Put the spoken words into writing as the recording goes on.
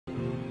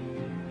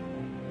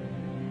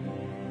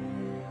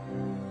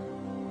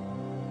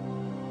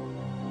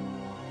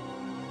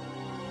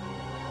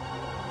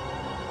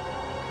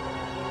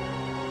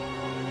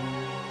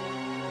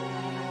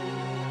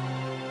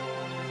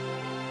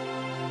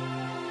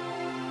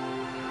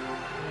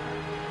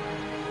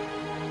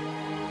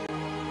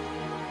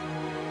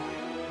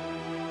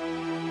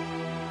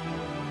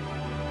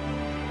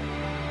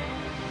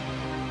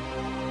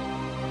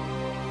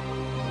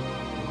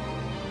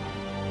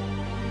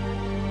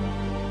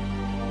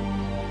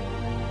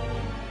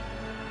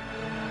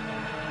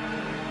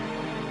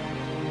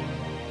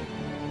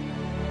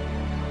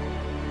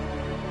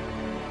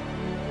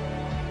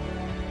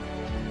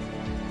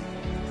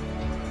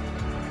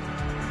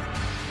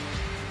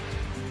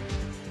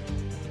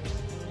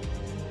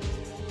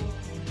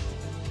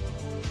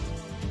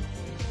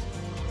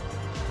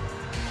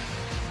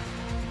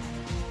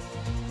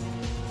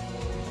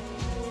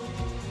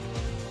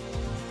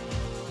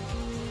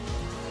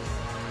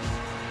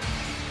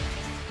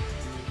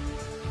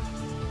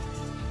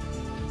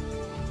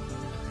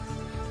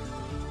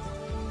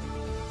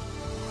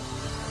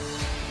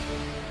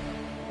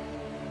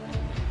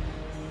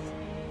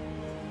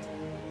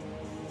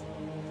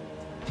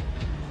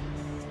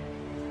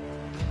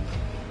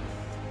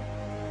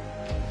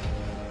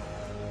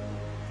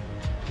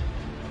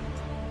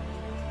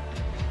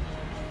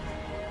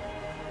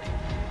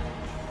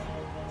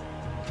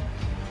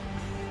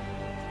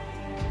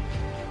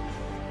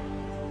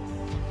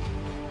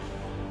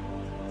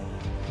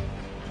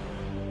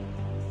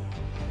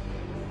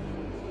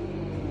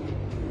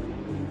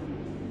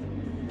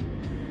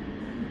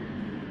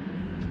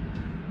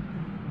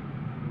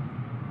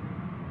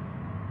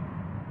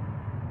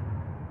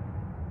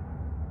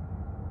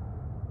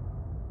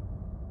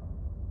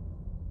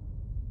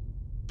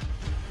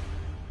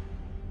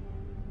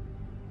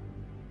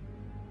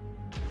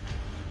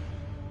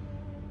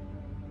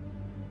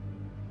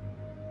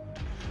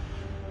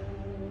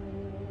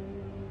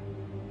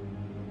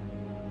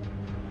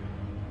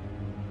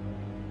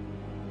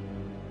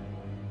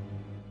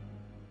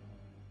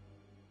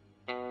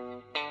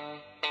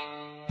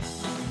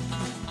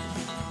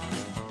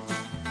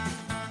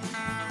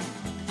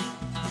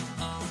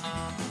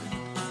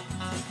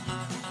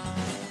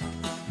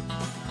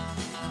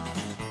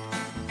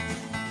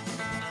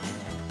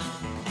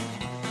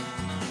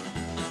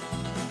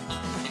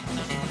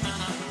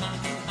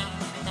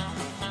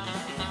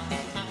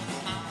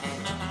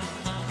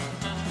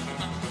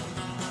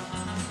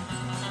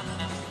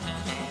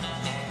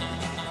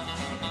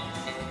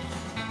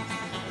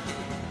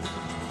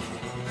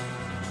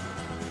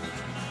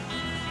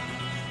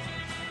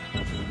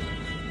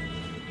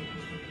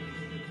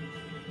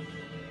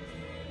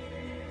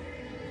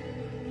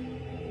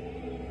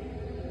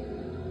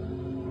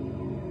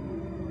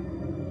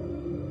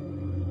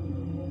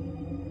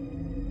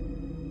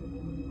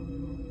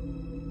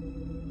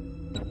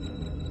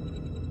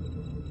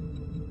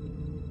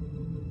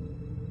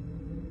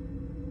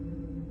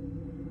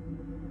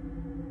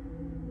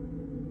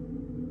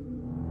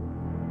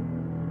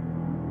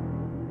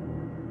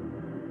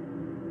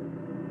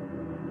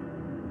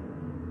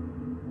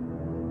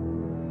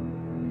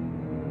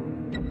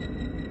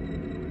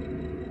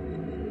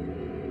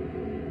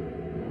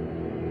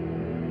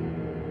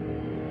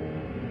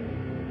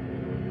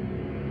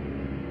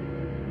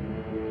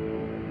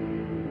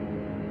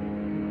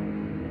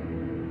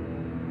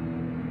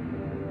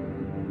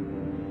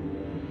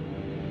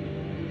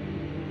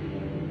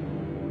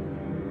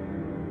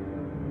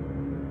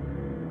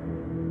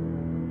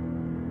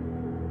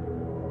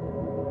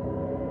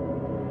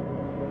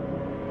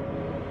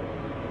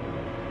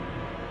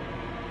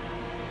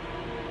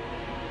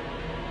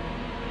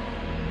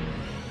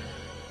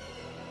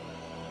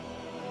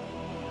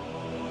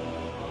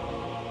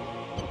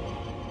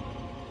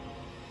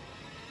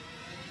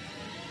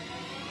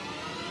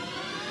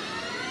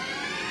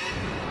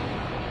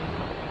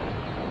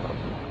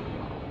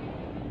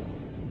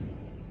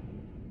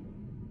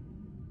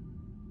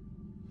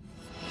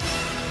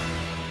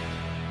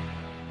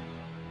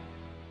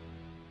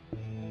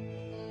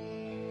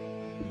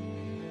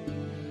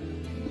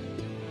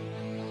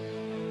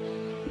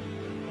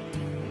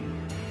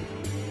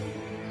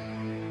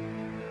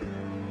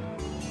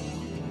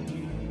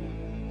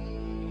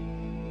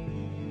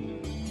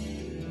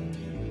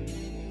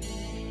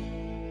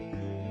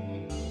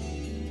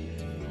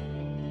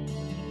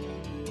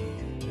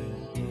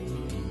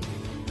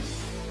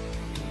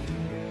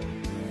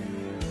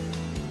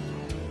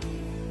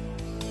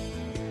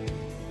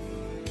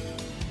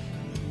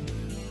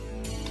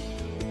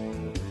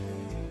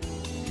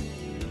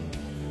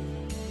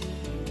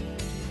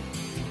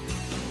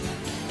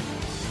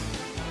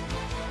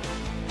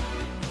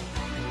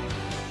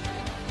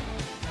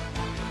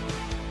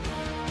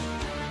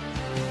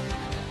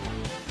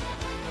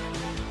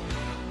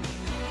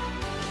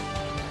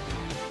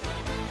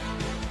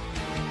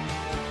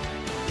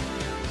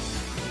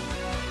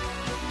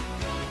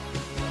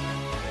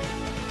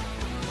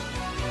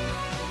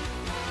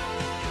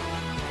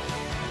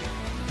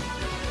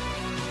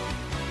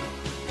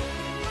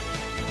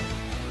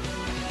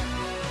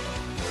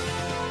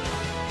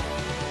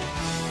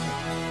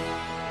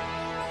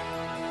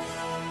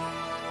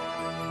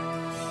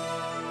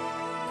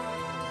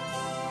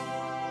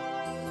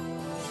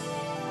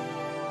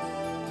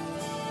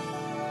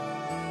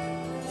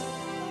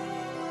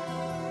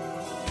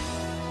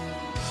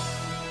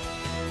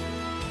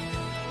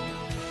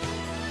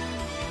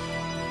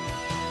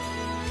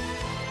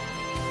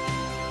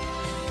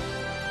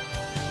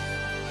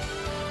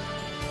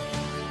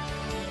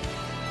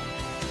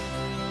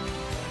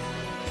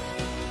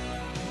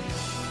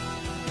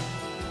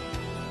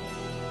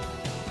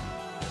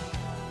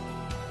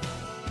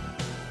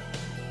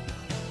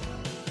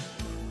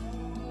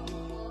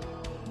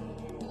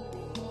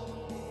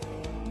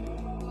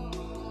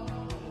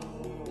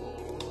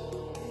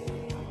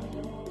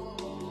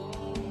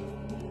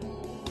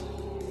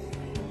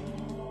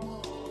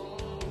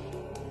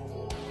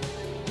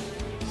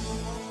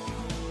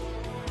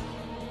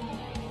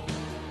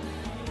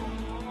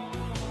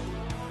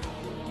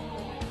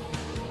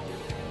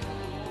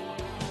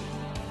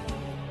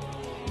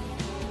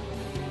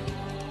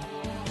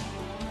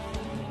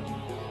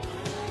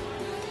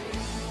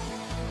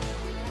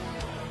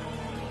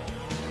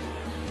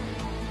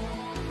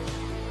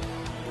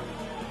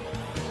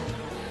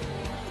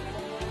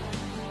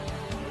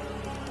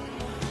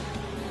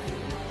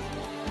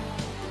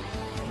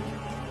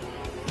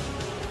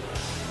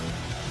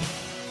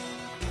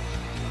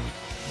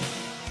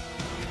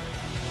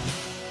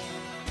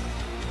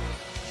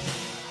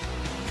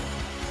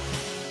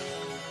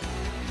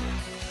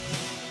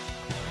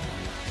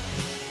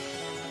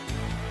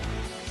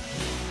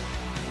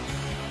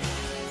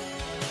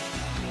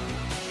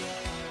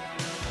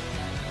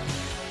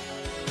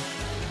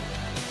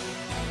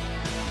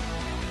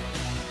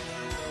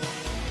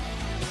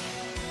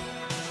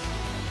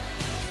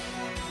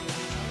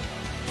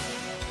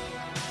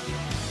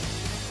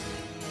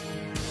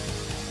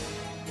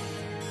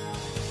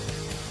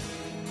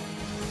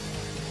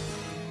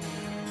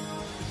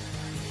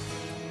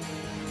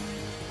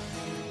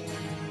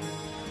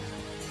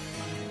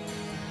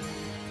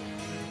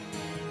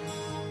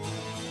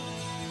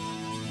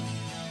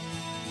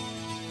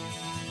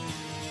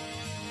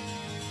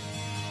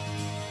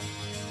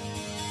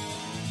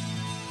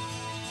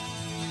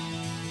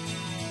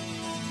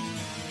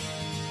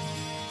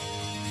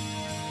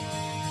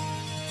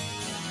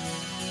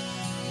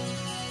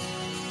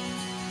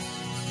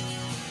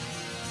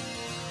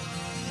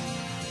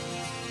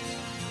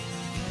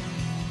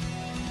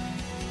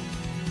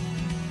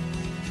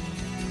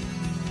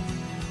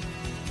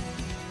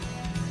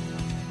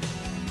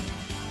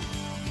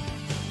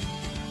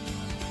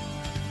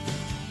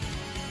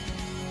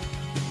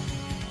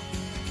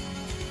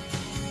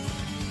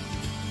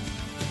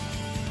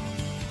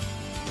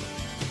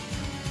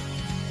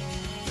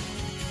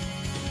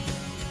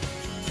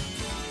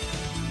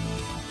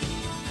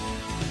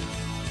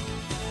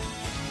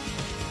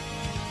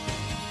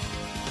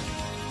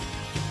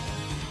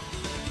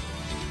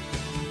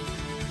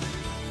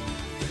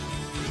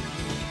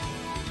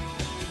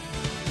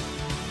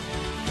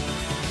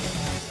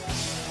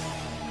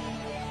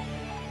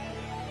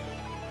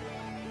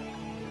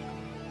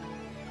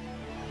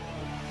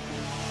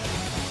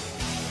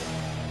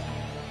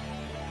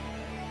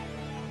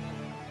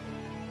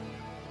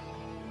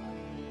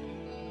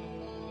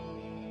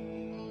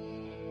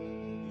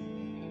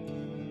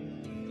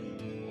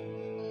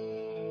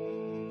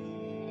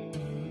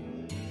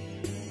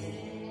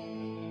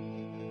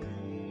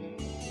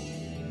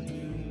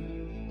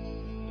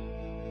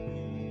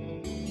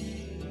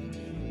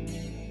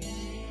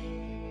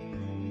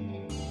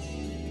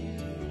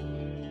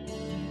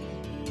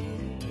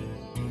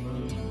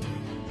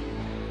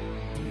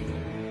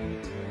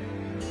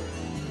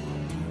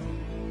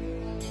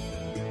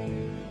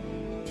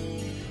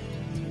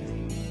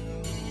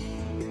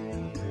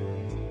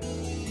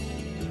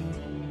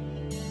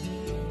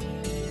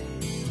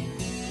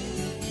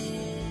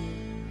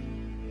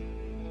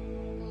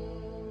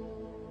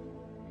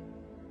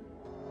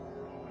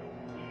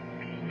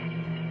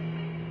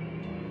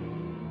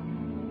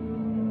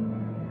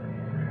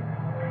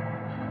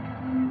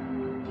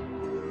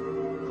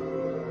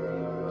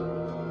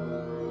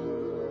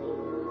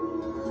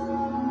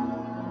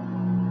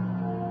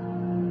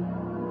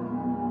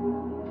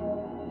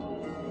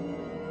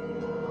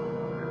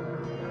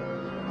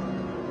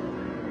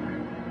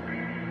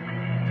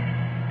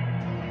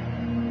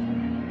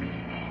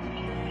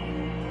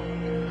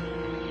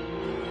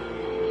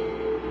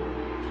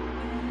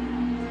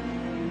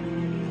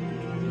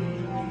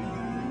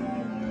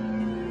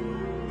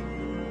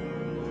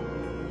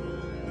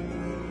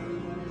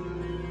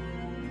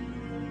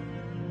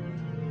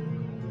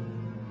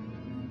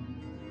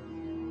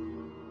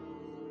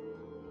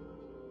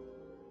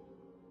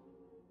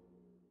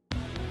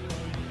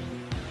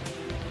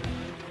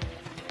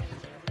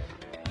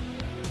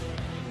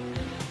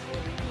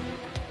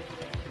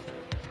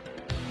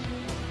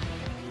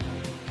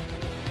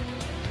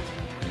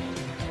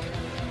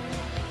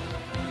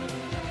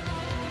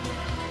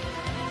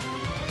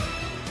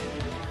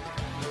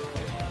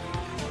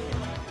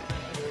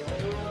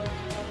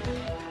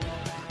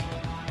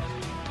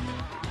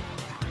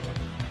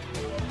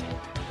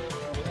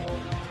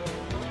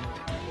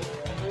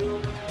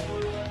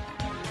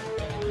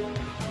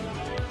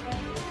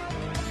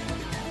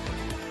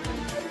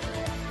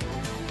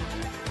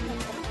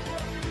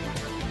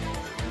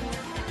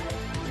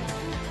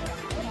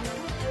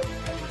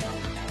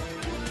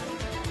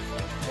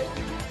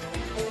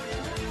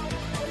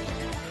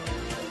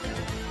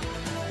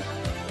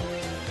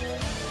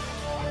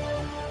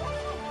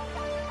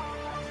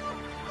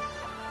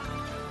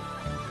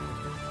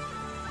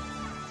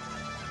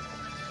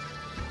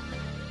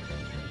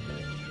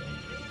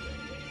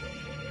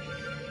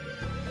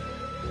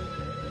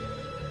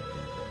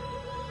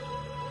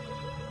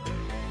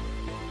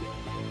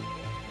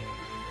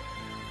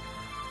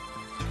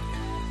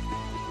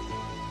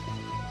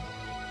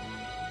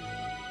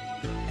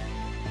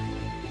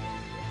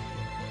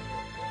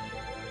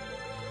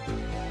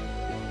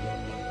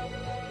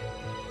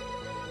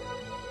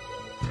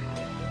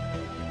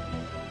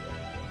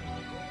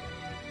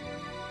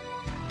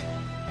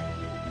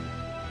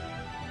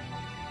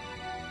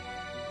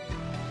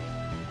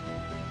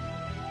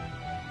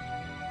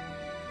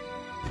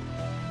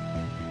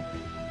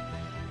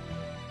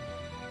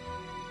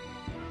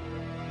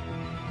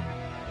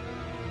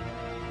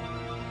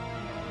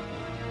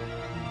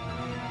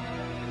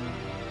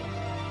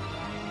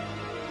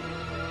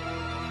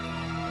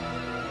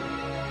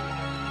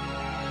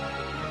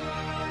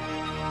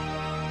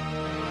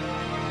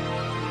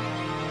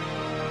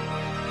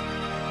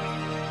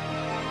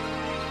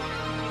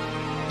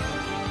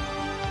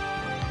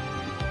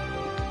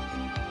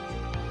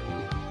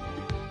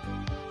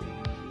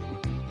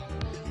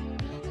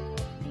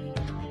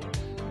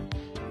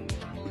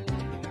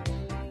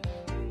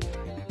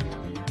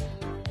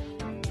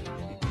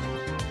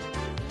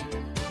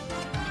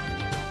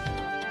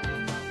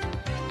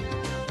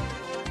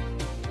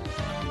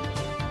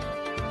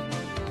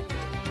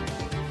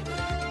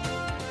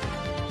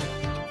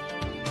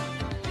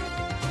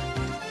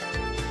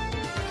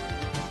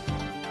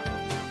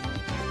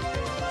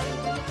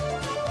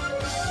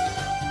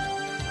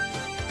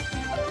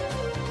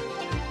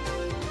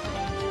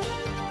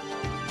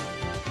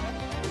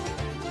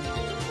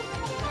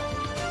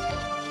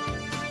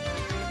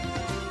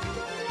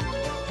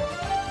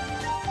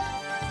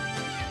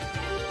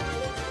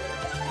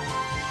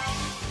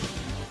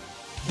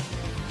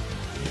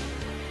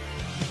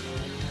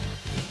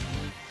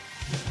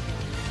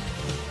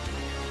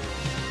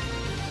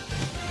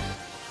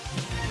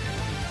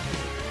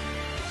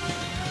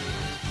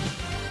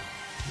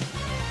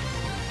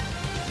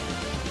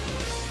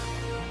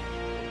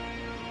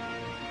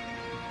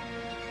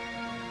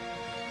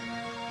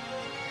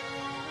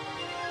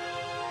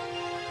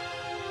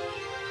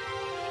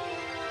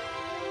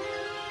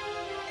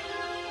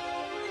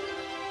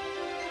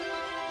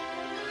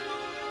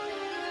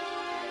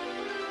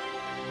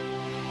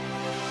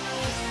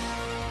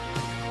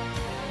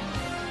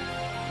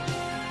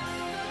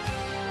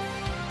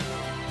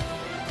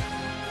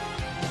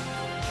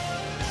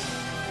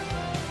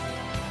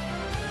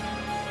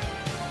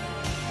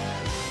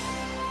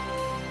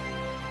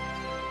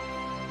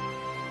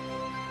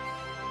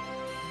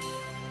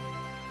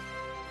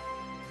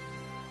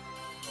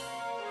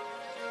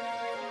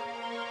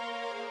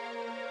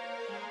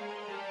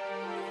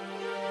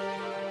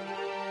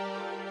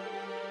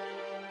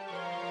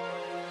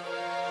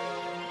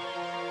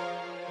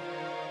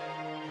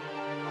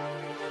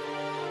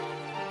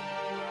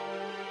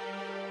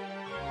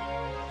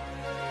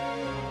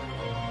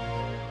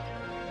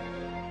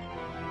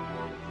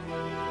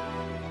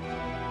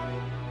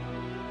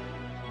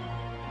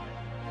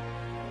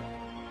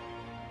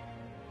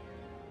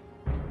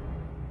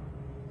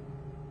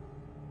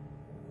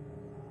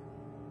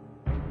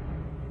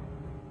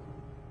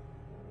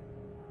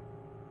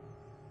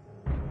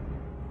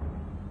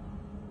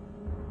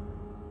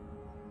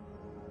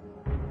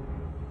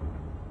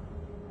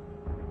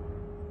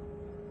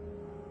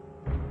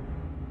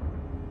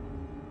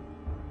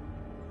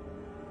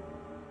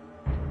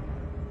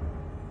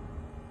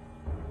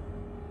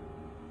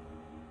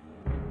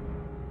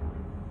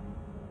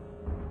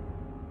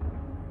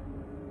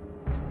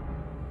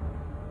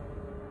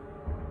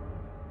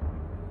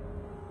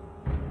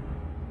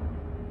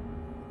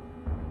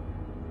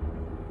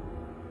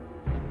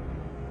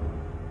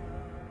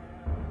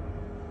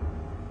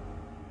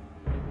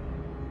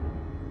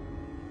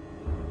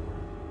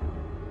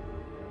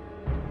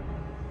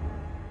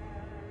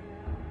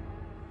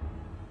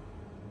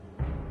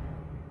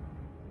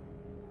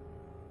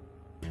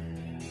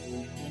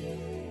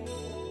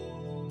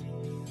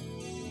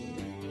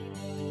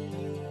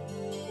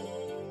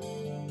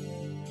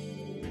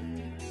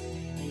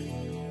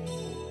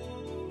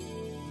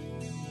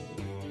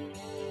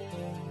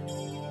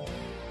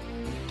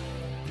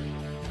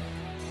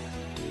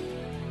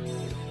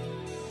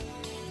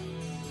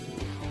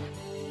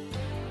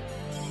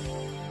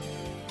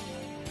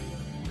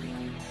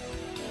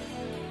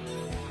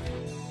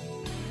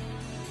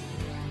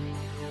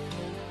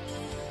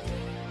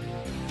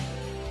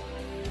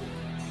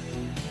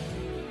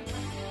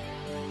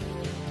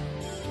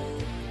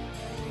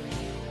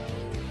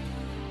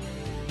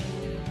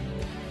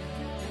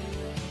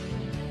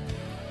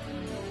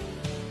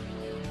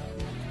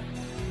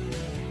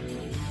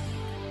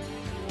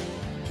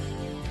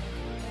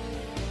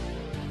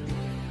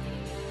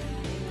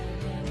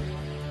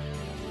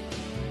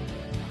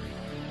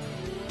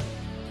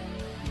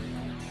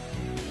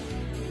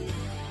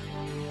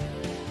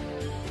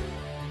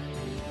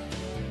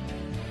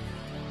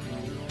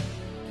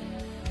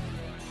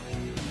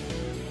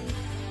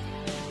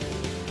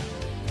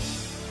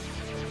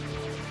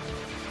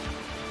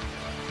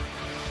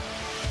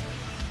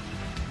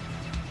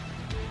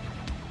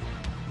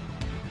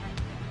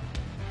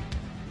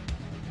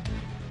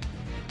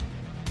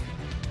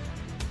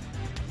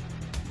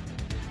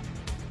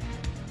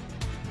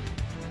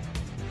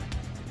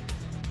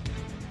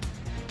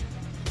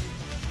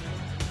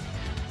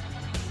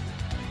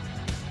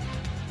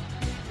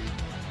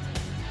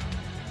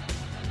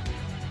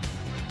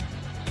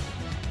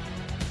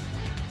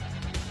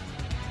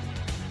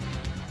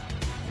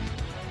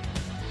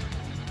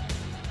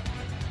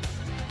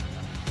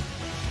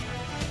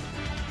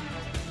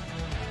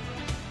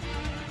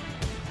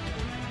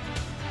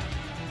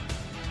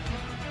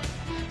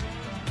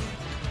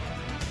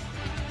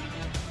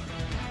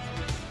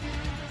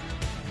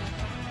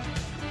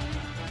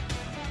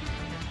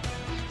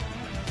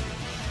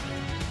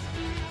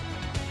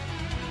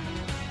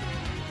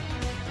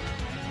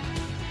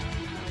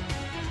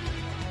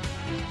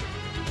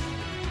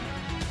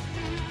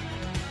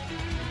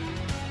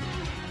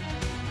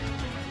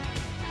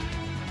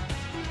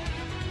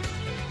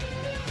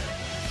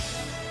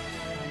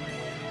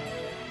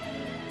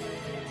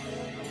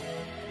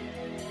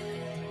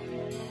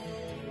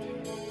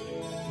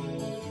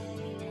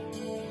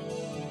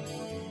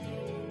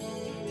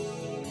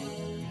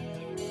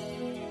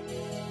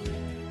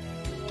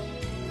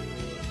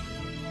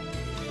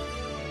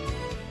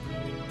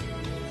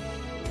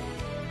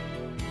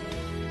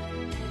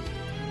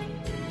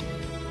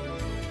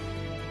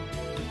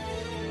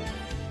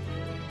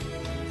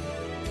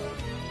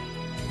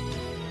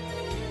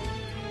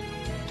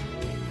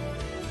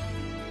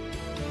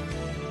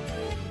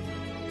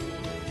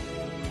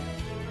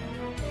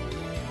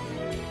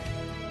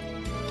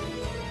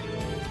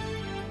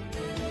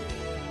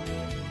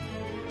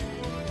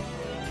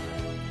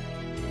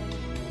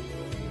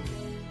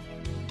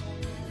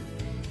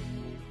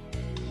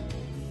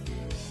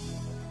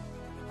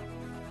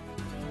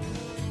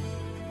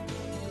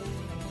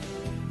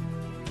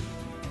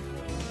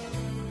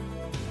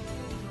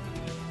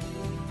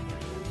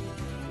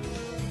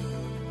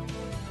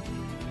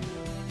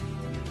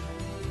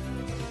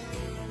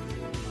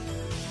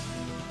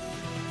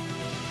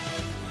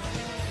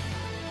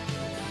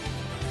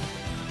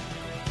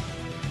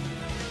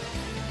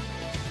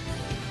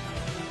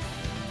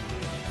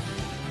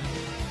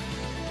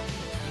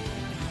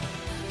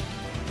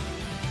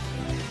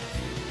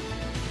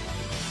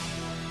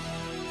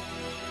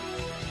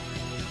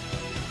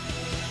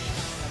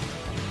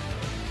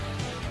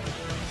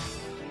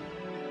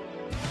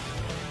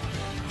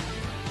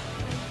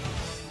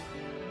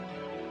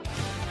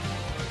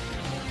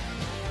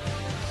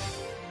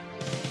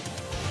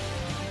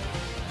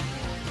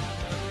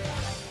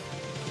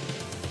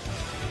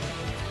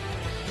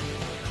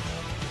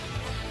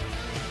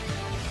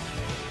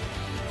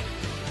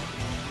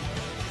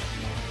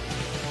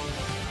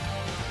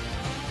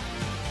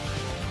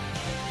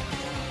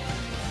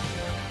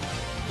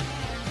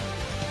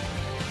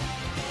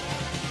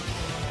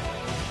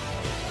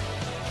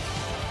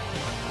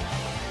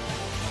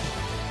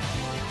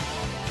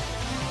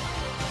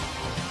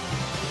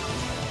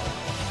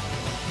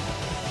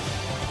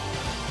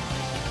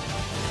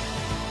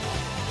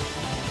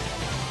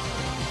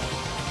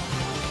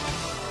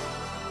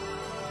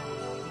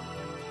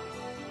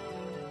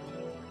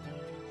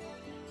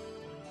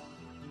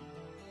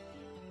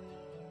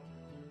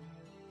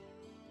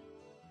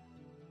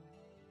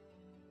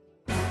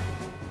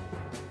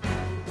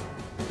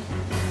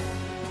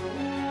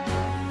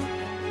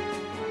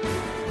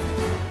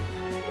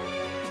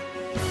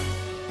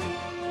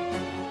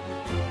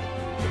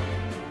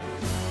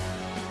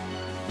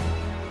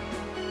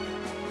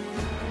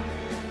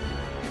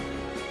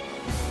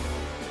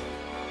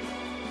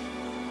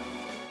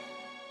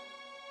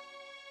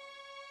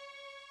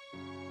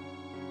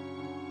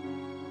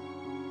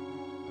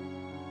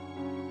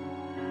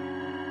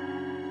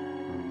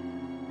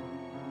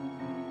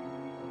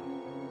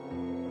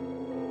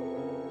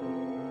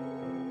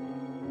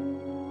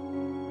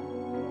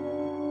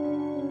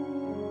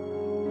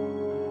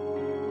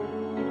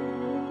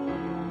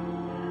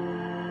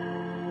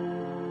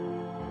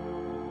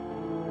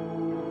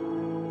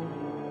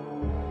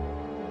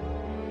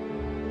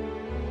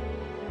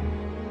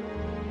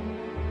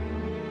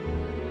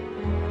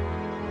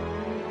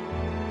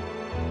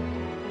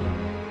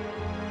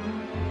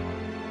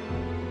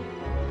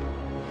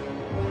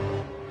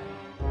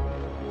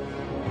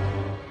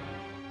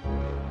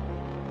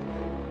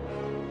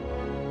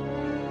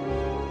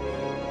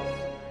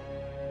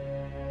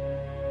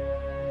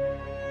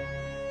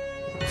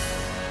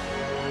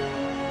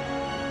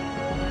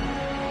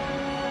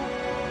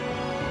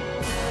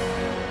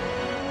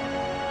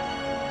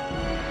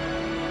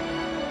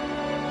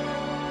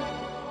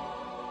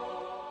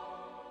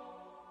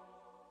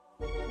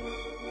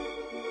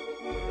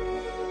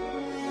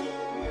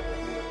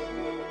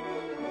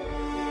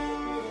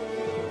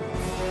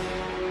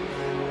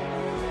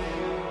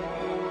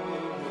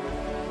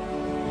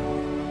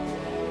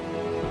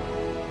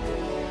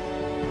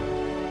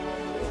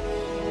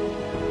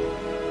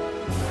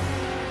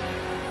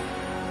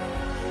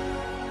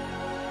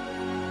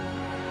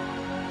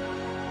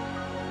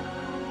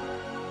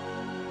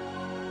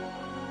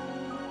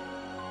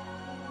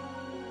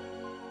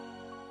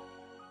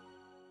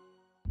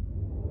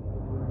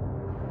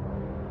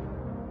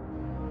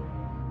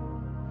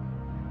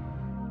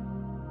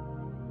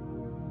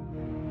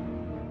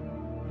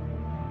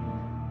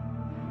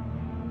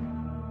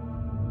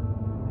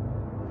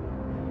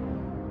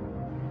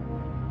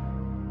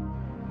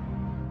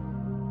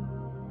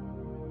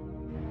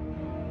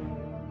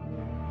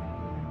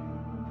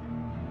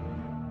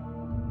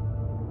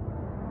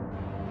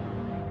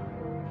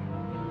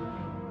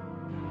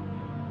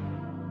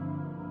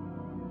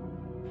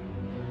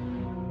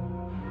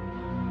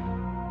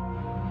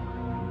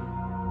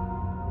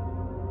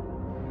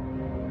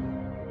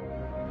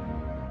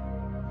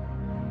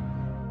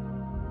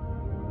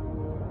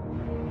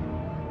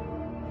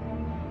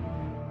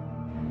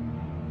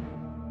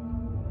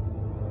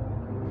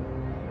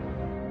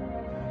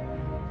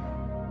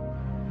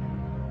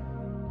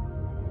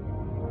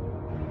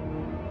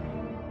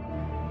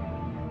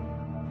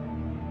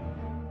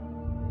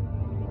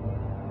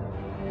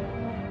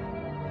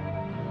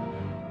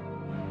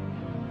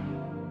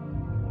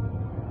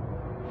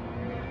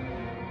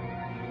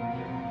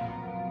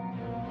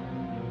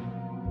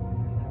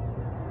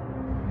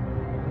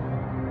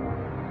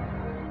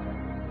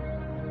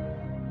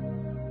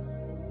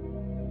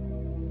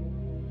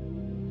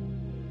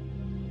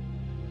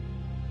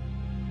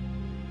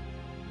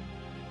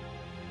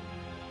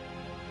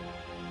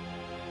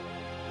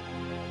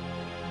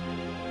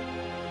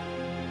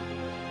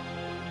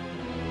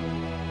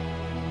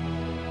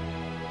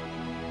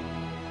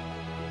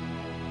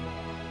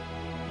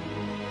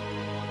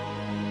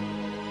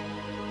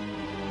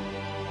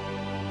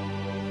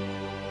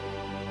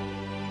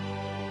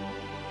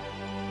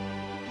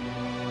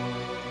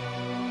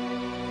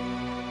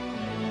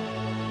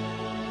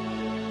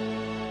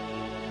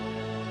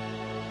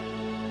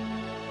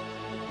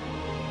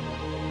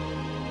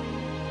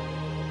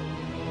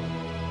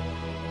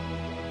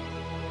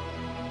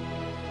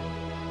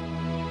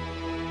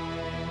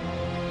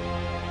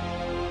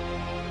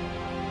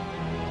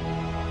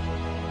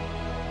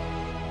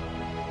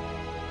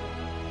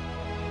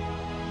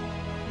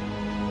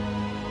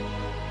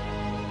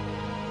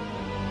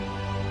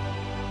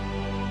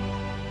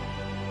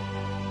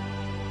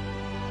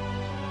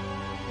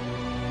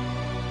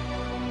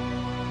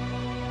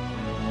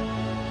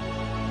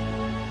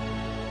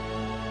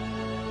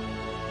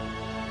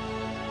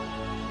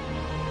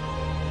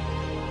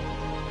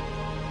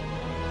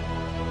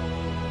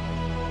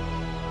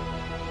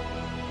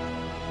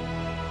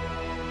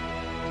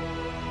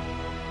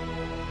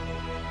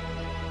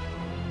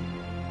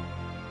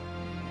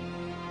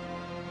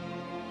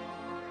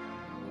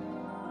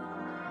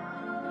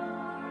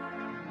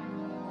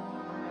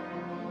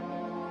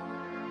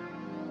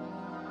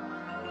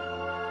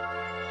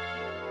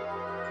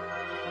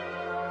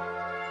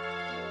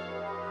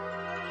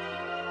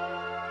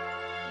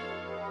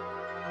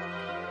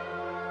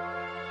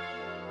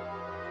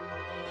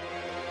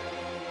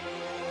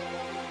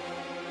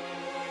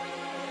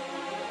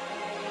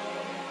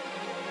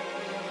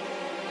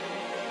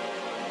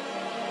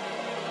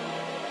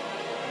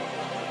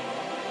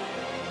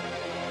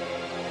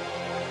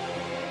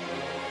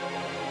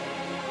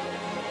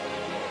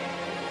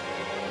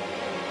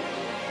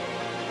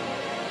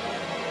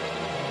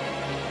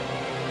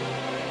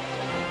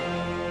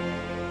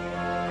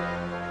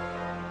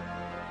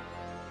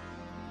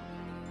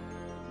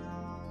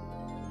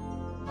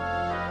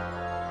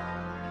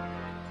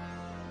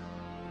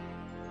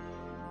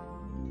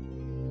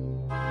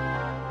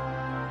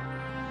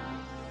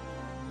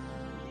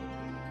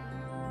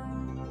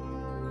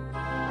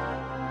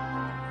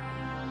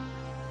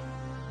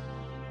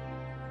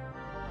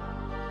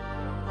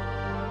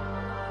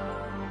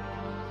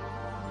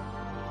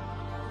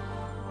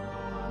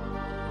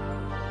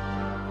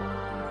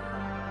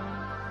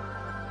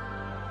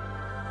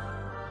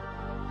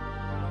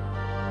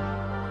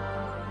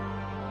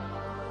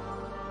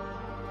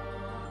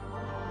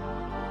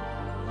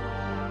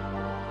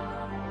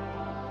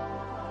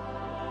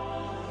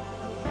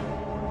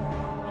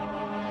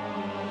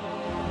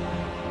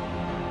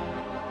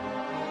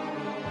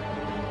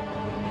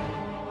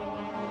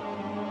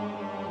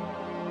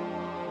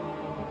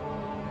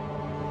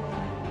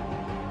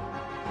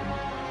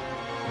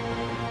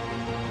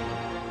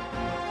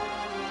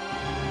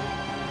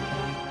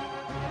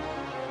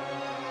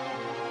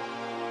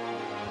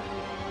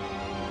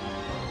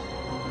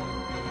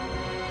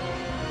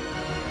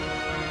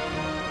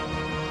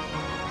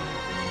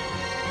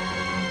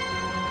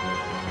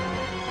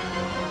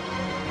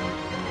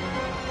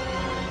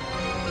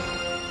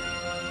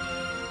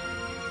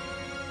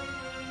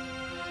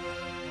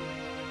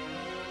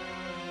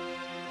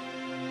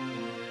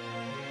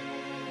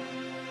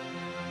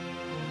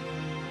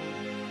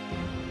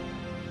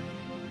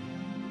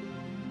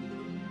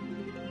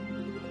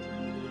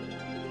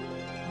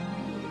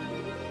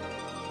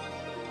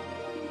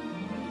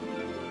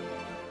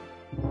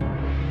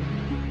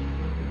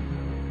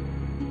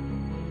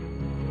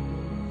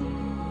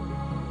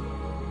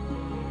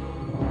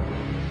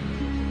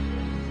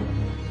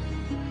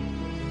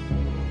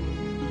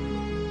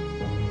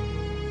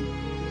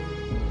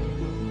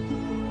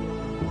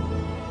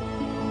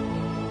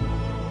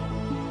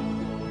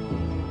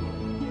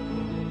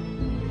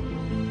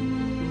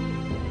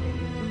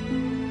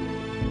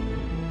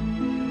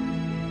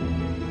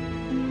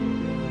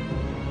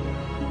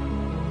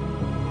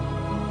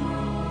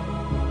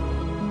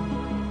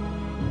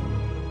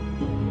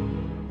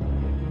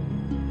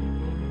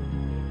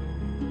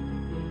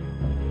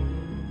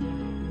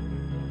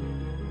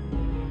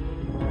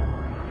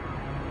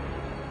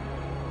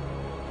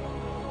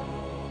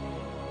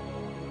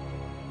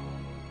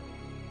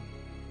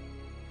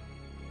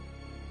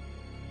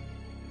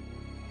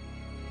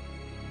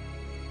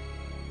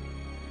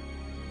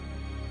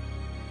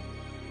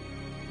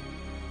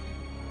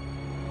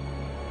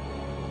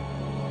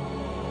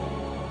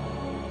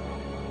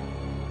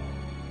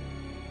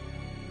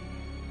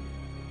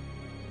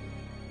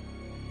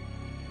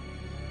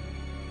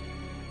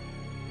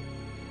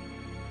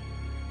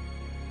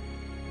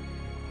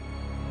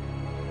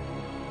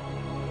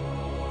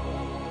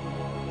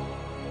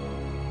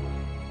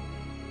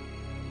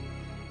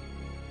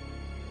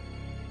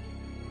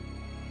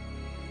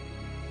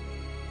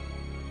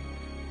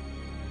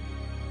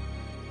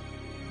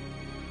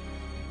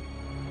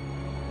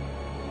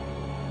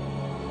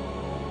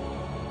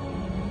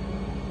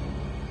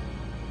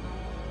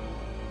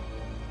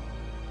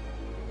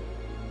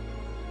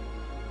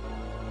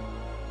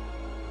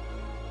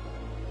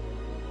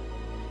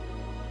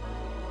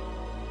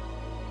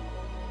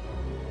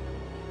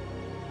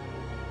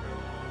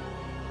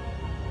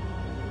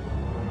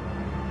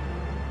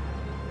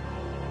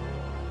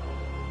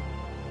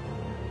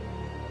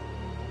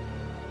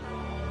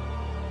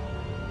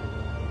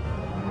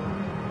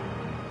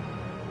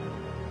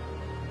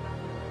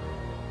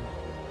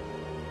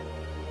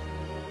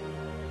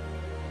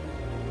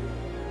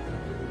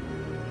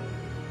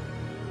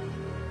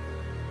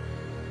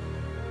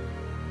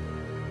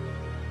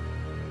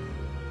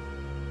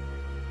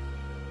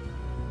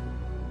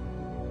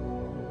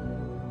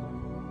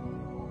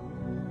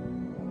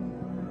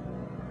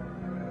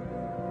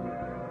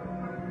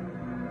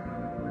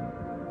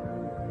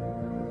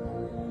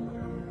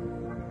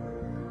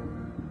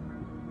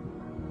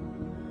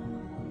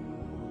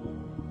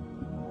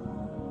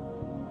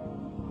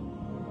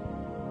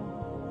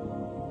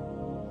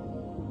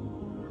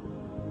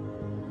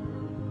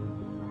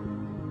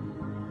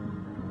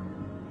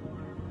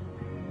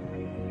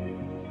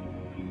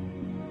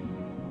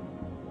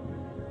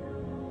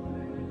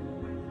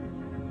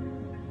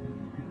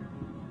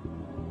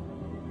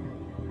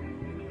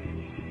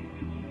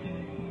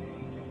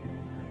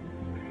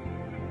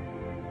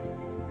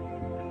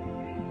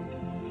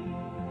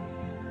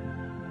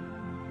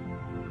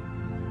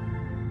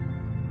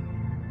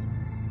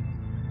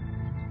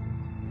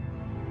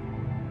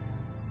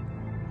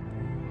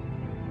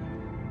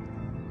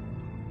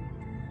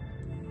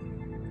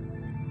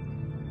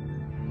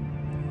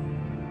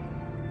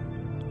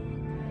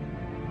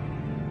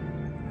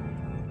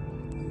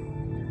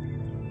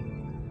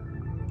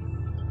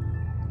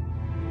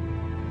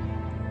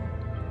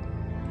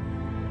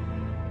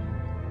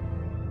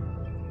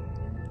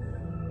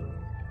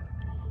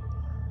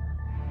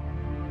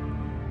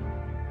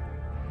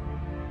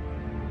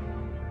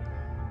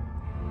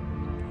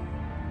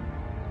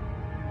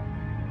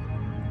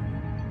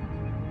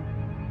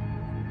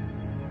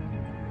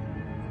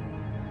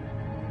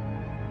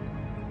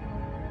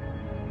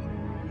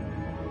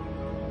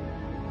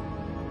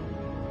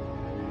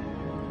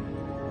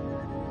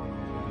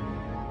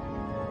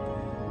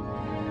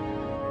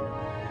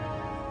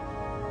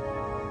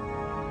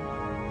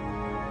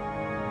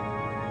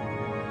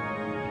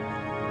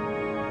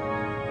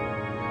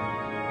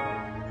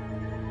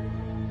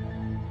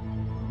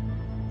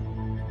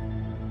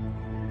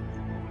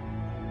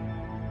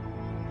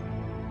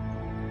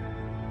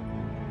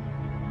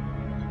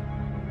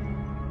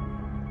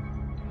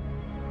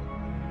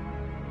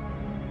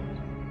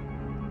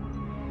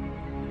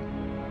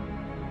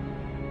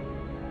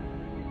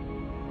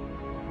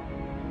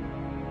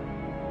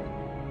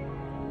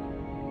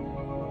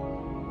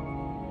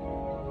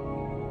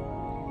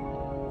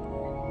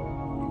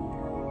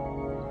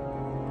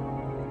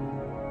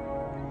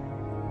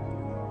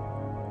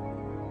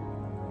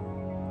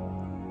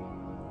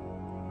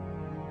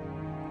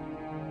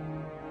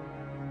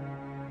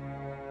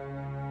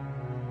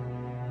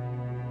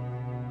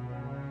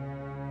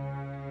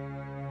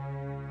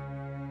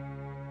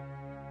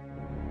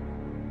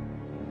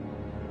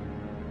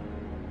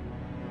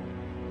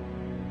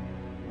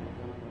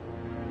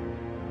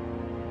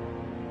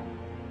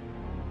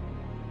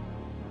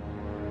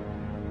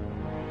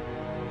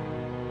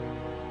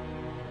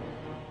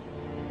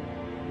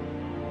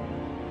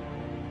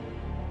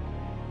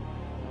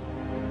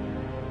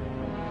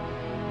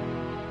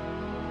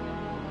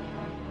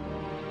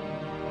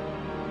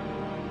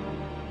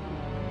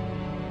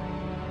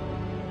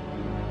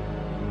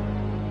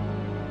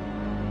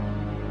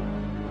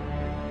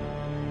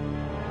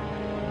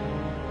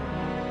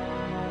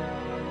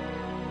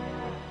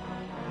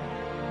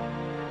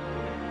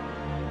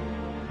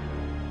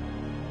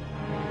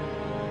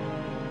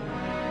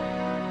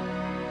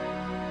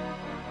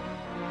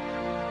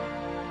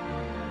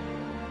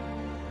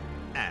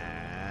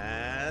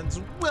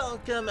And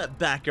welcome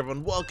back,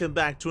 everyone. Welcome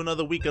back to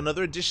another week,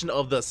 another edition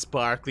of the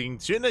Sparkling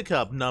Tuna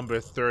Cup number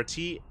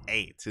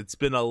 38. It's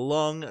been a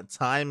long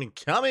time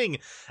coming,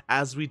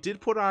 as we did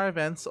put our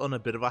events on a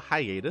bit of a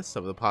hiatus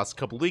over the past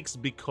couple weeks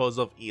because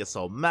of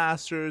ESL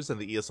Masters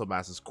and the ESL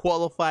Masters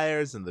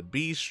qualifiers and the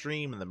B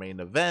stream and the main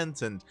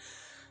event, and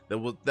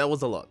that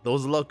was a lot. There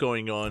was a lot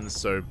going on,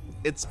 so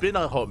it's been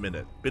a hot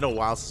minute. Been a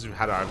while since we've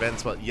had our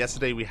events, but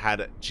yesterday we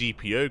had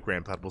GPO,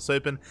 Grand Platypus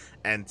Open,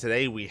 and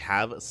today we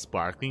have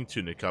Sparkling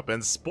Tuna Cup.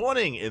 And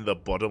spawning in the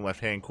bottom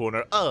left-hand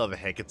corner of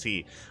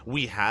Hecate,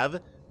 we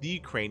have the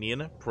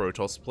Ukrainian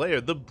Protoss player,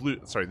 the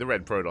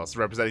red Protoss,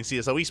 representing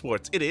CSL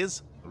Esports. It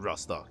is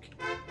Rostock.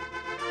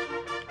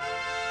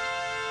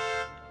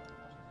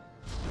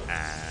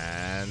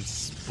 And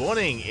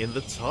spawning in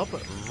the top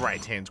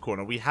right-hand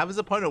corner, we have his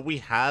opponent. We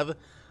have...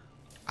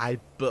 I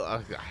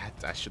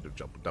should have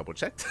double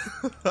checked.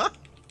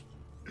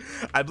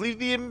 I believe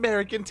the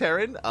American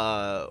Terran.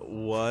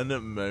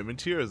 One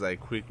moment here as I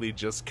quickly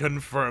just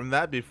confirm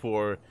that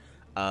before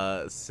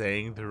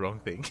saying the wrong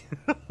thing.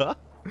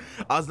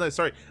 No,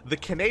 sorry, the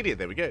Canadian.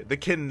 There we go. The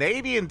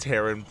Canadian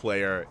Terran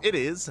player. It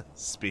is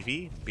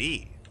Spiffy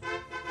B.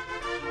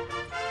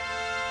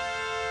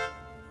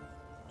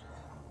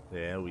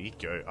 There we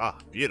go. Ah,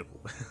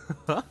 beautiful.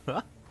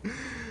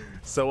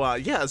 So,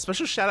 yeah, a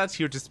special shout out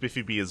here to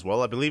Spiffy B as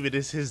well. I believe it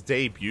is his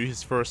debut,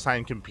 his first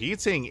time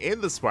competing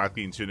in the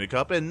Sparkling Tuna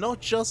Cup, and not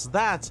just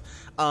that,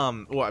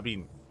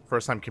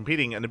 first time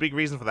competing, and a big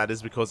reason for that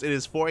is because it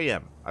is 4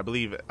 AM. I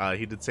believe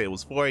he did say it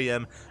was 4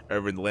 AM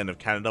over in the land of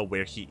Canada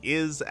where he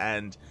is,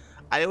 and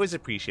I always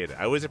appreciate it.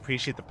 I always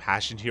appreciate the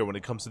passion here when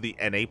it comes to the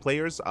NA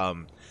players.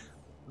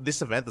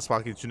 This event, the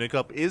Sparkling Tuna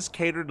Cup, is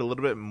catered a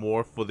little bit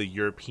more for the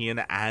European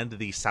and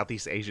the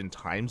Southeast Asian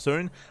time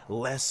zone,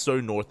 less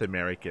so North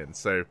American.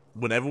 So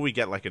whenever we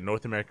get like a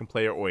North American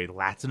player or a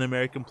Latin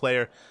American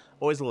player,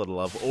 always a little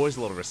love, always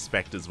a lot of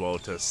respect as well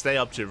to stay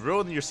up to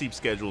ruin your sleep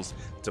schedules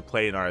to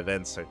play in our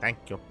events. So thank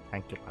you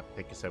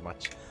so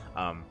much.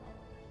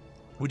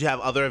 We do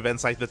have other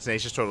events like the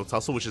Tenacious Turtle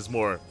Tussle, which is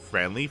more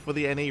friendly for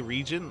the NA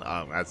region,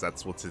 as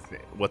that's what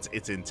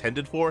it's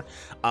intended for.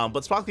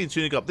 But Sparkling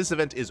Tuna Cup, this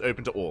event is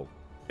open to all.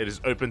 It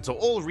is open to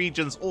all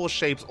regions, all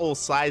shapes, all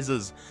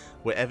sizes,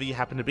 wherever you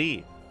happen to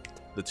be.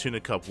 The Tuna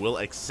Cup will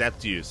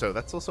accept you. So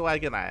that's also why,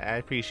 again, I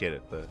appreciate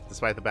it.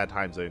 Despite the bad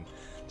time zone,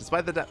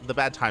 despite the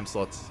bad time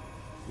slots,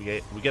 we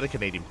get a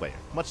Canadian player.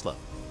 Much love.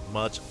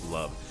 Much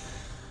love.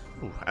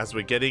 Ooh, as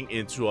we're getting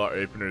into our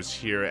openers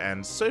here,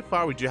 and so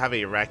far we do have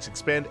a Rax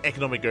Expand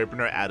economic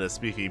opener at a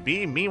Spiffy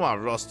B. Meanwhile,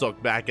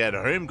 Rostock back at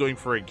home going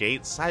for a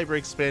gate Cyber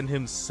Expand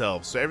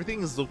himself. So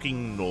everything is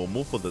looking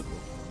normal for the...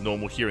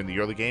 normal here in the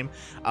early game,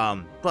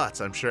 but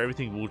I'm sure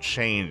everything will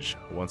change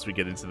once we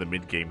get into the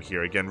mid game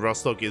here. Again,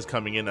 Rostock is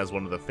coming in as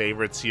one of the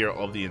favorites here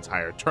of the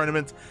entire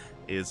tournament,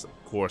 is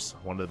of course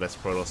one of the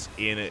best Protoss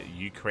in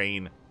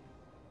Ukraine,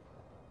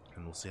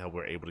 and we'll see how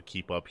we're able to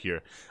keep up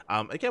here.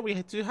 Again, we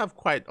do have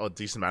quite a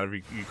decent amount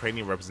of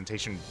Ukrainian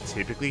representation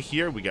typically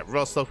here. We get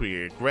Rostock, we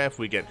get Gref,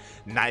 we get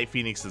Night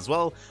Phoenix as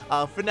well.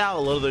 For now,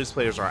 a lot of those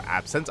players are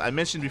absent. I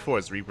mentioned before,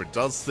 as Reaper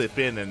does slip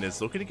in and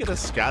is looking to get a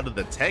scout of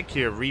the tech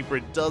here. Reaper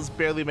does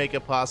barely make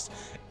it past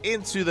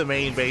into the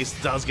main base,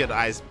 does get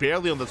eyes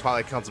barely on the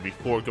Twilight Council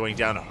before going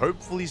down.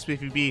 Hopefully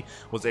Spiffy B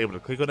was able to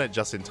click on it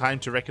just in time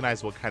to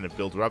recognize what kind of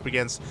build we're up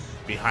against.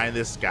 Behind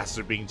this, gases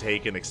are being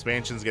taken,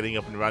 expansions getting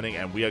up and running,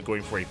 and we are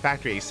going for a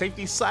factory, a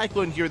safety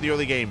cyclone here in the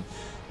early game.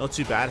 Not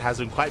too bad, has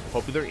been quite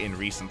popular in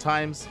recent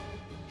times.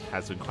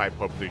 Has been quite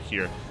popular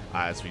here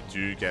as we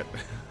do get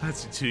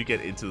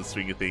into the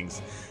swing of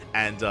things.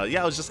 And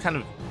yeah, I was just kind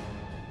of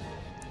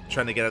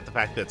trying to get at the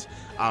fact that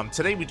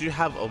today we do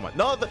have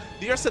the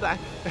Ursa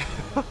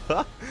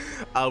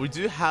we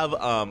do have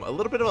a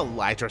little bit of a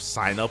lighter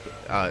sign up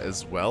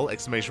as well,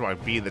 exclamation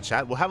mark B in the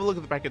chat. We'll have a look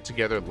at the bracket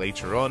together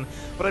later on,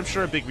 but I'm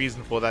sure a big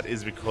reason for that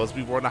is because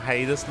we were on a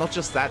hiatus. Not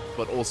just that,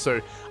 but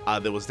also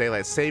there was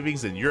daylight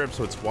savings in Europe,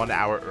 so it's 1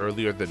 hour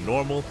earlier than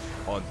normal.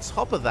 On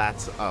top of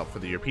that, for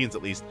the Europeans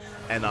at least,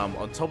 and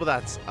on top of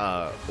that,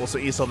 also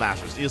ESL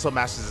Masters. ESL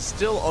Masters is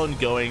still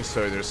ongoing,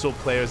 so there's still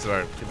players that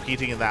are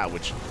competing in that,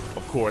 which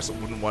of course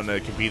wouldn't want to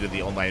compete in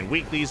the online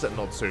weeklies that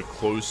not so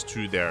close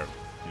to their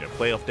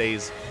playoff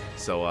days.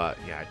 So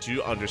yeah, I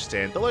do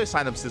understand the low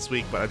signups this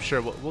week, but I'm sure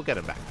we'll get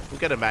him back. We'll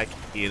get him back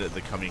in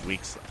the coming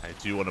weeks. I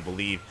do want to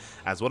believe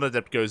as one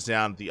adept goes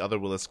down, the other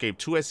will escape.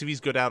 2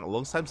 SCVs go down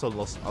alongside some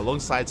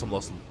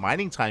lost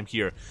mining time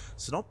here.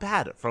 So not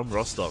bad from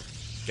Rostock.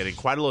 Getting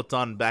quite a lot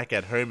done back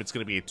at home. It's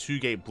going to be a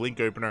 2-gate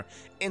Blink opener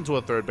into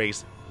a third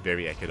base.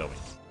 Very economic.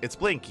 It's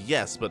Blink,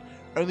 yes, but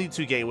only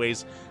 2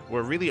 gateways.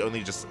 We're really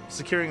only just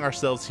securing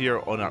ourselves here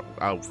on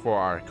for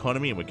our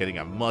economy, and we're getting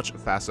a much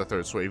faster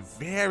third. So a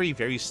very,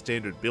 very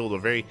standard build, a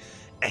very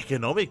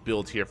economic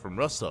build here from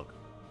Rostock.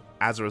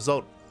 As a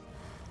result,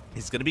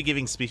 he's going to be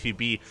giving Spiffy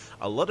B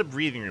a lot of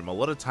breathing room, a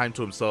lot of time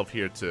to himself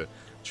here to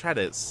try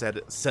to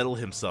settle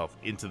himself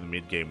into the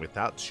mid game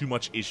without too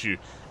much issue,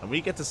 and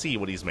we get to see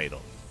what he's made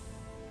of.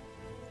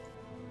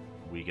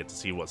 we get to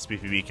see what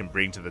SpiffyB can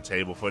bring to the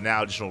table. For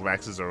now, additional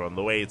Raxes are on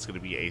the way. It's going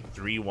to be a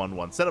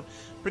 3-1-1 setup.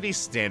 Pretty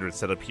standard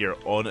setup here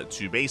on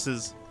 2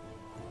 bases.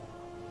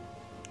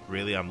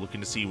 Really, I'm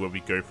looking to see where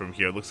we go from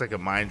here. It looks like a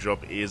mine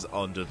drop is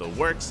under the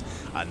works.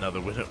 Another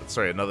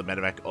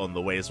medevac on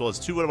the way, as well as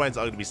 2 winter mines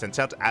are going to be sent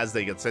out. As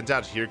they get sent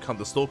out, here come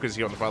the Stalkers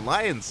here on the front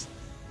lines.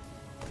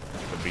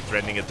 Going to be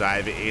threatening a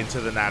dive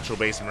into the natural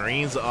base.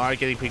 Marines are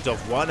getting picked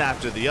off one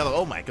after the other.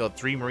 Oh my god,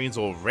 3 Marines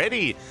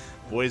already.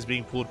 Boys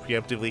being pulled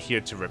preemptively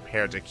here to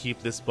repair, to keep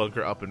this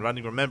bunker up and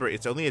running. Remember,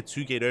 it's only a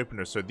 2-gate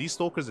opener, so these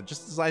Stalkers are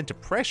just designed to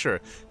pressure.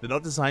 They're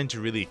not designed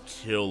to really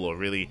kill or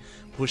really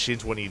push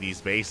into any of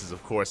these bases.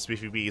 Of course,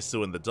 SpiffyB is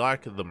still in the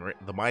dark.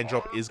 The mine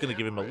drop is going to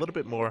give him a little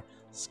bit more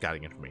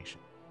scouting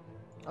information.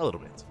 A little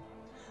bit.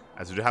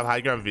 As we do have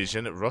high ground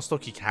vision,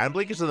 Rostock, he can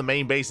blink into the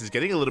main base. He's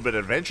getting a little bit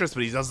adventurous,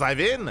 but he does dive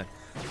in.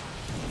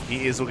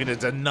 He is looking to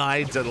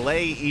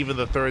delay even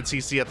the 3rd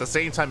CC. At the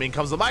same time, in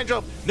comes the mine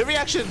drop. No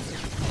reaction.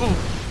 Ooh.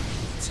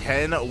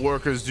 10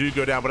 workers do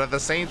go down, but at the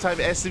same time,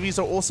 SCVs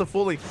are also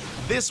falling.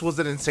 This was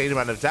an insane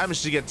amount of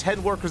damage to get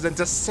 10 workers and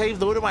to save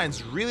the winter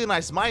mines. Really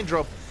nice mine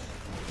drop,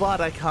 but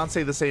I can't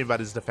say the same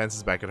about his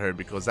defenses back at home,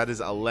 because that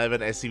is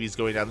 11 SCVs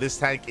going down. This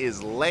tank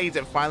is late.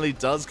 It finally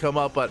does come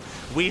up, but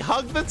we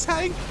hug the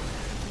tank.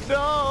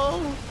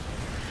 No!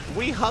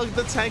 We hug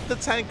the tank. The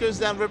tank goes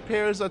down.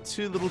 Repairs are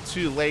too little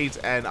too late,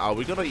 and are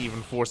we gonna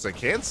even force a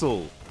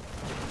cancel?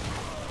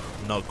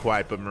 Not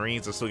quite, but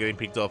Marines are still getting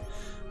picked off.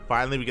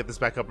 Finally, we get this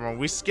back up and running.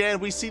 We scan.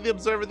 We see the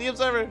observer. The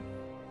observer.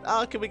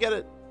 Oh, can we get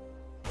it?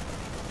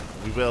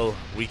 We will.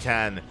 We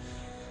can.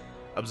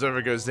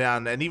 Observer goes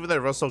down. And even though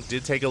Rostock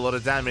did take a lot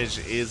of damage,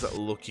 is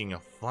looking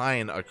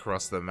fine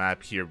across the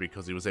map here,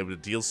 because he was able to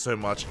deal so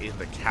much in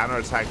the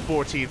counterattack.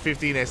 14,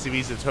 15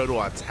 SCVs in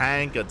total. A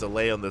tank, a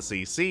delay on the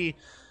CC.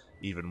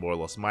 Even more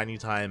lost mining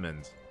time.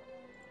 And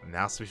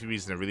now SpiffyB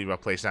is in a really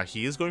rough place. Now,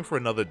 he is going for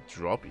another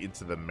drop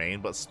into the main,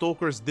 but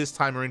Stalkers this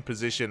time are in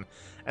position,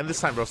 and this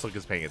time Rostock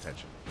is paying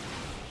attention.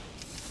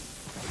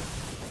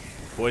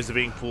 Boys are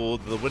being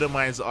pulled. The winter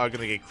mines are going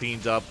to get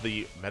cleaned up.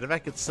 The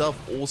medevac itself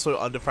also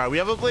under fire. We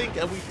have a blink,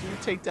 and we do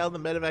take down the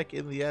medevac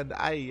in the end.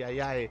 Ay,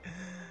 ay, ay.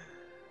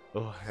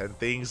 Oh, and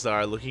things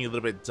are looking a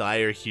little bit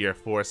dire here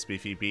for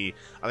SpiffyB.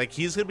 I think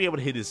he's going to be able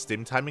to hit his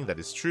stim timing, that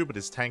is true, but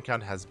his tank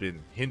count has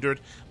been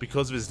hindered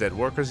because of his dead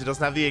workers. He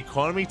doesn't have the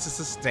economy to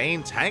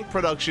sustain tank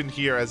production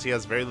here, as he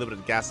has very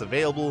limited gas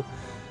available.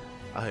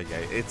 Yeah,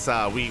 it's,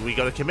 we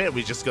got to commit.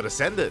 We just got to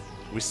send it.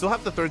 We still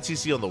have the 3rd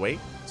CC on the way,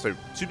 so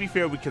to be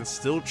fair, we can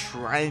still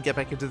try and get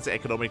back into this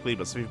economically,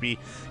 but SpiffyB,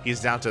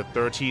 he's down to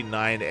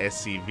 39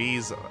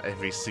 SCVs.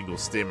 Every single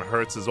stim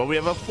hurts as well. We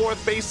have a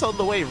 4th base on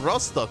the way.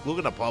 Rostock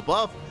looking to pop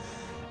up.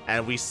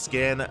 And we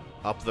scan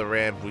up the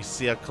ramp. We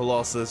see a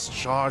Colossus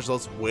charge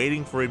us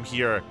waiting for him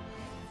here.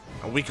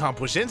 And we can't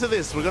push into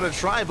this. We're going to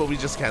try, but we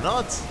just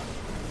cannot.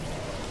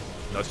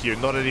 Not here,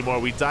 not anymore.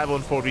 We dive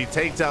on forward. We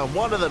take down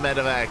one of the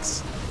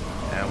medevacs.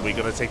 And we're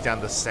going to take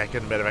down the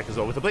 2nd medevac as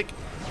well with a blink.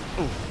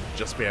 Ooh,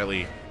 just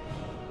barely.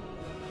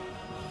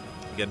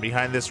 Again,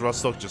 behind this,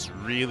 Rostock just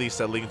really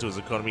settling into his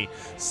economy.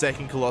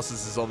 2nd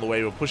Colossus is on the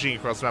way. We're pushing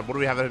across the map. What do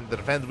we have to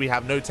defend? We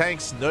have no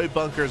tanks, no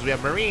bunkers. We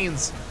have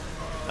Marines.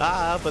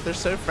 Ah, but they're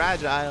so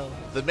fragile.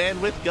 The man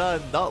with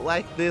gun, not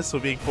like this. We're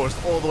being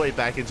forced all the way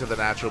back into the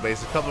natural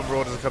base. A couple of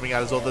Marauders are coming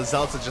out as well. The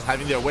Zealots are just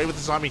having their way with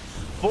this army.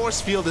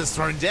 Force field is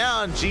thrown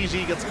down.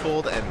 GG gets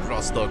called, and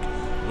Rostock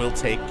will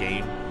take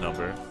game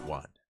number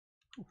 1.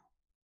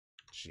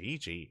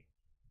 GG.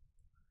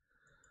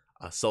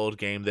 A solid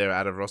game there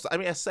out of Rostock. I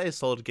mean, I say a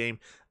solid game.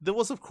 There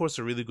was, of course,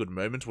 a really good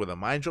moment where the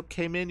mine drop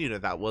came in. You know,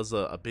 that was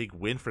a big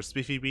win for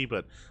SpiffyB,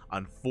 but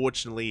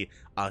unfortunately,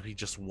 he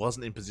just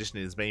wasn't in position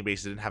in his main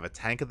base. He didn't have a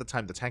tank at the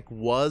time. The tank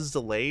was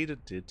delayed.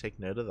 Did take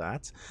note of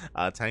that.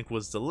 Tank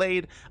was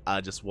delayed.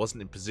 Just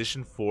wasn't in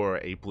position for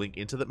a blink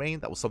into the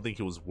main. That was something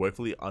he was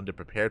woefully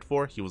underprepared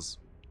for. He was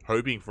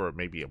hoping for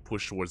maybe a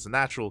push towards the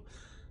natural.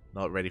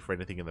 Not ready for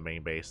anything in the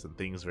main base, and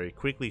things very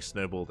quickly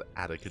snowballed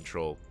out of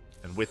control.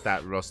 And with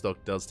that, Rostock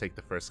does take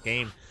the first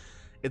game.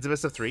 It's a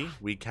best of 3.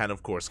 We can,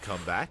 of course,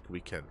 come back. We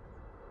can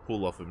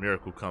pull off a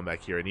miracle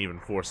comeback here and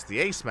even force the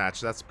ace match.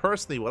 That's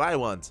personally what I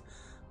want.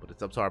 But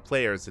it's up to our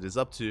players. It is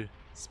up to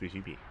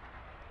SpiffyB.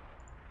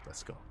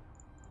 Let's go.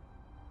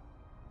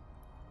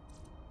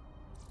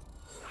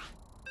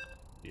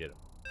 Yeah.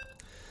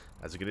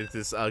 As we get into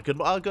this, good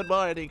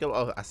morning.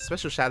 A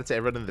special shout out to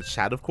everyone in the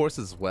chat, of course,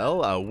 as well.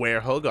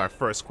 Werehug, our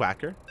first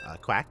quacker.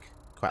 Quack,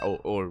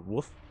 or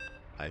wolf.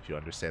 If you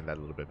understand that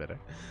a little bit better.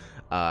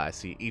 I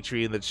see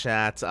Eitri in the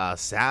chat,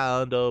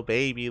 Soundo,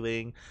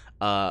 Babyling,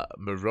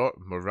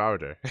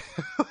 Marauder.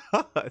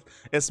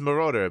 It's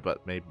Marauder,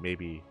 but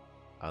maybe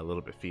a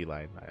little bit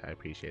feline. I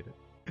appreciate it.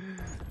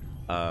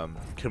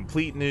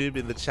 Complete Noob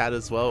in the chat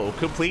as well. Oh,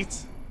 complete,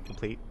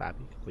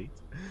 Babby, complete.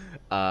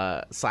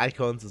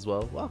 Psychons as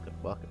well. Welcome.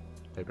 Hope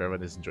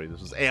everyone is enjoying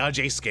this. Was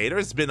ARJ Skater.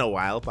 It's been a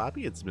while,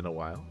 Poppy. It's been a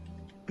while.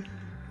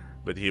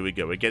 But here we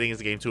go. We're getting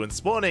into game 2 and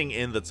spawning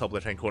in the top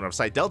left-hand corner of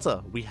Site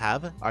Delta. We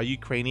have our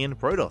Ukrainian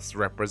Protoss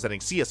representing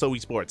CSO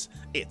Esports.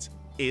 It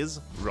is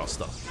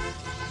Rostock.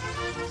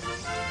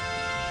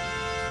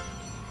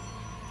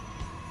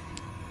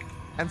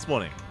 And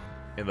spawning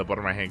in the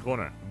bottom right hand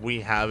corner,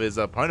 we have his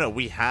opponent.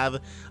 We have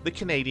the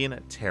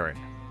Canadian Terran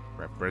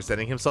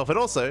representing himself, and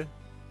also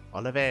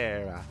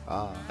Oliveira.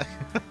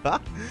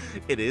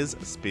 It is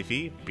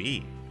Spiffy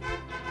B.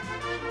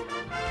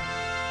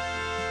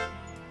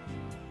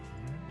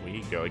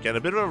 We go again.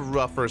 A bit of a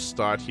rougher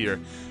start here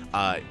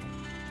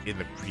in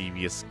the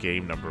previous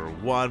game number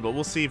 1, but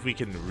we'll see if we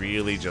can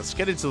really just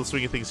get into the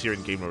swing of things here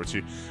in game number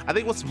 2. I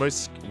think what's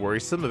most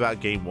worrisome about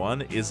game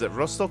 1 is that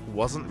Rostock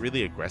wasn't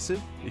really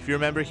aggressive. If you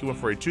remember, he went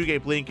for a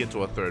 2-gate blink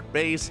into a third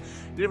base.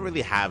 He didn't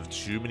really have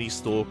too many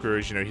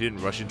stalkers, you know, he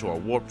didn't rush into a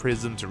warp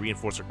prism to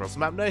reinforce across the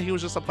map. No, he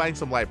was just applying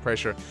some light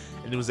pressure,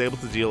 and he was able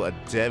to deal a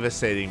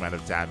devastating amount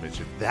of damage,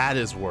 and that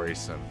is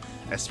worrisome,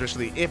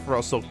 especially if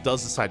Rostock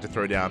does decide to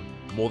throw down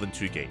more than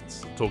 2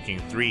 gates. I'm talking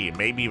 3,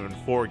 maybe even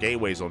 4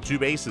 gateways on 2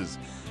 bases.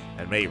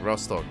 And mate,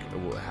 Rostock,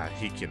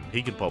 he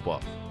can pop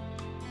off.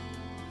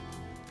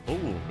 Oh,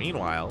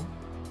 meanwhile,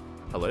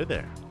 hello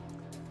there.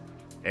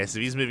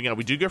 SCV's moving up.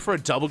 We do go for a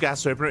double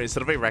gas opener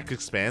instead of a rack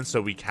expand,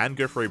 so we can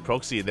go for a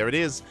proxy. And there it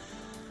is,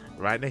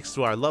 right next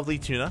to our lovely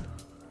Tuna.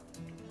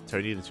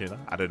 Tony the Tuna.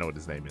 I don't know what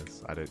his name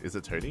is. Is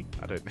it Tony?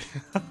 I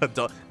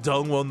don't.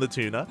 Dongwon the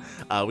Tuna.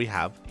 We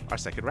have our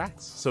second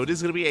racks. So it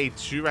is going to be a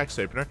 2 racks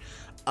opener.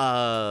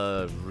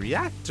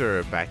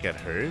 Reactor back at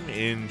home.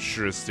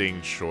 Interesting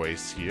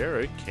choice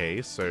here.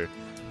 Okay, so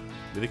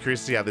really curious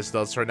to see how this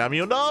does turn out.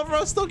 No,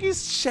 Rostock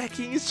is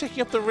checking. He's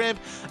checking up the ramp.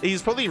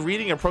 He's probably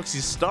reading a proxy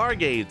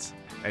Stargate.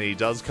 And he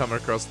does come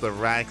across the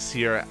racks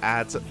here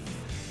at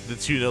the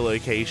Tuna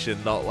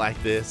location. Not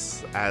like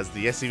this, as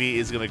the SCV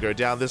is going to go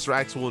down. This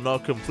racks will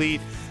not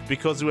complete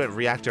because we went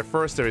Reactor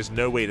first. There is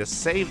no way to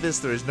save this.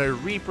 There is no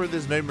Reaper.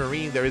 There's no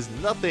Marine. There is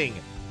nothing.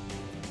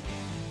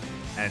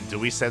 And do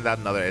we send out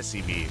another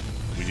SCV?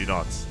 We do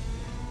not.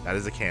 That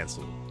is a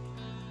cancel.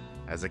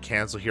 As a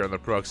cancel here on the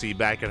proxy.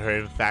 Back at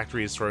home,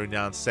 Factory is throwing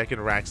down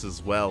second racks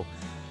as well.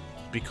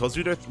 Because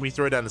we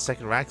throw down the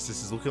second racks,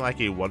 this is looking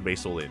like a 1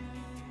 base all in.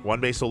 1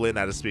 base all in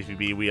out of Spiffy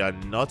B. We are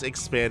not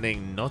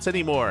expanding, not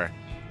anymore.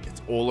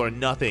 It's all or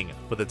nothing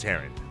for the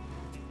Terran.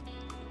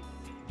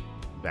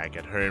 Back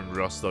at home,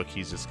 Rostock,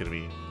 he's just going to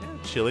be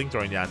chilling,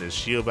 throwing down his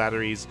shield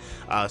batteries.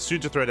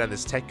 Soon to throw down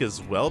his tech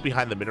as well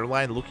behind the middle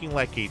line, looking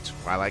like a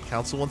Twilight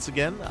Council once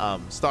again.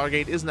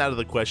 Stargate isn't out of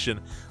the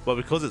question, but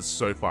because it's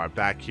so far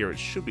back here, it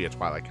should be a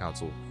Twilight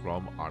Council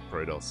from our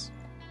Protoss.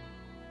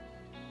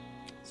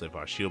 So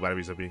far, shield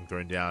batteries are being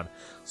thrown down.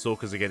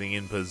 Stalkers are getting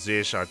in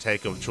position. Our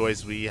tech of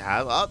choice we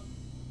have...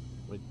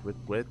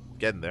 We're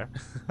getting there.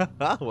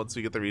 Once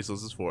we get the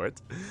resources for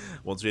it.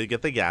 Once we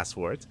get the gas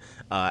for it.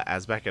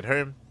 As back at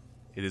home,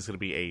 it is going to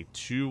be a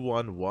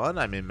 2-1-1.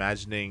 I'm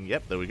imagining,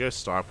 yep, there we go,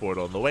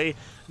 Starport on the way.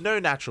 No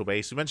natural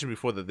base. We mentioned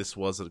before that this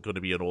was going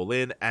to be an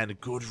all-in, and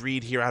good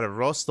read here out of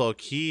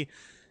Rostock. He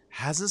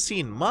hasn't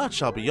seen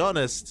much, I'll be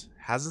honest.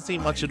 Hasn't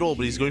seen much at all,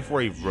 but he's going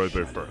for a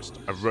Robo first.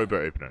 A Robo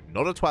opener.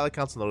 Not a Twilight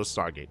Council, not a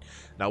Stargate.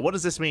 Now, what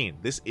does this mean?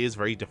 This is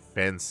very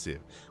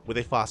defensive. With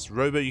a fast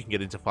Robo, you can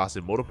get into fast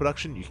Immortal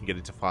production. You can get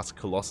into fast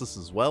Colossus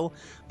as well.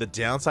 The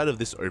downside of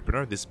this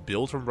opener, this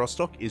build from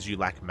Rostock, is you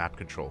lack map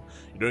control.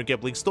 You don't get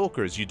Blink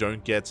Stalkers. You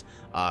don't get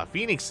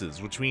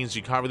Phoenixes, which means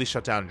you can't really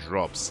shut down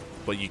drops.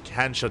 But you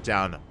can shut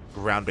down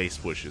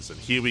ground-based pushes. And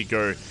here we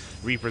go.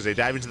 Reapers, they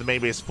dive into the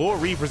main base. 4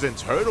 Reapers in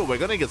total. We're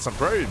going to get some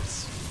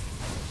probes.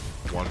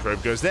 1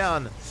 probe goes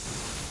down.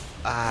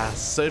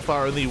 So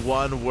far only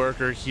 1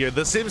 worker here.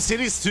 The Sim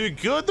City's too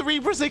good. The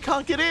Reapers, they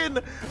can't get in.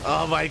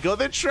 Oh my god,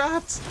 they're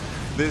trapped.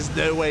 There's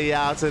no way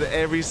out, and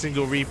every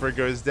single Reaper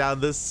goes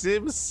down. The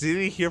Sim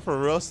City here for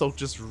Rostock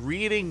just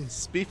reading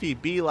Spiffy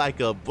B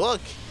like a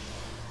book.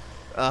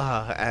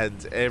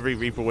 And every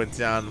Reaper went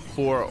down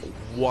for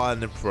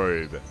 1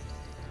 probe.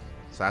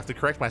 So I have to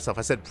correct myself.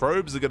 I said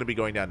probes are going to be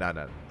going down.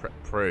 No.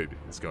 Probe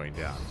is going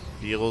down.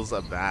 Feels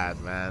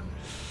bad, man.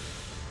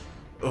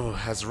 Oh,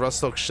 as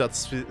Rostock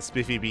shuts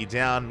Spiffy B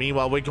down.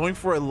 Meanwhile, we're going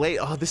for a late...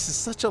 Oh, this is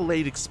such a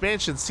late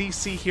expansion.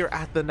 CC here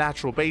at the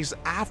natural base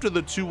after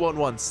the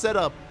 2-1-1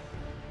 setup.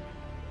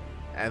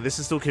 And this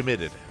is still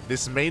committed.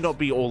 This may not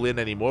be all in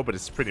anymore, but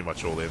it's pretty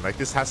much all in. Like,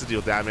 this has to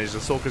deal damage. The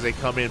Stalkers, they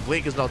come in.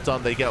 Blink is not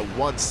done. They get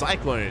 1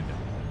 Cyclone.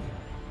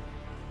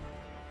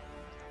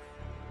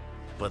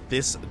 But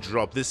this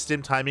drop, this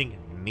stim timing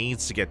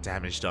needs to get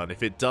damage done.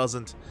 If it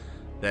doesn't,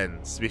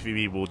 then Spiffy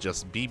B will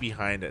just be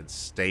behind and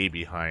stay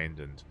behind,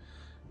 and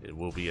it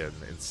will be an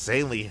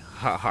insanely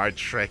hard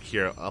trek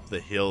here up the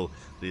hill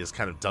that he has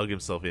kind of dug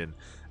himself in.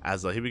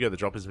 As here we go, the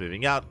drop is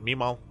moving out.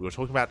 Meanwhile, we were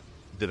talking about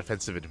the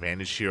defensive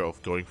advantage here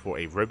of going for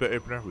a Robo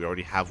opener. We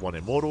already have 1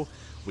 Immortal.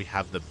 We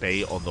have the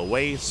Bay on the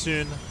way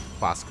soon.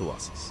 Fast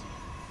Colossus.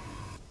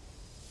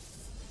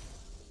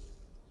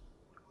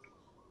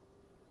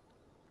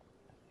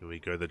 Here we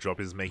go, the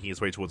drop is making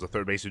its way towards the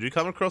third base. We do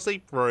come across a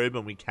probe,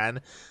 and we can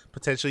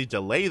potentially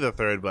delay the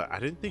third, but I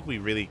don't think we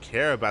really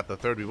care about the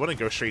third. We want to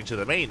go straight into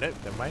the main. Nope,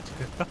 never mind.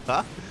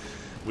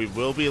 We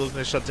will be looking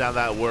to shut down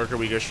that worker.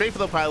 We go straight for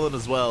the pylon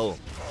as well.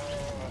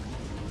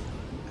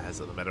 As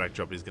the medevac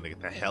drop is going to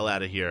get the hell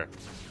out of here.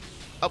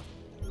 Oh.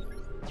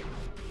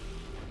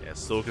 Yeah,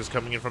 Stalker's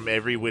coming in from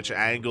every which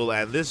angle,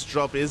 and this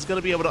drop is going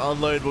to be able to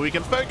unload, but we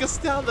can focus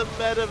down the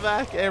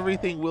medevac.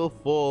 Everything will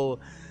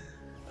fall.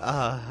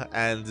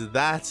 And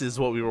that is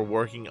what we were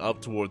working up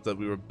towards, that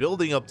we were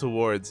building up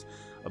towards.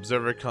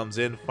 Observer comes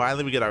in.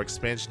 Finally, we get our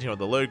expansion here on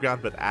the low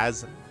ground, but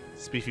as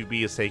Spiffy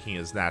B is taking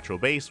his natural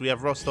base, we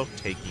have Rostock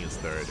taking his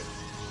third.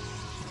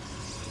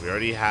 We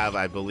already have,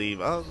 I believe,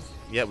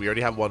 yeah, we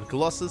already have one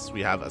Colossus.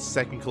 We have a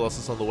second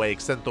Colossus on the way.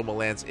 Extentoma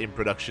Lance in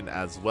production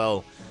as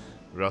well.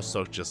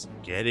 Rostock just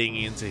getting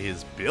into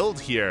his build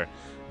here.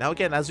 Now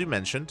again, as we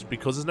mentioned,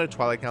 because there's no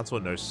Twilight Council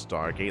and no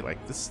Stargate,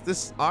 like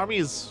this army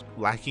is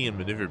lacking in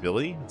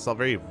maneuverability. It's not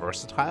very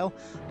versatile,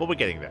 but we're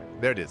getting there.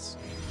 There it is.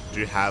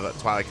 Do have a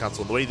Twilight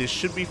Council on the way. This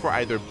should be for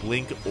either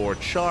Blink or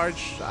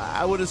Charge.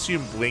 I would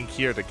assume Blink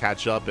here to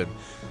catch up and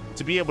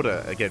to be able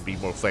to, again, be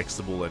more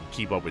flexible and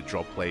keep up with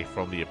drop play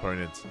from the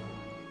opponent.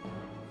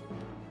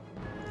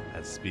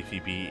 As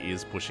Spiffy B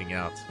is pushing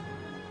out.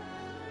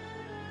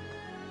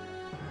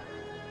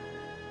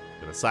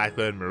 Got a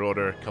Cyclone,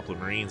 Marauder, a couple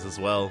of Marines as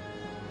well.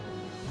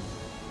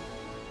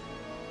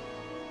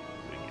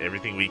 Doing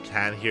everything we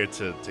can here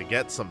to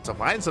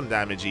find some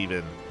damage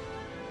even.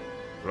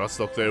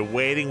 Rostock though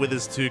waiting with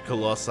his two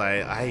Colossi.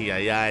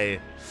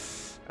 And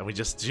we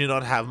just do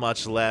not have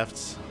much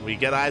left. We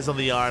get eyes on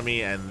the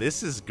army, and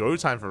this is go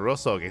time for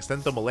Rostock.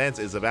 Extentoma Lance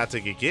is about to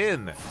kick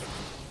in.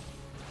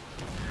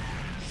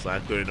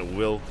 Cyclone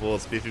will fall.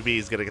 Spiffy B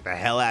is gonna get the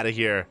hell out of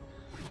here.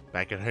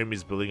 Back at home,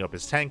 he's building up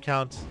his tank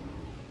count.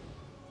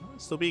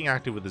 Still being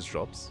active with his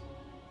drops.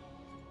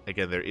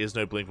 Again, there is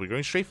no Blink. We're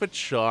going straight for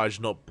Charge,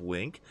 not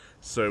Blink.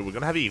 So we're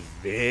going to have a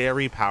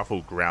very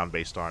powerful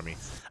ground-based army.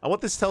 And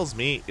what this tells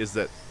me is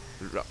that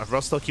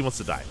Rostock, he wants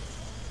to dive.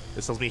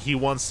 This tells me he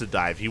wants to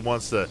dive. He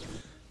wants to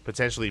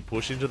potentially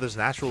push into this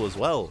natural as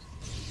well.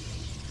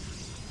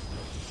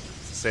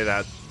 To say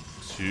that,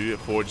 two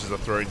Forges are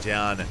thrown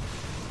down.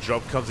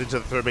 Drop comes into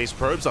the third base.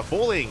 Probes are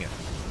falling.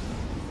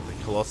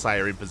 The Colossi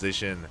are in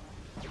position.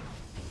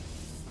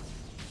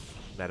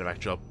 Medevac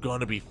drop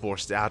gonna be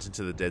forced out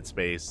into the dead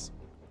space.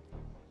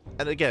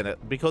 And again,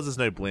 because there's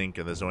no Blink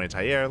and there's no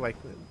anti-air, like,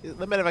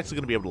 the Medevacs are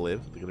gonna be able to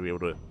live. They're gonna be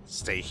able to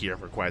stay here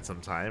for quite some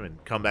time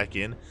and come back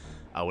in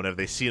whenever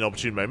they see an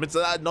opportune moment.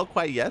 Not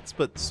quite yet,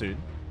 but soon.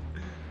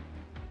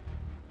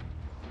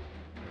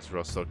 As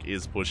Rostock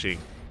is pushing.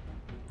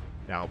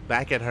 Now,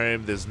 back at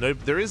home,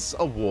 there is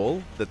a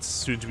wall that's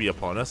soon to be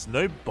upon us.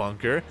 No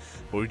bunker,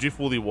 but we do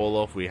fully wall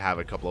off. We have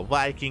a couple of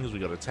Vikings, we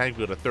got a tank,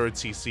 we got a third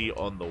CC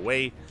on the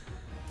way.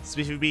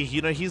 Spiffy B,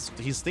 you know, he's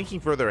thinking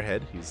further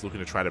ahead. He's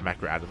looking to try to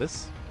macro out of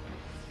this.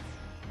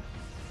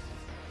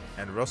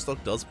 And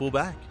Rostock does pull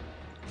back.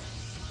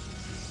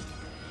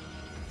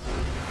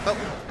 Oh.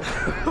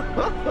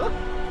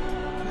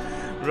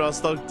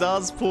 Rostock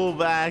does pull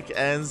back,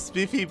 and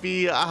Spiffy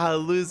B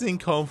losing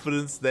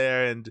confidence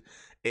there, and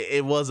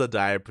it was a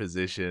dire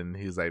position.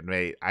 He's like,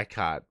 mate, I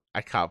can't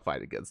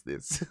fight against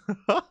this.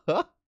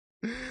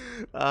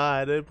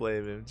 I don't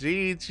blame him.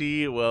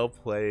 GG, well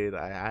played.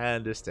 I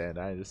understand.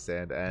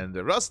 And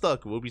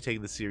Rostock will be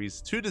taking the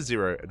series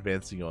 2-0,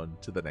 advancing on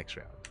to the next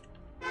round.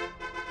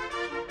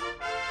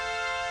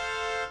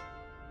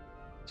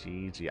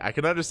 GG. I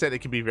can understand it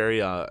can be very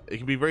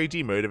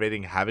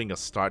demotivating having a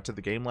start to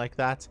the game like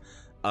that.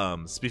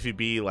 Spiffy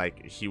B,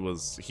 like,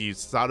 he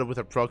started with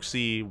a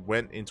proxy,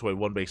 went into a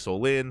one base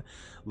all in,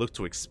 looked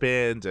to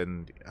expand,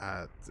 and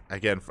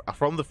again,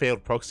 from the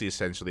failed proxy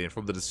essentially, and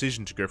from the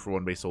decision to go for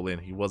one base all in,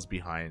 he was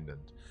behind, and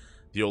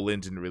the all in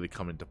didn't really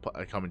come into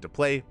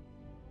play.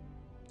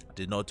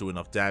 Did not do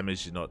enough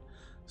damage, did not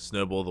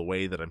snowball the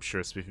way that I'm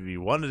sure Spiffy B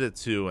wanted it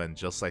to, and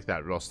just like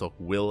that, Rostock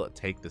will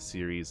take the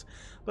series.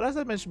 But as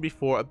I mentioned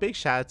before, a big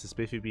shout out to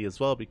Spiffy B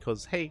as well,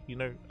 because hey, you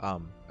know,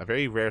 a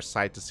very rare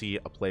sight to see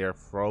a player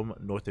from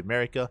North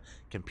America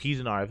compete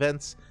in our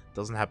events.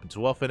 Doesn't happen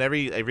too often.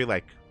 Every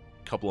like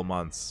couple of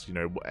months, you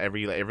know,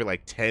 every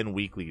like 10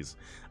 weeklies,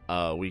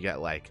 we get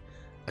like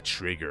a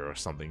trigger or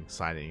something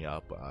signing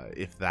up,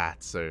 if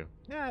that. So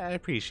yeah, I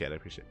appreciate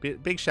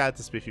it. Big shout out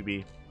to Spiffy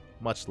B.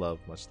 Much love,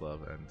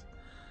 and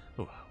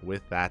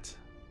with that,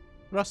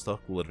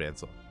 Rostock will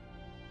advance on.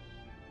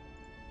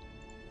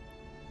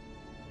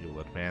 He will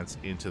advance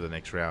into the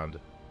next round.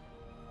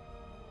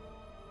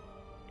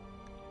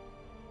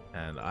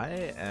 And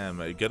I am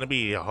going to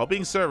be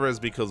hopping servers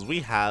because we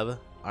have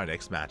our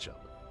next matchup.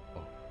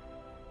 Oh,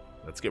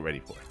 let's get ready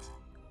for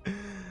it.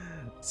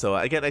 So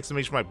again,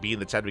 exclamation mark B in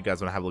the chat if you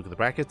guys want to have a look at the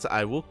brackets.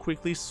 I will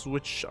quickly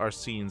switch our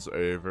scenes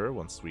over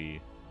once we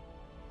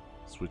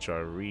switch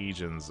our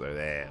regions. Oh,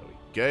 there we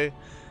go.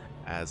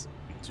 As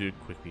we do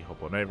quickly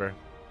hop on over.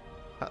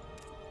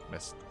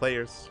 Mess the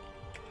players.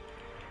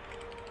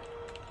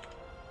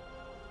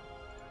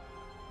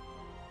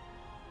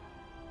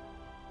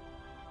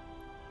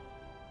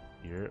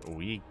 Here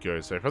we go.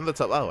 So from the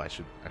top, oh, I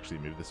should actually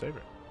move this over.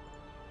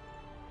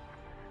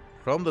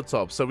 From the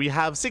top, so we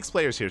have 6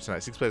 players here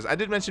tonight. 6 players. I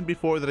did mention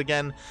before that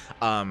again,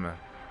 our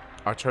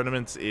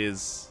tournament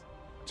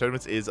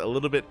tournaments is a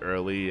little bit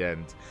early,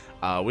 and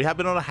we have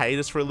been on a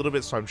hiatus for a little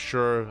bit, so I'm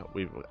sure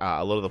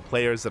a lot of the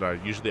players that are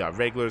usually our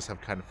regulars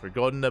have kind of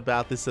forgotten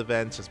about this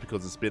event just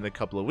because it's been a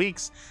couple of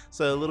weeks.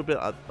 So a little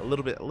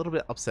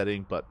bit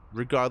upsetting, but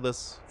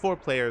regardless, 4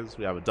 players,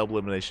 we have a double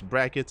elimination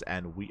bracket,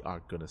 and we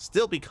are gonna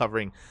still be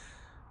covering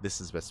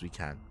this as best we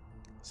can.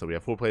 So we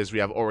have 4 players. We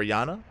have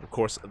Oriana, of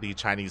course, the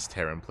Chinese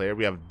Terran player.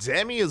 We have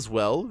Demi as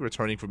well,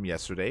 returning from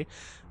yesterday.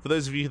 For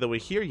those of you that were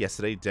here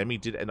yesterday, Demi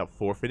did end up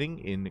forfeiting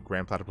in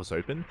Grand Platypus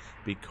Open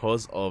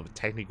because of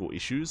technical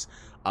issues.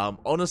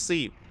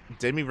 Honestly,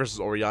 Demi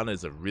versus Oriana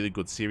is a really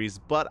good series,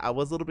 but I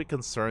was a little bit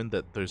concerned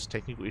that those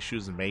technical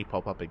issues may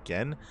pop up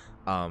again.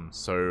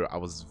 So I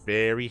was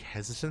very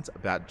hesitant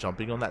about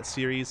jumping on that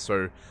series.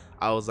 So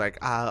I was like,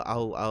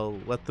 I'll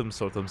let them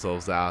sort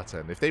themselves out,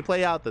 and if they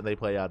play out, then they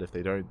play out. If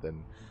they don't,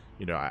 then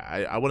you know,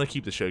 I want to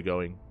keep the show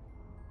going.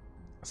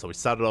 So we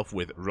started off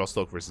with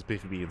Rostock versus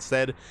PvP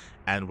instead,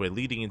 and we're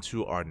leading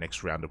into our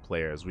next round of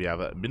players. We have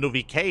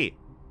Minovik,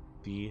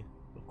 the,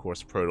 of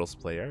course, Protoss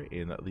player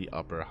in the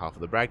upper half of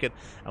the bracket,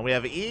 and we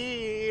have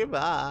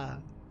Eva,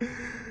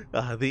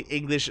 the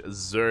English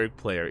Zerg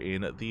player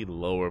in the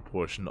lower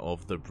portion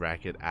of the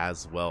bracket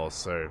as well.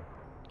 So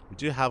we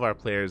do have our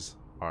players,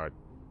 our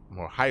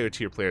more higher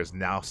tier players,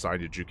 now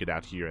starting to duke it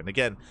out here. And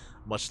again,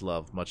 much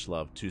love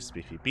to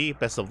Spiffy B.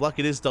 Best of luck.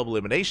 It is double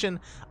elimination.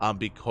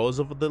 Because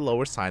of the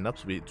lower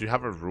signups, we do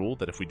have a rule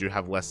that if we do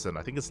have less than,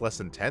 I think it's less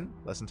than 10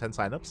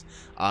 signups,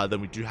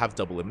 then we do have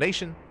double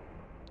elimination.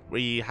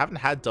 We haven't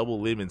had double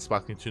lim in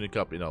Sparkling Tuna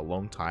Cup in a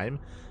long time,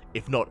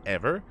 if not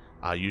ever.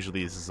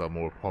 Usually this is a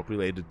more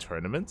populated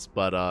tournament,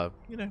 but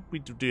you know, we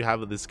do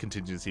have this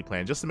contingency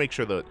plan just to make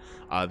sure that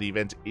the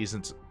event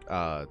isn't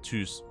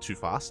too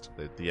fast.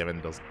 The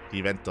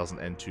event doesn't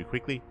end too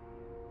quickly.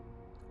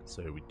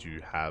 So we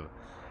do have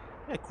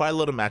quite a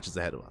lot of matches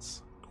ahead of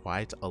us.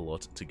 Quite a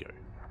lot to go.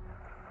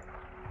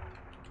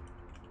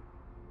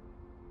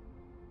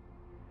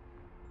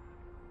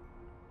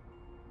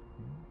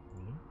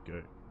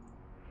 Go.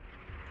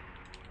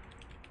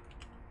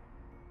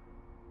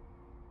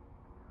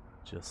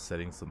 Just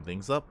setting some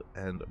things up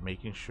and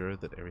making sure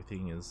that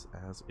everything is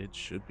as it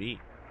should be.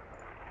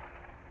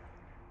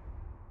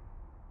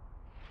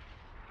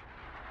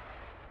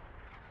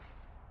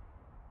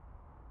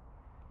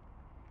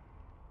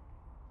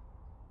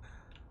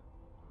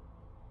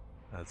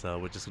 That's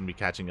we're just gonna be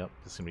catching up.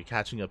 Just gonna be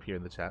catching up here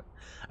in the chat.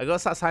 I gotta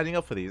start signing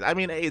up for these. I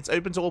mean, it's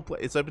open to all.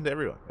 It's open to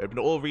everyone. Open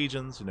to all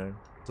regions. You know,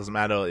 doesn't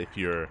matter if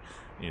you're,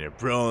 you know,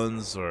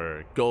 bronze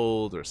or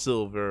gold or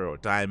silver or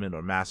diamond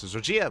or masters or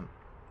GM.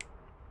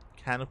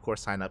 Can of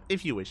course sign up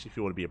if you wish, if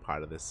you want to be a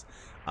part of this.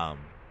 Of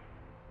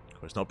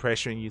course, not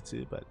pressuring you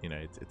to, but you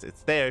know,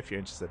 it's there if you're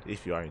interested.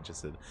 If you are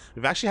interested,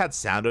 we've actually had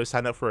Sando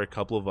sign up for a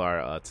couple of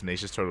our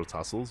Tenacious Turtle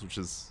Tussles, which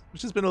has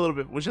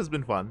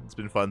been fun. It's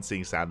been fun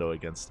seeing Sando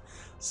against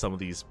some of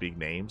these big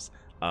names.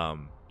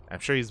 I'm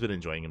sure he's been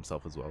enjoying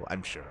himself as well.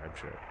 I'm sure.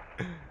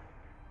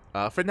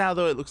 For now,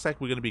 though, it looks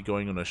like we're going to be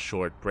going on a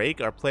short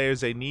break. Our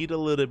players, they need a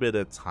little bit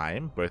of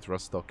time, both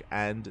Rostock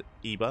and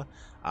Iba.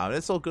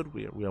 It's all good.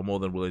 We are more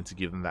than willing to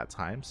give them that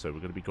time. So we're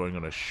going to be going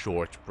on a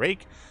short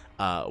break.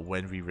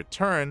 When we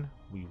return,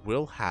 we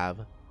will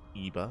have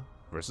Iba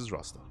versus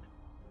Rostock.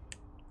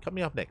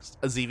 Coming up next,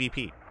 a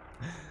ZVP.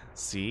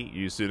 See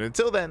you soon.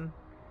 Until then,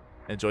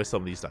 enjoy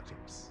some of these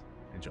Ducklings.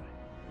 Enjoy.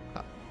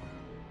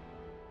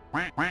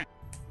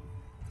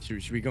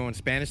 Should we go in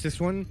Spanish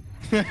this one?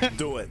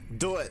 Do it.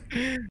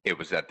 It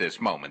was at this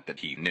moment that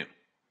he knew.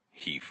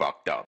 He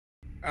fucked up.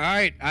 All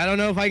right, I don't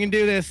know if I can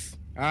do this.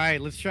 All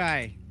right, let's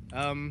try.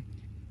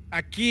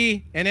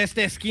 Aquí, en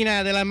esta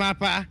esquina de la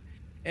mapa,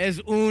 es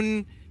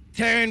un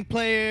Terran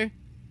player.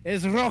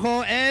 Es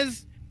rojo,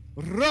 es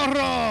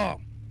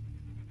rojo.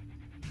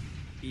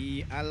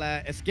 Y a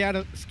la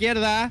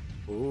izquierda,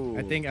 Ooh.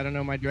 I don't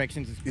know my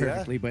directions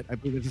perfectly, but I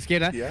believe it's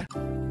izquierda. Yeah.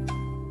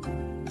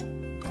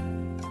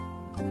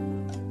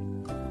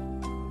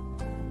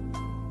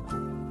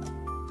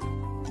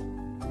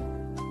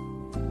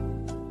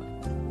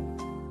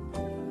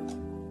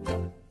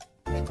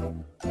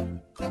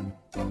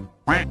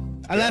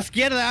 A la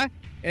izquierda,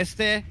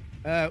 este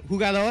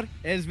jugador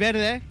es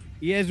verde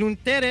y es un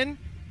Terran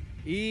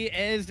y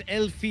es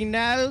el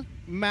final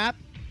map.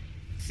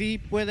 Si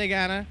puede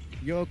ganar,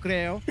 yo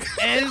creo.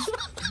 Es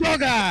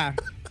Boga.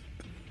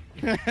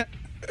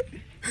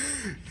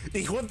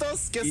 ¿Y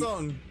juntos qué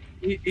son?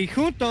 Y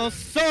juntos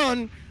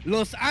son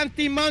los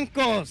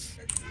antimancos.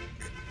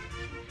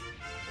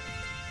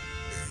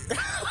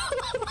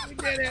 We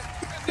did it.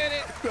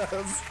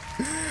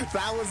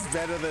 That was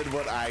better than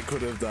what I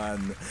could have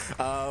done.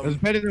 It was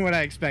better than what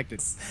I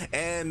expected.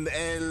 En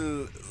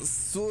el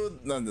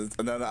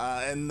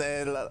en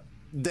el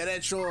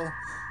derecho.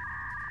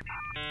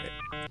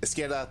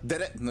 Izquierda,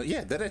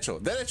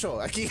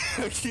 derecho. Aquí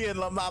en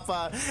la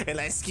mapa, en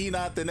la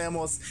esquina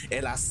tenemos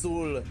el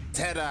azul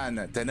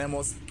Terran,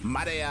 tenemos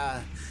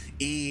Marea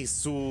y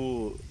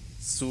su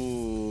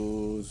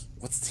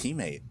what's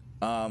teammate?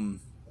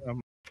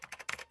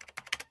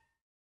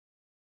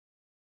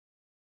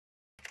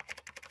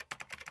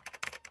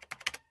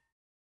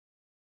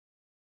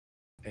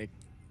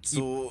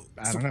 su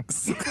I don't know.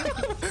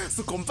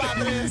 su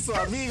compadre, su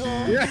amigo,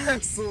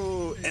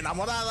 su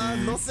enamorada,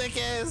 no sé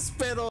qué es,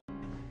 pero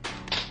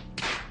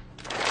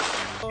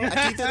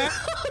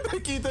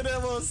aquí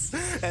tenemos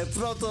el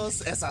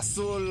Protoss, es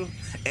azul,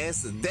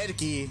 es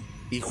Derki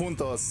y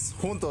juntos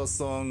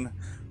son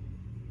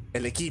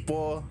el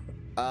equipo,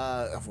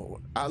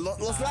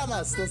 los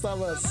lamas.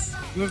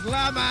 Los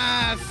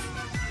llamas.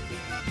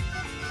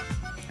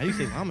 How do you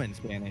say llama in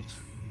Spanish?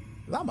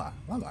 Llama,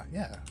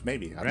 yeah,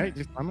 maybe. I Right? don't know.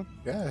 Just llama?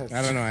 Yeah.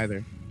 I don't know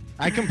either.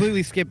 I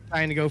completely skipped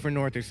trying to go for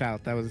north or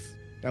south. That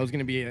was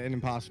gonna be an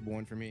impossible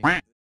one for me.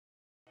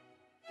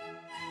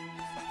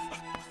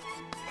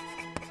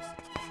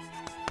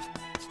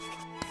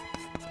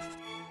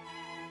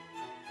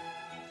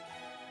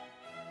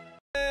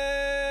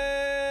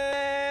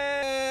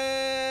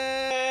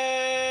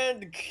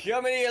 And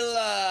coming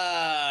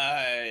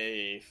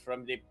live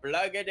from the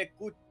Plaga de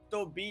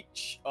Cuto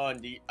Beach on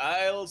the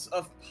Isles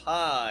of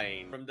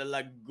Pine, from the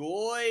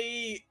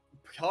Lagoy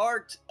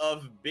part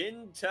of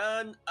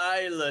Bintan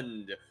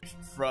Island,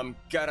 from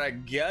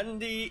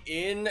Karagandi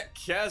in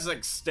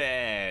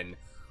Kazakhstan.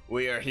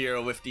 We are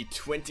here with the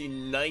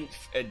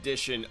 29th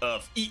edition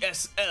of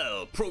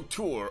ESL Pro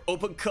Tour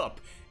Open Cup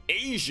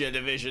Asia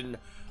Division.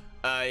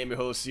 I am your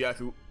host,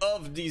 Yaku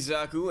of the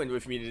Zaku, and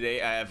with me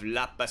today I have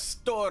La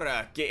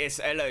Pastora, que es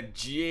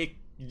allergica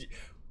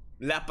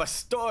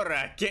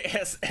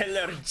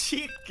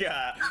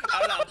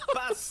a la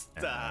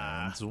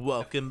pasta. And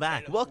welcome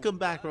back. Welcome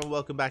back.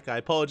 I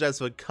apologize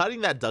for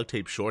cutting that duct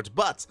tape short,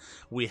 but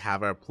we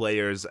have our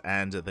players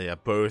and they are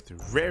both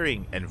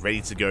raring and ready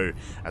to go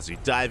as we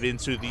dive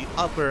into the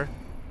upper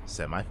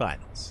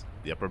semifinals.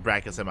 The upper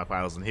bracket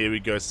semifinals, and here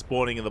we go.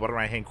 Spawning in the bottom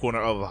right hand corner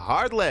of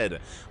Hardlead,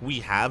 we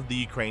have the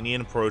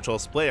Ukrainian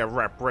Protoss player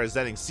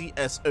representing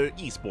CSO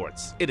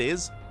Esports. It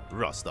is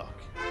Rostock.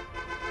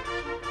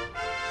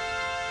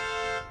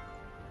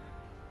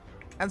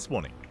 And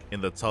spawning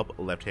in the top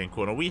left hand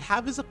corner, we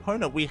have his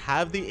opponent. We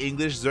have the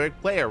English Zerg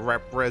player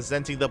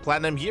representing the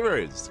Platinum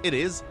Heroes. It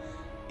is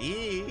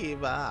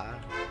Eva.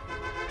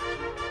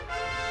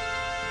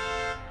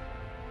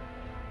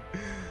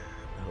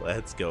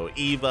 Let's go.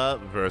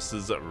 Eva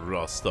versus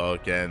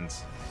Rostock. And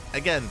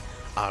again,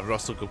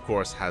 Rostock, of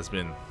course, has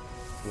been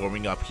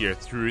warming up here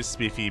through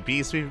Spiffy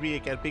B. Spiffy B,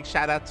 again, big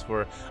shout outs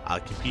for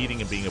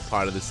competing and being a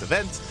part of this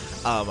event.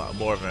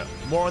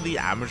 More on the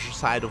amateur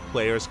side of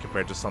players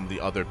compared to some of the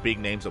other big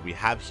names that we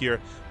have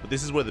here. But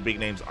this is where the big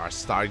names are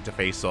starting to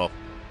face off.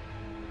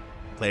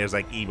 Players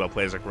like Eva,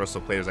 players like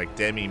Rostock, players like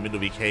Demi,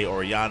 Midovik,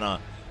 Oriana,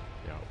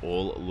 they are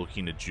all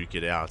looking to duke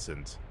it out.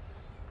 And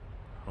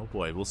oh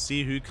boy, we'll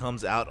see who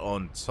comes out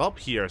on top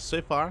here.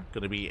 So far,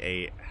 going to be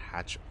a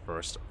hatch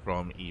first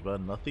from Eva.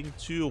 Nothing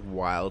too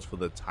wild for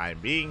the time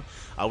being.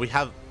 We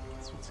have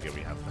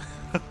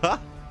an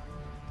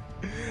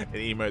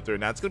emote through.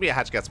 Now it's going to be a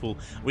hatch gas pool.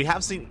 We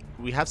have seen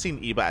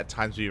Eva at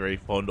times be very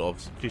fond of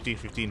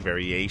 15-15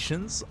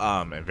 variations,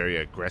 and very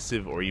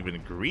aggressive or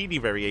even greedy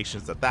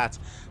variations at that.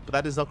 But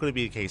that is not going to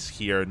be the case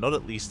here. Not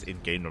at least in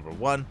game number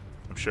 1.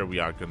 I'm sure we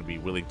are going to be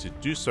willing to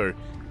do so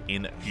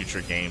in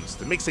future games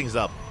to mix things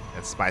up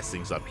and spice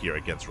things up here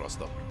against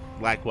Rostock.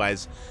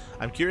 Likewise,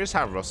 I'm curious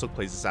how Rostock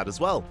plays this out as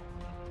well.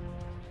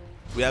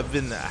 We have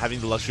been having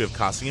the luxury of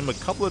casting him a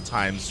couple of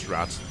times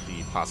throughout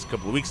the past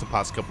couple of weeks and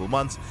past couple of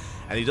months,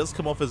 and he does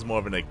come off as more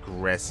of an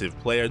aggressive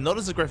player, not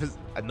as aggressive as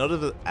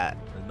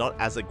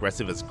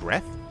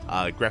Gref.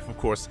 Gref, of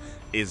course,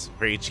 is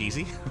very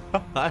cheesy,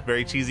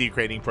 very cheesy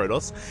Ukrainian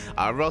Protoss.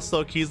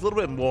 Rostock, he's a little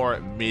bit more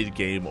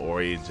mid-game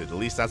oriented. At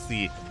least that's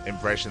the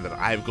impression that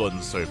I've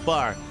gotten so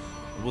far.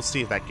 We'll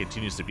see if that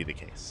continues to be the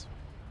case.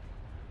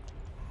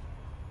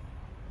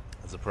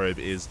 As the probe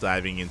is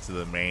diving into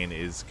the main,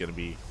 is going to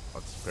be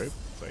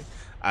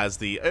as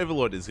the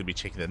Overlord is going to be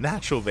checking the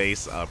natural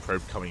base.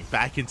 Probe coming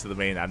back into the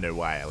main. I don't know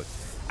why.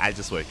 I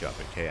just woke up.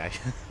 Okay,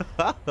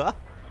 I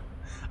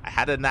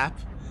had a nap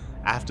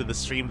after the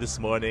stream this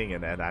morning,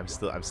 and I'm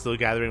still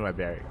gathering my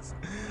bearings.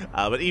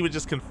 But even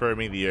just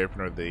confirming the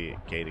opener of the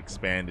gate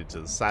expand into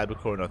the cyber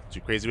core, nothing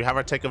too crazy. We have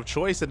our tech of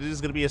choice, and it is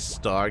going to be a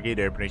Stargate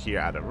opener here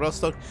out of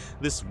Rostock.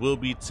 This will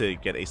be to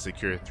get a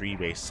secure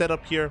 3-base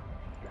setup here,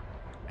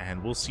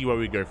 and we'll see where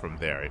we go from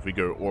there. If we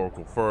go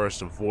Oracle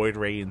first, Void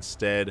Ray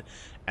instead,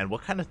 and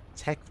what kind of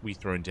tech we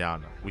throw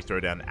down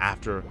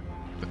after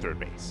the 3rd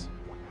base.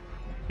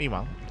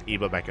 Meanwhile,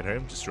 Eva back at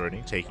home,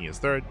 destroying, taking his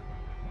 3rd.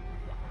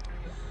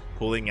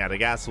 Pulling out of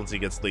gas once he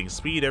gets link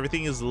speed.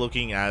 Everything is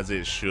looking as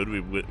it should.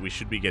 We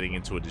should be getting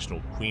into additional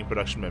queen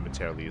production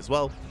momentarily as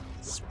well,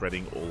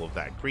 spreading all of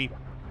that creep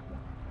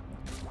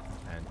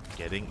and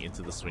getting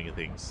into the swing of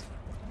things.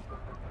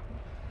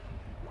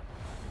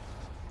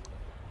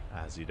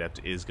 As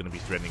Udept is going to be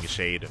threatening a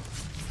shade.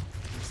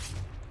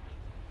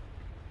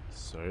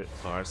 So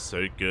far,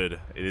 so good.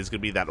 It is going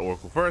to be that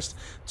Oracle first.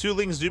 2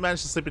 Lings do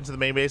manage to slip into the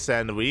main base,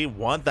 and we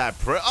want that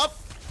probe.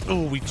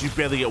 Oh, we do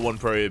barely get 1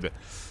 probe.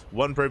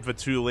 1 probe for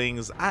 2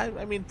 Lings. I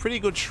mean, pretty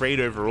good trade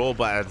overall,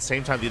 but at the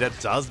same time, the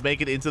Adept does make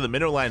it into the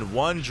mineral line.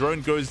 1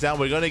 drone goes down.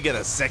 We're going to get a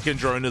 2nd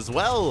drone as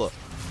well.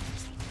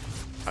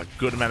 A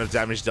good amount of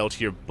damage dealt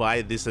here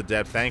by this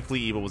Adept. Thankfully,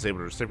 Eva was able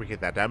to reciprocate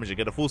that damage and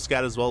get a full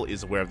scout as well,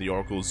 is aware of the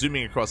Oracle,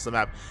 zooming across the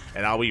map.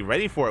 And are we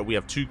ready for it? We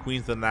have 2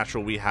 queens in the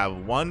natural. We have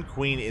 1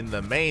 queen in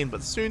the main,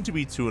 but soon to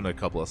be 2 in a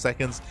couple of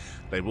seconds.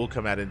 They will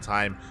come out in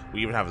time.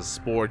 We even have a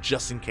Spore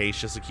just in case,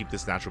 just to keep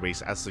this natural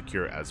base as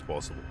secure as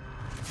possible.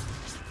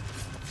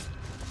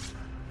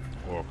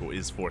 Oracle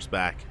is forced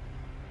back.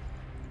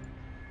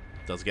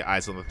 Does get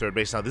eyes on the third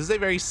base. Now, this is a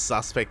very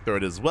suspect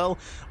third as well.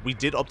 We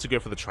did opt to go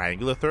for the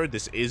triangular third.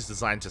 This is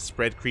designed to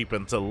spread creep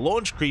and to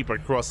launch creep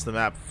across the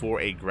map for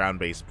a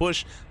ground-based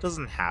push.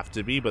 Doesn't have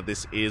to be, but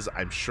this is,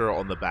 I'm sure,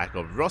 on the back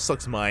of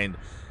Rostock's mind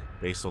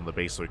based on the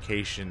base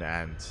location,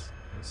 and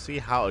we'll see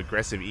how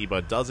aggressive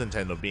Eba does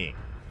intend on being.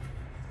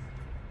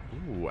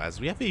 Ooh, as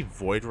we have a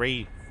Void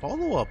Ray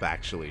follow-up,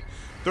 actually.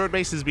 Third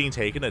base is being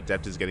taken.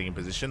 Adept is getting in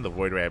position. The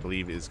Void Ray, I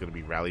believe, is going to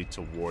be rallied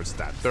towards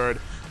that third.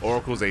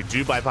 Oracles, they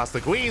do bypass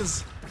the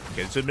queens.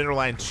 Get into the middle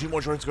line. 2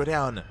 more drones go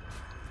down.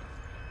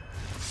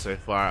 So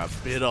far, a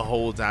bit of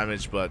hull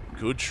damage, but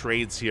good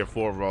trades here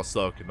for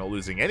Rostock. Not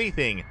losing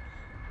anything.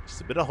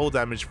 Just a bit of hull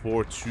damage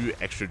for 2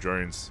 extra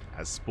drones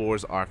as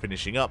Spores are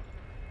finishing up.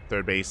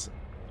 Third base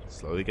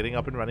slowly getting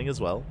up and running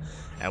as well.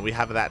 And we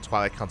have that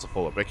Twilight Council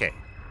follow-up. Okay.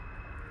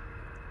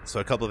 So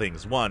a couple of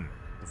things. One,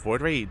 the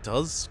Void Ray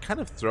does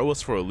kind of throw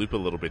us for a loop a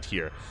little bit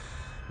here.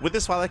 With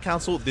this Twilight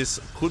Council, this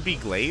could be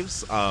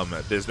Glaives.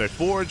 There's no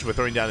Forge. We're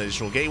throwing down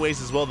additional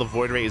gateways as well. The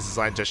Void Ray is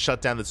designed to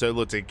shut down the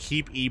solo to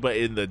keep Eba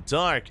in the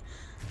dark.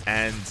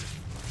 And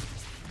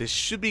this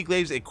should be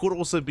Glaives. It could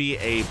also be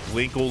a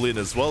Blink all-in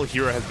as well.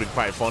 Hero has been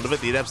quite fond of it.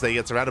 The Adepts, they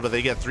get surrounded, but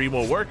they get 3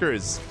 more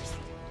workers.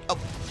 Oh,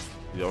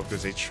 the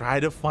Orcas, they try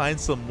to find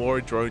some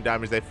more drone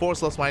damage. They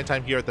force lost mine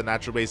time here at the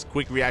natural base.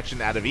 Quick reaction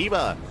out of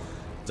Eba.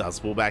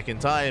 Does pull back in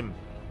time.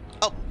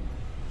 Oh,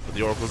 but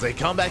the Oracles, they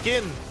come back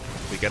in.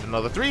 We get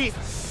another 3.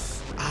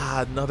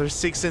 Another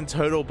 6 in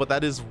total, but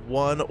that is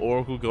 1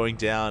 Oracle going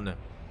down.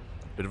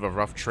 Bit of a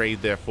rough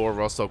trade there for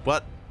Rostock,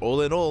 but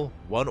all in all,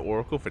 1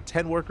 Oracle for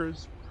 10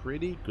 workers.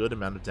 Pretty good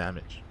amount of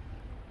damage.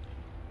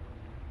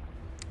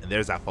 And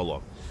there's that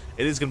follow-up.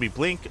 It is going to be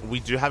Blink. We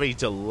do have a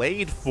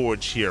delayed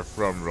Forge here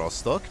from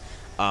Rostock.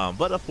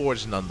 But a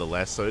Forge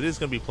nonetheless, so it is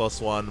going to be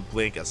 +1,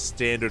 Blink, a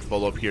standard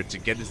follow-up here to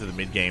get into the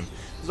mid-game.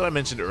 This is what I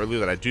mentioned earlier,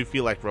 that I do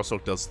feel like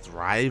Rostock does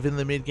thrive in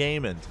the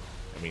mid-game, and,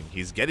 I mean,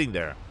 he's getting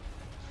there.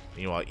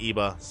 Meanwhile,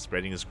 Eba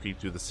spreading his creep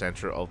through the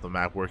center of the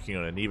map, working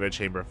on an Evo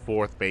chamber.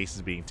 4th base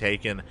is being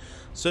taken.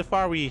 So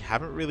far, we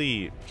haven't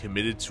really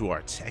committed to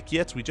our tech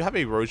yet. We do have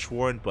a Roach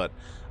Warren, but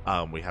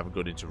we haven't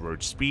gone into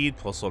Roach speed.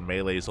 +1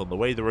 melee is on the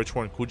way. The Roach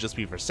Warren could just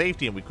be for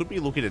safety, and we could be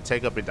looking to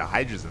take up into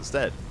Hydras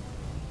instead.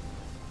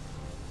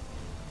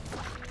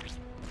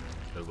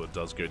 What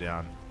does go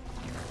down.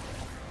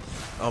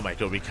 Oh my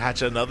god, we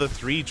catch another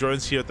 3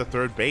 drones here at the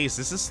 3rd base.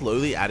 This is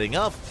slowly adding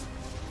up.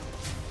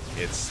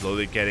 It's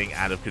slowly getting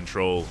out of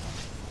control.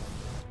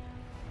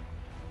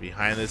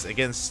 Behind this,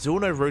 again, still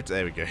no road.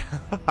 There we go.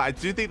 I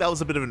do think that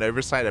was a bit of an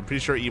oversight. I'm pretty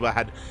sure Eba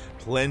had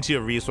plenty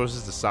of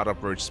resources to start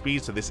up Roach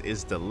speed, so this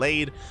is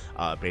delayed.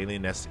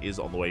 Baneling Nest is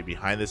on the way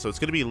behind this, so it's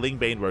going to be Ling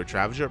Bane, Roach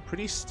Ravager.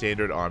 Pretty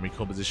standard army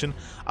composition.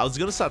 I was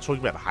going to start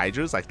talking about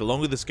Hydras. Like, the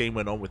longer this game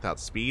went on without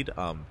speed,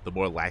 the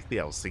more likely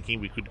I was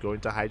thinking we could go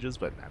into Hydras,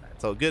 but nah,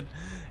 it's all good.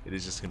 It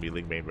is just going to be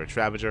Ling Bane, Roach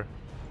Ravager.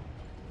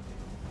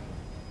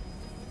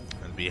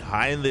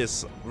 Behind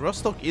this,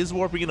 Rostock is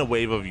warping in a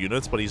wave of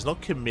units, but he's not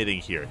committing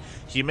here.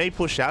 He may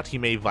push out, he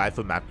may vie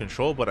for map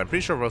control, but I'm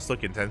pretty sure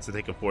Rostock intends to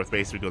take a 4th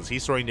base because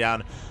he's throwing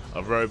down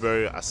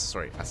a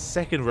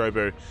second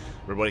Robo.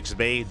 Robotics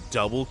Bay,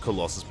 double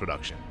Colossus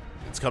production.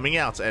 It's coming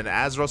out, and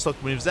as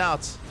Rostock moves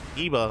out,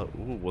 Eba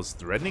was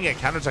threatening a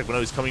counterattack, but no,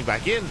 he's coming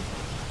back in.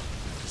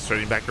 He's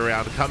turning back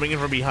around, coming in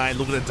from behind,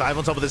 looking to dive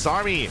on top of this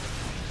army.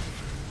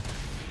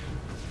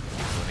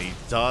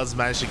 Does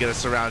manage to get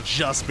us around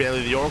just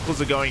barely. The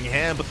Oracles are going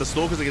ham, but the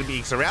Stalkers are going to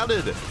be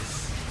surrounded.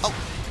 Oh,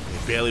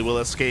 they barely will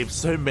escape.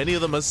 So many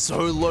of them are so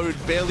low,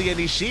 barely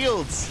any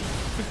shields.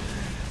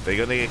 They're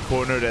going to get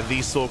cornered, and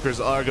these Stalkers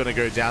are going to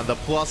go down. The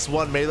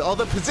 +1 melee. Oh,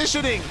 the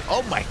positioning.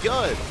 Oh my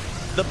god.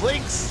 The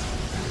blinks.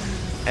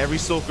 Every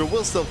Stalker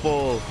will still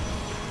fall.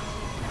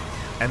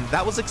 And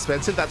that was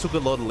expensive. That took a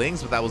lot of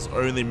lings, but that was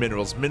only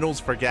minerals. Minerals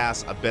for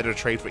gas, a better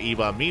trade for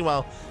Eba.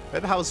 Meanwhile,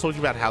 remember how I was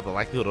talking about how the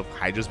likelihood of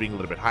Hydras being a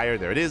little bit higher?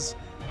 There it is.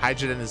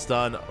 Hydra Den is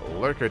done.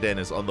 Lurker Den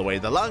is on the way.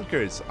 The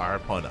Lunkers are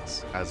upon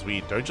us. As we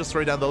don't just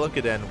throw down the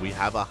Lurker Den, we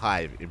have a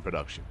hive in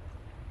production.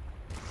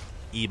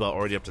 Eba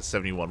already up to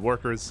 71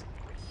 workers.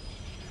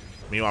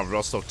 Meanwhile,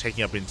 Rostock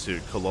taking up into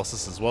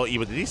Colossus as well.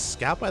 Eba, did he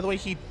scout, by the way?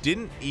 He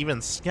didn't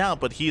even scout,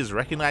 but he is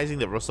recognizing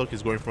that Rostock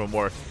is going for a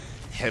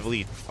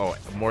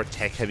more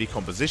tech-heavy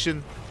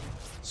composition.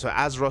 So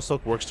as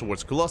Rostock works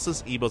towards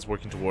Colossus, Eba's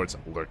working towards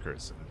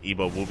Lurkers.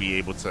 Eba will be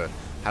able to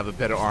have a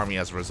better army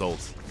as a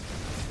result.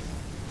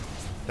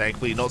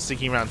 Thankfully, not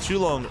sticking around too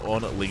long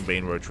on Ling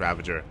Bane, Roach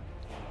Ravager.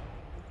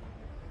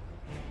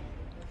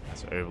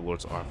 As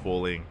Overlords are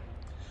falling.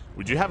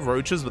 We do have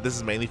Roaches, but this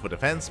is mainly for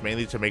defense,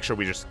 mainly to make sure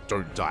we just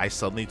don't die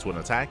suddenly to an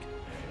attack.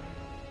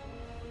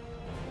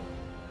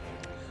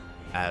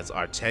 As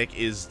our tech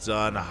is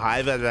done,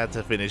 Hive had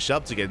to finish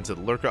up to get into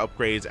the lurker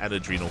upgrades and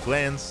adrenal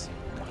glands.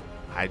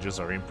 Hydras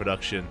are in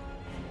production.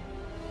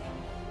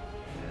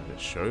 And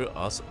show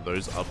us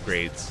those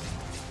upgrades.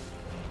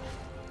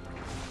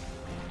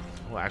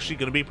 We're actually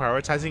going to be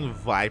prioritizing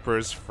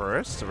Vipers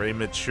first. A very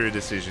mature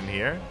decision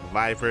here.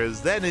 Vipers,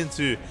 then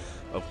into,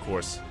 of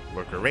course,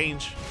 lurker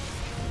range.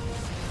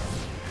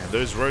 And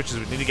those roaches,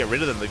 we need to get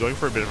rid of them. They're going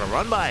for a bit of a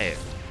run by.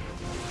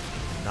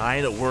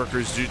 9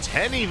 workers do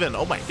 10 even.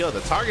 Oh my god,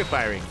 the target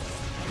firing.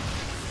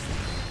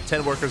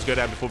 10 workers go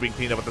down before being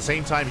cleaned up. At the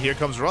same time, here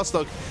comes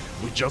Rostock.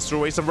 We just threw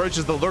away some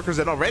roaches. The lurkers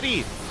are not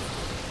ready.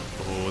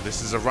 Oh,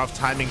 this is a rough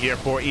timing here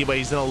for Iba.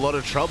 He's in a lot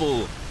of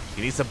trouble.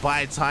 He needs to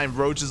buy time.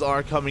 Roaches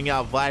are coming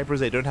out. Vipers,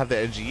 they don't have the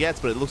energy yet,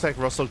 but it looks like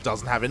Rostock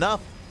doesn't have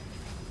enough.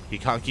 He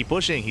can't keep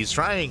pushing. He's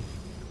trying.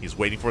 He's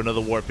waiting for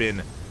another warp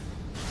in.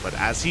 But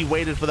as he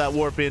waited for that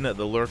warp in, the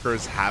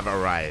lurkers have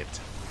arrived.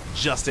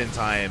 Just in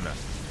time.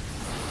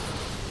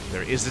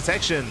 There is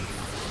detection.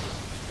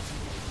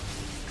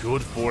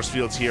 Good force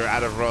fields here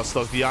out of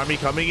Rostock. The army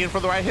coming in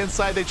from the right-hand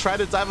side. They try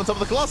to dive on top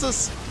of the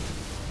Colossus.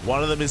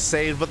 One of them is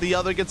saved, but the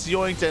other gets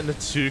yoinked, and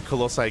 2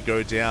 Colossi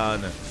go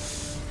down.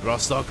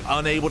 Rostock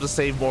unable to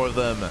save more of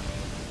them.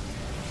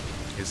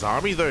 His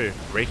army, though,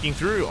 breaking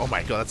through. Oh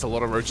my god, that's a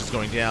lot of roaches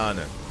going down.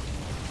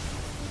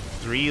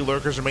 3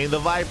 lurkers remain. The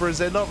Vipers,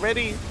 they're not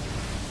ready.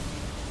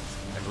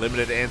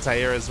 Limited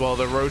anti-air as well.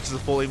 The roaches are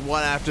falling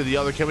one after the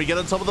other. Can we get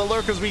on top of the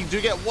lurkers? We do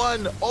get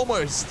one.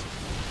 Almost.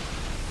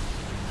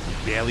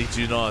 We barely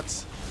do not.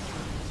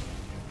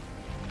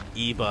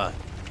 Iba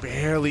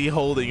barely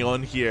holding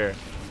on here.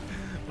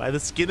 By the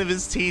skin of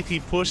his teeth,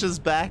 he pushes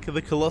back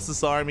the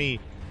Colossus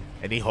army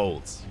and he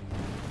holds.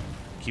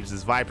 Keeps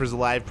his Vipers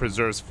alive,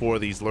 preserves 4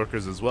 of these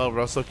lurkers as well.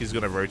 Rostock is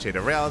going to rotate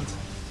around.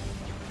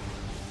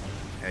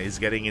 And he's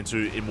getting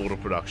into Immortal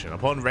production.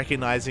 Upon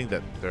recognizing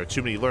that there are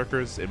too many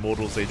lurkers,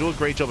 Immortals, they do a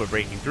great job of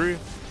breaking through.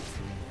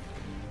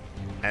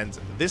 And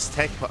this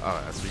tech,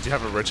 so we do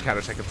have a roach counter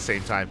tech at the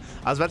same time.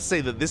 I was about to say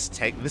that this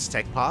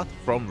tech path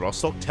from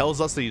Rostock tells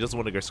us that he doesn't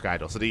want to go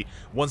Skytoss, that he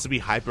wants to be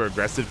hyper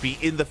aggressive, be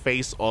in the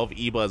face of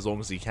Iba as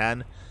long as he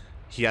can.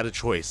 He had a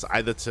choice,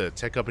 either to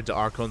tech up into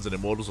Archons and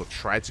Immortals or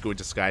try to go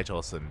into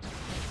Skytoss, and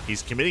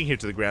he's committing here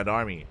to the ground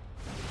army.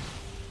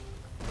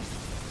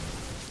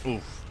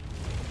 Oof.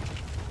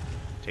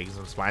 Taking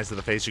some spines to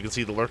the face. You can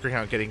see the lurker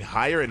count getting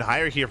higher and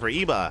higher here for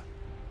Iba.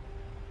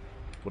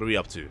 What are we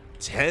up to?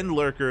 10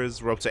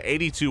 lurkers. We're up to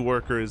 82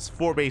 workers.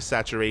 4 base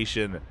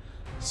saturation.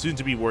 Soon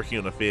to be working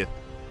on a 5th.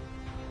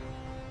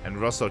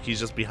 And Rostock, he's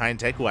just behind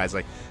tech-wise.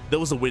 Like, there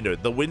was a window.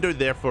 The window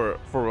there for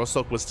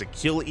Rostock was to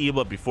kill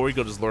Iba before he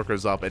got his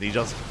lurkers up, and he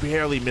just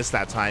barely missed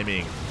that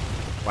timing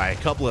by a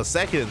couple of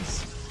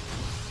seconds.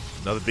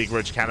 Another big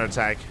roach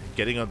counterattack.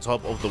 Getting on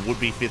top of the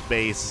would-be 5th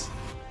base.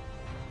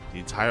 The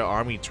entire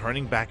army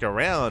turning back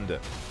around.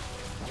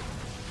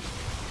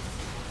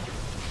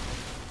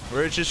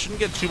 Roaches shouldn't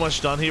get too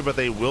much done here, but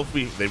they will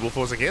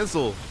force a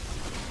cancel.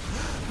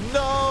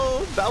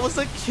 No, that was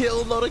a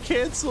kill, not a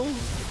cancel.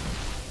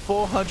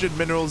 400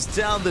 minerals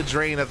down the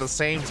drain. At the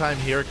same time,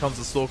 here comes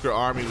the Stalker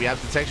army. We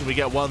have detection. We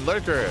get 1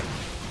 lurker.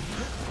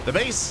 The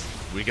base.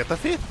 We get the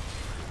 5th.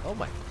 Oh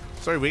my.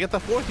 Sorry, we get the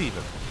 4th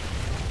even.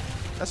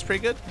 That's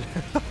pretty good.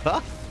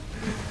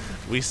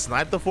 We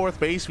snipe the 4th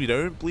base. We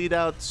don't bleed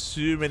out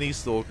too many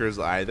Stalkers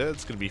either.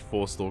 It's going to be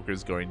 4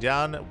 Stalkers going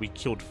down. We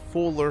killed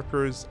 4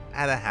 lurkers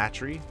and a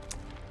hatchery.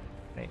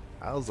 Hey,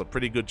 that was a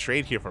pretty good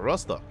trade here for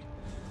Rostock.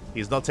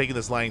 He's not taking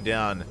this lying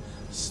down.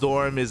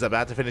 Storm is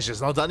about to finish. It's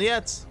not done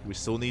yet. We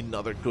still need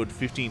another good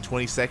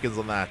 15-20 seconds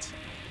on that.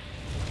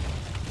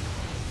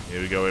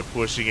 Here we go. We're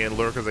pushing in.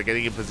 Lurkers are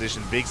getting in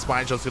position. Big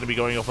spine shot's going to be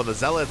going off on the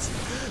Zealots.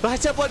 The High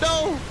Templar,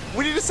 no!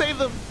 We need to save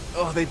them.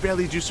 Oh, they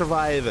barely do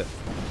survive.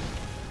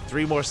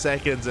 3 more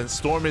seconds and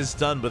Storm is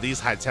done, but these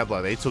High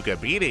Templar, they took a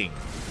beating.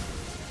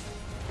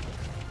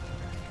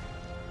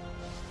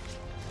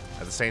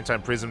 At the same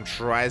time, Prism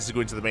tries to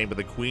go into the main, but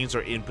the Queens are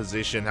in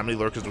position. How many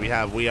lurkers do we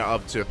have? We are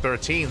up to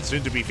 13,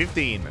 soon to be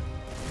 15.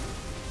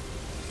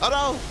 Oh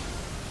no!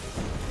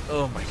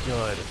 Oh my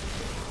god.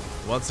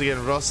 Once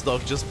again,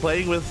 Rostock just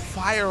playing with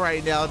fire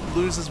right now.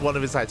 Loses one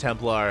of his High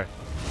Templar.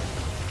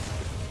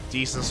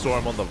 Decent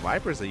Storm on the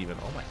Vipers even.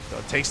 Oh my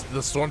god.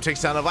 The Storm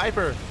takes down a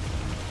Viper.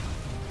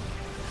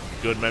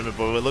 Good moment,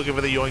 but we're looking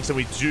for the yoinks, and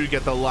we do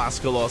get the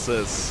last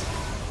Colossus.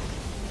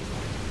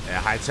 Yeah,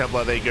 High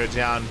Templar, they go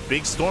down.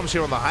 Big storms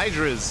here on the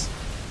Hydras.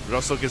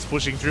 Rostock is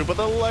pushing through, but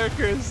the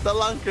lurkers, the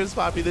lunkers,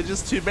 Poppy, they're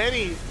just too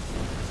many.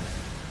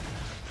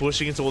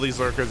 Pushing into all these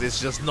lurkers, it's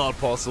just not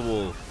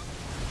possible.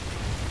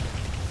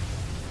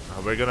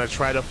 We're going to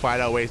try to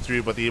fight our way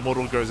through, but the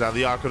Immortal goes down,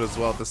 the Archon as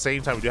well. At the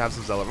same time, we do have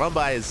some Zealot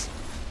run-bys,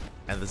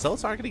 and the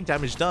Zealots are getting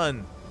damage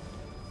done.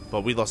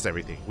 But we lost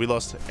everything. We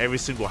lost every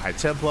single High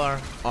Templar,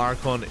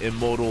 Archon,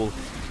 Immortal,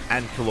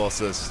 and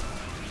Colossus.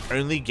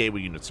 Only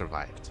Gateway unit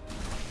survived.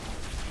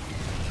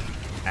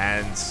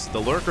 And the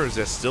Lurkers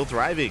are still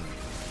thriving.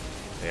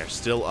 They are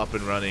still up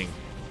and running.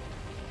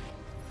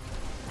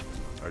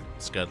 Or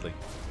scuddling.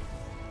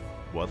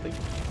 Wadling?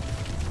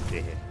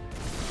 Yeah.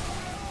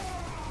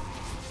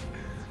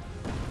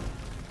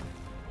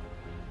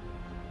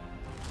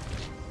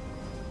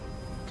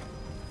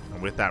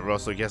 And with that,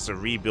 Russell gets a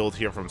rebuild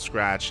here from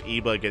scratch.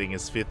 Iba getting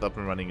his 5th up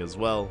and running as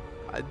well.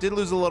 I did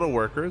lose a lot of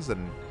workers,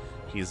 and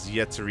he's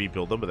yet to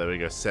rebuild them, but there we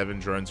go. 7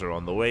 drones are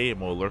on the way.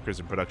 More lurkers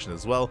in production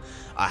as well.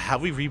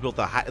 Have we rebuilt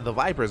the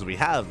Vipers? We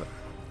have.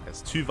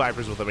 There's 2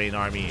 Vipers with the main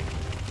army.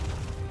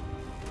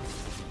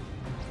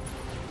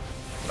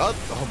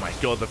 Oh my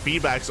god, the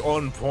feedback's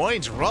on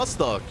point.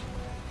 Rostock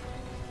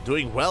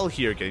doing well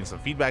here, getting some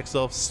feedback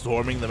stuff,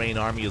 storming the main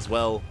army as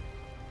well.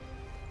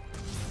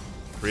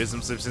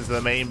 Prism slips into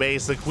the main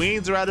base. The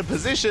queens are out of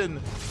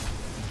position.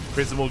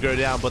 Prism will go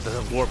down, but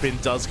the warp-in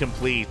does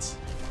complete.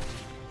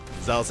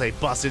 Zealots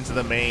bust into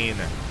the main.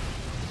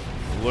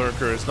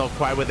 Lurkers not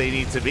quite where they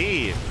need to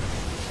be.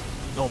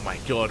 Oh my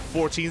god,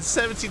 14,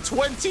 17,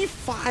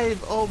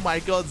 25. Oh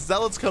my god,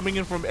 Zealots coming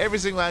in from every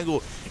single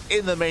angle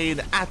in the main,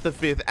 at the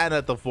 5th and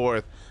at the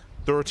 4th.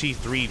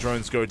 33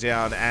 drones go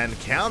down and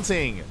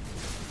counting. You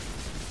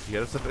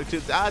get up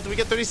to, do we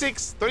get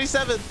 36?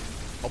 37?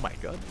 Oh my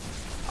god,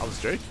 I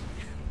was joking.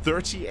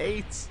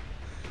 38.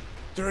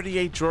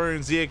 38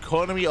 drones. The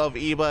economy of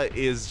Iba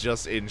is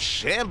just in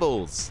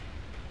shambles.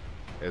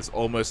 There's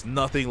almost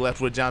nothing left.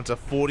 We're down to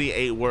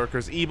 48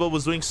 workers. Iba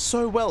was doing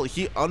so well.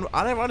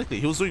 Unironically,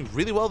 he was doing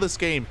really well this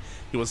game.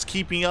 He was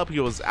keeping up.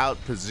 He was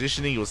out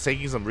positioning. He was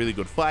taking some really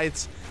good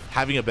fights,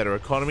 having a better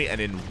economy,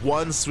 and in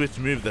one swift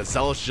move, the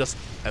Zealots just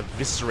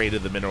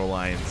eviscerated the mineral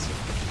lines.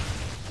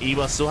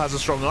 Iba still has a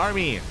strong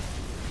army,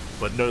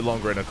 but no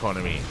longer an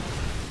economy.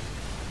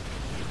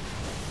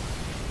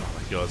 Oh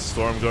my god,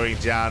 Storm going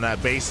down.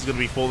 Base is going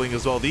to be falling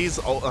as well. These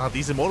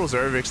Immortals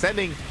are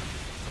overextending,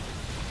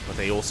 but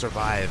they all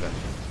survive.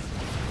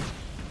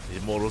 The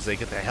Immortals, they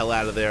get the hell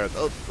out of there.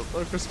 Oh, the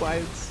Lurker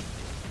Spines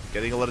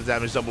getting a lot of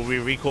damage done, but we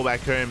recall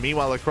back home.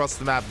 Meanwhile, across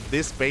the map,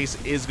 this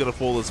base is going to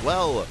fall as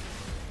well.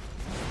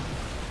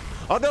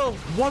 Oh no,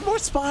 one more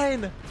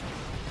Spine!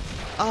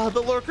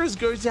 The Lurkers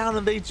go down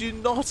and they do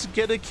not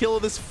get a kill.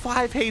 This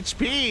 5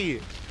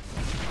 HP.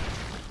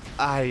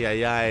 Ay,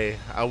 ay,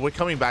 ay. We're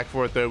coming back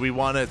for it though. We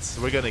want it.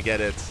 We're going to get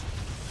it.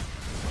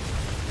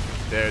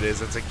 There it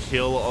is. It's a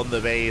kill on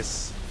the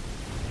base.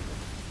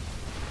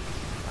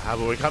 But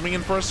we're coming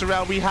in first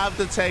round. We have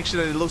detection,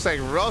 and it looks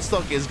like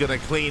Rostock is going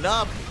to clean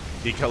up.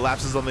 He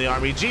collapses on the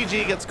army.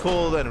 GG gets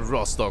called, and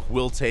Rostock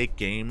will take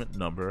game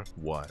number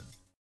 1.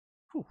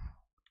 Whew.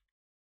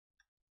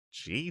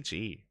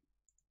 GG.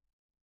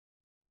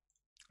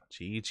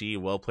 GG,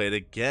 well played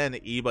again.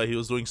 Iba, he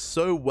was doing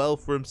so well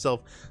for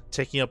himself,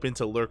 taking up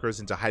into Lurkers,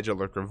 into Hydra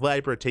Lurker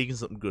Viper, taking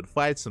some good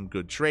fights, some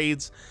good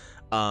trades.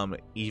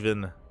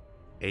 Even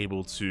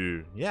able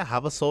to, yeah,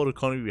 have a solid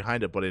economy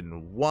behind it, but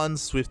in one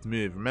swift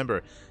move.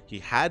 Remember, he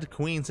had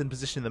queens in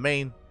position in the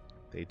main.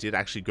 They did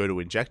actually go to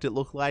inject, it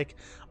looked like.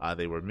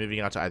 They were moving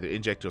out to either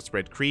inject or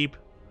spread creep.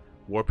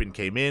 Warpin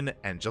came in,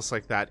 and just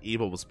like that,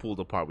 Iba was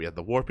pulled apart. We had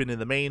the Warpin in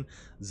the main,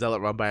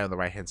 Zealot run by on the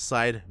right hand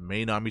side,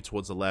 main army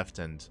towards the left,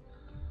 and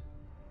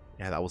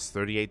yeah, that was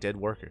 38 dead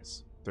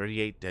workers,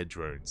 38 dead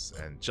drones,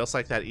 and just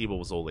like that, Iba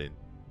was all in.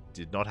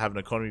 Did not have an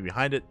economy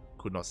behind it,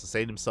 could not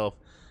sustain himself.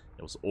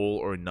 It was all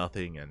or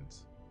nothing, and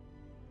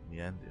in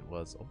the end, it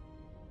was. Oh.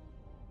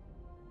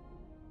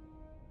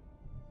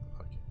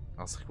 Okay,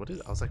 I was like, what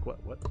is? I was like,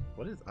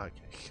 what is?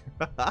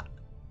 Okay.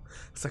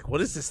 It's like,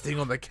 what is this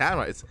thing on the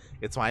camera?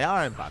 It's my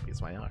arm, Poppy.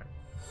 It's my arm.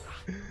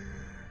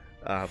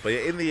 But yeah,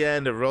 in the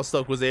end,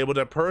 Rostock was able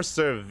to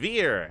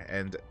persevere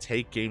and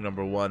take game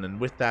number 1. And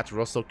with that,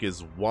 Rostock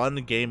is 1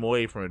 game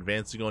away from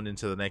advancing on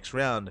into the next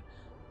round.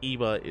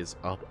 Iba is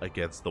up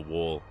against the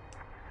wall.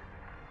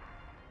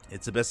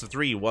 It's a best of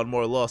 3, 1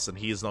 more loss, and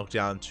he is knocked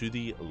down to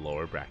the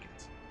lower bracket.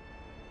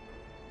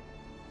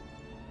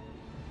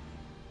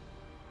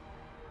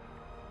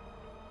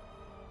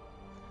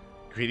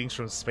 Greetings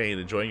from Spain,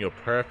 enjoying your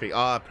perfect.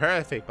 Oh,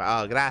 perfect.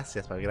 Oh,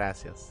 gracias, papi,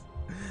 gracias.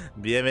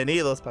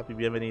 Bienvenidos, papi,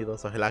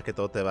 bienvenidos. Ojalá que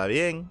todo te va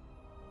bien.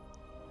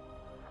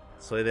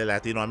 Soy de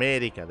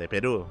Latinoamérica, de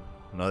Perú,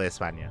 no de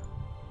España.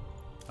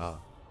 Oh.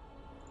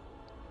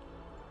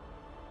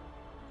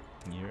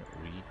 Here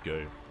we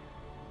go.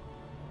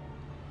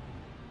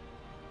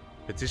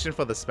 Petition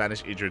for the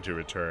Spanish Idra to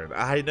return.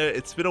 I know,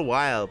 it's been a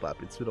while,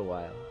 papi, it's been a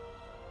while.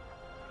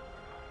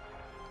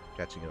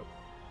 Catching up.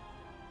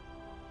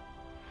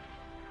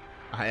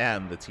 I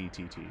am the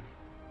TTT.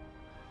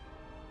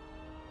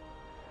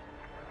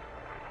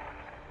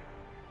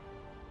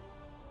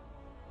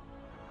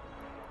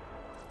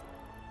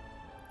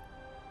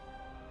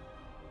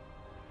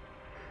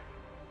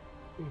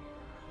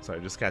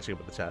 Sorry, just catching up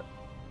with the chat.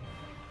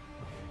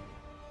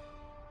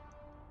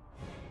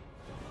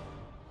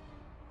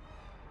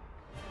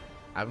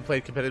 I haven't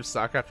played competitive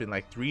StarCraft in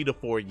like 3 to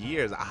 4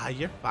 years. Ah,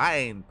 you're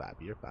fine,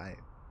 Bobby. You're fine.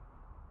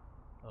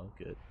 All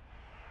good.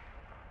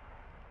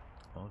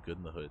 All good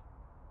in the hood.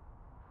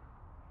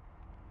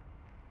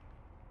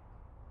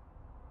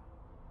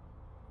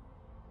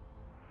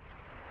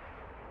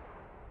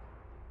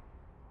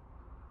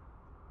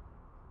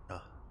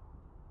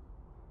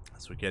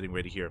 So we're getting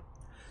ready here.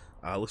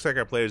 Looks like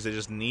our players, they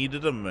just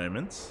needed a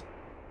moment.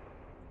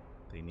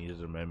 They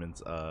needed a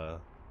moment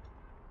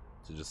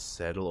to just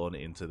settle on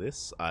into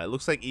this. It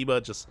looks like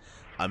Iba just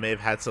may have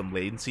had some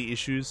latency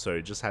issues, so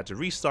just had to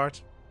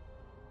restart.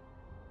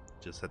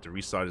 Just had to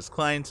restart his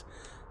client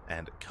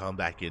and come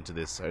back into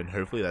this, and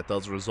hopefully that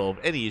does resolve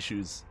any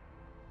issues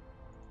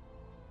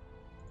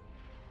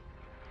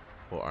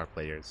for our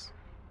players.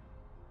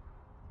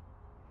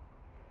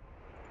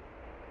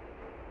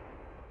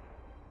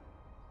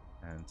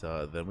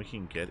 And then we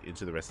can get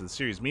into the rest of the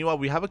series. Meanwhile,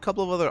 we have a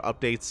couple of other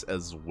updates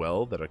as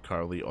well that are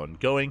currently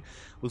ongoing.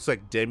 Looks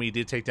like Demi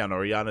did take down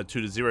Oriana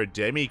 2-0.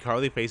 Demi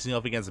currently facing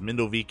off against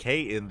Mindo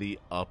VK in the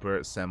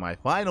upper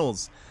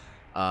semifinals.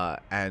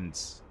 And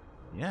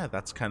yeah,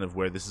 that's kind of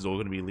where this is all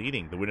going to be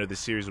leading. The winner of this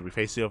series will be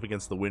facing off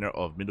against the winner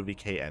of Mindo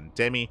VK and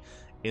Demi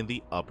in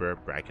the upper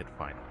bracket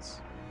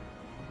finals.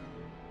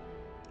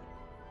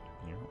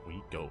 Here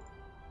we go.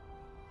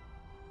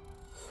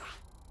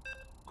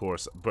 Of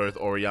course, both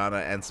Oriana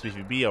and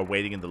Spiffy B are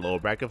waiting in the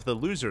lower bracket for the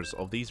losers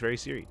of these very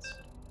series.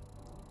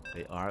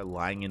 They are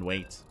lying in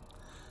wait.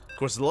 Of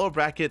course, the lower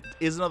bracket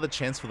is another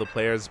chance for the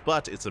players,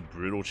 but it's a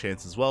brutal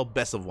chance as well.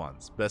 Best of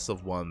ones. Best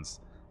of ones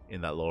in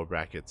that lower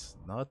bracket.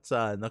 Not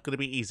going to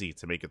be easy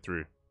to make it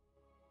through.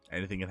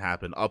 Anything can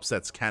happen.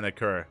 Upsets can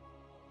occur.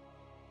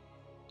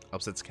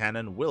 Upsets can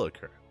and will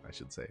occur, I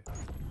should say.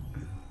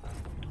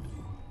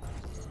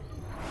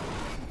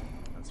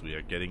 We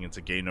are getting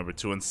into game number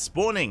 2, and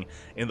spawning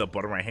in the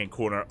bottom right hand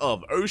corner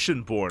of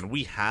Oceanborn,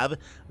 we have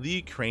the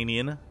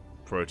Ukrainian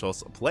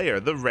Protoss player,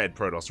 the red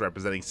Protoss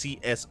representing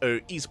CSO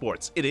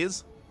Esports. It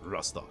is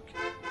Rostok.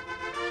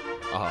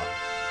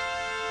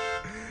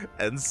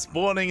 And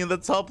spawning in the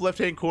top left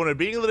hand corner,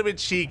 being a little bit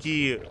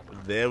cheeky,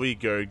 there we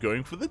go,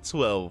 going for the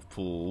 12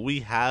 pool.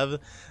 We have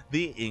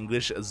the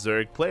English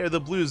Zerg player,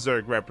 the blue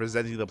Zerg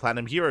representing the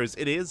Platinum Heroes.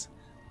 It is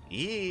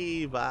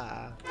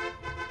Eva.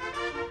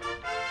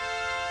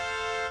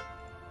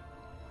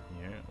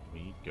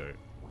 Go.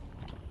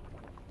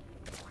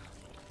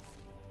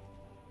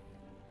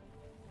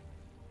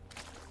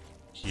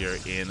 Here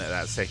in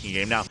that second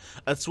game. Now,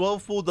 a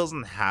 12 pool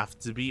doesn't have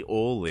to be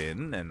all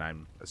in, and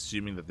I'm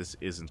assuming that this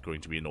isn't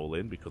going to be an all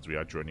in because we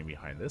are joining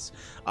behind this.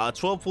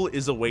 12 pool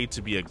is a way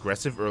to be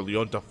aggressive early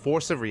on, to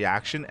force a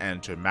reaction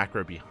and to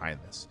macro behind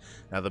this.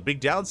 Now, the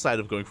big downside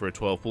of going for a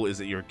 12 pool is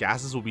that your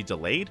gases will be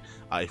delayed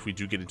if we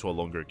do get into a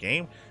longer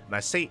game. And I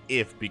say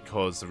if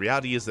because the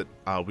reality is that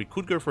we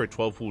could go for a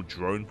 12 pool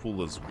drone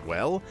pool as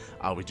well.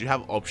 We do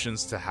have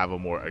options to have a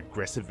more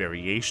aggressive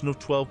variation of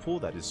 12 pool,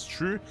 that is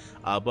true.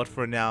 But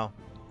for now,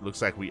 looks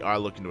like we are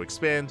looking to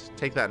expand,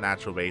 take that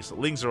natural base.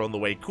 Lings are on the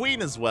way,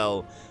 Queen as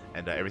well,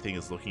 and everything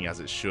is looking as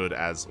it should,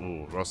 as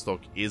Rostok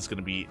is going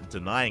to be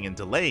denying and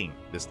delaying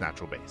this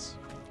natural base.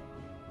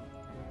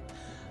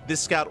 This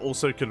scout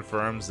also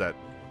confirms that,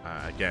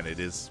 again,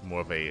 it is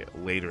more of a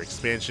later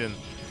expansion.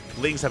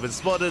 Lings have been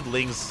spotted,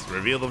 Lings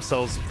reveal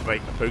themselves,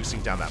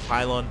 focusing down that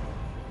pylon.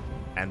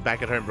 And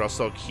back at home,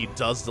 Rostok, he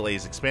does delay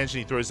his expansion,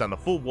 he throws down the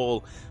full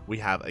wall. We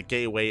have a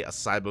gateway, a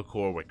cyber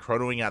core, we're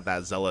chronoing out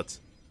that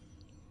zealot.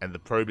 And the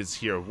probe is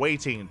here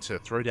waiting to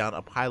throw down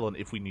a pylon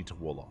if we need to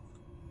wall off.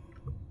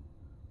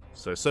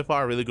 So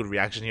far, a really good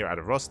reaction here out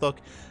of Rostok.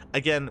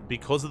 Again,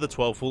 because of the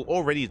 12 full,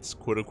 already it's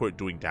quote-unquote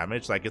doing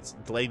damage. Like, it's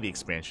delaying the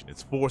expansion.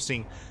 It's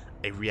forcing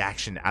a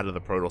reaction out of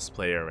the Protoss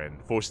player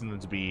and forcing them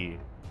to be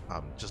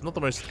just not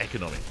the most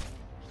economic.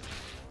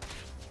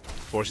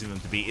 Forcing them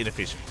to be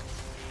inefficient.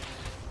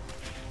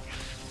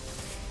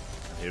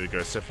 Here we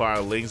go. So far,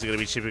 our Lings are going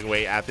to be chipping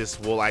away at this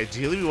wall.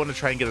 Ideally, we want to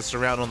try and get a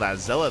surround on that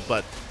Zealot,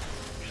 but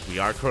we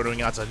are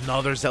chronoing out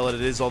another Zealot.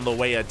 It is on the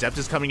way. Adept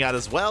is coming out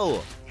as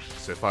well.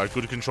 So far,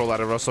 good control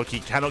out of Rostok. He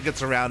cannot get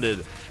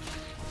surrounded.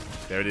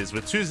 There it is.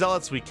 With 2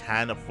 Zealots, we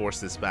can force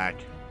this back.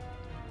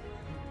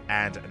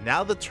 And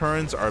now the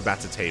turns are about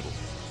to table.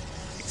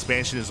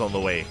 Expansion is on the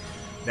way.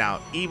 Now,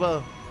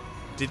 Eva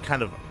did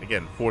kind of,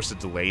 again, force a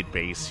delayed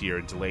base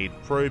here. Delayed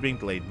probing,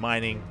 delayed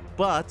mining.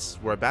 But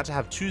we're about to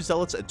have 2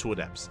 Zealots and 2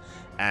 Adepts.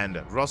 And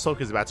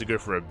Rostok is about to go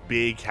for a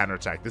big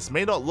counterattack. This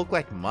may not look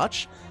like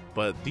much,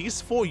 but these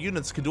 4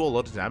 units can do a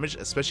lot of damage,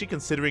 especially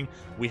considering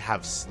we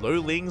have slow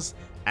Lings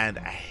and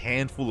a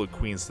handful of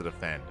Queens to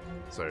defend.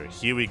 So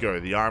here we go.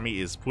 The army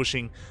is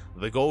pushing.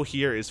 The goal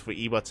here is for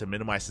Iba to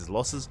minimize his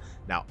losses.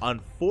 Now,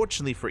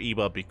 unfortunately for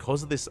Iba,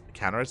 because of this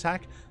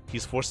counterattack,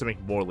 he's forced to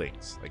make more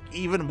Lings. Like,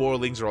 even more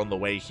Lings are on the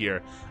way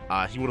here.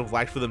 He would have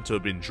liked for them to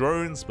have been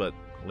drones, but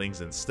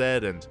Lings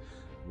instead. And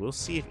we'll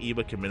see if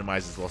Iba can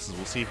minimize his losses.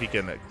 We'll see if he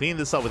can clean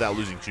this up without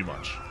losing too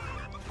much.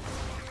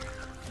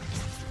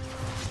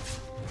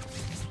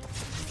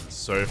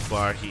 So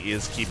far, he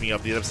is keeping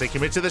up the Adepts. They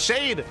commit to the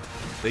Shade.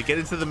 They get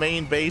into the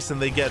main base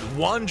and they get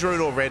 1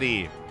 drone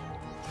already.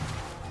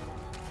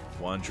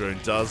 1 drone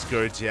does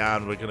go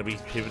down. We're going to be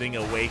pivoting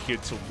away here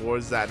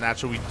towards that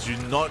natural. We do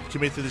not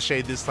commit to the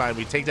Shade this time.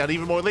 We take down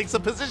even more Links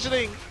of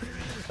positioning.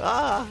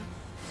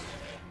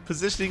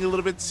 Positioning a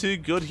little bit too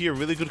good here.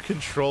 Really good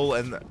control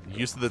and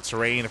use of the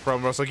terrain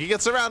from Rostok. He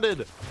gets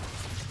surrounded.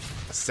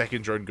 A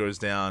second drone goes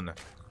down.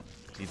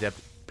 The Adept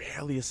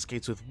barely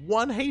escapes with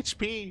 1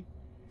 HP.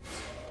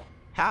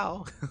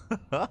 How?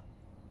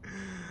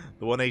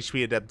 The 1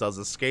 HP Adept does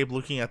escape.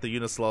 Looking at the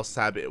units lost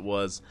tab, it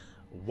was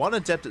 1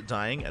 Adept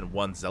dying and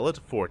 1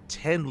 Zealot for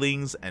 10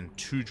 Lings and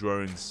 2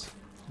 drones.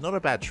 Not a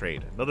bad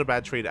trade. Not a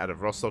bad trade out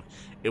of Rostock.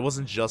 It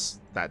wasn't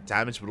just that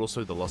damage, but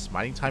also the lost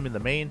mining time in the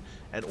main,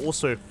 and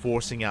also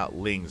forcing out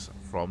Lings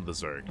from the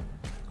Zerg.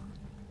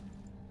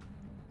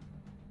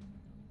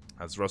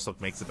 As Rostock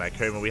makes it back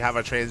home, and we have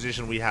our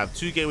transition. We have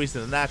 2 gateways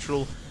in the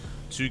natural,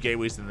 2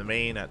 gateways in the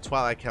main. At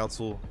Twilight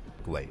Council,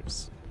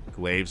 Glaives.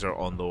 Glaives are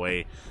on the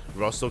way.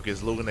 Rostock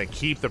is looking to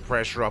keep the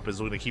pressure up,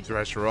 is looking to keep the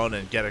pressure on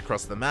and get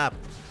across the map.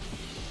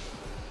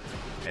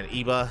 And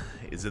Iba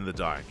is in the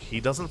dark. He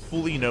doesn't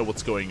fully know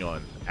what's going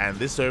on, and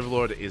this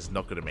Overlord is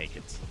not going to make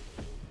it.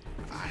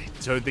 I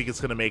don't think it's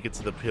going to make it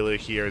to the pillar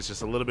here. It's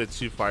just a little bit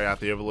too far out.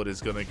 The Overlord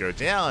is going to go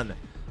down.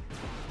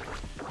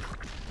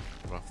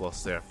 Rough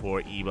loss there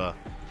for Iba.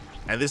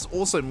 And this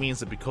also means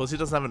that because he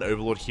doesn't have an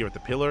Overlord here at the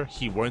pillar,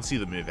 he won't see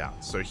the move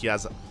out. So he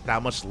has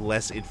that much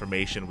less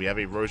information. We have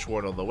a Roach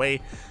Warren on the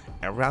way.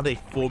 Around a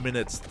 4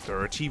 minutes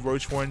 30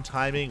 Roach Warren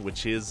timing,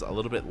 which is a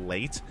little bit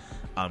late,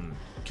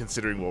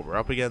 considering what we're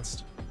up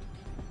against.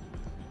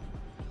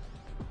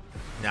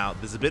 Now,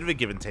 there's a bit of a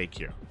give and take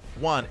here.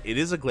 One, it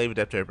is a Glaive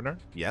Adept opener.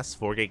 Yes,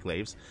 4-gate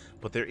Glaives.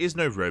 But there is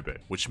no Robo,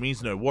 which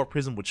means no Warp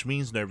Prism, which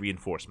means no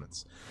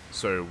reinforcements.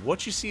 So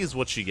what you see is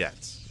what you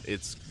get.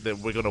 It's that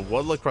we're going to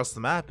waddle across the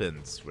map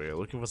and we're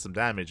looking for some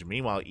damage.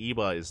 Meanwhile,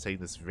 Iba is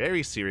taking this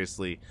very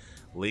seriously.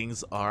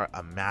 Lings are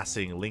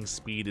amassing. Ling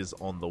speed is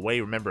on the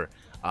way. Remember,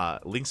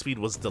 Ling speed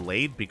was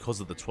delayed because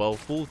of the 12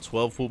 full.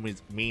 12 full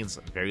means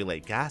very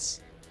late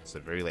gas. So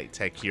very late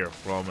tech here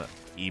from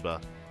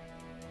Iba.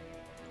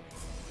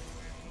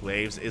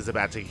 Glaives is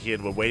about to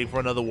hit. We're waiting for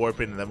another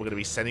warp in, and then we're going to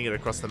be sending it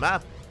across the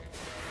map.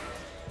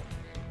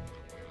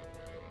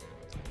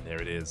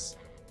 There it is.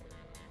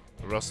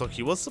 Rostock,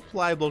 he was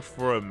supply blocked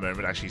for a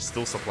moment. Actually,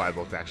 still supply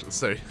blocked, actually.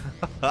 So,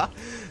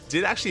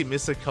 did actually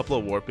miss a couple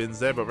of warp-ins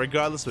there, but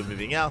regardless, we're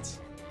moving out.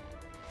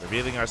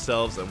 Revealing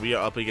ourselves, and we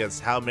are up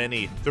against how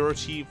many?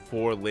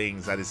 34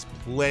 Lings. That is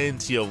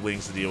plenty of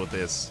Lings to deal with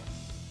this.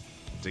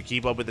 To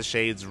keep up with the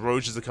Shades,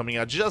 Roaches are coming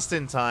out just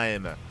in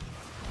time.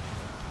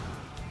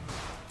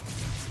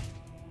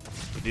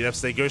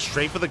 They go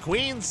straight for the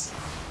Queens.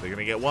 They're going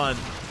to get one.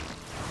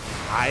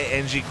 High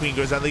NG Queen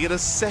goes down. They get a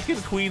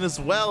second Queen as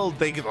well.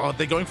 They're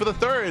going for the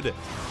third.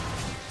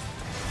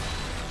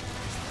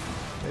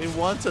 They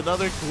want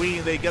another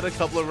Queen. They get a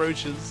couple of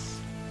Roaches.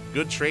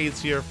 Good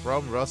trades here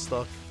from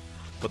Rostock.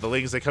 But the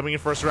Lings, they're coming in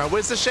first round.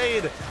 Where's the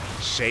Shade?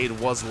 Shade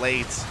was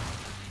late.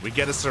 We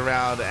get a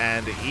surround,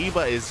 and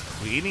Iba is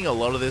cleaning a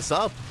lot of this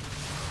up.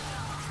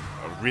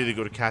 A really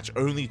good catch.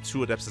 Only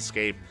 2 Adepts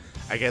escape.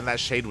 Again, that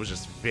Shade was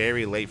just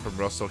very late from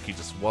Rostock. He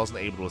just wasn't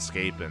able to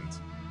escape, and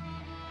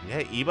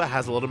yeah, Iba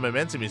has a lot of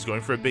momentum. He's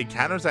going for a big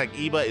counterattack.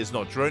 Iba is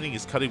not droning.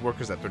 He's cutting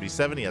workers at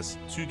 37. He has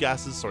 3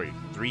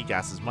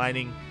 gases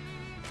mining,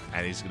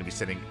 and he's going to be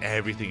sending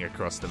everything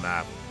across the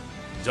map.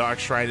 Dark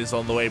Shrine is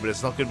on the way, but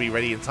it's not going to be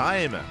ready in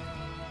time.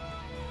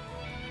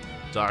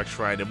 Dark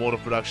Shrine, Immortal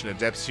Production,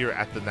 Adepts here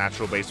at the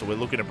natural base, so we're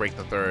looking to break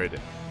the third.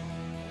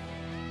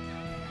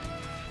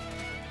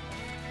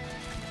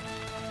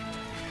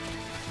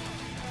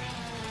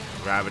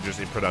 Ravagers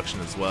in production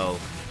as well.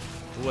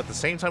 Ooh, at the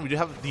same time, we do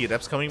have the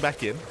Adepts coming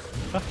back in.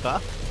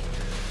 But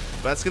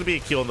that's going to be a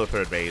kill on the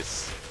third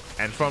base.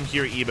 And from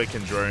here, Iba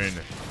can drone.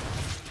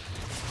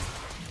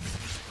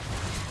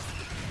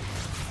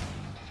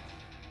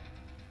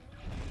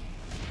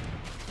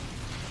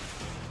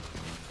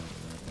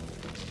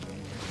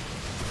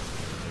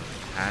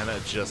 Hannah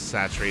just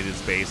saturated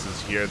his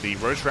bases here. The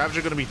Roach Ravager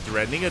are going to be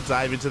threatening a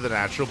dive into the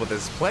natural, but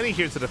there's plenty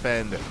here to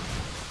defend.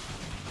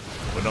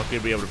 We're not going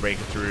to be able to break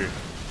it through.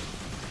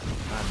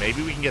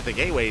 Maybe we can get the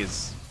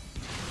gateways.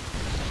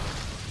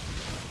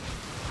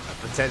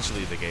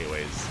 Potentially the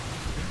gateways.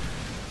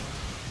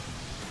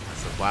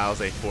 So while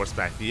they force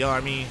back the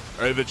army,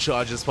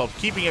 overcharges pop,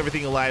 keeping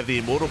everything alive. The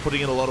Immortal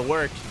putting in a lot of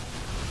work.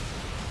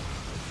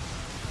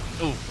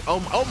 Ooh,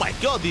 oh my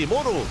god, the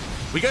Immortal!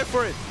 We go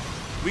for it!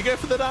 We go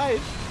for the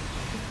dive!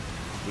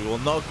 We will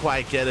not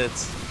quite get it.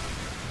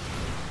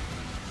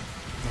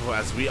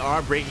 As we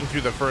are breaking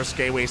through the first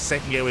gateway,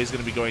 second gateway is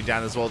going to be going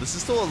down as well. This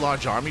is still a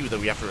large army that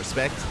we have to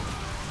respect.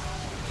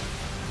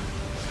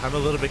 I'm a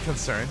little bit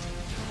concerned.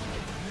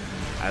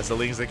 As the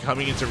Lings are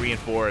coming in to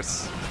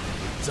reinforce.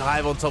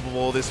 Dive on top of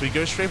all this. We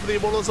go straight for the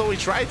Immortal as well. We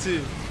try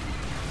to.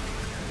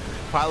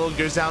 Pylon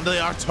goes down. The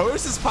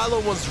Artosis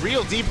Pylon was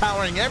real,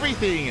 depowering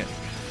everything.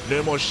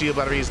 No more shield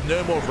batteries,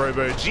 no more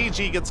Robo.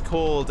 GG gets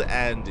called,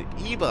 and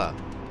Iba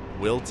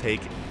will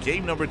take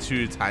game number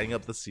 2, tying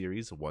up the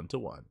series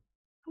 1-1.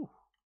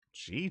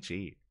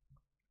 GG.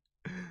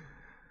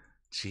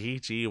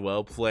 GG,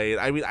 well played.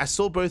 I mean, I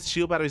saw both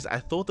shield batteries. I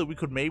thought that we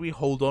could maybe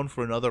hold on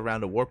for another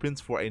round of warp-ins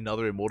for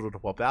another Immortal to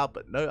pop out,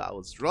 but no, I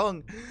was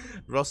wrong.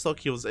 Rostock,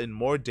 he was in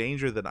more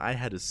danger than I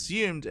had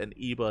assumed, and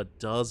Iba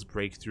does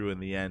break through in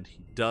the end.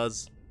 He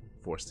does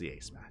force the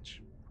ace match.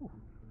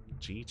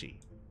 GG.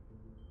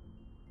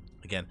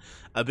 Again,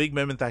 a big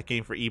moment that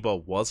game for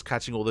Iba was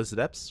catching all those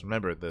Adepts.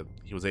 Remember, that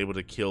he was able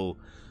to kill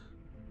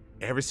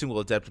every single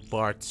adept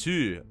bar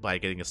 2 by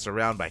getting a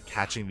surround, by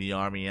catching the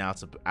army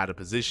out of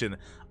position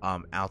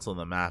out on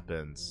the map.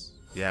 And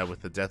yeah,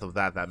 with the death of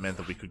that meant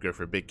that we could go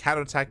for a big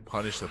counterattack,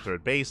 punish the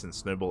third base, and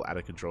snowball out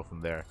of control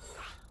from there.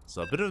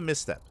 So a bit of a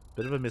misstep.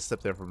 Bit of a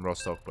misstep there from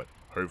Rostock, but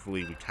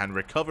hopefully we can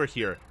recover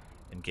here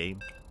in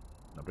game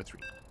number 3.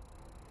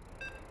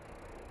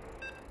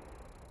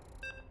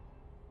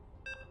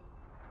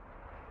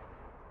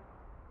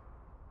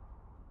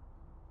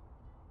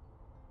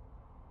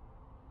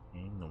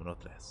 Game número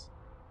 3.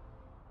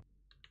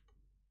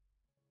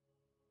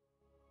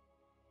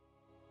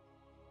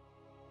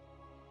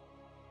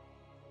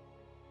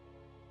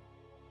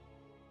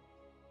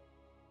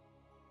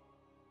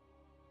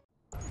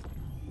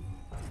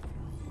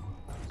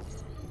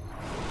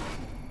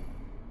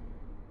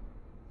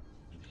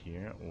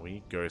 Here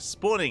we go.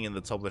 Spawning in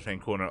the top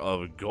left-hand corner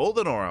of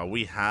Golden Aura,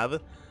 we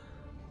have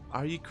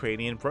our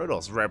Ukrainian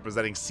Protoss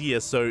representing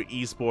CSO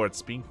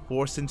Esports, being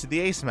forced into the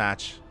ace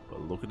match, but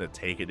looking to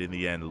take it in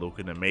the end,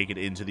 looking to make it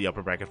into the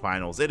upper bracket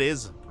finals. It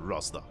is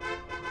Rostock.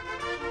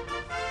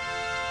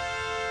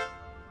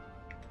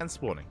 And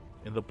spawning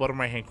in the bottom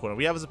right-hand corner,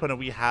 we have as opponent,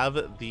 we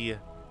have the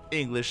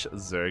English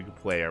Zerg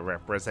player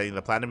representing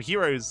the Platinum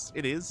Heroes.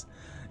 It is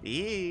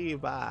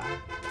Eva.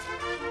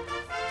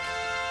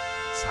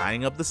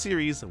 Tying up the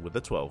series with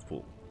a 12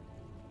 pool.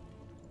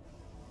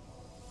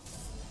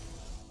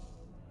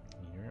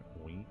 Here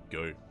we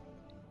go.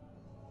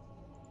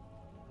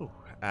 Ooh,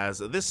 as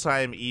this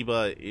time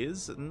Eba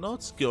is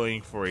not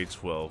going for a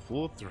 12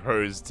 pool,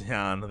 throws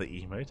down the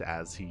emote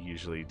as he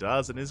usually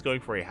does, and is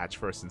going for a hatch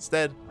first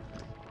instead.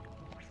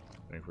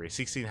 Going for a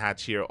 16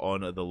 hatch here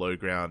on the low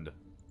ground.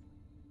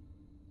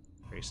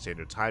 Very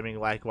standard timing.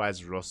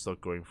 Likewise, Rostock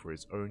going for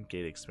his own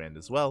gate expand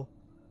as well.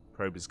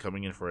 Probe is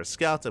coming in for a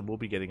scout, and we'll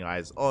be getting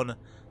eyes on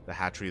the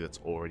hatchery that's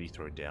already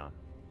thrown down.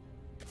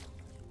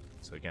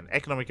 So again,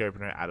 economic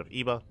opener out of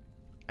Eba,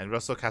 and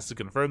Rostock has to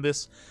confirm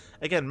this.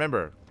 Again,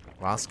 remember,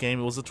 last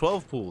game it was a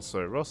 12 pool,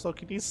 so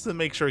Rostock needs to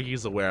make sure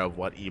he's aware of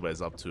what Eba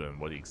is up to and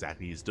what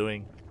exactly he's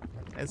doing.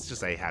 And it's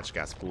just a hatch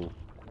gas pool.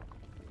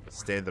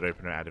 Standard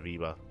opener out of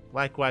Eba.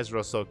 Likewise,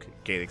 Rostock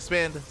gate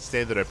expand,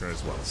 standard opener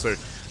as well. So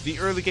the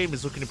early game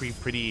is looking to be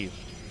pretty.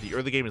 The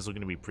early game is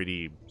looking to be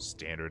pretty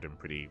standard and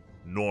pretty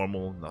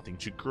normal, nothing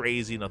too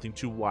crazy, nothing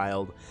too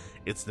wild.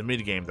 It's the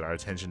mid game that our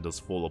attention does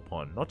fall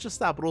upon. Not just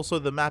that, but also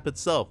the map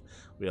itself.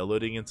 We are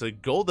loading into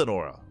Golden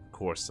Aura. Of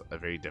course, a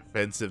very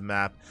defensive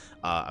map,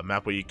 a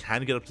map where you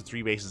can get up to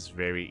 3 bases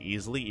very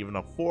easily. Even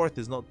a 4th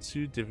is not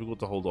too difficult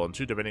to hold on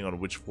to, depending on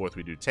which 4th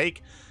we do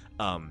take.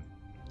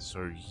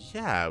 So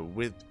yeah,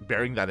 with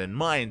bearing that in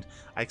mind,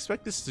 I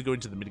expect this to go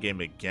into the mid game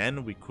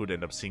again. We could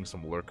end up seeing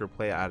some lurker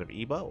play out of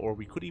Eba, or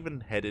we could even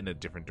head in a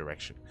different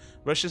direction.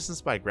 Rush distance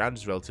by ground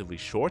is relatively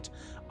short.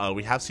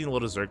 We have seen a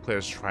lot of Zerg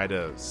players try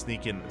to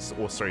sneak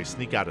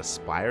out a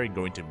Spire and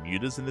go into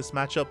mutas in this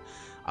matchup.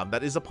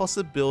 That is a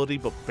possibility,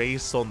 but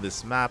based on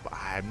this map,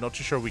 I'm not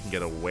too sure we can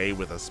get away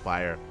with a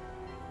Spire.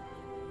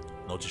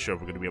 Not too sure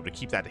if we're going to be able to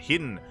keep that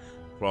hidden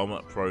from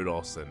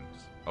Protoss and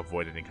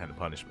avoid any kind of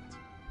punishment.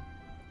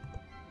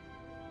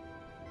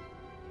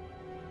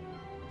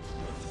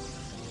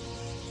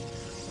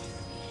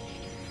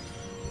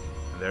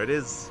 There it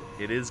is.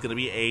 It is going to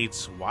be a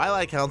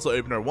Twilight Council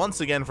opener once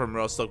again from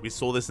Rostock. We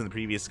saw this in the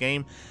previous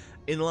game.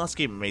 In the last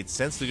game, it made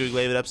sense to go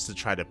Glaive Adepts to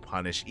try to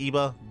punish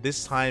Eba.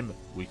 This time,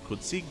 we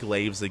could see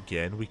Glaives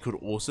again. We could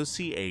also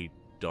see a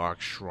Dark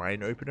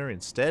Shrine opener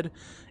instead.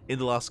 In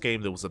the last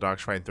game, there was a Dark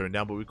Shrine thrown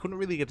down, but we couldn't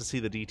really get to see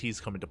the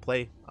DTs come into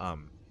play.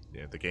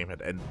 Yeah, the game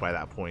had ended by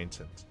that point,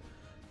 and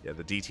yeah,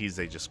 the DTs,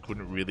 they just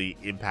couldn't really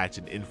impact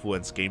and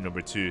influence game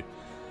number 2.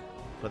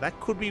 But that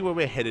could be where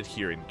we're headed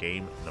here in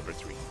game number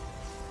 3.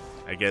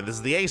 Again, this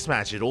is the ace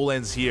match. It all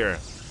ends here,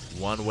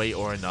 one way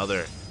or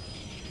another.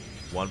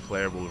 One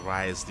player will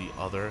rise, the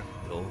other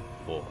will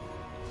fall.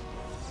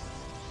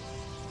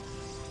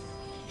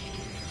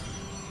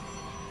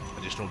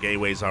 Additional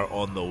gateways are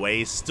on the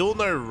way. Still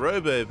no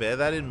robo, bear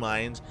that in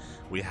mind.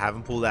 We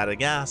haven't pulled out of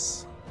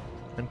gas.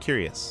 I'm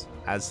curious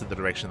as to the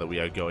direction that we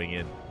are going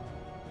in,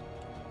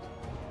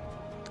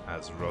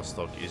 as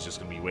Rostock is just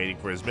going to be waiting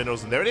for his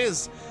minerals, and there it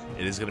is.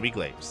 It is going to be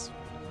Glaives.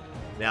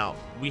 Now,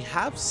 we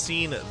have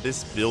seen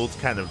this build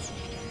kind of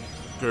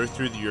go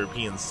through the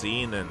European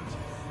scene, and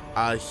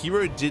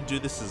Hero did do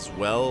this as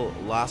well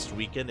last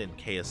weekend in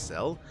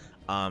KSL.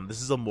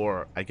 This is a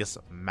more, I guess,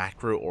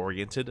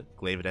 macro-oriented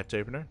Glaive Adept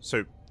opener.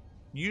 So,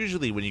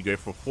 usually when you go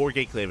for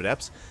 4-gate Glaive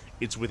Adepts,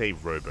 it's with a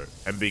Robo.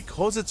 And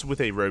because it's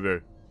with a Robo,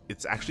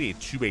 it's actually a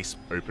 2-base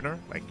opener.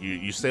 Like,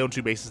 you stay on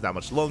 2 bases that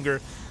much longer.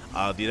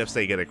 The Adepts,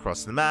 they get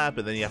across the map,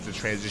 and then you have to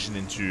transition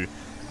into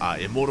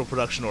Immortal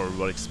Production or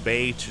Robotics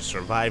Bay to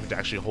survive, to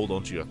actually hold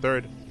on to your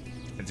 3rd,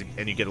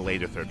 and you get a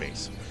later 3rd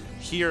base.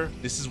 Here,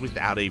 this is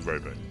without a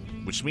Robo,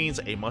 which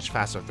means a much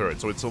faster 3rd,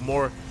 so it's a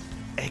more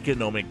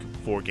economic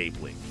 4-gate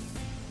blink.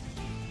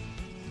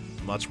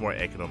 Much more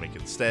economic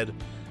instead.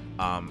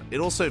 It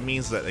also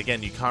means that,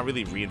 again, you can't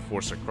really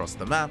reinforce across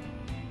the map.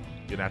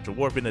 You're gonna have to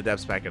warp in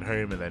Adepts back at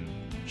home and then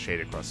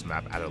shade across the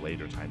map at a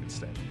later time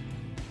instead.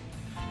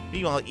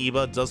 Meanwhile,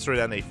 Iba does throw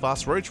down a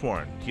fast Roach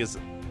Warren. He has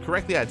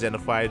correctly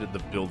identified the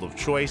build of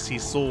choice. He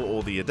saw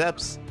all the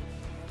Adepts.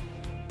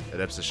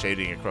 Adepts are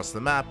shading across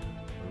the map.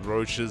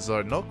 Roaches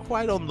are not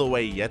quite on the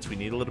way yet. We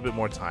need a little bit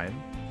more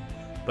time.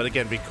 But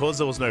again, because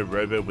there was no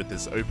robo with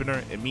this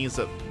opener, it means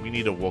that we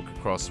need to walk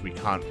across. We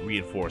can't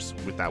reinforce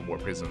with that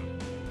Warp Prism.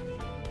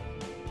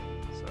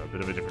 So a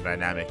bit of a different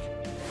dynamic.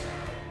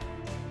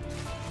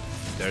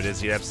 There it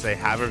is. The Adepts, they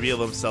have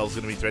revealed themselves,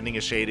 going to be threatening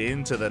a shade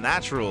into the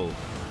natural.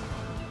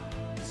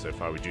 So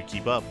far, we do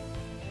keep up.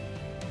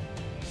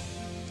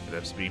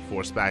 Adepts being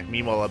forced back.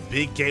 Meanwhile, a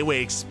big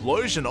gateway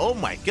explosion. Oh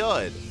my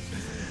god.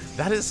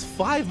 That is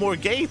 5 more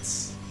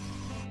gates.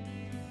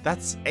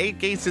 That's 8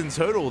 gates in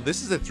total.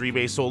 This is a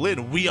 3-base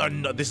all-in. We are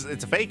not. It's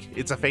a fake.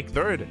 It's a fake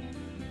third.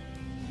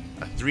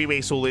 A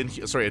 3-base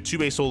all-in. Sorry, a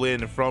 2-base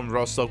all-in from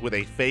Rostock with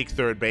a fake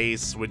third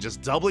base. We're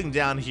just doubling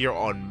down here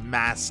on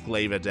Mass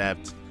Glaive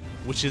Adept,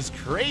 which is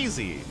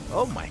crazy.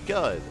 Oh my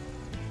god.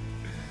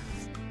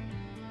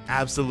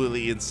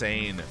 Absolutely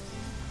insane.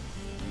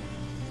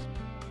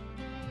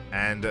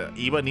 And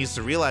Iba needs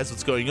to realize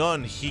what's going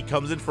on. He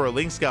comes in for a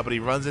Link Scout, but he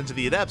runs into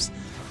the Adepts.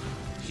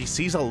 He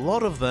sees a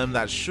lot of them.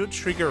 That should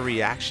trigger a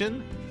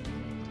reaction.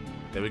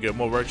 There we go.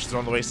 More Roaches are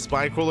on the way.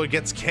 Spinecrawler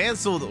gets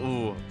cancelled.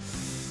 Ooh.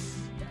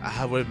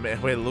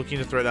 We're looking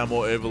to throw down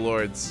more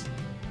Overlords.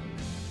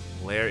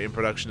 Lair in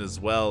production as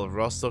well.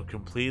 Rostock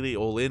completely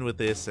all in with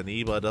this, and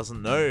Iba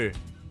doesn't know.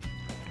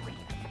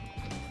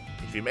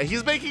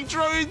 He's making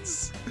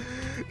drones!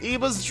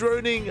 Iba's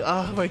droning.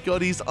 Oh my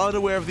god, he's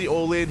unaware of the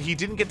all-in. He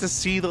didn't get to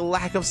see the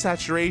lack of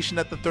saturation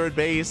at the third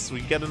base.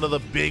 We get another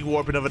big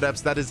warping of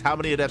Adepts. That is how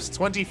many Adepts?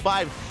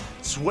 25.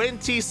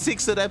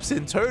 26 Adepts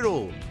in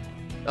total.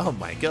 Oh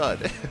my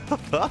god.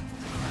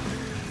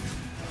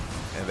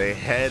 And they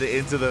head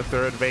into the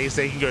third base.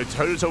 They can go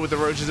toe-to-toe with the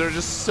Roaches. There are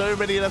just so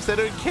many Adepts. They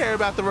don't care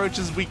about the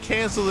Roaches. We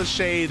cancel the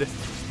shade.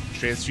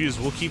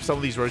 Transfuse will keep some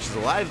of these Roaches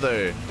alive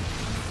though.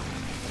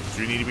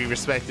 Do need to be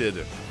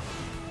respected.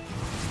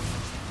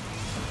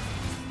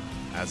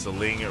 As the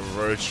Ling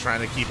Roach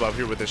trying to keep up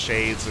here with the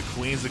shades. The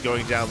Queens are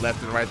going down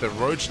left and right. The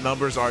Roach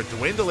numbers are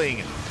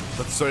dwindling,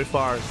 but so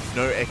far,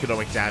 no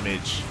economic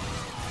damage.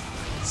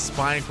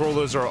 Spine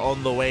Crawlers are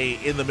on the way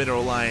in the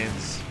mineral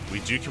lines. We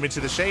do commit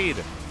to the shade.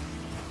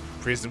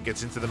 Prism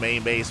gets into the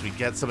main base. We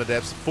get some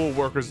Adepts. 4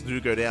 workers do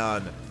go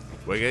down.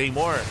 We're getting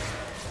more.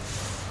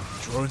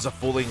 Drones are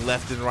falling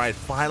left and right.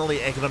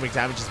 Finally, economic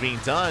damage is being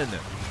done.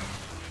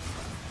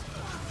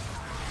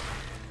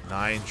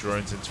 9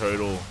 drones in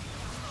total.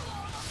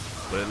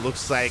 But it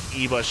looks like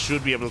Iba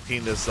should be able to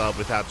clean this up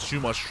without too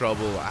much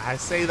trouble. I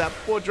say that,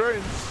 4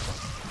 drones.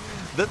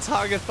 The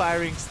target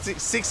firing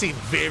 16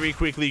 very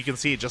quickly. You can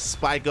see it just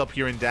spike up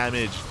here in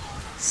damage.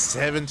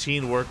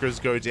 17 workers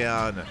go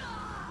down.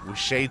 We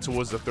shade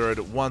towards the third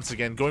once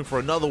again, going for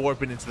another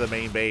warping into the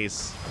main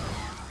base.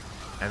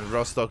 And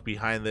Rostock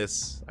behind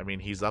this. I mean,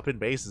 he's up in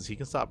bases. He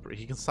can stop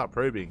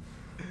probing.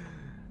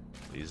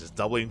 He's just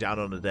doubling down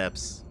on the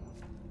depths.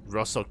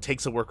 Rostock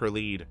takes a worker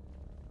lead.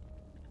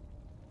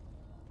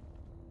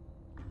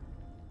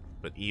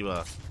 But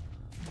Iba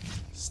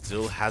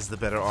still has the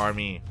better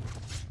army.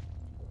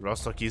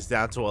 Rostock is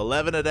down to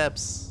 11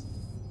 Adepts.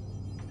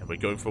 And we're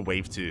going for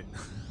wave 2.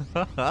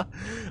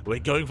 We're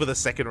going for the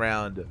second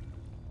round.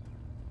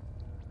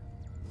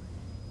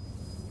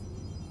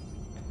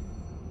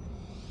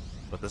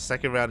 But the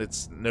second round,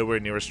 it's nowhere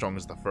near as strong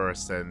as the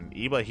first. And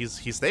Iba,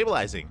 he's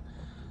stabilizing.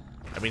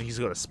 I mean, he's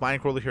got a Spine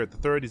Crawler here at the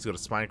third. He's got a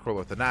Spine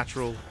Crawler at the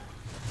natural.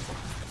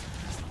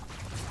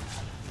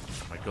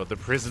 Oh my god, the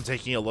Prism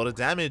taking a lot of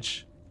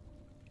damage.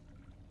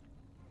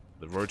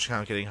 The Roach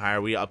count getting higher.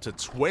 We are up to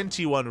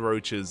 21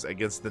 Roaches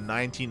against the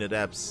 19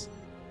 Adepts.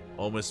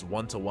 Almost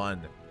 1-to-1.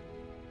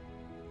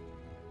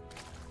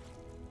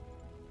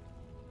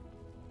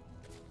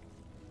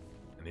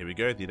 And here we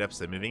go. The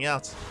Adepts are moving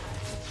out.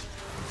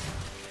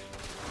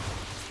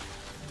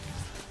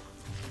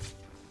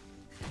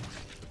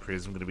 The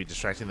Prism going to be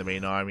distracting the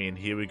main army. And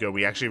here we go.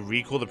 We actually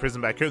recall the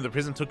Prism back home. The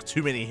Prism took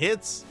too many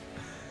hits.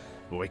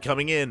 But we're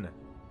coming in.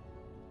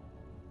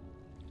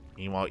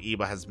 Meanwhile,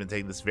 Iba has been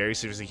taking this very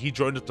seriously. He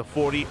droned up to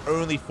 40,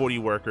 only 40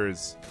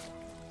 workers.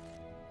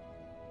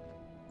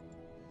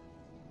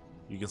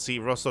 You can see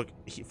Rostock,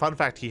 fun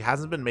fact, he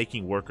hasn't been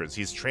making workers.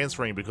 He's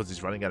transferring because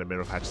he's running out of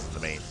mineral patches in the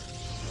main.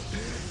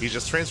 He's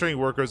just transferring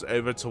workers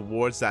over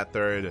towards that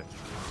third.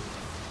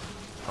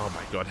 Oh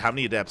my god, how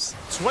many Adepts?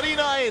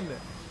 29!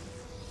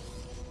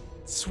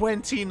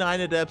 29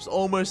 Adepts,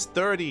 almost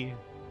 30.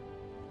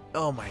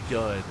 Oh my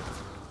god.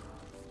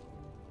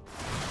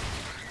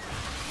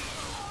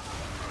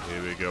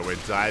 Here we go, we're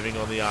diving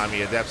on the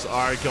army. Adepts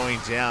are going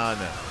down.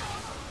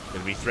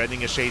 Gonna be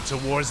threatening a shade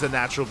towards the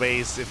natural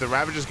base. If the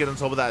Ravagers get on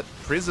top of that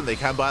Prism, they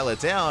can bile it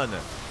down.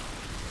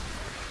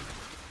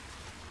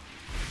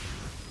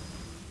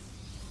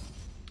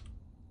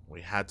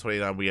 We had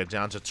 29, we are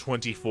down to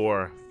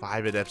 24.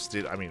 5 Adepts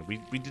did, I mean, we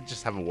did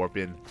just have a warp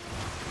in.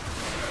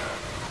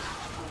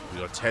 We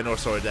got 10 or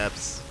so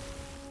Adepts.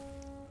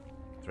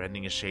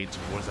 Threatening a shade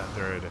towards that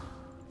third.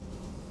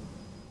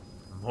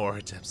 More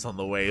attempts on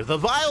the way. The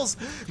vials!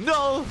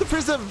 No! The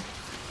prism!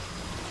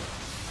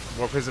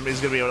 More prism is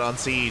going to be able to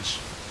unsiege.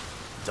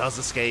 Does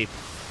escape.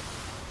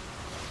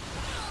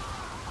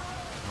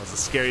 That was a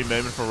scary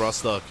moment for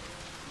Rostock.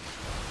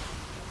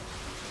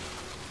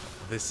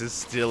 This is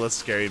still a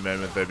scary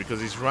moment though,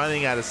 because he's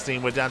running out of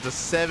steam. We're down to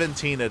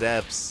 17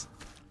 adepts.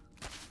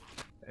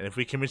 And if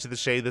we commit to the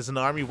shade, there's an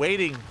army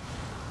waiting.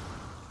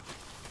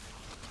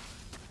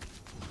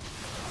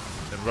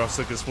 And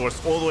Rostock is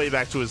forced all the way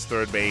back to his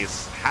third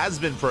base. Has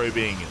been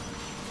probing.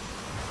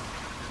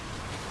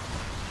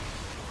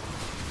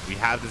 We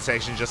have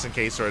detection just in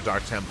case for a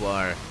Dark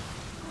Templar.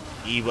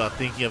 Eva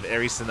thinking of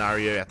every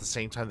scenario. At the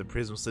same time, the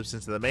prism slips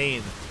into the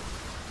main.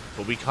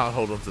 But we can't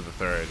hold on to the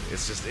third.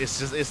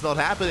 It's not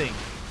happening.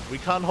 We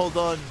can't hold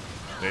on.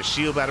 No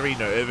shield battery,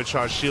 no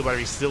overcharge. Shield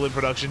battery still in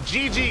production.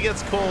 GG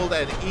gets called,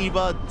 and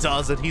Eba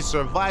does it. He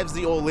survives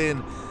the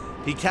all-in.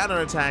 He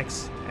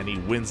counterattacks, and he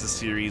wins the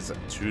series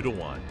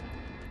 2-1.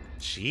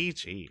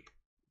 GG.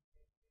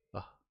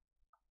 Oh.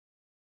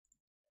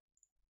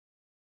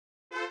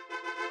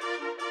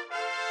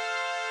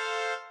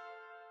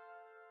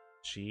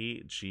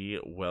 GG,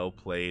 well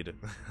played.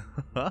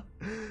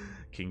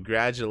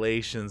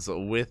 Congratulations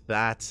with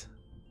that.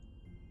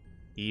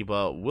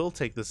 Eba will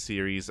take the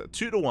series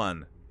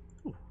 2-1.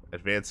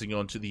 Advancing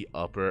on to the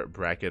upper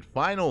bracket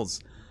finals.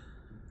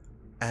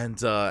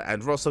 And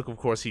Rostock, of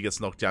course, he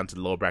gets knocked down to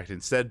the lower bracket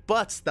instead.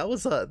 But that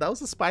was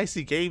a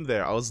spicy game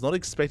there. I was not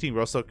expecting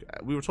Rostock.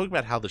 We were talking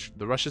about how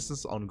the rush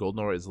distance on Golden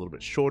Aura is a little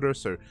bit shorter,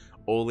 so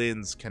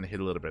all-ins can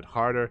hit a little bit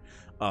harder.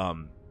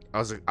 I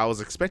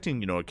was expecting,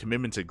 you know, a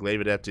commitment to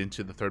Glaive Adept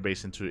into the third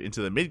base into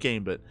the mid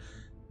game, but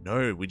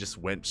no, we just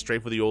went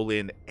straight for the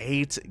all-in.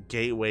 8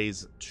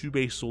 gateways, 2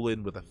 base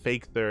all-in with a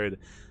fake third.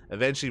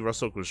 Eventually,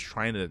 Rostock was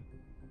trying to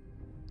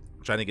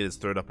get his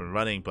third up and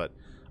running, but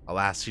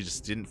alas, he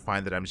just didn't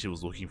find the damage he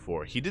was looking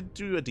for. He did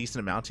do a decent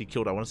amount. He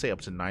killed, I want to say,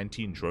 up to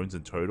 19 drones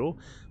in total,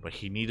 but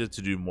he needed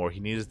to do more. He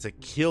needed to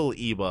kill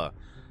Eba.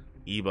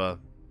 Eba,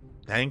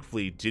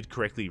 thankfully, did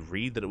correctly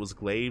read that it was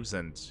Glaives,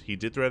 and he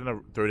did throw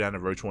down a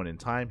Roach 1 in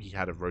time. He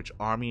had a Roach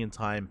army in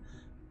time.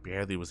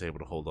 Barely was able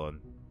to hold on.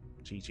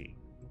 GG.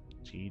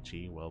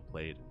 GG, well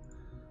played.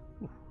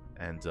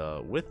 And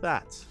with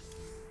that,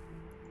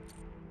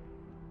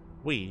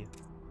 we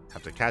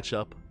have to catch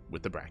up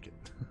with the bracket.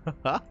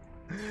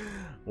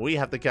 We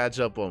have to catch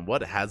up on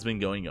what has been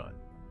going on.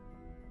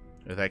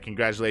 With that,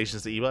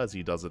 congratulations to Eba as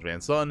he does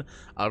advance on.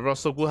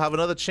 Rostock will have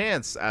another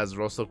chance, as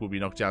Rostock will be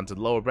knocked down to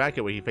the lower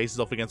bracket where he faces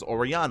off against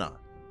Oriana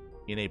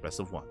in a best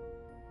of 1.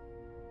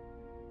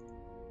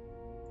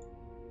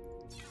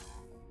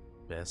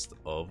 Best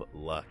of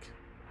luck.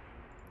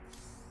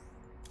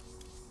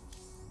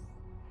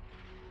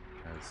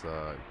 As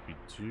we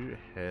do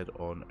head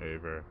on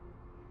over.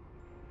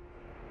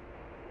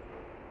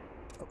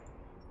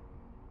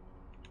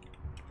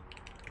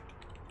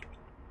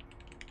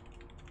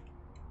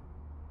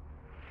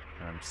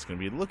 I'm just going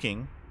to be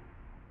looking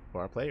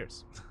for our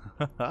players.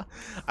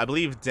 I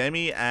believe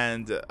Demi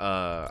and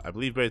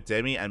both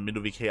Demi and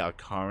Midovike are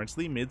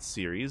currently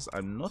mid-series.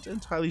 I'm not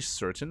entirely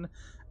certain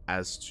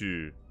as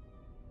to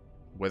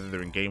whether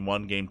they're in game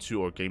 1, game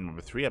 2, or game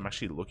number 3. I'm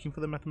actually looking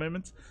for them at the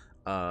moment.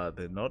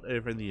 They're not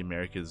over in the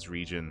Americas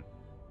region.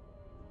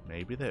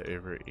 Maybe they're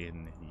over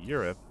in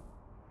Europe.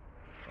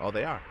 Oh,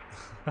 they are.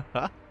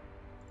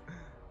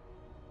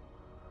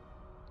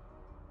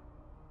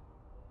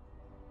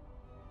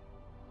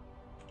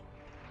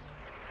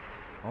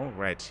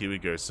 Alright, here we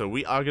go. So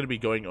we are going to be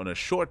going on a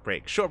short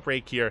break. Short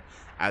break here,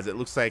 as it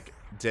looks like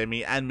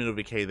Demi and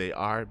Midovike, they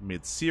are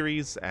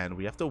mid-series, and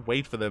we have to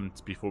wait for them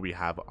before we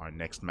have our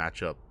next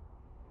matchup.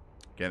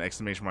 Again,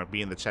 exclamation mark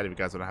B in the chat if you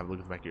guys want to have a look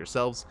at the back of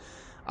yourselves.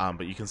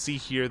 But you can see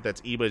here that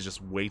Eba is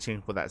just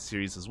waiting for that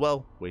series as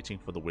well, waiting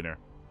for the winner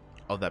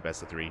of that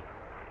best of 3.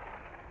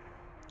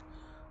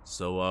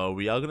 So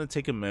we are going to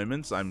take a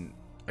moment. I'm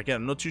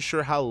not too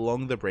sure how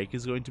long the break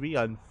is going to be,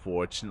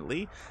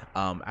 unfortunately.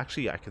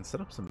 Actually, I can set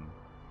up some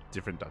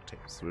different duct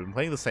tapes. We've been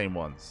playing the same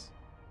ones.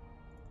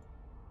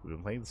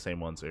 Over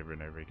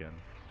and over again.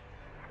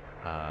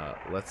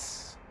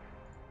 Let's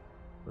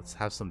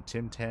have some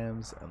Tim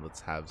Tams, and let's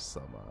have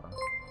some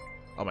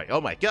oh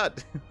my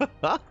god.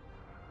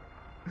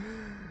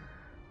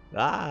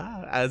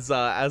 As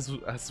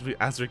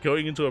we're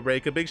going into a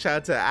break, a big shout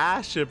out to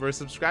Asher for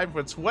subscribing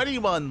for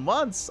 21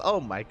 months. Oh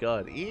my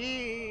god,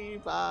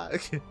 Eva.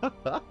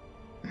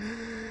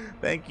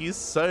 Thank you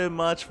so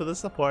much for the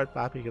support,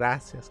 papi.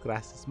 Gracias.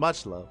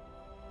 Much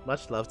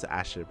love to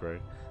Asher, bro.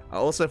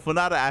 Also,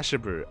 Funada Asher,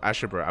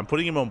 bro, I'm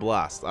putting him on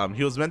blast.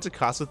 He was meant to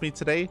cast with me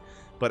today,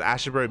 but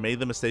Asher, bro, made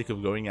the mistake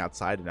of going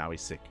outside, and now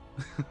he's sick.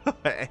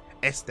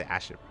 Este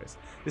Asher, bro.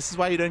 This is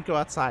why you don't go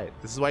outside.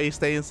 This is why you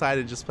stay inside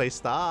and just play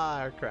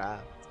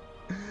StarCraft.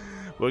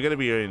 We're gonna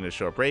be doing a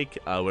short break.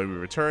 When we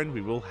return,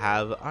 we will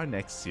have our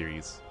next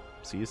series.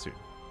 See you soon.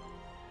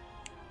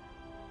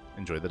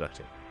 Enjoy the duct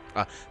tape.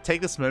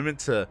 Take this moment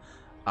to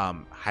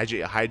hydrate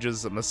your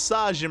Hydras,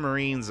 massage your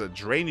Marines,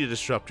 drain your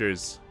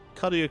Disruptors,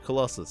 cuddle your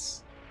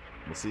Colossus.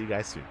 We'll see you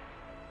guys soon.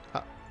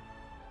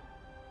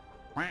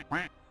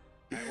 I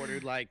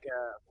ordered like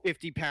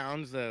 50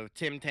 pounds of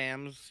Tim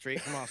Tams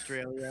straight from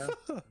Australia.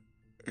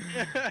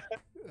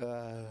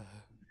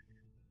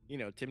 You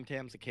know, Tim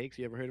Tams, the cakes.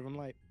 You ever heard of them,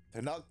 like?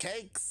 They're not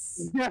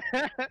cakes.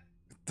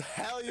 The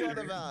hell you on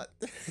about?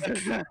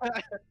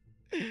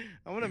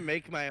 I want to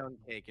make my own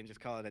cake and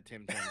just call it a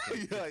Tim Tam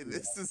cake. You're like,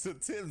 this is a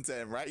Tim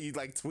Tam, right? You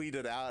like tweet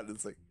it out. And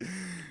it's like,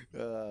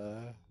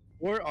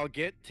 Or I'll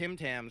get Tim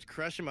Tams,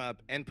 crush them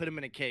up, and put them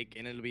in a cake,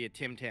 and it'll be a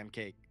Tim Tam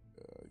cake.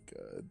 oh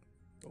god,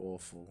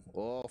 awful,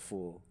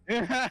 awful.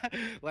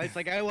 Life's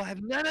like, I will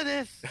have none of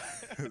this.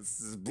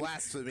 This is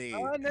blasphemy.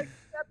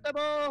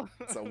 Unacceptable.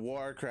 It's a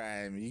war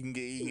crime. You can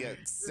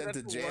get sent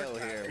to jail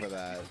here for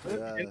that.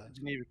 The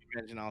Geneva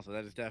Convention also,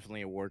 that is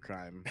definitely a war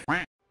crime.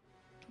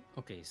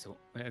 Okay, so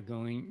we're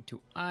going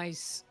to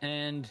ice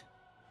and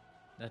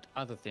that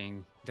other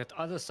thing, that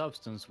other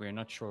substance we're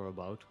not sure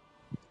about.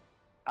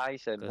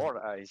 Ice and Does-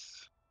 more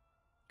ice.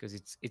 Because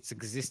its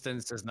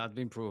existence has not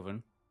been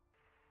proven.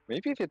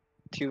 Maybe if you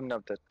tune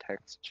up the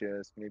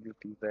textures, maybe it'll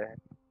be there.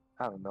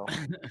 I don't know.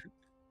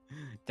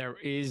 There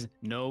is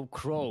no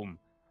chrome.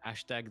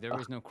 Hashtag there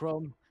is no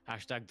chrome.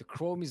 Hashtag the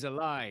chrome is a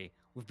lie.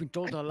 We've been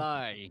told a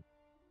lie.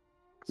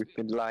 We've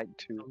been lied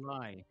A to.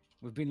 lie.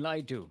 We've been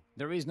lied to.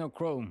 There is no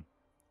chrome.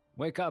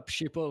 Wake up,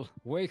 sheeple.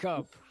 Wake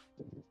up.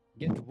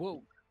 Get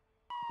woke.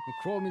 The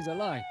chrome is a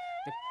lie.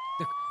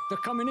 They're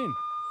coming in.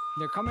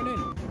 They're coming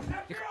in.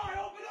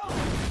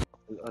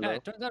 Hello?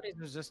 It turns out it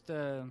was just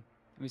a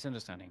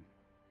misunderstanding.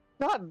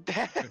 Not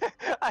that.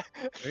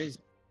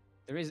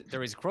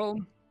 There is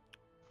chrome.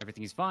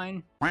 Everything is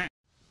fine.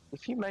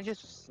 If you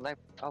manage to snipe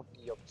out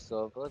the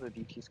observer, the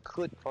DTs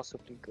could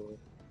possibly go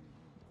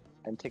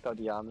and take out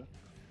the army.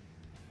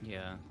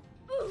 Yeah.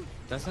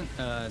 Doesn't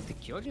the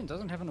Kyojin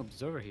doesn't have an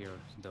observer here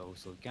though,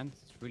 so you can't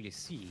really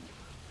see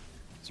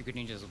Secret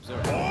Ninja's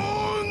observer.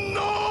 Oh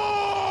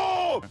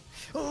no!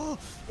 Oh,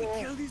 he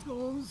killed his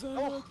own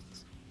son.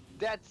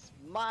 That's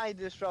my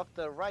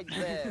disruptor right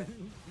there.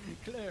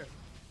 Claire,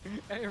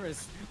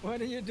 Iris, what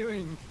are you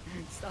doing?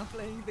 Stop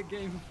playing the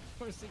game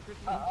for Secret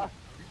Ninja.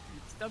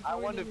 Stop I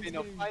want to ruining be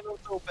in his a game. final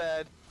so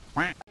bad.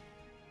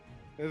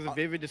 There's a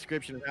vivid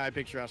description of how I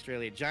picture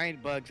Australia.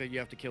 Giant bugs that you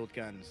have to kill with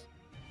guns.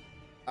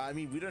 I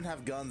mean, we don't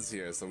have guns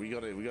here, so we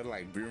gotta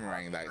like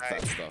boomerang that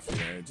stuff. You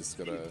know, just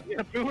gotta. You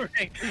gotta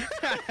boomerang.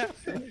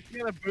 You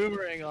gotta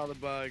boomerang all the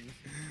bugs.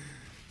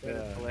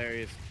 That's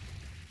hilarious.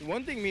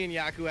 One thing me and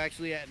Yaku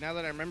actually, now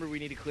that I remember, we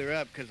need to clear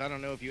up because I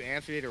don't know if you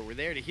answered it or were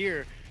there to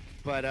hear,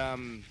 but I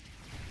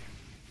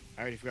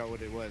already forgot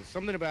what it was.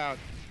 Something about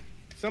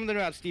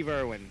Steve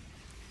Irwin.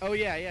 Oh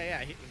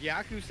yeah.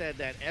 Yaku said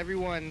that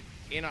everyone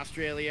in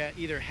Australia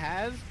either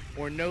has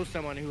or knows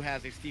someone who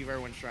has a Steve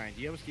Irwin shrine.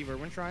 Do you have a Steve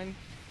Irwin shrine?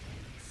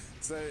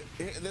 So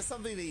there's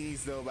something that you need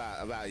to know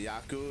about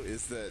Yaku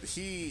is that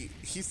he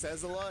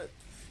says a lot.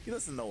 He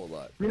doesn't know a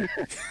lot.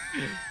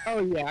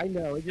 Oh yeah, I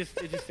know. It just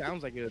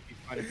sounds like it would be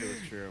fun if it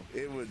was true.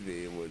 It would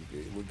be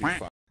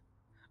fun.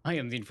 I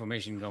am the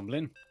Information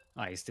Goblin.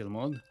 I still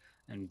mod.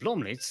 And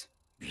Blomlitz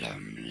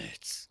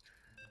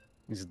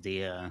is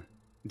the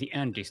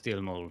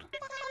anti-steel mold.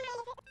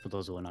 For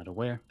those who are not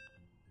aware.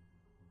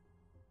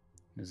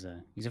 He's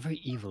a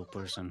very evil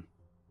person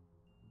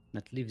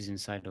that lives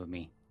inside of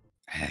me.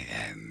 I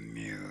am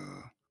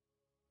you.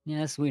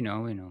 Yes, we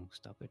know.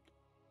 Stop it.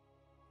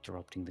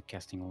 Interrupting the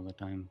casting all the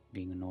time,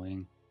 being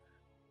annoying.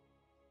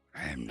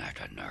 I am not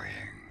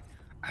annoying.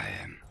 I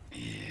am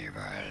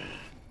evil.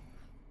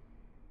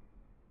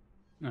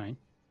 Alright,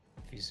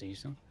 if you say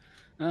so.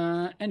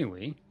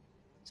 Anyway,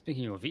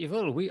 speaking of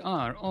evil, we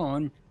are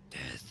on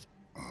Death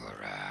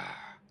Aura.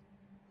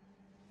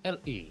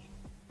 LE.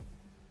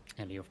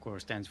 LE, of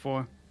course, stands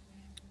for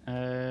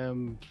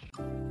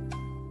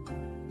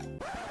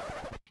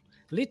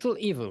Little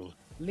Evil.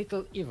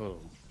 Little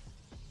Evil.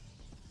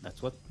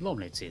 That's what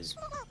Lomnitz is.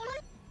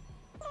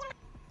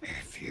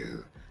 If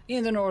you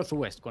in the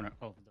northwest corner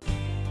of the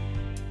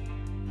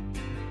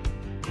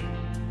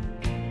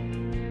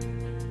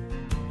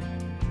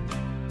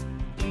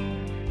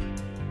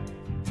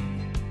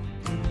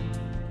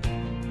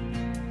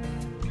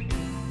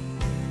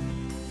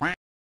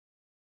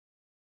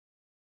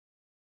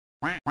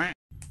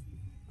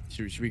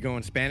Should we go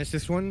in Spanish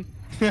this one?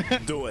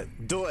 Do it.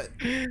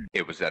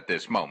 It was at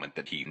this moment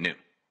that he knew.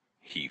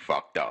 He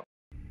fucked up.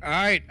 All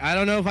right, I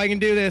don't know if I can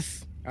do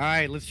this. All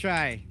right, let's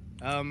try.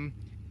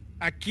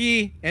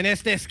 Aquí en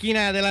esta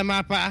esquina de la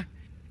mapa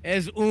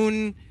es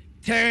un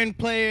Terran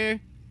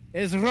player.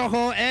 Es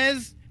rojo,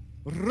 es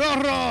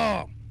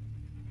rojo.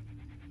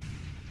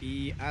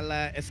 Y a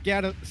la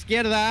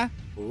izquierda.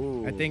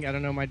 Ooh. I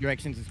don't know my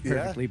directions Yeah.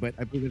 perfectly, but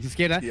I believe it's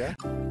izquierda. Yeah.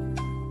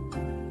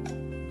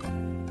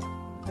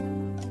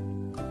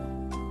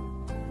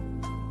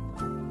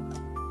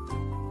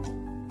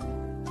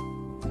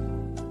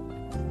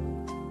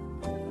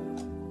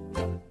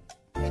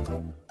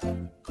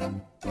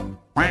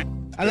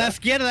 A la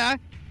izquierda,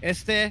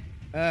 este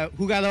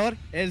jugador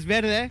es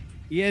verde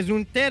y es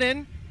un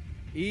Terran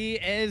y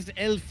es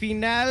el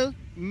final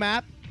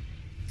map.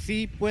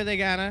 Si puede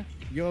ganar,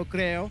 yo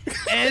creo.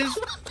 Es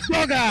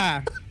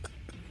Boga.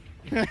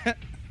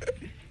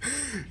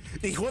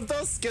 ¿Y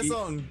juntos qué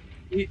son?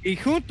 Y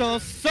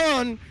juntos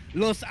son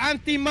los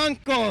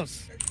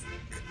antimancos.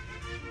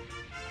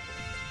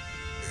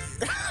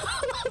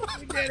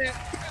 We did it.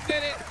 We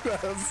did it.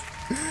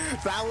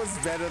 That was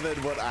better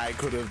than what I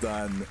could have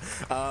done.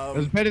 It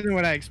was better than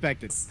what I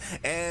expected.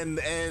 En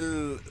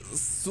el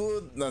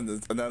sud,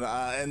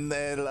 en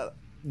el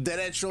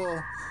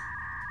derecho,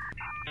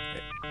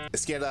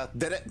 izquierda,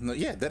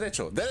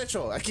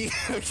 derecho. Aquí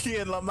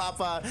en la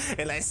mapa,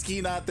 en la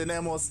esquina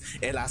tenemos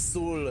el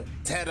azul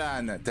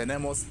Terran,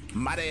 tenemos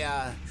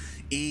Marea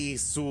y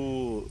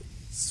su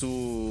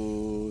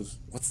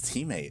what's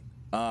teammate?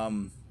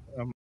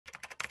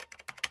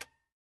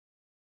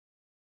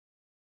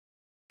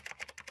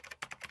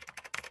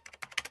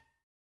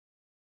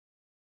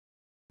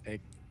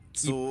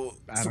 Su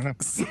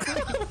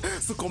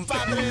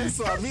compadre,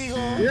 su amigo,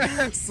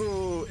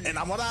 su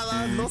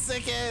enamorada, no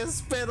sé qué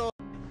es, pero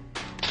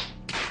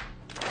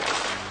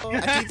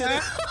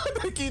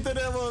aquí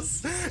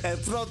tenemos el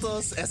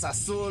Protoss, es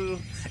azul,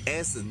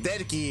 es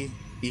Derki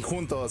y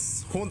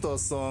juntos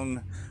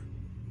son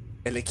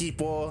el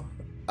equipo,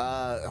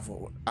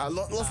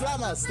 los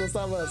lamas.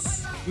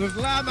 Los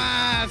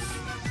llamas.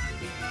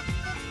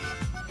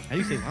 How do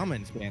you say llama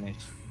in Spanish?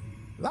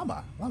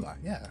 Llama,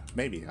 yeah,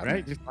 maybe.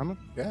 Right? Just llama?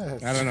 Yeah.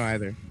 I don't know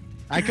either.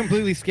 I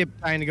completely skipped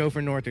trying to go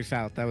for north or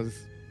south. That was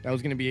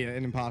going to be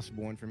an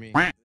impossible one for me.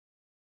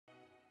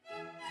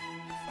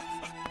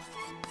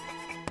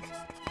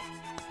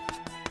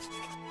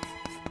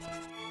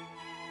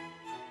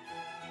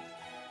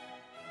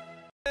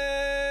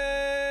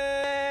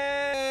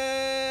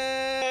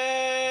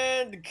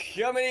 And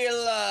coming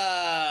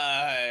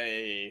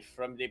live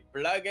from the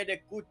Plaga de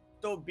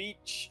Cuto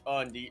Beach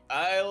on the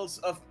Isles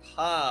of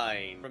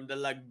Pine, from the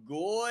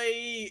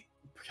Lagoy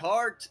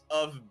part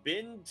of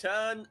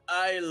Bintan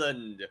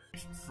Island,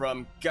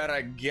 from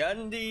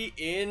Karagandi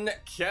in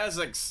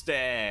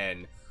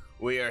Kazakhstan.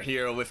 We are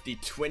here with the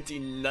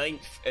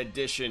 29th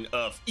edition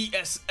of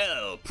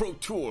ESL Pro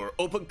Tour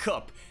Open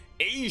Cup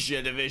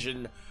Asia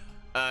Division.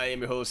 I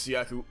am your host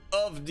Yaku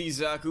of the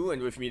Zaku,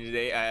 and with me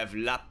today I have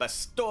La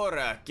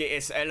Pastora, que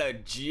es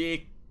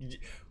allergica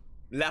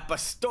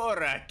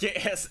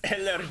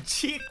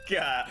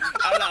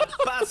a la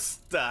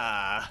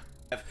pasta.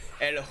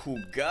 El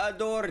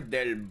jugador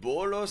del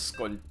bolos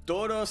con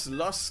todos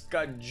los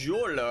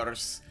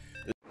cajolers.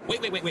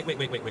 Wait.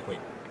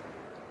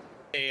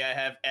 I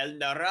have El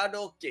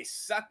Narado que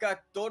saca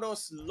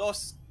todos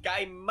los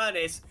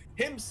caimanes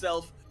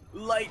himself,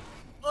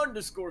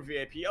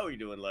 Light_VIP. How are you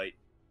doing, Light?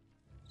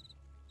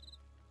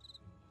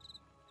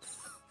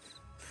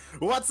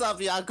 What's up,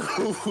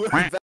 Yaku?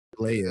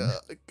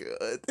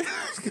 Good.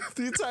 The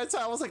entire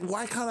time I was like,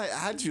 why can't I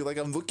add you? Like,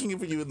 I'm looking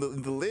for you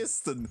in the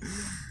list, and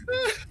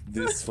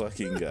this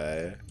fucking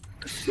guy.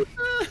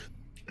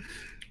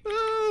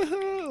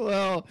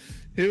 Well,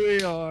 here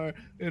we are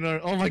in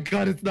our. Oh my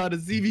God! It's not a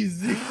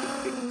ZVZ.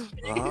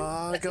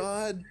 Oh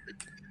God.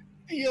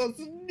 Dios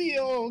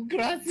mío,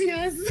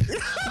 gracias.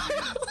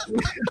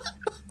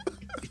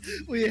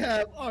 We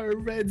have our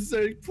Red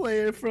Zerg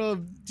player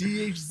from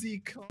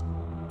DHZ.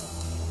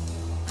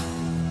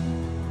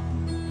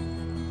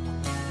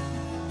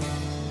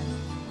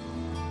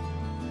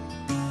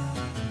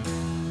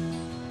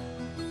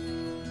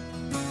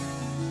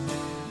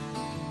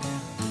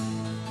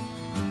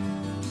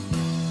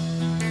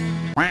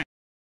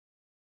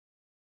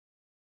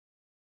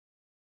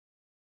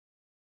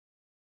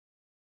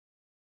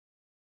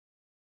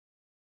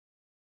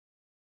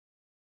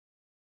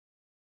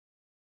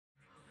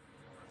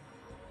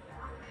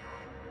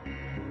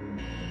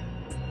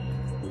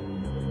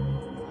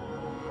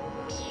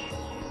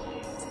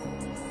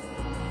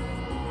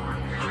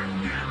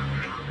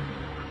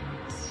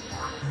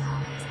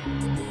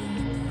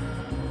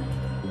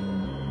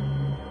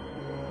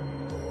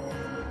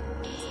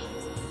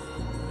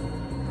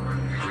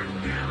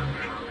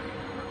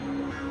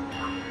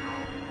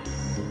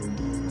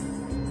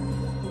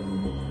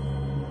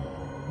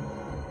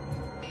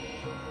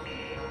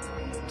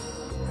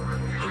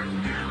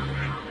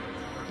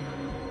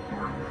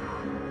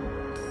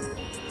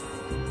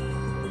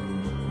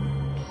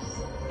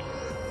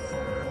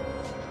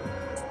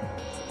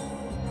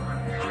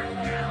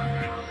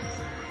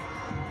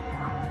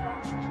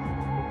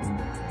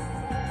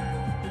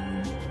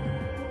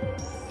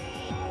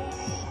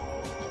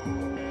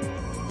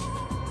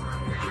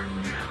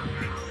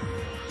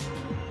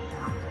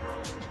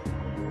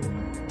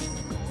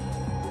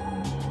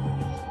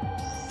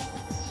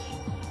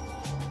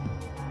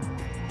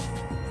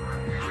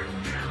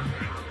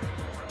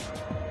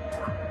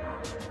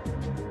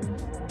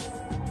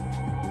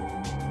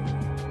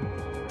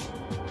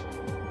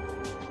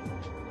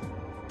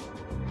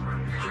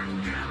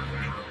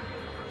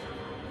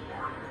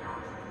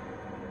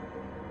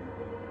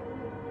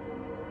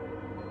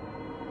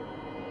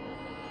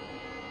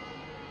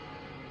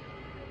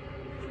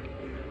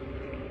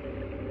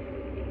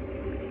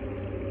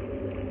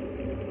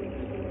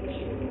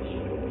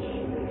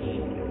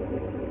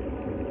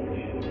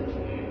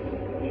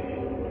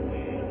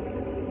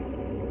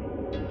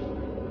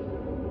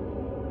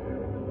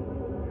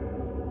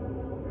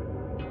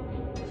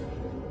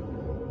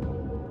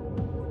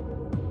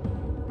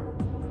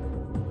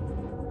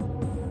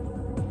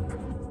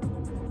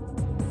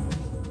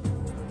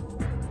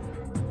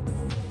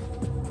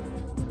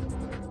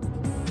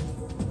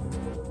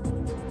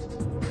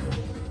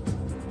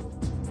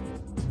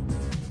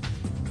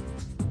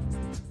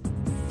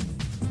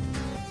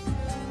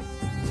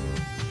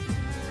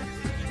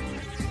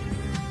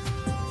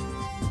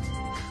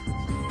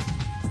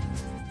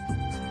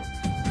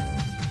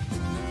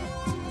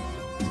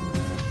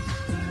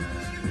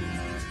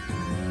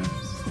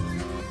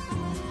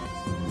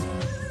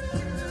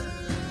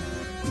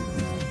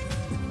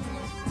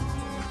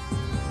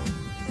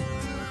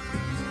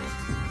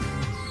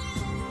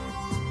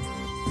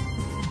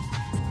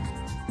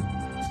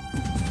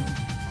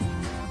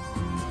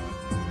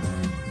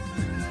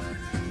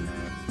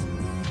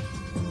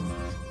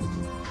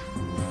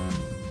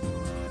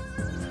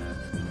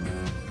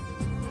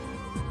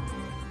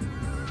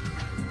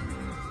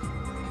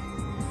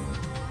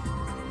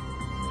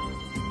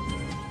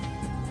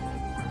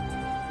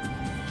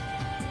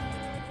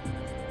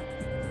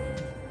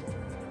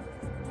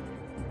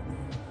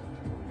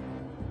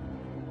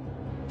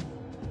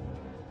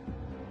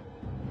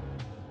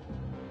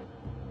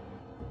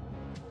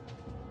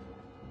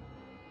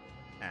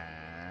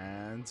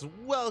 Alright,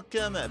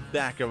 welcome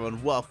back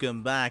everyone,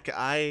 welcome back.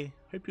 I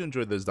hope you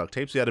enjoyed those duct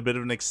tapes. We had a bit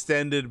of an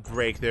extended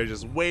break there,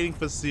 just waiting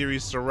for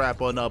series to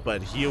wrap on up,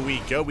 but here we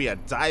go. We are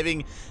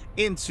diving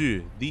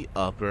into the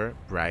upper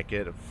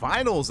bracket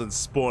finals, and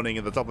spawning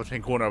in the top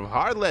left-hand corner of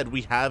Hardlead,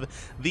 we have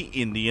the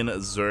Indian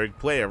Zerg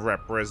player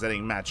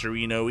representing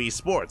Maturino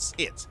Esports.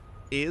 It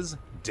is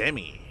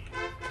Demi.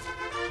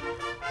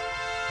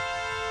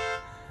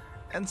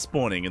 And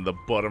spawning in the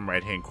bottom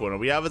right-hand corner,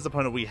 we have as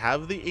opponent, we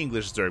have the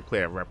English Zerg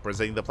player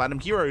representing the Platinum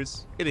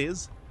Heroes. It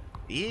is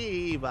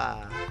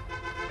Eva.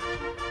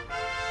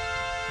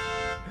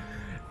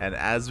 And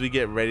as we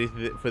get ready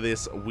for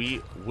this,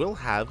 we will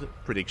have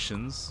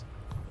predictions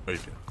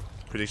open.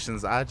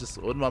 Predictions are just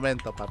un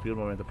momento, papi, un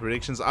momento.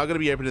 Predictions are going to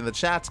be open in the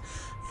chat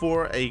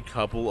for a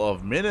couple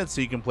of minutes,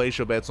 so you can place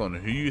your bets on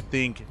who you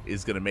think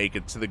is going to make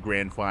it to the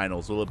grand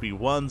finals. Will it be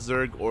one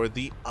Zerg or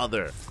the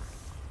other?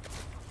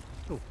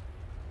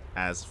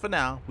 As for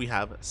now, we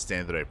have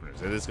standard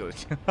openers. It is going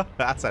to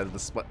outside of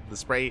the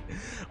spray,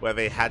 where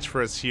they hatch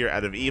first here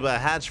out of Eva,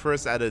 hatch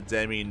first out of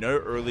Demi. No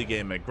early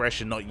game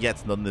aggression, not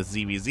yet, none the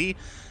ZVZ.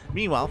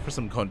 Meanwhile, for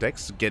some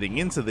context, getting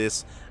into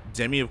this,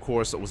 Demi, of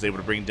course, was able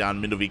to bring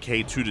down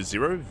MindoVK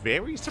 2-0.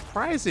 Very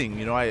surprising.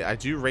 You know, I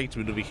do rate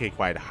MindoVK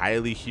quite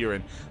highly here,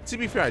 and to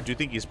be fair, I do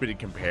think he's pretty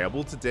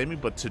comparable to Demi,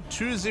 but to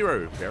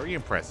 2-0, very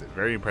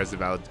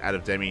impressive out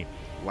of Demi.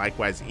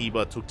 Likewise,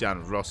 Eva took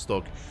down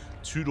Rostock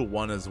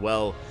 2-1 as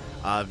well.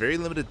 Very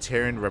limited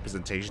Terran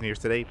representation here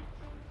today.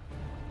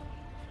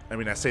 I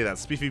mean, I say that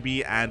Spiffy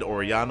B and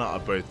Oriana are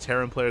both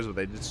Terran players, but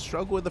they did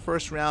struggle in the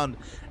first round,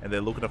 and they're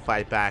looking to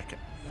fight back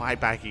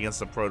against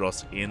the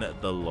Protoss in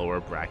the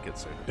lower bracket.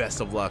 So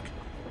best of luck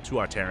to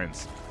our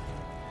Terrans.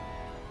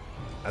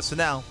 As for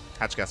now,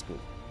 hatch gas pool.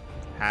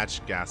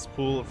 Hatch gas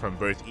pool from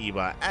both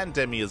Eva and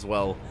Demi as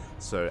well.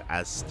 So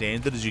as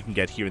standard as you can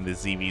get here in the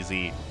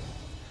ZVZ.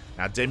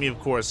 Now, Demi, of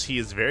course, he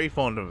is very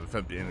fond of,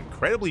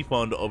 incredibly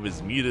fond of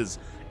his mutas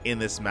in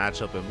this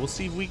matchup, and we'll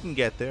see if we can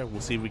get there. We'll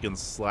see if we can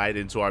slide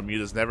into our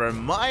mutas. Never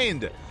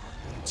mind.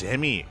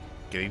 Demi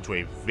getting to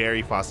a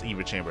very fast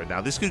Eva chamber. Now,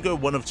 this could go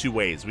one of two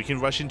ways. We can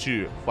rush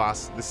into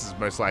fast. This is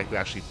most likely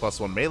actually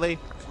 +1 melee.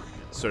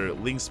 So,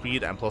 link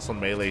speed and +1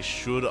 melee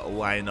should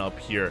line up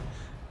here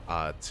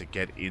to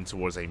get in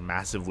towards a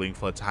massive link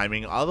flood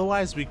timing.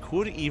 Otherwise, we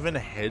could even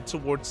head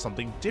towards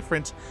something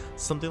different,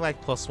 something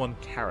like +1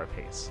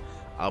 carapace.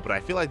 But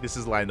I feel like this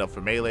is lined up for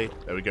melee.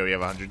 There we go, we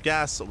have 100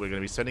 gas, so we're going to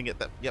be sending it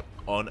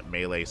on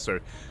melee. So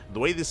the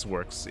way this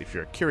works, if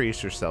you're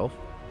curious yourself,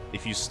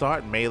 if you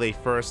start melee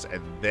first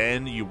and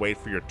then you wait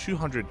for your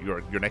 200,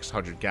 your next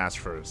 100 gas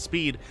for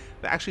speed,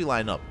 they actually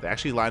line up. They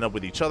actually line up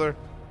with each other,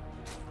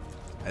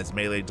 as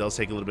melee does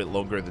take a little bit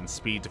longer than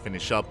speed to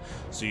finish up,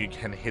 so you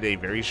can hit a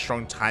very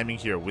strong timing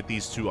here with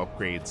these two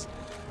upgrades.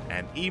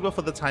 And Eva,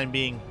 for the time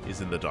being, is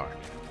in the dark.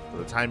 For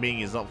the time being,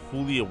 is not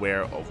fully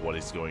aware of what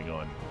is going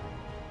on.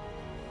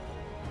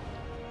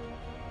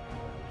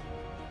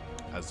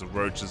 As the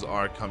roaches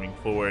are coming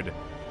forward,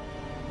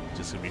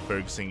 just going to be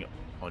focusing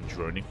on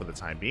droning for the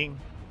time being.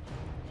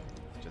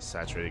 Just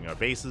saturating our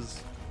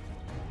bases.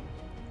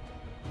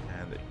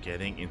 And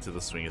getting into the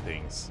swing of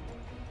things.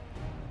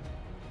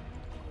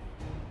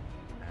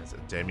 As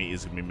Demi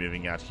is going to be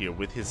moving out here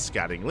with his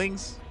scouting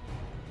links.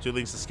 2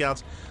 links to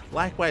scout.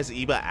 Likewise,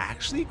 Eva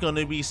actually going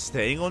to be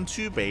staying on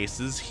 2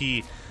 bases.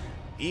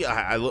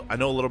 I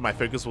know a lot of my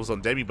focus was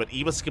on Demi, but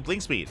Eva skipped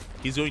link speed.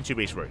 He's going 2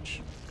 base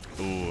roach.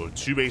 Ooh,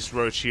 2 base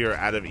roach here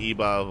out of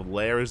Eva.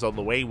 Lair is on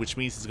the way, which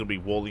means he's going to be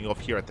walling off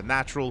here at the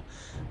natural.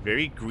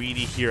 Very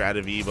greedy here out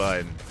of Eva,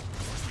 and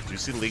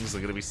juicy lings are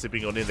going to be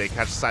sipping on in. They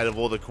catch sight of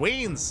all the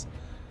queens.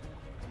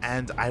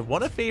 And I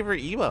want to favor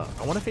Eva.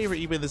 I want to favor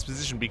Eva in this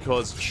position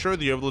because, sure,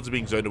 the overlords are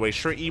being zoned away.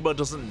 Sure, Eva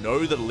doesn't know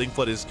that a link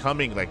flood is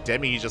coming. Like,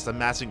 Demi is just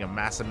amassing a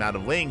massive amount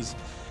of lings.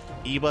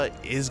 Eva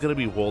is going to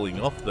be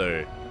walling off,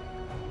 though.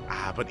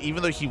 But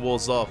even though he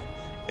walls off,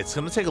 it's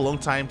going to take a long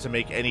time to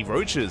make any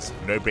roaches.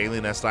 No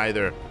Bailey Nest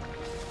either.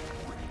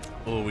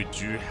 Oh, we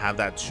do have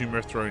that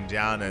tumor thrown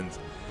down, and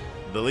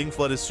the link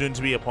flood is soon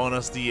to be upon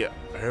us. The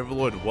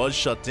overlord was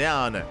shut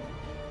down, and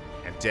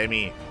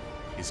Demi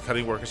is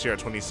cutting workers here at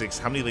 26.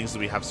 How many lings do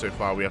we have so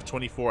far? We have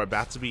 24,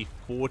 about to be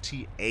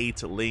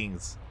 48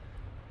 lings.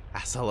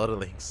 That's a lot of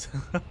lings.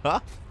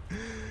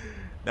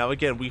 Now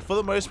again, we for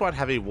the most part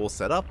have a wall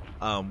set up.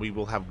 We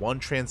will have 1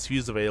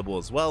 transfuse available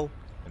as well.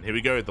 And here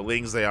we go, the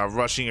lings, they are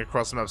rushing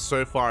across the map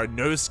so far.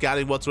 No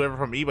scouting whatsoever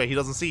from Eva. He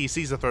doesn't see, he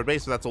sees the third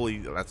base, but that's all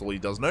he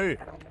does know.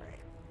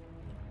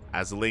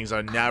 As the lings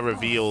are now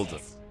revealed,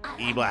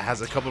 Eva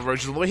has a couple of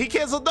roaches on the way. He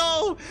canceled,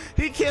 no!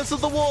 He canceled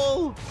the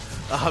wall!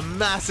 A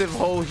massive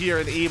hole here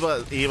in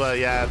Eva,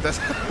 yeah, that's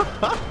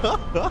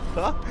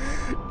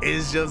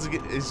is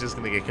just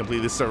gonna get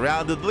completely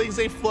surrounded. The lings,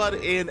 they flood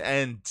in,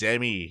 and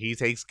Demi, he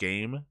takes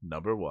game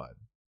number 1.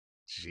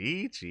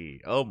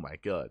 GG, oh my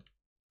god.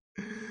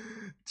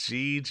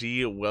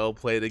 GG, well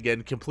played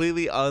again,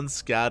 completely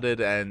unscouted,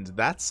 and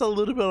that's a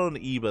little bit on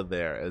Eva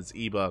there, as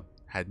Eva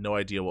had no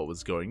idea what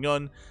was going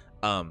on.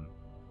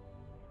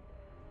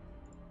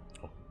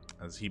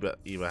 As Eva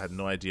had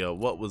no idea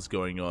what was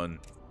going on.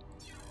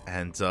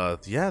 And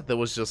yeah, there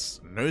was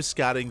just no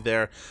scouting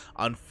there.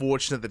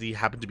 Unfortunate that he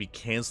happened to be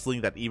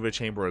canceling that Evo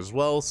chamber as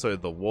well, so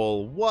the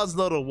wall was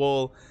not a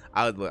wall.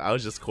 I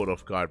was just caught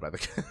off guard by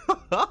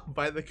the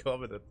by the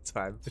comment at the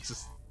time. It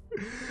just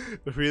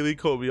really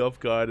caught me off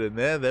guard, and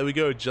there we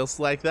go, just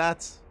like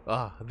that.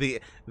 The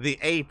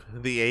ape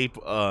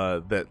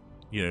that,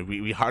 you know,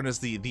 we harness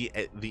the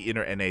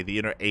inner NA, the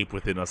inner ape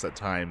within us at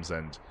times,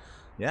 and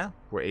yeah,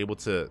 we're able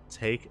to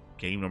take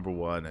game number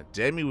 1.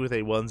 Demi with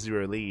a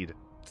 1-0 lead.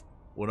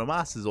 Uno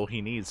más is all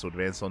he needs to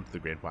advance on to the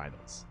grand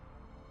finals.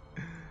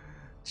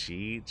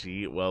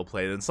 GG, well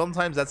played. And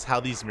sometimes that's how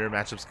these mirror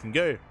matchups can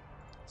go.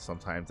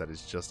 Sometimes that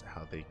is just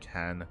how they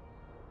can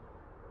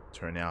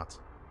turn out.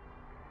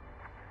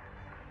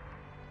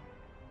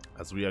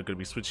 As we are going to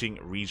be switching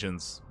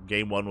regions.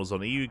 Game 1 was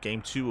on EU,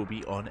 game 2 will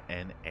be on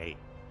NA.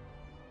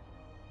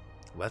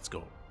 Let's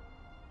go.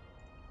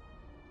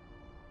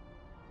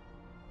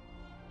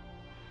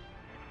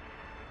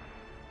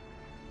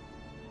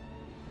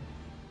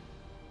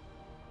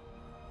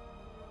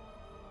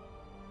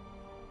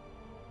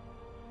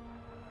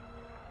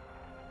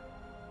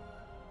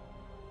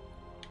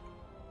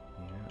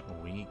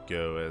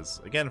 Go.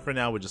 As again, for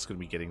now, we're just going to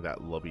be getting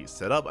that lobby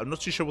set up. I'm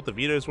not too sure what the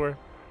vetoes were,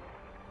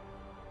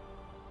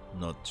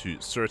 not too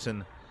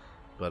certain,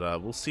 but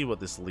we'll see what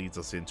this leads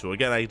us into.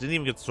 Again, I didn't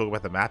even get to talk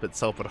about the map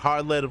itself, but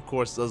hard lead, of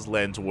course, does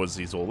land towards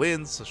these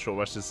all-ins, short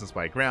rush distance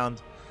by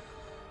ground.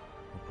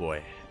 Oh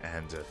boy,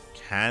 and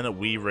can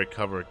we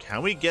recover?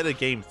 Can we get a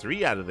game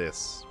 3 out of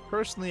this?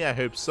 Personally, I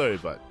hope so,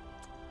 but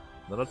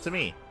not up to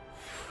me.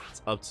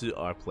 It's up to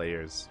our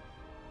players.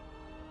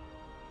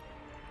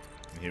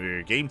 And here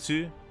we go, game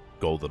 2.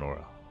 Golden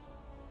Aura.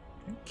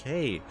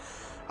 Okay,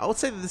 I would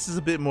say that this is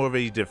a bit more of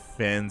a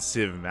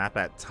defensive map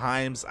at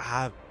times.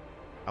 I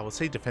would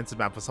say defensive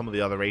map for some of the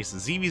other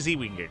races. ZVZ,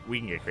 we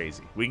can get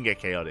crazy. We can get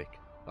chaotic.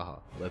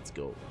 Let's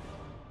go.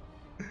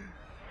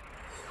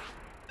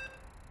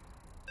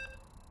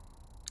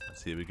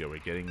 So here we go. We're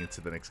getting into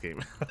the next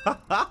game.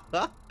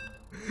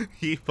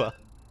 Heaper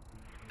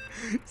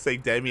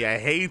saying, "Demi, I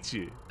hate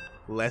you."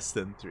 Less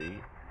than 3.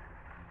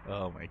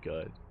 Oh my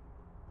god.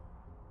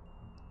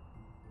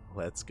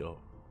 Let's go.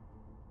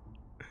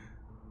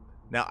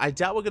 Now, I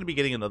doubt we're going to be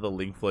getting another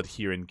Link Flood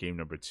here in game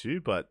number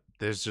 2, but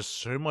there's just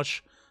so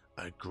much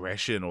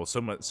aggression, or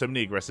so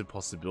many aggressive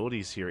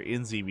possibilities here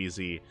in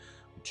ZVZ.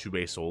 2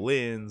 base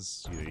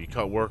all-ins, you know, you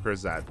cut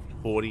workers at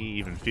 40,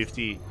 even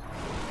 50. You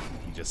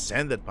just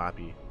send it,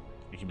 Papi.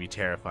 It can be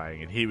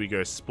terrifying. And here we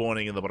go,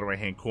 spawning in the bottom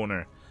right-hand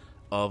corner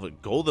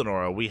of Golden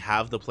Aura. We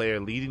have the player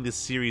leading this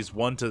series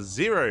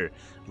 1-0,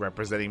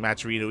 representing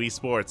Matcherino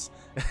Esports.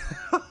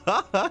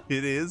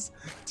 It is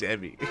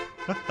Demi.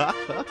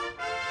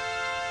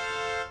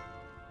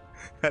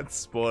 That's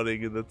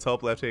spawning in the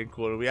top left-hand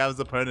corner. We have his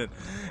opponent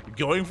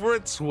going for a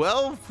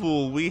 12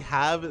 pool. We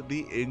have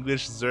the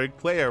English Zerg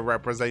player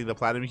representing the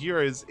Platinum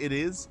Heroes. It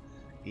is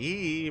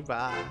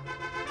Eva.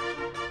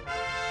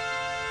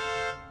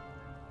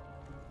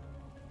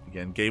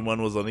 Again, game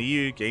 1 was on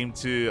EU. Game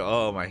 2,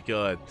 oh my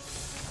god.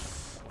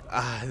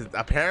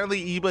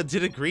 Apparently, Eba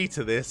did agree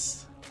to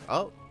this.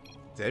 Oh,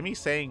 Demi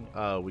saying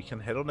we can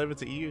head on over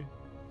to EU.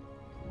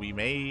 We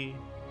may...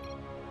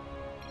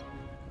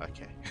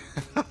 Okay.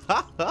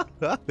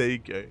 There you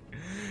go.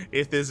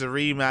 If there's a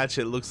rematch,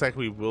 it looks like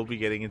we will be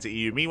getting into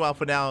EU. Meanwhile,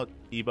 for now,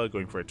 Eba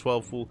going for a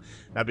 12 full.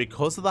 Now,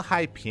 because of the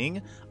high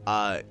ping,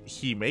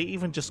 he may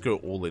even just go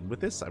all in with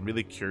this. I'm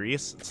really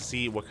curious to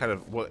see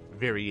what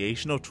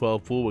variation of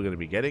 12 full we're going to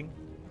be getting.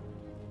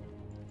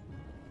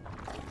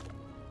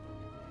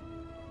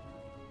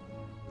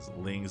 His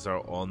Lings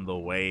are on the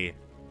way.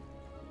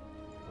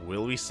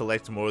 Will we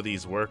select more of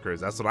these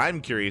workers? That's what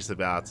I'm curious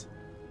about.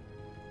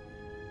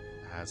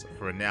 As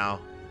for now,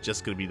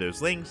 just going to be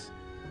those Lings.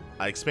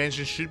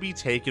 Expansion should be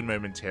taken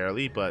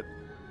momentarily, but...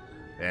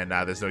 And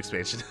now there's no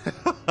expansion.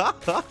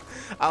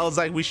 I was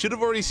like, we should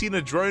have already seen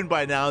a drone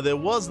by now. There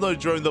was no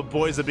drone. The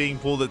boys are being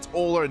pulled. It's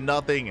all or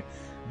nothing.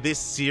 This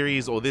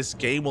series or this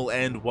game will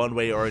end one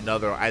way or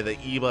another. Either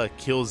Eva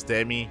kills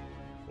Demi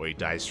or he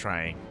dies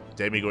trying.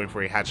 Demi going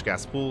for a hatch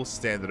gas pool.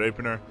 Standard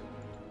opener.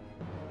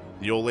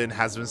 The all-in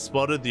has been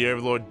spotted. The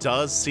Overlord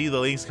does see the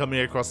Lings coming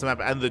across the map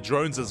and the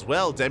drones as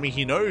well. Demi,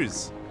 he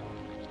knows.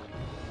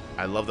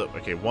 I love that.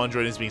 Okay, 1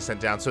 drone is being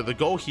sent down. So the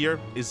goal here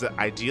is that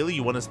ideally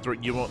you want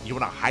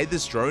to hide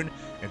this drone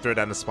and throw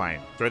down the spine.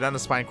 Throw down the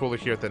spine crawler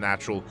here at the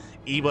natural.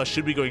 Eba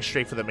should be going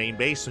straight for the main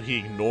base, so he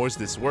ignores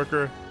this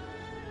worker.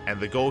 And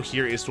the goal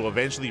here is to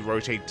eventually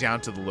rotate down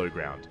to the low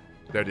ground.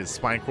 There it is.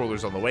 Spine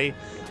crawlers on the way.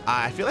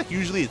 I feel like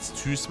usually it's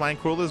 2 spine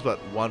crawlers, but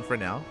 1 for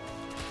now.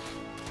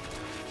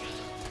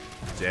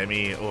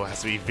 Demi,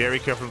 has to be very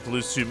careful not to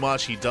lose too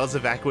much. He does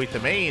evacuate the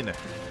main.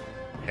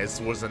 Heads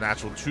towards the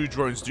natural. 2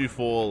 drones do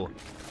fall.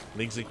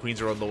 Lings and Queens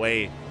are on the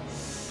way.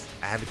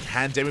 And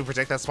can Demi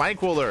protect that spine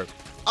crawler?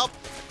 Up!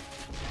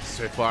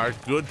 So far,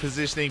 good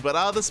positioning,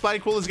 but the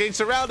spine crawler is getting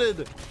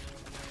surrounded.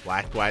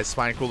 Likewise,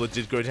 spine crawler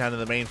did go down in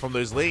the main from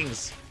those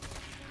Lings.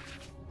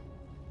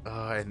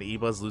 And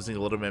Eba's losing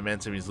a lot of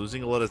momentum. He's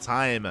losing a lot of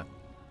time.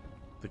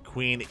 The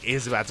Queen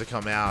is about to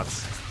come out.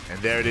 And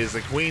there it is.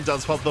 The queen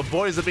does pop. The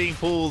boys are being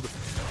pulled.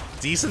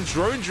 Decent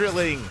drone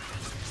drilling.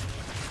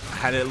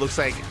 And it looks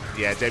like,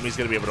 yeah, Demi's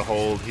going to be able to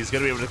hold. He's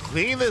going to be able to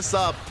clean this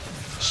up.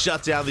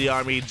 Shut down the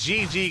army.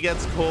 GG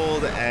gets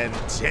called. And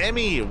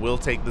Demi will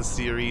take the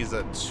series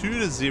at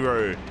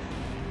 2-0.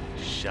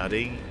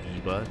 Shutting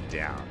Eba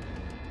down.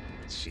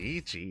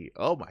 GG.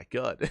 Oh my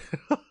god.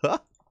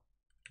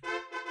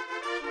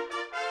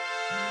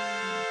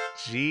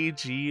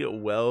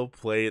 GG, well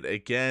played.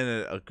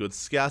 Again, a good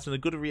scout and a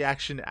good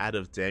reaction out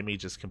of Demi,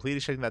 just completely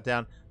shutting that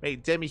down.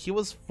 Mate, Demi, he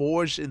was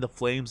forged in the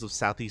flames of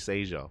Southeast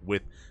Asia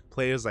with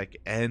players like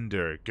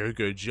Ender,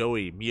 Gogo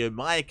Joey, Mio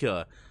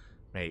Maika.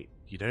 Mate,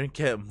 you don't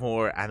get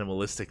more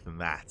animalistic than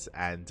that.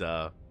 And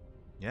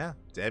yeah,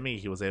 Demi,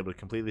 he was able to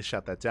completely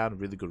shut that down.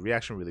 Really good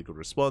reaction, really good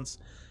response.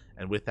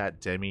 And with that,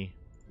 Demi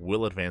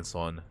will advance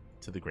on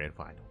to the grand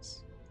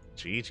finals.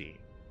 GG.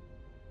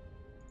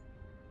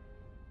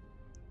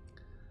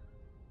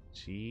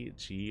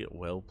 GG,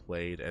 well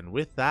played. And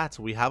with that,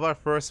 we have our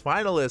first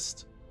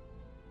finalist.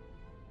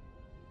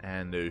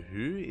 And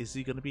who is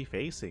he going to be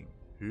facing?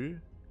 Who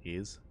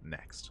is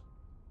next?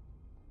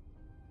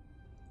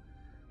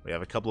 We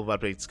have a couple of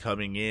updates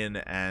coming in,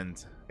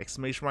 and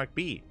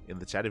 !B in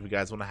the chat if you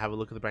guys want to have a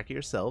look at the bracket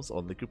yourselves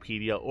on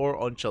Wikipedia or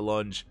on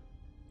Challenge.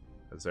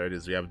 As there it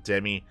is, we have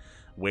Demi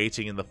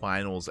waiting in the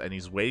finals, and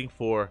he's waiting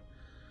for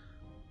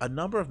a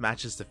number of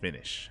matches to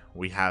finish.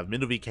 We have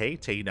MinoVK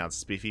taking down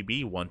Spiffy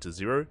B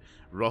 1-0.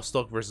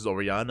 Rostock versus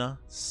Oriana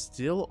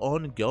still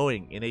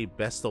ongoing in a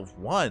best of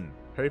 1.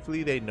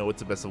 Hopefully they know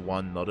it's a best of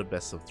 1, not a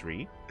best of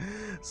 3.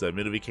 So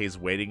MinoVK is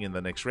waiting in the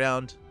next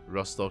round.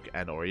 Rostock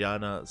and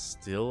Oriana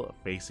still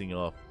facing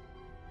off.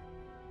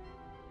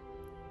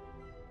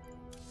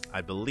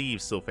 I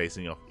believe still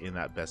facing off in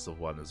that best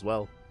of 1 as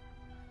well.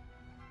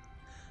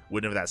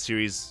 Winner of that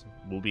series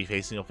will be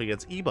facing off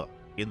against Eba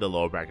in the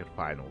lower bracket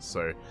finals.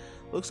 So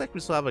looks like we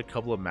still have a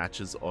couple of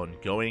matches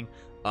ongoing.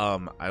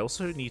 I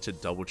also need to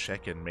double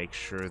check and make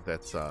sure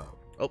that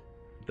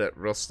that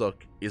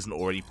Rostock isn't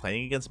already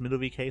playing against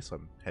MinoVK, so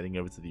I'm heading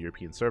over to the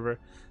European server.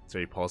 It's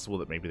very possible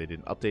that maybe they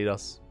didn't update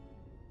us.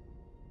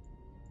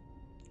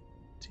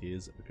 It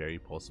is very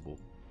possible.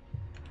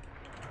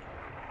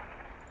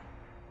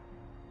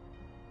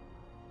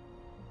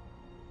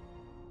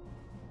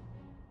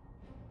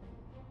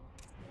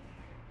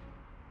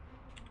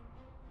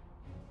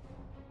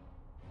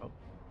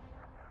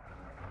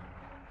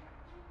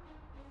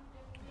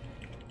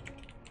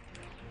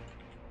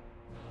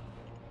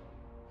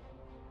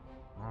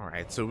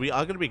 Alright, so we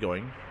are going to be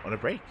going on a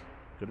break.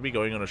 Going to be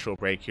going on a short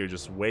break here,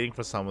 just waiting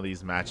for some of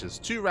these matches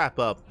to wrap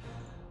up,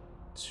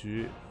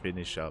 to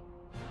finish up.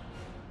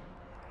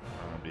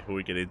 Before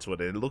we get into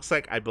it, it looks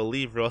like I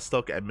believe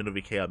Rostock and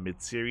MinoVK are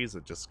mid-series, or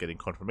just getting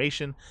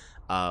confirmation,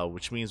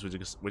 which means we're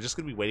just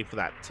going to be waiting for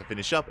that to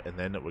finish up, and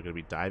then we're going to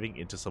be diving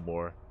into some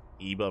more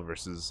Eba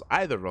versus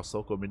either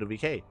Rostock or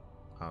MinoVK.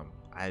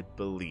 I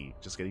believe,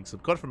 just getting some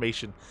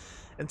confirmation.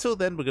 Until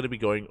then, we're going to be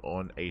going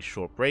on a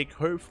short break,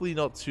 hopefully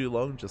not too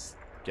long, just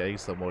getting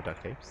some more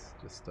duct tapes,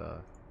 just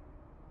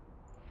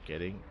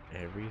getting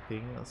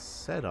everything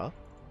set up.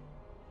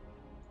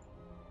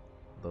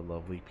 The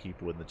lovely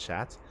people in the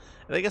chat.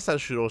 And I guess I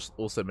should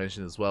also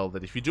mention as well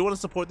that if you do want to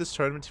support this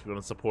tournament, if you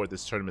want to support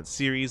this tournament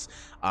series,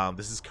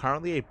 this is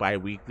currently a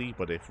bi-weekly,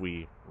 but if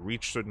we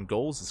reach certain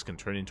goals, this can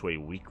turn into a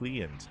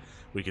weekly and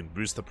we can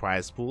boost the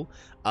prize pool.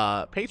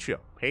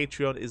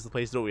 Patreon is the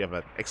place to do it. We have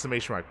an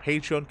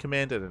 !Patreon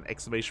command and an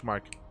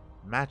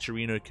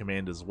 !Matcherino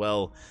command as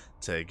well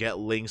to get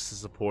links to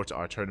support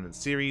our tournament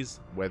series,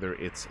 whether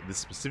it's this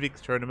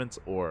specific tournament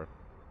or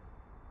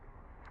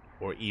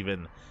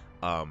even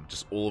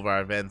just all of our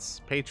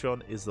events.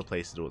 Patreon is the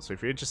place to do it. So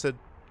if you're interested,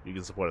 you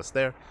can support us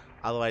there.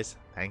 Otherwise,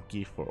 thank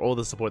you for all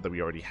the support that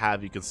we already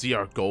have. You can see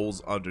our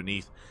goals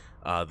underneath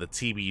the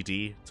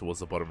TBD towards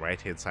the bottom right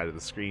hand side of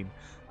the screen.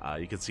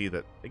 You can see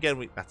that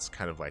again, that's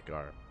kind of like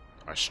our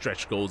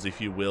stretch goals,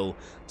 if you will,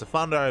 to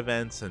fund our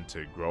events and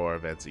to grow our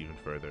events even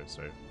further.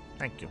 So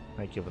thank you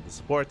for the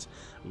support.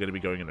 We're going to be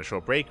going on a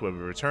short break. When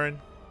we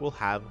return, we'll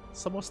have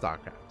some more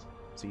StarCraft.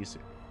 See you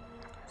soon.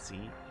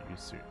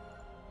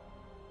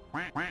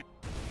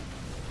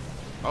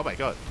 Oh my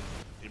god.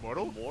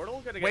 Immortal?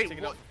 Immortal? Gonna get Wait,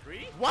 taken out for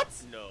free? What?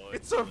 No.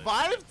 It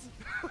survived?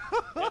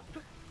 Yep.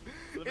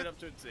 Living up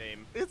to its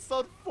name. It's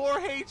on 4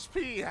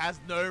 HP. It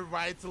has no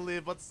right to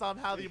live, but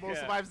somehow the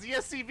Immortal survives. The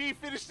SCV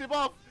finished him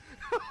off.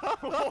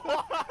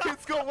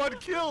 It's got 1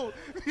 kill.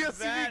 The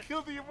SCV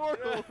killed the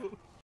Immortal.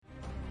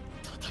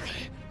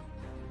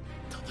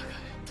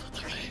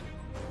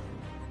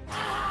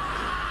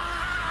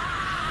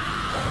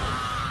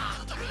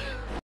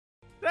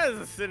 That is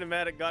a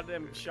cinematic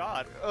goddamn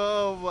shot.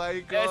 Oh my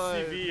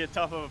god. SCV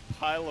atop of a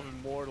pile of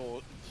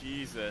Immortal.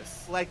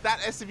 Jesus. Like, that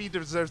SCV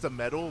deserves a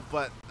medal,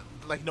 but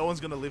like no one's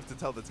gonna live to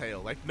tell the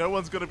tale. Like, no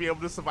one's gonna be able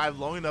to survive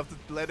long enough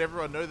to let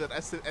everyone know that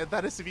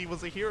that SCV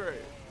was a hero.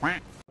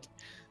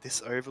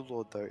 This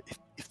Overlord, though,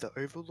 if the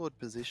Overlord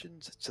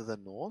positions to the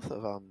north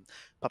of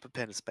Papa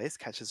Panda Space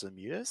catches a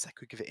Mutus, that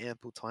could give it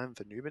ample time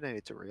for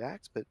Numinator to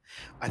react. But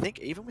I think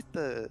even with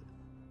the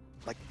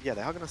like, yeah,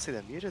 they are going to see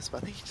their mutas, but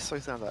I think he just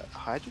slows down the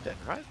Hydra Den,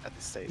 right? At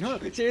this stage. No,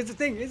 here's the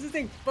thing. Here's the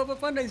thing. Papa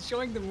Panda is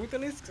showing the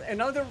Mutalisks, and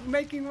now they're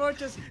making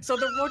watches. So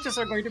the watches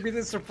are going to be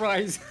the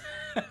surprise.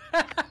 Yeah,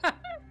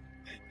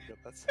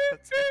 that's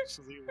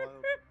actually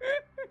wild.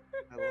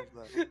 I love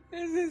that.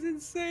 This is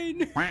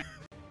insane.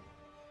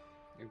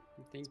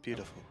 It's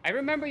beautiful. I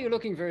remember you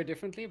looking very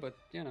differently, but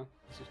you know,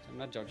 I'm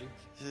not judging.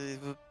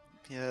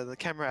 Yeah, the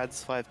camera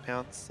adds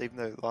 £5, even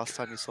though last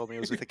time you saw me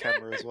it was with the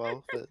camera as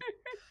well. But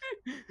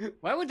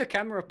Why would the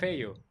camera pay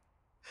you?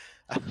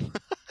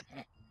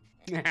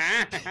 See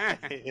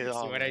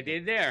what I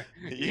did there?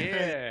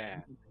 Yeah.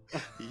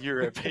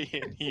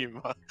 European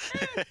humor.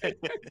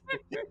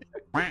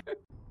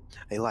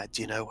 Hey, lad,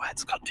 do you know why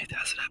it's got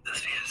 2,000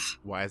 atmospheres?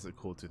 Why is it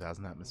called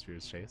 2,000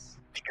 atmospheres, Chase?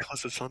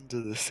 Because it's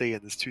under the sea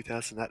and there's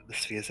 2,000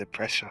 atmospheres of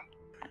pressure.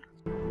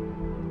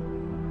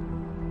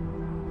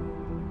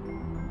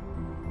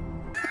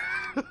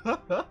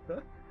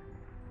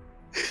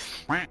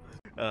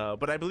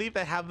 But I believe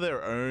they have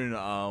their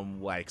own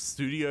like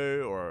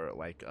studio or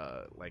like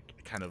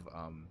kind of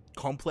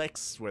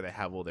complex where they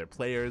have all their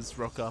players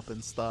rock up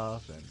and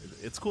stuff, and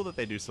it's cool that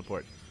they do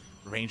support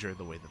Ranger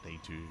the way that they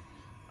do.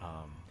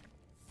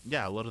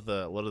 Yeah, a lot of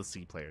the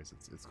C players,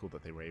 it's cool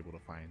that they were able to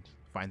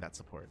find that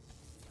support.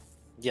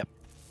 Yep,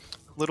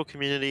 little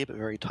community but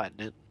very tight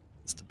knit.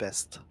 It's the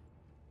best.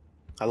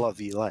 I love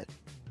you, lad.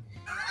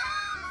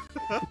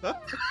 I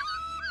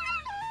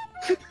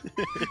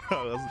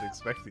wasn't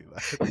expecting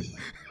that.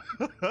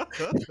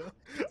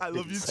 I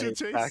love you too,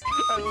 Chase. Back.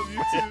 I love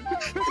you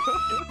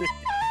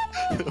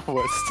too.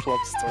 Worst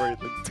love story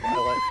than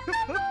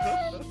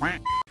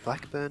Twilight.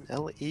 Blackburn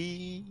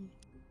LE.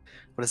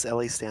 What does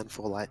LE stand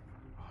for, like?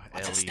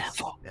 What's it stand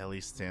for?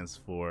 LE stands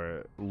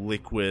for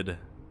Liquid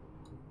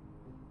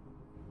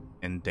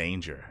and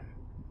Danger.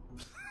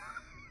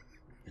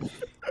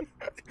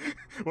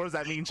 What does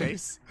that mean,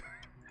 Chase?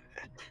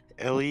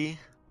 LE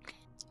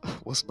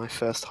was my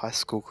first high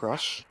school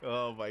crush.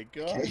 Oh my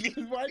god.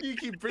 Why do you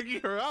keep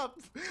bringing her up?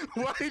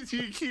 Why do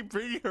you keep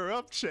bringing her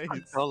up, Chase?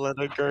 I'll let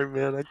her go,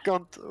 man. I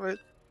can't do it.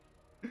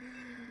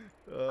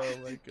 Oh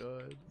my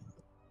god.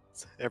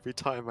 Every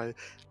time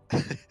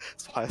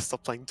that's why I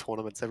stopped playing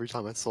tournaments. Every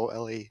time I saw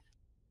LE, it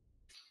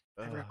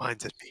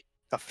reminded me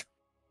of.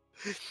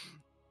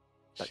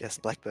 But yes,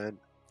 Blackburn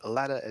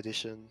Ladder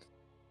Edition.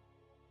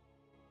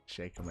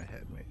 Shaking my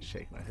head, mate.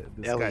 Shake my head.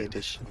 LE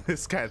Edition.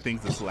 This guy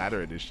thinks it's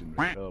Ladder Edition,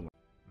 man. Oh my.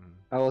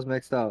 I was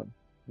maxed out,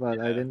 but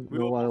I didn't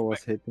know what I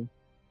was hitting.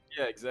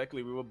 Yeah,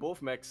 exactly. We were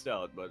both maxed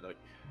out, but like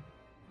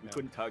we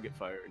couldn't target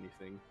fire or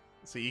anything.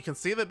 So you can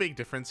see the big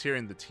difference here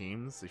in the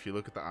teams. If you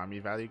look at the army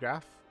value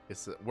graph,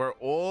 we're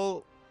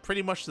all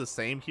pretty much the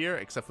same here,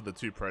 except for the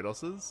two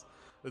Protosses.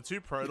 The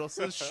two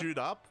Protosses shoot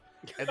up,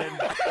 and then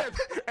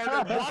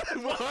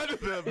one of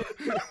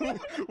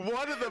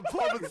them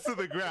plummets to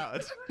the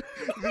ground.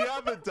 The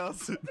other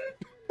doesn't.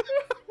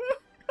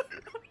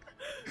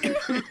 You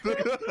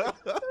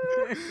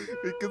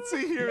can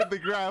see here in the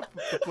graph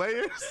the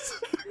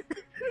players.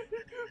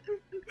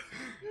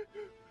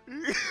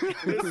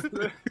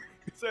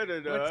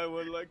 Senator, I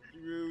would like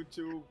you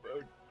to,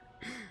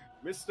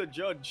 Mr.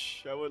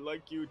 Judge, I would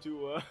like you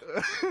to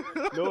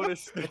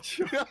notice that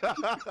you...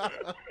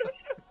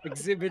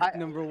 Exhibit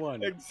number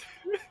 1.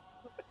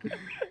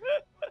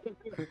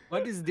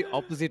 What is the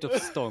opposite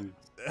of stone?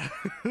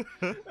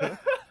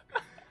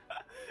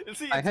 You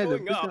see, I it's had a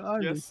going bit up, of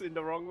army. just in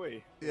the wrong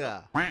way.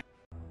 Yeah.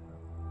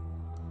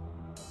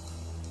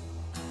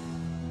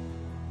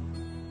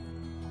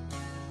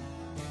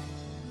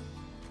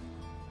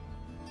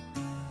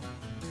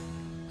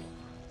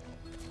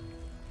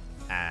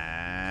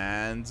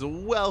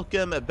 And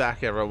welcome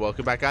back, everyone.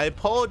 Welcome back. I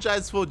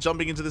apologize for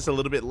jumping into this a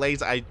little bit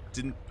late. I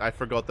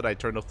forgot that I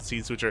turned off the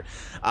scene switcher.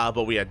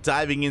 But we are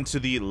diving into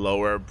the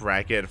lower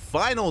bracket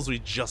finals. We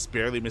just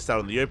barely missed out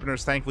on the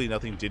openers. Thankfully,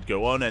 nothing did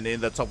go on. And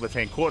in the top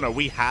left-hand corner,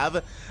 we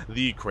have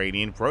the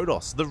Ukrainian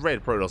Protoss, the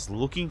red Protoss,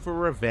 looking for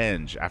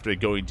revenge after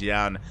going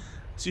down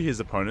to his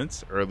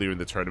opponents earlier in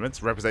the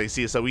tournament. Representing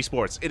CSO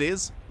Esports, it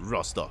is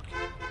Rostock.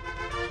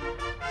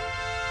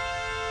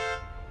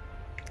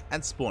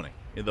 And spawning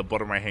in the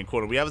bottom right hand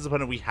corner, we have his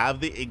opponent. We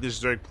have the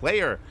English Zerg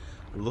player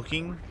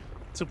looking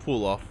to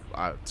pull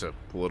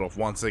it off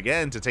once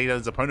again, to take down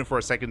his opponent for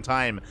a second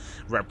time.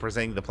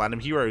 Representing the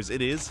Platinum Heroes,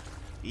 it is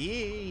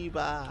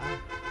Eba.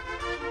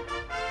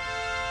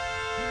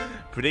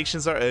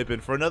 Predictions are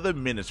open for another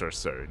minute or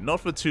so. Not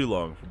for too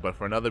long, but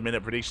for another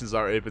minute. Predictions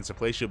are open, so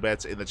place your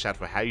bets in the chat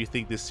for how you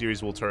think this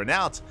series will turn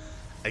out.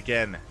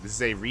 Again, this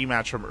is a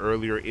rematch from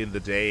earlier in the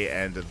day,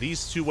 and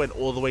these two went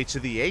all the way to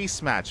the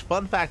ace match.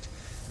 Fun fact,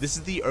 this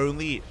is the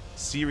only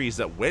series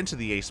that went to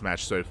the ace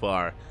match so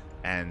far,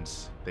 and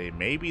they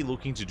may be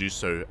looking to do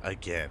so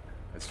again,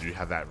 as we do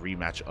have that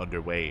rematch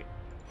underway.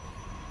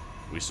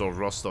 We saw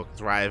Rostock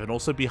thrive and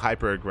also be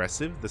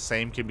hyper-aggressive. The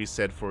same can be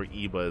said for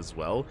Eba as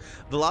well.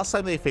 The last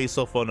time they faced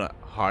off on a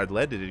hard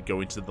lead, it did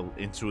go into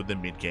the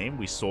mid-game.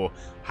 We saw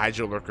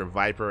Hydra Lurker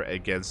Viper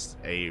against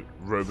a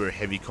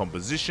Robo-heavy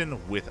composition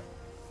with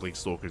Blink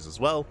Stalkers as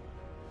well.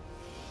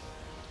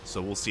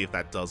 So we'll see if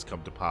that does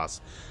come to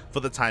pass. For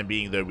the time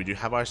being, though, we do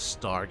have our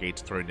Stargate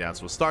thrown down.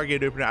 So a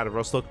Stargate opener out of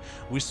Rostock.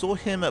 We saw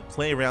him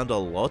play around a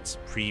lot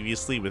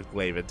previously with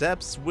Glaive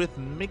Adepts with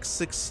mixed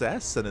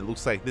success, and it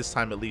looks like this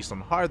time, at least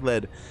on hard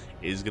lead,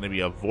 is going to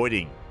be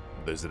avoiding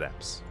those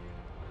Adepts.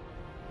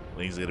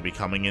 He's going to be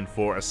coming in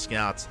for a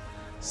scout,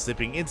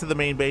 slipping into the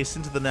main base,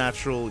 into the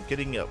natural,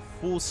 getting a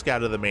full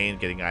scout of the main,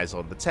 getting eyes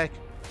on the tech,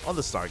 on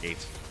the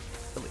Stargate,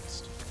 at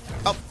least.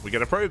 Oh, we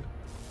get a probe.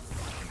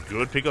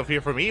 Good pickup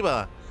here from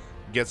Eba.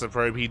 Gets a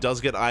probe. He does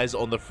get eyes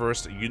on the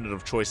first unit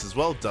of choice as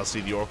well. Does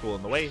see the Oracle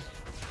on the way.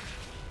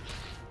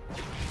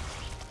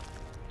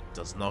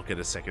 Does not get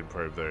a second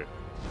probe though.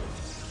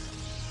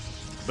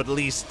 But at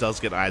least does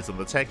get eyes on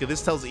the tech. And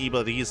this tells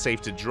Eba that he is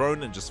safe to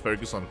drone and just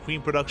focus on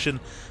queen production.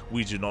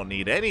 We do not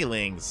need any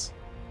lings.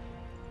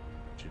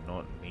 Do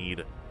not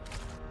need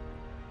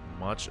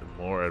much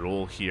more at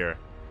all here.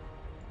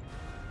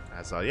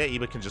 As yeah,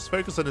 Eba can just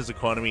focus on his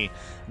economy.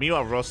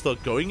 Meanwhile,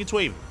 Rostock going into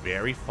a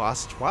very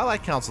fast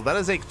Twilight Council. That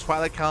is a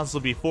Twilight Council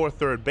before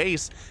third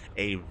base.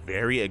 A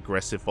very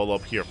aggressive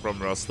follow-up here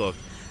from Rostock.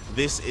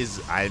 This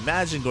is, I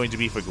imagine, going to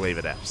be for Glaive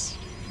Adepts.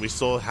 We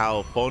saw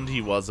how fond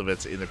he was of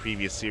it in the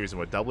previous series, and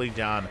we're doubling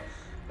down.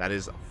 That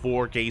is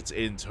 4 gates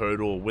in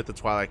total with the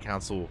Twilight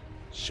Council.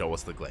 Show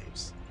us the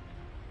Glaives.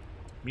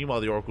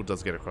 Meanwhile, the Oracle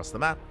does get across the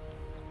map.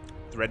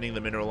 Threatening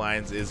the mineral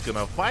lines is going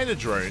to find a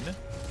drone.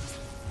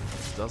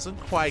 Doesn't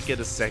quite get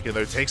a second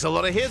though. Takes a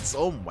lot of hits.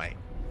 Oh my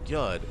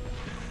god.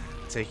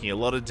 Taking a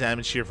lot of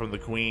damage here from the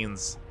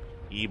queens.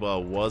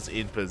 Eba was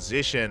in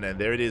position, and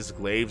there it is.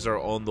 Glaives are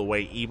on the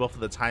way. Eba, for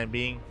the time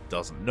being,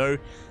 doesn't know.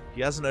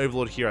 He has an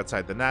Overlord here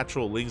outside the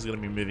natural. Ling's going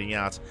to be moving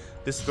out.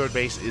 This third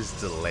base is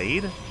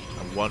delayed.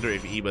 I wonder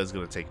if Eba is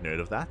going to take note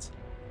of that.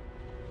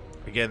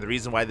 Again, the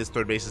reason why this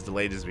third base is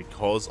delayed is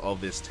because of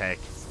this tech.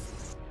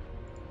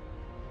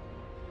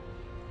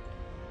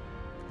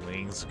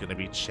 Ling's going to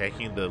be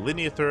checking the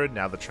linear third,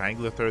 now the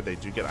triangular third. They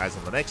do get eyes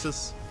on the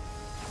Nexus.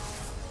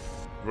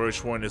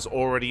 Roach Warren is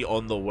already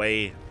on the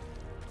way.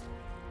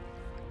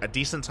 A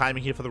decent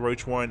timing here for the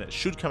Roach Warren.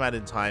 Should come out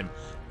in time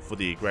for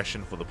the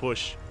aggression, for the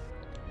push.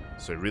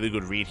 So really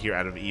good read here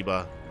out of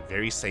Eba.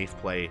 Very safe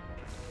play.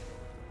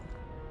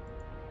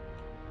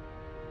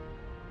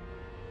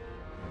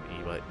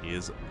 And Eba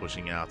is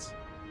pushing out.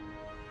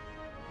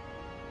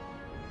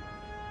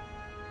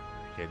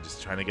 Again,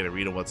 just trying to get a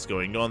read on what's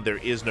going on. There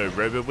is no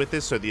robot with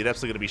this, so the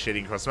Adepts are going to be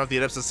shading across the map. The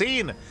Adepts are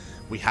seen!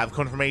 We have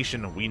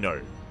confirmation. We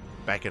know.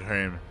 Back at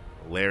home,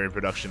 lair in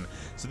production.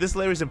 So this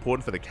lair is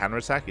important for the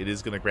counterattack. It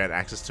is going to grant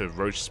access to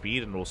Roach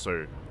speed and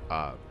also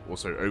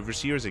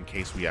Overseers in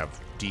case we have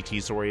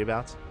DTs to worry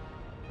about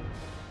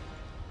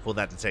for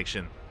that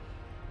detection.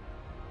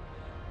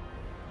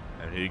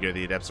 And here you go.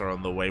 The Adepts are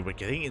on the way. We're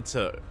getting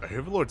into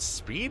Overlord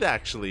speed,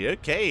 actually.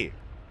 Okay.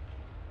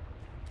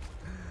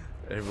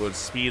 Overlord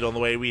speed on the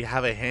way. We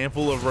have a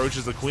handful of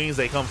Roaches or Queens.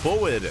 They come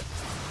forward.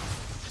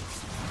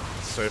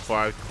 So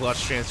far,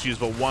 clutch transfuse,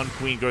 but one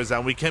Queen goes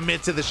down. We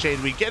commit to the shade.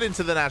 We get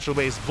into the natural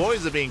base.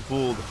 Boys are being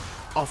pulled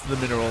off the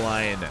mineral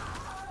line.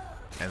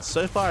 And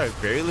so far,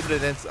 very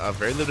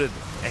limited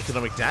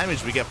economic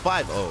damage. We get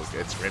 5. Oh,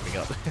 it's ramping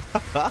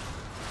up.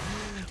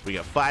 We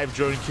got 5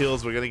 drone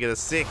kills. We're going to get a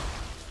 6th.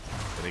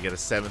 Going to get a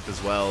 7th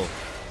as well.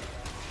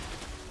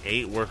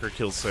 8 worker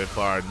kills so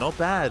far. Not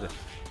bad.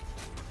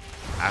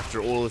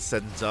 After all is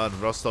said and done,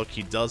 Rostock,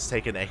 he does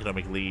take an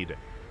economic lead.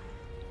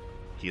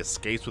 He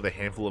escapes with a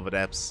handful of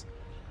Adepts,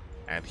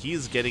 and he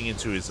is getting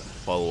into his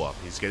follow-up.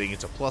 He's getting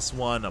into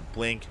 +1, a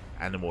Blink,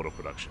 and Immortal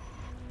production.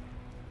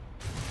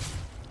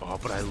 Oh,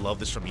 but I love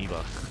this from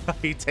Eba.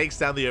 He takes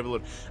down the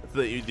Overlord,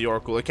 the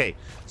Oracle. Okay,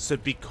 so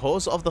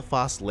because of the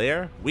fast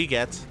lair, we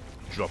get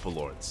Dropper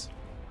Lords.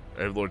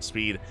 Overlord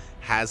speed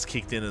has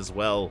kicked in as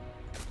well.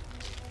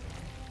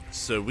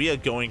 So we are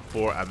going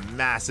for a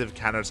massive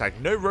counterattack.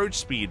 No Roach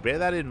speed, bear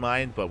that in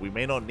mind, but we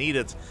may not need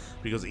it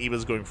because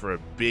Eba's going for a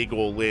big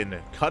all-in.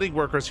 Cutting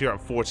workers here at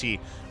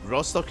 40.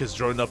 Rostock has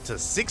droned up to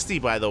 60,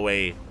 by the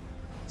way.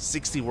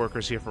 60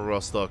 workers here for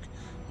Rostock.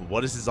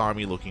 What is his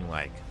army looking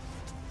like?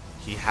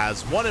 He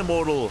has 1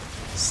 Immortal,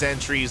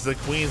 Sentries, the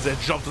Queens that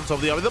jumped on top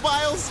of the army. The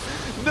Biles!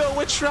 No,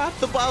 we're trapped.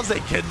 The Biles, they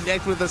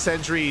connect with the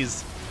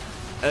Sentries.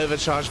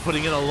 Overcharge,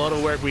 putting in a lot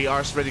of work. We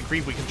are spreading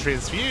creep. We can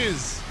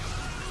transfuse.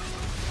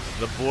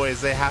 The boys,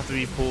 they have to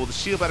be pulled. The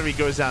shield battery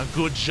goes down.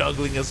 Good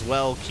juggling as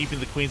well, keeping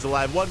the Queens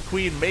alive. 1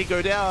 Queen may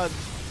go down.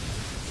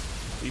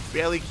 We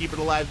barely keep it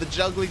alive. The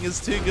juggling is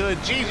too good.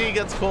 GG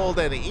gets called,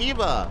 and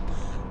Eba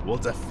will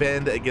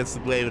defend against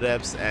the Glaive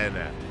Adepts and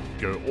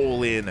go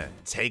all in.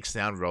 Takes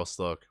down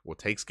Rostock, or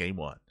takes game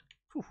 1.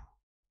 Whew.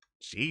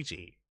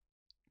 GG.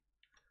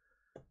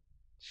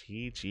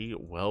 GG,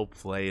 well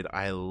played.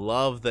 I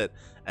love that,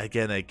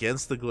 again,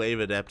 against the Glaive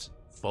Adept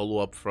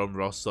follow-up from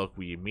Rostock,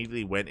 we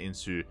immediately went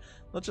into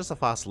not just a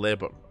fast lair,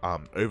 but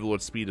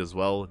Overlord speed as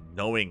well,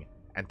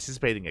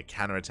 anticipating a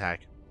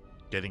counterattack,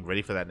 getting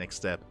ready for that next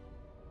step.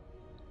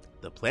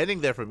 The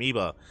planning there from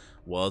Eba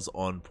was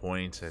on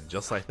point, and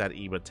just like that,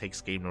 Eba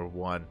takes game number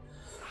 1.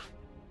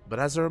 But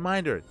as a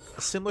reminder,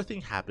 a similar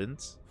thing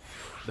happened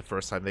the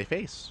first time they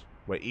faced.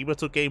 where Iba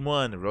took game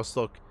 1,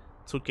 Rostock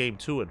took game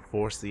 2 and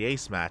forced the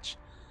ace match.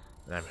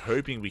 And I'm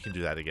hoping we can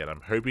do that again.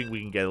 I'm hoping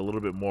we can get a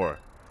little bit more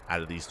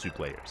out of these two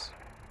players.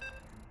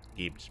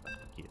 Gibbs, man,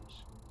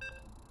 Gibbs.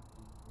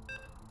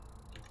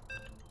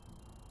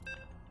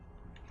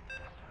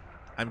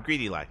 I'm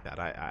greedy like that.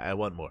 I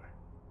want more.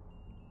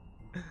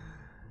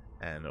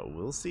 And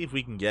we'll see if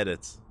we can get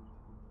it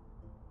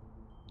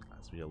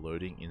as we are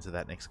loading into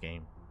that next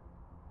game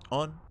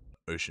on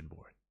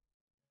Oceanborn.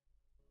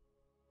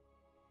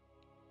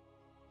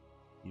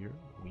 Here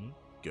we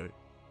go.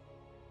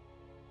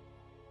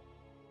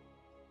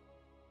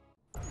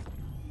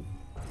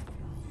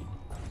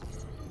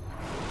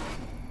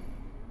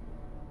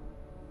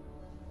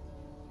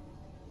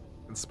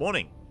 And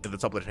spawning in the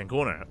top left-hand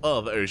corner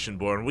of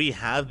Oceanborn, we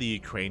have the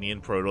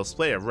Ukrainian Protoss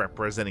player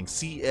representing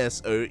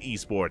CSO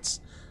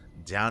Esports.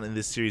 Down in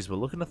this series, we're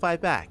looking to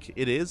fight back.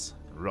 It is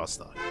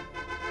Rostock.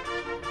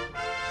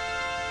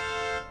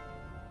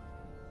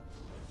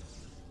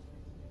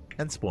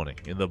 And spawning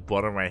in the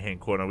bottom right-hand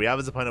corner, we have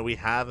his opponent. We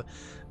have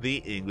the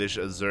English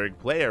Zerg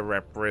player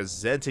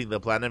representing the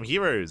Platinum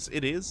Heroes.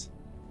 It is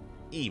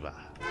Eva.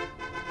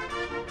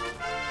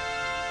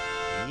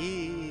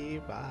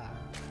 Eva.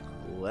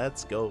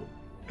 Let's go.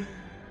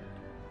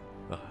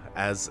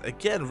 As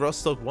again,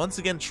 Rostock once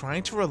again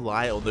trying to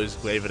rely on those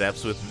Glaive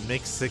Adepts with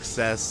mixed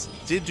success.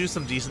 Did do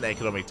some decent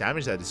economic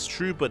damage, that is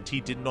true, but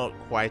he did not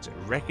quite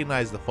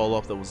recognize the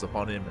follow-up that was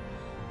upon him.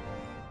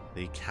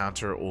 The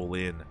counter all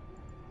in,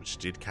 which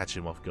did catch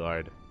him off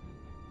guard.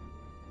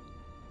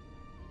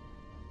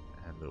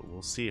 And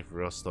we'll see if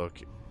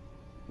Rostock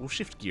will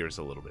shift gears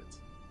a little bit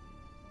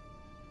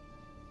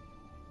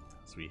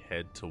as we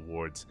head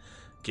towards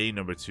game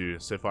number 2.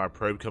 So far,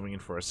 Probe coming in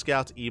for a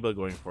scout, Eba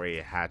going for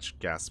a hatch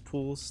gas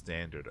pool,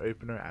 standard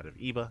opener out of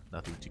Eba,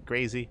 nothing too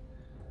crazy.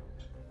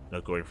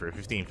 Not going for a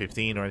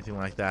 15-15 or anything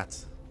like that.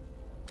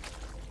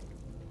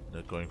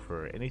 Not going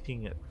for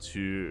anything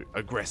too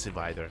aggressive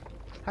either.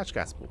 Hatch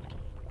gas pool.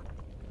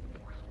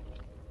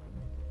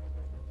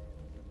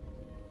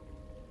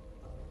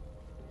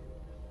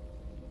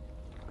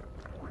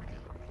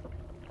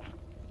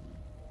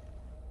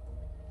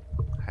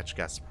 Hatch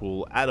gas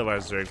pool out of our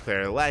Zerg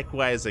player.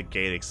 Likewise, a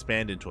gate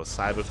expand into a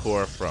cyber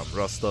core from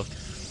Rostock.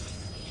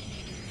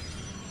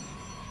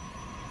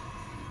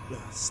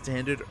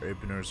 Standard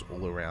openers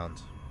all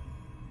around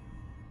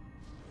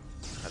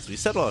as we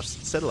settle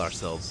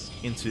ourselves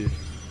into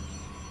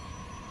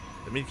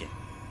the mid game,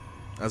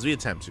 as we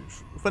attempt to.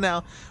 For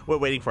now, we're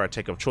waiting for our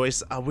tech of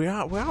choice. We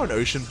are on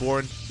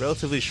Oceanborn,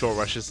 relatively short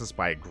rush distance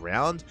by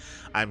ground.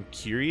 I'm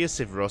curious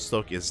if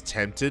Rostock is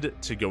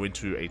tempted to go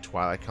into a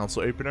Twilight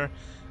Council opener.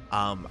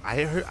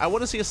 I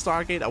want to see a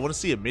Stargate. I want to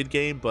see a mid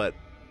game, but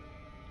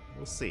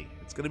we'll see.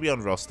 It's going to be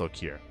on Rostock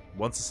here.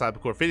 Once the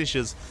Cybercore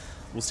finishes,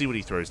 we'll see what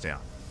he throws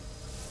down.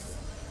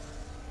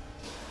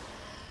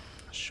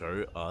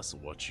 Show us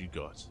what you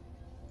got.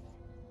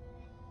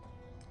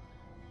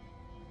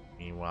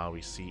 Meanwhile,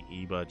 we see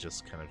Eba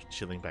just kind of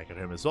chilling back at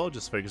home as well,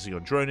 just focusing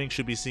on droning.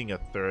 Should be seeing a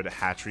third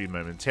hatchery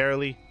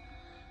momentarily.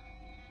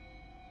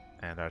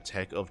 And our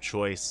tech of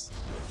choice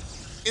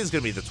is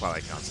going to be the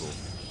Twilight Council.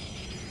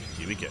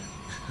 Here we go.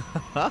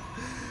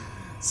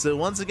 So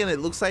once again, it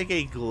looks like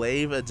a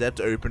Glaive Adept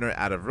opener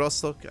out of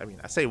Rostock. I mean,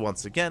 I say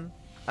once again,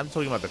 I'm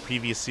talking about the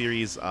previous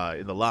series.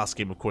 In the last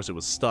game, of course, it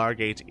was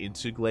Stargate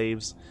into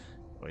Glaives,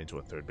 or into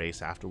a third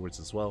base afterwards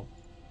as well.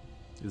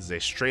 This is a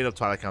straight up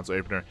Twilight Council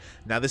opener.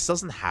 Now, this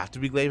doesn't have to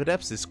be Glaive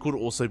Adepts. This could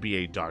also be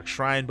a Dark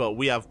Shrine, but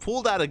we have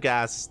pulled out a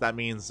gas. That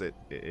means it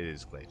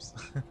is Glaives.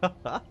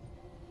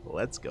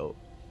 Let's go.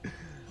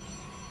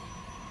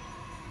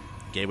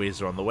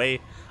 Gateways are on the way.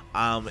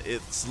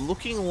 It's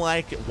looking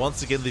like,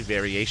 once again, the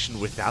variation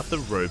without the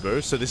Robo.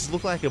 So this is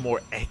looking like a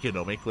more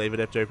economic Glaive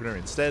Adept opener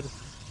instead.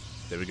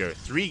 There we go.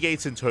 3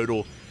 gates in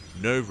total,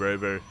 no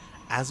Robo.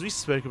 As we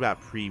spoke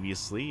about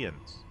previously, and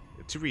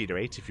to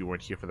reiterate, if you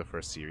weren't here for the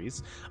first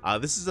series,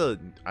 this is a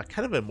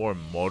kind of a more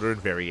modern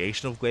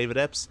variation of Glaive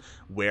Adepts,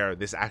 where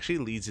this actually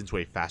leads into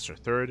a faster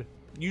third.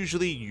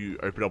 Usually, you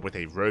open up with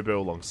a Robo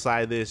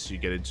alongside this, you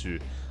get into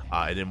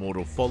an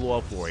Immortal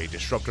follow-up or a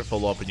Disruptor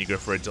follow-up, and you go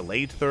for a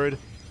delayed third.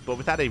 But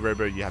without a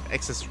Robo, you have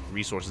excess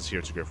resources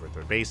here to go for a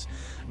third base.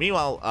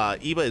 Meanwhile,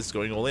 Eba is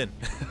going all in.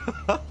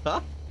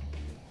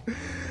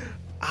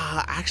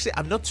 Actually,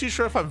 I'm not too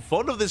sure if I'm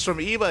fond of this from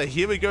Eba.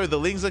 Here we go. The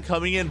Lings are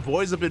coming in.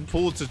 Boys have been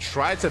pulled to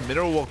try to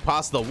mineral walk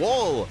past the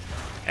wall.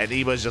 And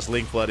Eba's just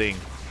Ling flooding.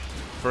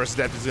 First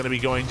Adept is going to be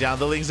going down.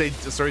 The Lings,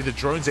 the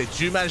drones, they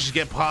do manage to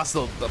get past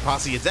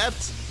the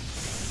Adept.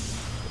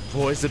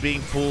 Boys are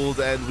being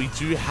pulled, and we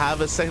do have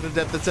a second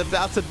Adept that's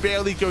about to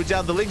barely go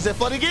down. The Lings are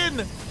flooding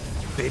in.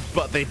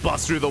 They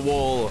bust through the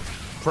wall.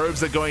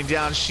 Probes are going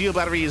down. Shield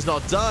battery is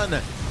not done.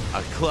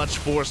 A clutch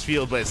force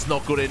field, but it's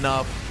not good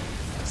enough.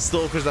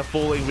 Stalkers are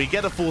falling. We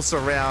get a full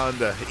surround.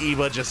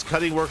 Eba just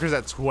cutting workers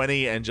at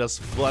 20 and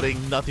just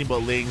flooding nothing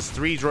but Lings.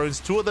 3 drones.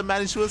 2 of them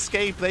managed to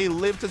escape. They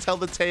live to tell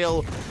the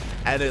tale.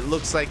 And it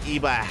looks like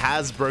Eba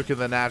has broken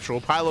the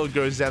natural. Pylon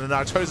goes down, and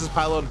Artosis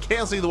Pylon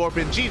canceling the warp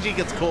in. GG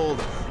gets called,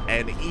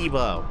 and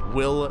Eba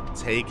will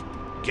take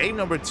game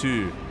number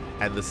 2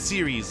 and the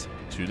series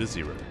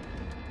 2-0.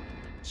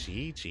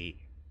 GG.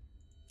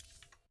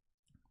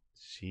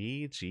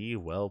 GG,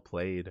 well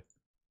played.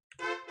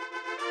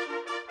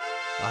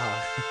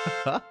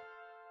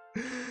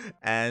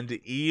 And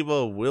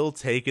Eva will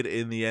take it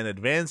in the end,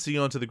 advancing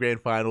on to the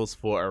grand finals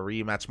for a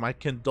rematch. My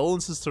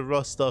condolences to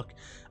Rostock.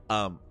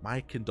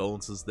 My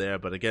condolences there,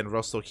 but again,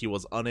 Rostock, he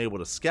was unable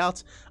to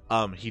scout.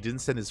 He didn't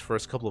send his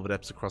first couple of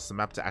adepts across the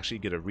map to actually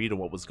get a read on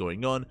what was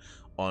going on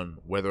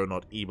whether or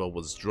not Eva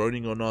was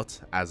droning or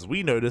not. As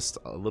we noticed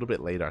a little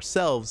bit late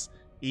ourselves,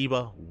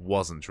 Eva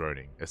wasn't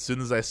droning. As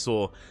soon as I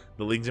saw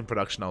the LinkedIn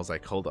production, I was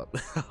like, hold up.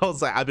 I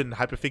was like, I've been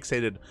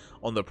hyperfixated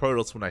on the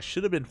Protoss when I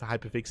should have been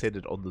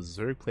hyperfixated on the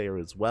Zerg player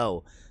as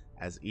well,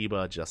 as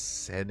Eva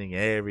just sending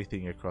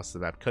everything across the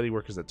map. Cutting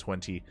workers at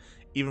 20,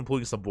 even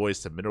pulling some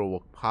boys to mineral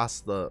walk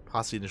past the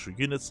initial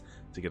units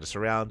to get us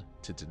around,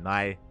 to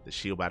deny the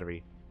shield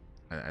battery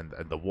and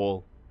the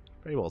wall.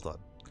 Very well done.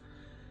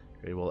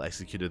 Very well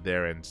executed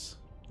there, and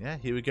yeah,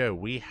 here we go.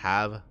 We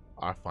have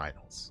our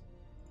finals.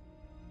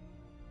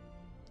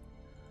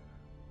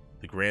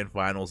 The grand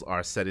finals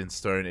are set in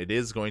stone. It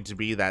is going to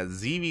be that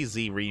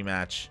ZVZ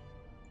rematch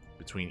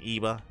between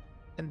Eva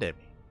and Demi.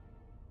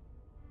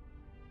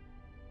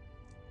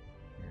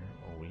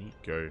 Here we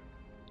go.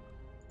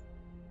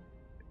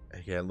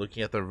 Again,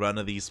 looking at the run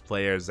of these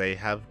players, they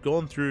have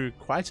gone through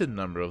quite a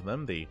number of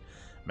them. They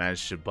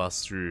managed to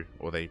bust through,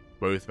 or they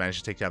both managed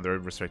to take down their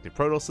own respective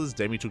Protosses.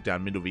 Demi took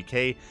down Middle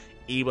VK,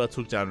 Eva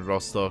took down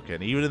Rostock,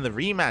 and even in the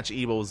rematch,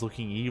 Eva was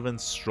looking even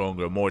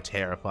stronger, more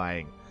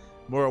terrifying,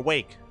 more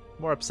awake,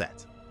 more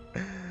upset.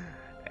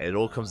 It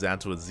all comes down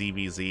to a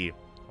ZVZ.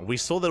 We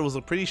saw that it was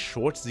a pretty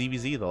short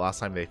ZVZ the last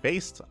time they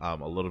faced. A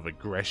lot of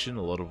aggression,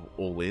 a lot of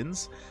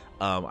all-ins.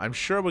 I'm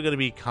sure we're going to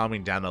be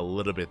calming down a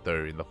little bit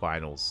though in the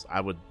finals.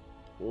 I would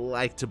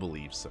like to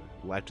believe so.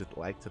 Like to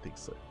think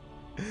so.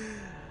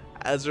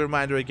 As a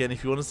reminder again,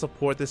 if you want to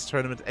support this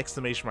tournament,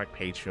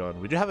 !Patreon.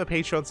 We do have a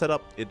Patreon set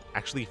up. It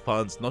actually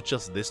funds not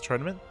just this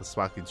tournament, the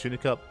Sparkling Tuna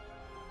Cup.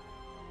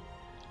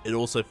 It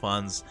also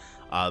funds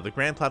the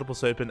Grand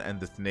Platypus Open and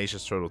the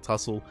Tenacious Turtle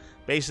Tussle.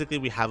 Basically,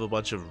 we have a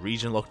bunch of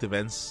region-locked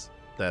events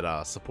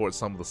that support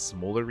some of the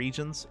smaller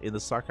regions in the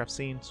StarCraft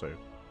scene. So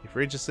if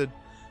you're interested,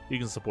 you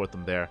can support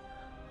them there.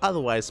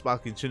 Otherwise,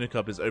 Sparkling Tuna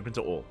Cup is open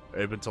to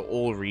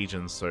all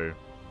regions. So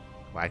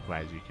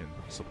likewise, you can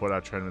support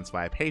our tournaments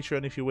via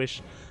Patreon if you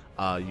wish.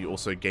 You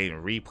also gain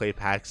replay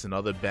packs and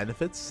other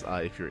benefits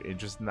if you're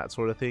interested in that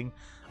sort of thing.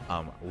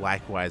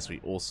 Likewise, we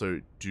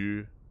also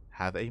do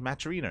have a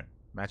Matcherino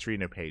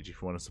page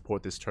if you want to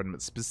support this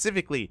tournament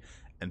specifically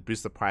and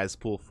boost the prize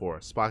pool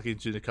for Sparkling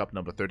Tuna Cup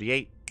number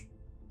 38.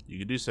 You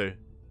can do so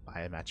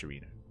via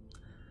Matcherino.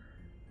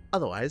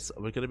 Otherwise,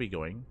 we're going to be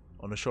going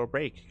on a short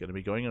break.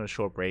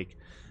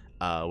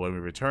 When we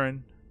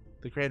return,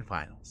 the grand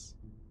finals.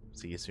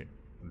 See you soon.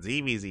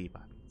 ZVZ,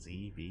 Pop.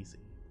 ZVZ.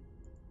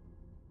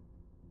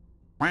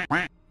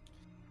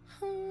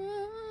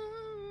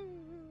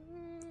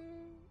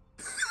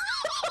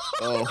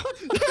 Oh.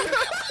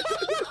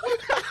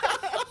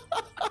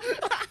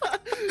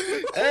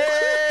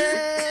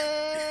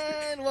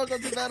 And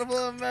welcome to Battle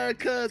of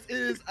Americas. It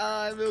is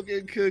I, Milk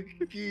and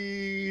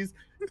Cookies.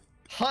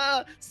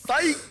 Ha!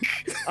 Psych!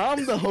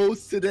 I'm the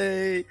host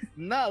today,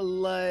 not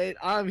Light.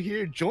 I'm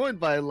here joined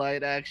by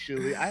Light,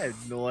 actually. I had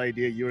no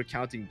idea you were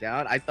counting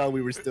down. I thought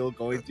we were still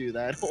going through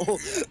that whole,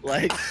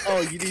 like,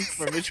 oh, you need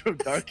permission from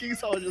Darking?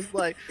 So I was just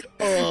like,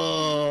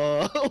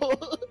 oh.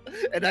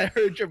 And I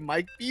heard your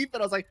mic beep,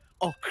 and I was like,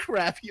 oh,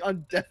 crap, he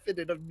undeafened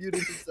and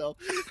unmuted himself.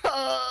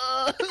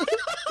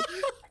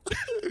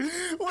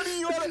 What do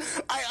you want?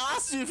 I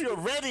asked you if you're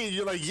ready, and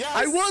you're like, yes.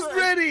 I was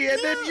ready, and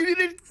then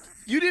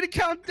you didn't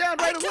count down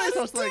right away. So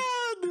I was like,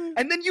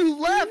 and then you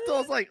left. I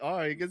was like, oh,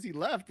 I guess he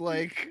left.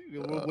 Like,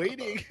 we're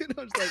waiting. And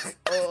I was like,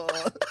 oh,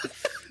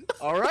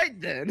 all right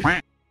then.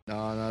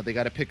 No, they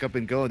got to pick up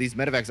and go. These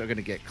medevacs are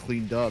gonna get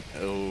cleaned up.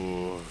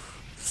 Oh,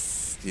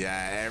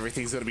 yeah,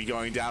 everything's gonna be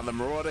going down. The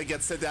Marauder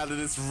gets sent down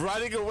and it's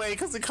running away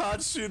because it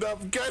can't shoot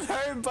up. Get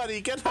home, buddy.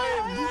 Get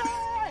home.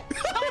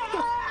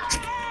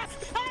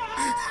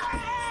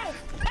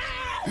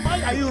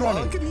 Why are you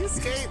running? Oh, can he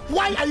escape?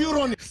 Why are you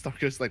running?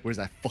 Stalker's like, where's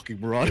that fucking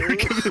Marauder?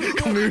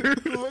 Come here.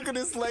 Look at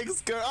his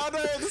legs go. Oh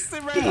no, this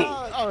thing right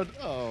out.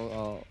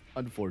 Oh,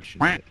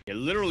 unfortunate. Yeah,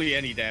 literally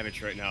any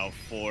damage right now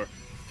for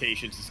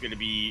Patience is going to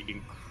be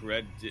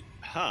incredible.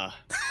 Huh.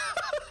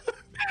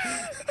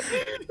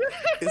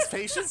 Is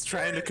Patience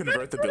trying to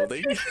convert the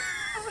building?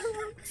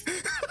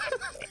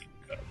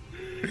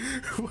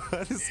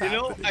 What is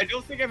happening? I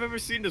don't think I've ever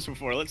seen this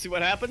before. Let's see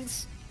what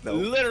happens. No.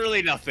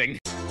 Literally nothing.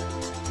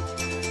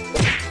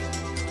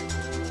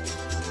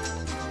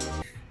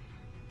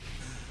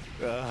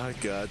 Oh,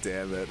 god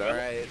damn it.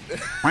 Alright.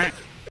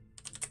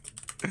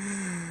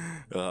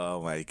 Oh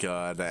my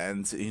god.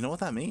 And you know what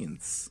that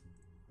means?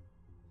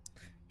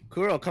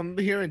 Kuro, come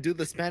here and do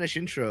the Spanish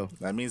intro.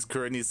 That means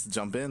Kuro needs to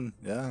jump in.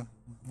 Yeah.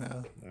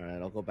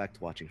 Alright, I'll go back to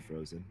watching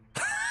Frozen.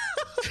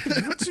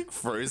 Watching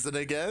Frozen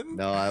again?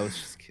 No, I was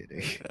just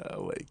kidding.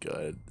 Oh my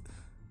god.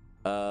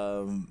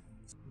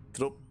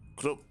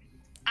 Club.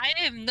 I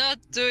am not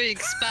doing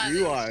Spanish.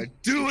 You are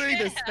doing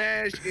the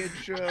Spanish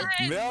intro.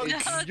 Milk,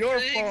 It's your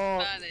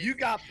fault. Spanish. You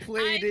got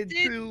played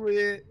into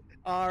it.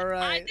 All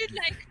right. I did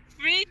like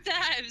 3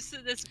 times.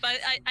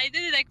 I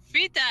did it like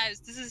 3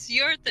 times. This is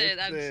your turn.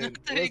 I'm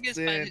not doing a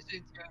Spanish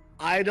intro.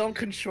 I don't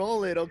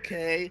control it,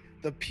 okay?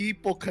 The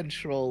people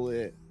control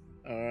it.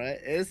 All right.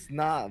 It's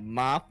not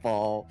my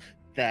fault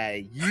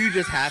that you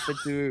just happen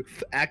to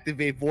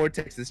activate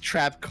Vortex's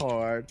trap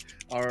card.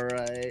 All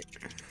right.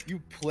 You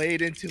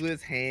played into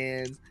his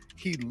hands.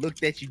 He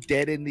looked at you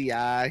dead in the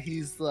eye.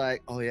 He's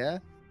like, "Oh yeah,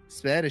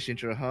 Spanish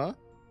intro, huh?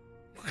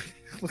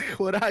 Look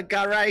what I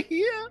got right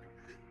here."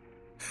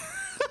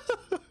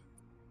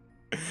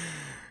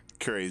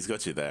 Curry's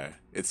got you there.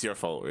 It's your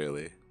fault,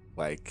 really.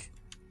 Like,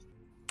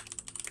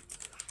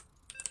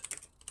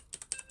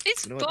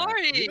 it's you know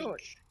boring.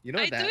 You know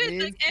what I that do it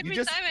means? like every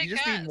time I you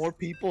just cast. need more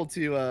people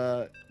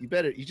to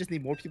you just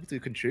need more people to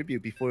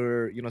contribute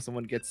before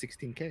someone gets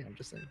 16k. I'm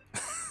just saying.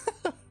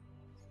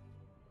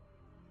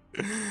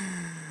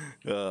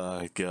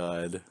 oh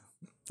god,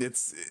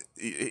 it's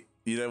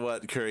you know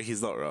what, Curry,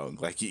 he's not wrong.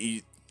 Like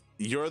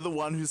you're the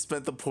one who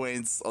spent the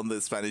points on the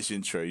Spanish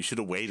intro. You should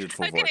have waited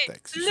for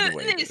Vortex. You should have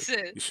waited.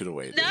 Listen. You should have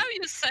waited. Now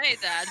you say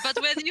that, but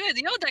when you and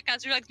Yoda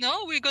cast, you're like,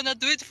 no, we're gonna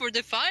do it for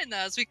the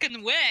finals. We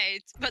can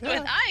wait. But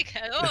when I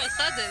can,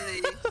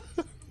 suddenly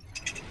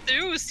the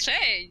rules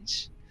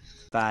change.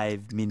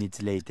 5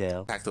 minutes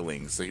later. Pack the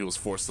wings, so he was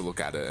forced to look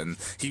at it, and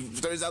he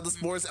throws out the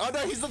spores. Oh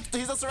no, he's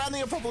not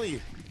surrounding it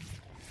properly.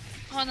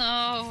 Oh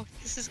no,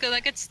 this is gonna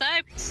get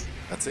sniped.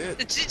 That's it.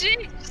 The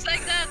GG, just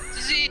like that.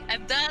 GG,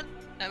 I'm done.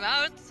 I'm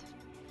out.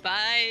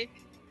 Bye.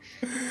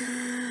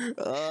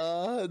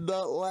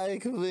 Not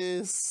like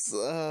this.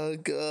 Oh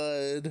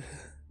god.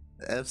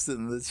 F's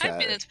in the chat. 5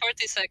 minutes,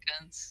 40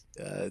 seconds.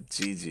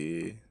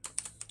 GG.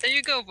 There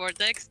you go,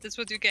 Vortex. That's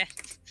what you get.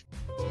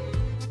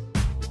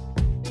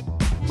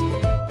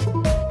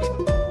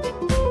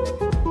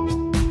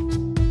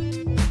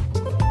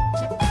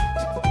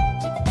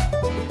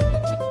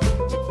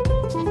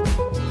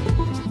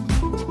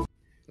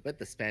 I bet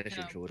the Spanish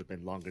intro would have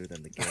been longer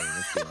than the game,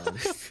 let's be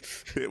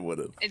honest. It would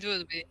have. It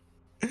would be.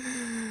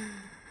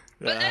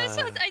 But I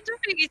do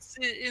think it's,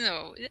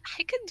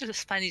 I can do the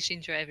Spanish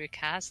intro every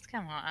cast.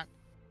 Come on.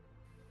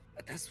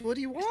 That's what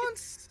he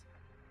wants.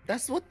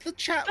 That's what the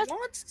chat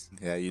wants.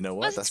 Yeah, you know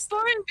what? But it's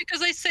boring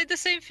because I say the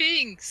same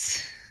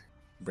things.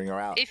 Bring her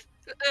out. If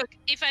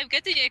I'm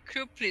getting a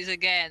crew please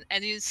again,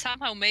 and you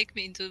somehow make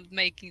me into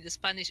making the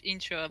Spanish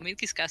intro,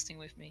 Milk is casting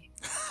with me.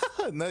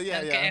 No, yeah,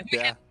 okay,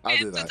 yeah. I'll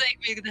do that. Take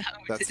Milk down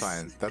with That's this.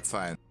 fine. That's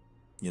fine.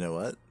 You know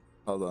what?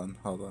 Hold on.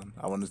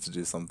 I wanted to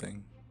do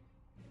something.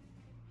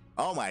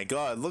 Oh my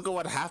god, look at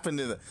what happened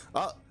in the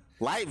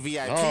light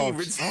VIP. What?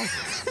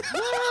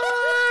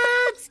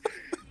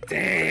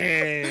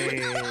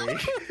 Dang.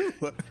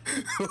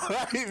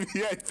 Light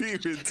VIP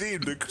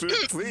redeemed the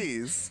crew,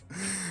 please.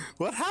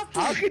 What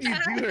happened? How can you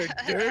do her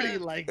dirty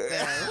like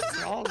that?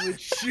 What's wrong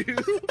with you?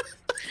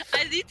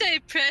 I did a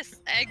press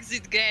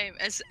exit game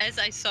as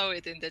I saw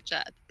it in the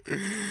chat.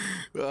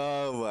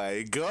 Oh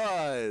my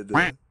god.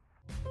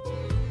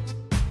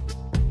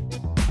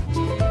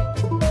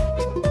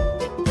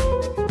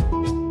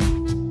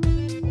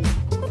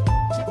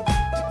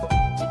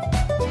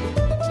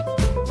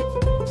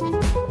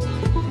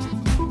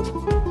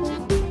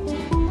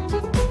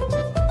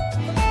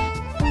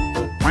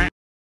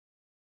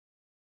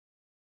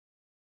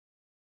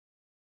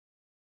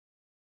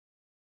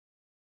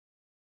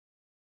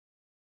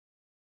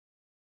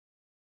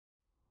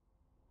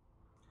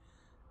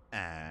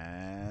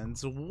 And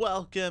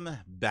welcome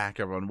back,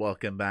 everyone.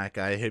 Welcome back.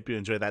 I hope you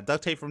enjoyed that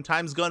duct tape from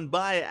times gone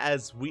by,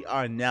 as we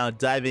are now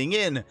diving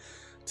in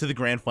to the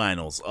grand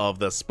finals of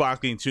the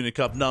Sparkling Tuna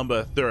Cup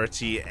number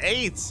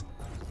 38.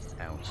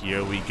 Now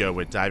here we go.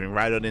 We're diving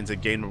right on into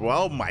game.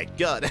 Oh my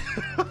god.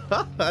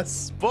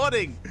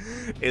 Spotting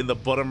in the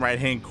bottom right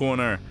hand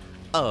corner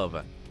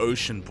of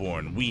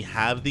Oceanborn, we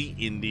have the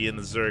Indian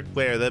Zerg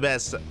player, the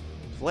best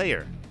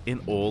player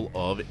in all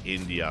of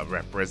India,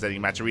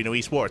 representing Matcherino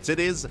Esports. It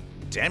is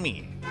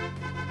Demi.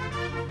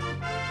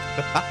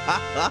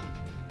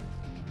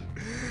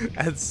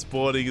 And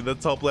Sporting in the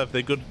top left,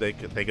 they're good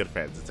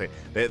friends.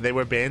 They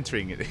were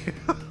bantering it.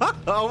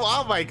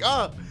 oh my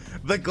god,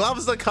 the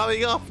gloves are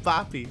coming off,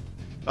 Papi.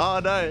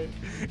 Oh no.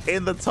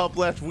 In the top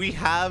left, we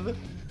have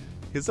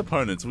his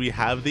opponents. We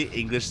have the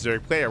English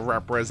Zerg player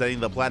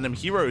representing the Platinum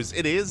Heroes.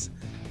 It is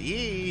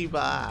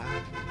Eva.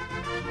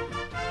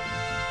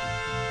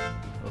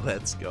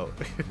 Let's go.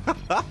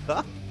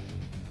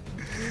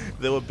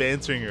 They were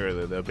bantering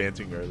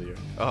earlier.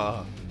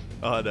 Oh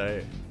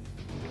no.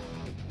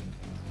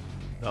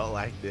 Not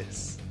like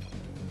this.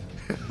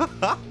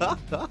 But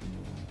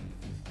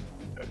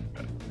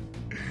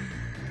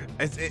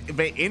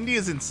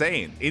India's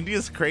insane.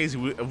 India's crazy.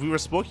 We were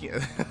speaking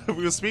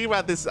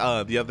about this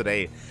the other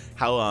day.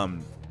 How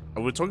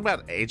we were talking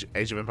about Age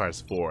of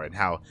Empires 4 and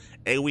how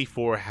AoE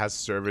 4 has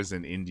servers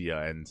in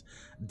India, and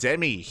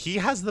Demi, he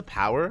has the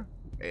power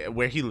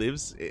where he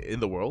lives in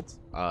the world,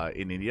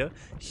 in India,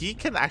 he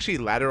can actually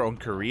ladder on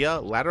Korea,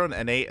 ladder on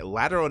NA,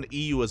 ladder on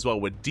EU as well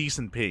with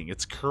decent ping.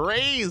 It's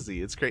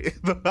crazy. It's crazy.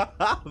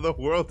 The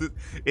world,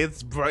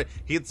 it's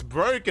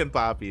broken,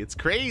 Papi. It's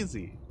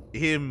crazy.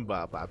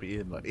 Himba,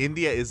 Papi, himba.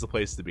 India is the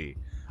place to be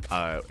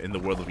in the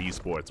world of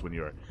esports when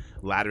you're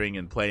laddering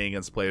and playing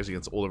against players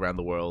against all around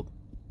the world.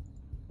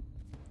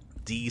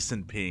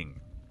 Decent ping.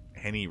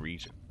 Any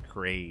region.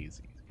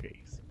 Crazy.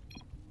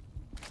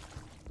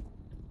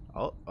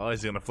 Oh,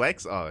 is he gonna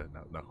flex? Oh, no,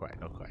 not quite,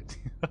 not quite.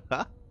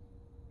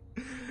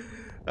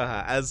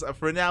 As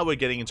for now, we're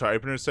getting into our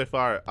openers so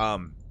far.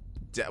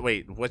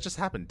 Wait, what just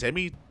happened?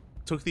 Demi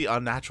took the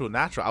unnatural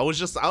natural. I was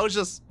just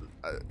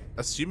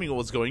assuming what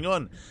was going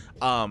on.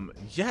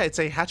 Yeah, it's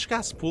a hatch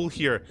gas pool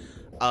here.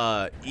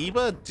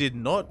 Eba did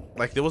not,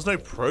 like, there was no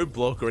pro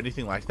block or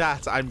anything like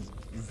that. I'm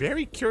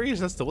very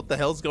curious as to what the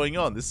hell's going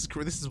on. This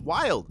is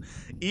wild.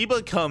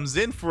 Eba comes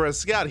in for a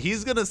scout.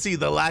 He's gonna see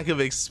the lack of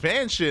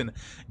expansion,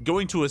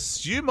 going to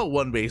assume a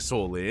one base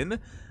all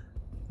in,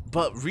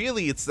 but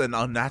really it's an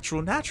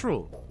unnatural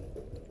natural.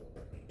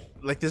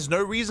 Like, there's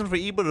no reason for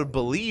Eba to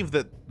believe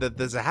that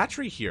there's a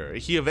hatchery here.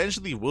 He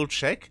eventually will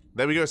check.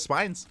 There we go,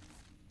 spines.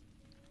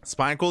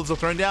 Spine calls are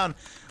thrown down.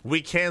 We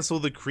cancel.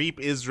 The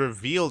creep is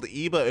revealed.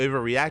 Eba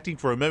overreacting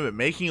for a moment,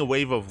 making a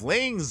wave of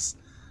lings.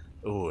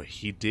 Oh,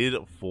 he did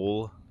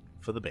fall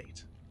for the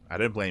bait. I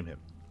don't blame him.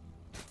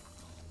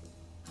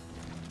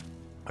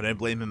 I don't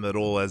blame him at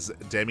all, as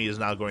Demi is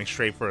now going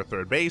straight for a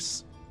third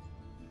base.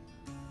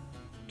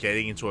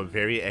 Getting into a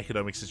very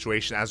economic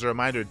situation. As a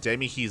reminder,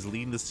 Demi, he's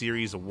leading the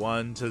series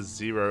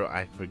 1-0.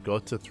 I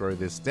forgot to throw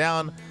this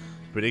down.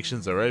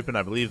 Predictions are open.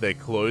 I believe they're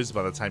closed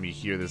by the time you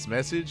hear this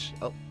message.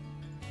 Oh.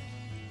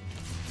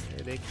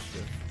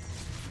 Predictions.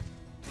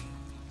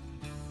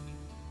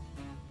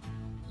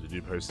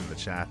 Do post in the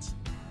chat.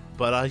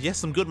 But yes,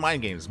 some good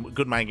mind games.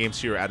 Good mind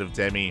games here out of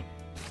Demi.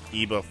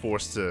 Eba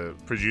forced to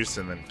produce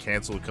and then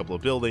cancel a couple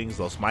of buildings,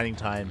 lost mining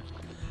time,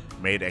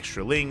 made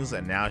extra lings,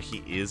 and now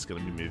he is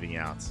going to be moving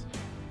out.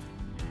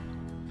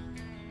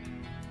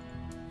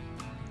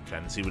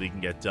 Trying to see what he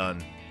can get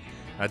done.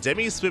 Now,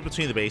 Demi is split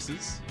between the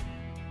bases.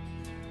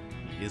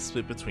 He is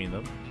split between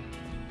them.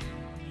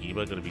 Eba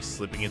going to be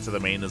slipping into the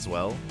main as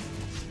well.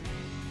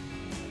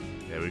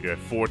 There we go.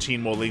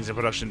 14 more lings in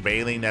production.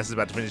 Bailing. Ness is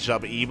about to finish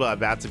up. Eba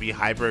about to be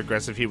hyper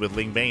aggressive here with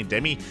Ling Bane.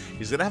 Demi,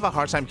 he's going to have a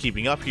hard time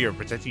keeping up here,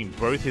 protecting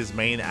both his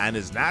main and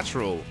his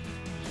natural.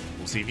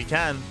 We'll see if he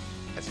can,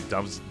 as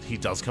he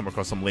does come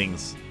across some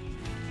lings.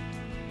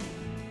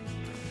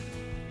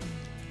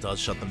 Does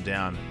shut them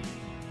down.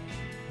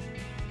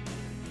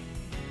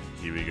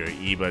 Here we go.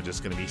 Eba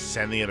just going to be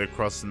sending it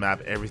across the map.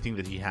 Everything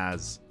that he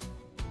has.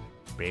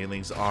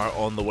 Bailings are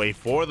on the way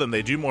for them.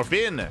 They do morph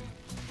in.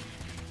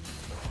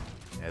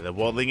 And they're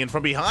waddling in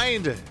from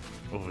behind.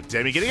 Oh,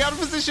 Demi getting out of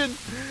position.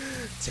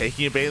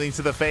 Taking a Bailing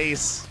to the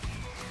face.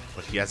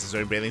 But he has his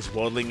own Bailings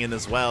waddling in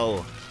as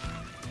well.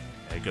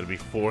 They're going to be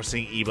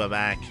forcing Eba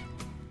back.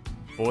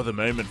 For the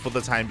moment, for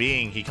the time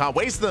being. He can't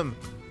waste them.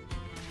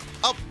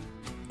 Up.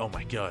 Oh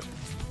my god.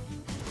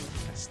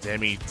 As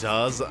Demi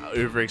does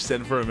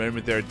overextend for a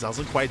moment there. It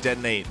doesn't quite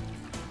detonate.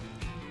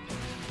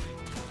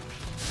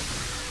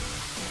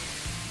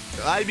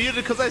 I muted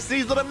because I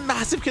see not a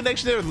massive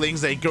connection there with Lings.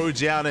 They go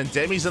down and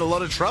Demi's in a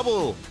lot of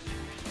trouble.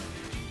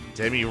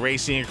 Demi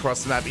racing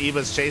across the map.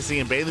 Eba's chasing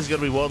and Bailey's going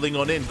to be waddling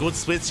on in. Good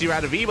splits here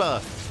out of Eba.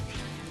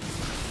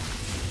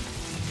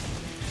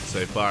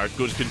 So far,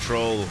 good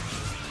control.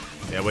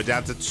 Yeah, we're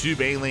down to 2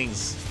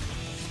 Bailings.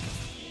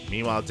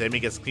 Meanwhile, Demi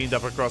gets cleaned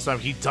up across the map.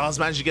 He does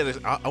manage to get it.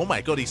 Oh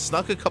my god, he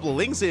snuck a couple of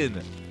Lings in.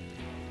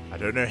 I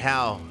don't know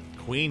how.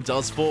 Queen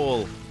does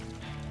fall.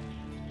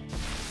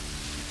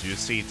 You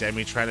see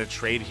Demi trying to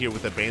trade here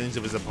with the Bailings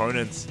of his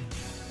opponents.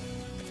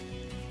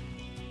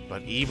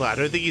 But Eba, I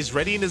don't think he's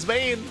ready in his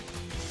main.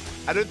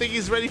 I don't think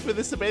he's ready for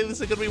this. The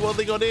Bailings are going to be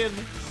waddling on in.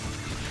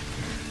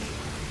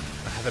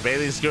 The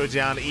Bailings go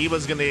down.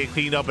 Eba's going to get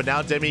cleaned up. And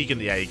now Demi,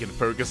 he can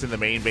focus in the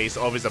main base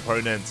of his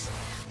opponent.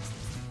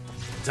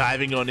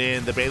 Diving on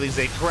in. The Bailings,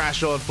 they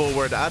crash on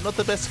forward. Not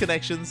the best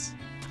connections.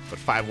 But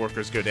 5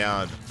 workers go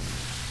down.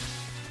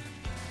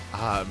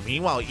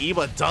 Meanwhile,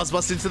 Eba does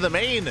bust into the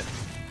main.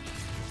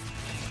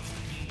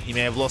 He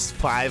may have lost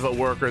 5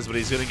 workers, but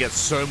he's going to get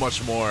so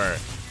much more.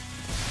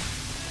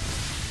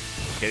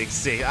 Getting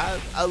 6,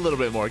 a little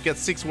bit more. Gets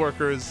 6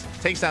 workers.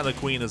 Takes down the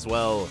Queen as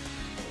well.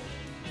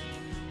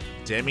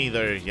 Demi,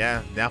 though,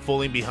 yeah, now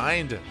falling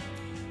behind.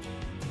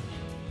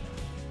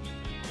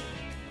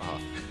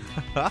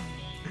 Oh.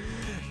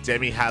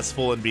 Demi has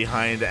fallen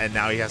behind, and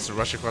now he has to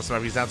rush across the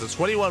map. He's down to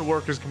 21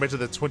 workers compared to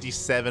the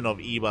 27 of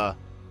Eba.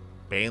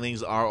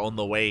 Bailings are on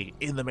the way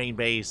in the main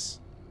base.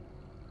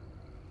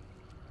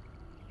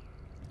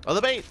 Oh,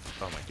 the bait!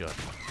 Oh my god.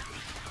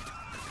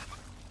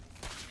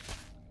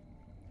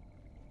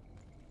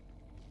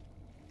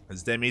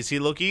 As Demi, is he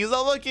looking? He's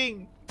not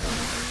looking!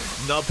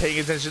 Not paying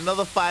attention.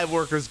 Another 5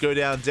 workers go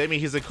down. Demi,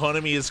 his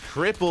economy is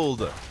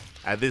crippled.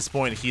 At this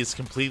point, he is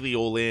completely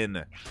all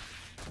in.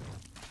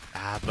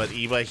 But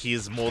Eva, he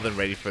is more than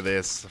ready for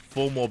this.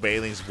 4 more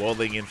Bailings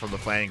waddling in from the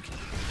flank.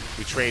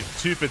 We trade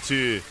 2 for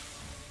 2.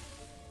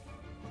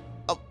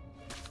 Oh,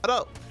 I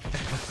don't.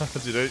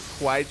 They don't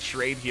quite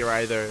trade here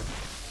either.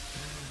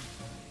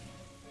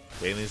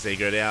 Bailings, they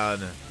go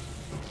down.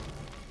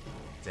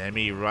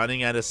 Demi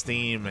running out of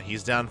steam.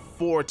 He's down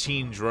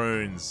 14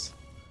 drones.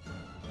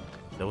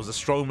 There was a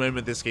strong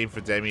moment this game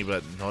for Demi,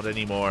 but not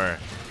anymore.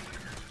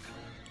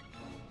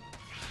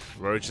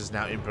 Roach is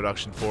now in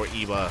production for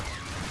Eva.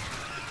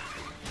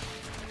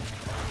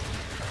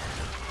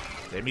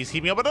 Demi's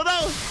keeping up, but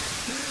no!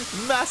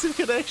 Massive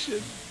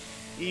connection.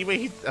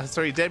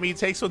 Eva, Demi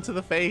takes one to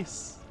the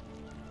face.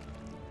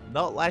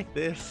 Not like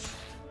this.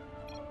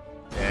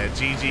 And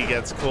GG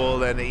gets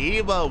called, and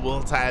Eva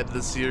will tie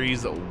the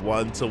series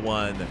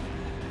 1-1.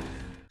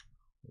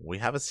 We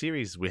have a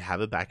series. We have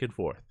it back and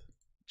forth.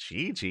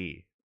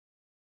 GG.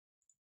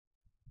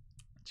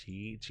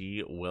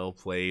 GG, well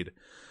played.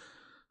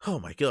 Oh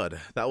my god,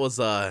 that was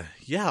a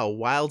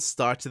wild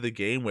start to the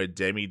game where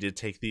Demi did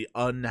take the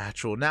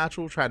unnatural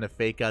natural, trying to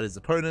fake out his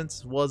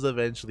opponents, was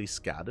eventually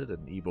scouted,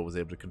 and Eva was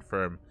able to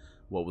confirm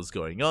what was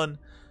going on.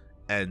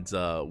 And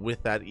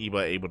with that, Eva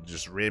able to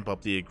just ramp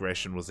up the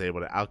aggression, was able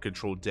to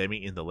out-control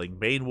Demi in the link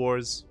main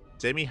wars.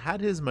 Demi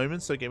had his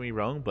moments, don't get me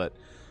wrong, but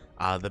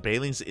the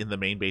Bailings in the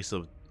main base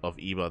of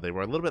Eva, they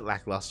were a little bit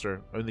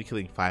lackluster, only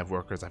killing 5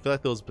 workers. I feel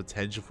like there was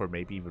potential for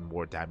maybe even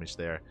more damage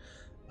there.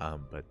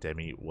 But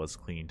Demi was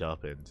cleaned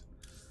up, and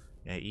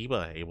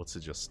Eva able to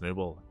just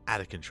snowball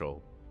out of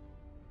control.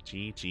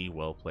 GG,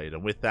 well played.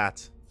 And with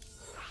that,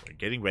 we're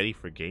getting ready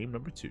for game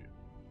number 2.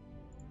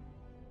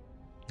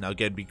 Now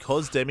again,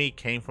 because Demi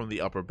came from the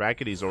upper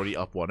bracket, he's already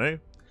up 1-0.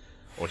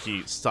 Or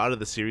he started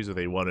the series with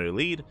a 1-0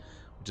 lead,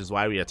 which is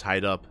why we are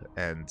tied up.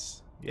 And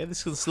yeah,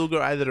 this can still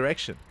go either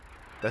direction.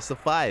 Best of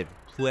 5.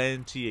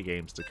 Plenty of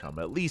games to come.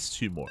 At least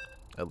 2 more.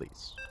 At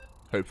least.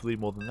 Hopefully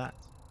more than that.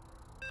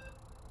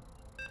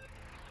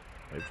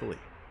 Hopefully.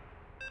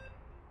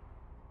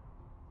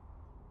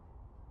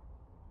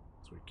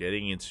 So we're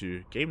getting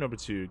into game number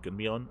 2. Gonna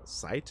be on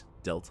Site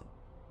Delta.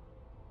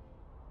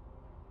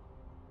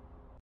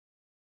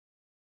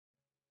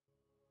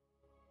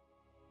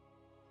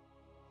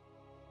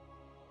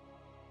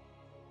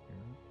 Here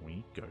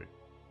we go.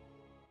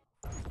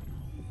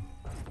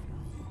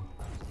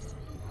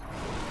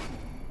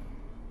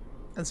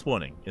 And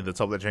spawning in the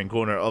top left-hand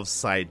corner of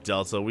Site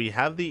Delta, we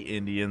have the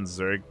Indian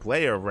Zerg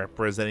player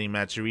representing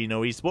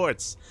Maturino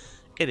Esports.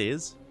 It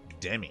is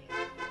Demi.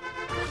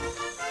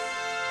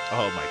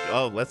 Oh my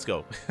god, let's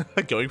go.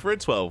 Going for a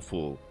 12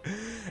 pool.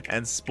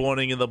 And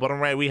spawning in the bottom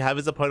right, we have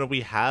his opponent.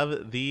 We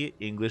have the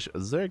English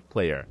Zerg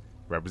player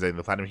representing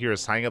the Platinum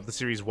Heroes, tying up the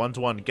series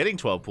 1-1, getting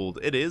 12 pooled.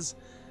 It is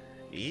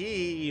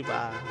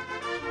Eva.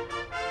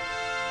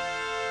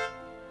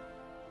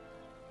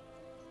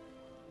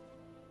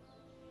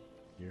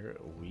 Here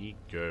we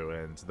go,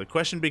 and the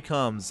question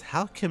becomes,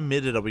 how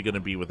committed are we going to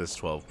be with this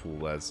 12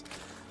 pool, as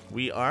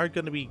we are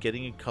going to be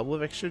getting a couple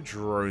of extra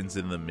drones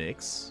in the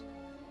mix.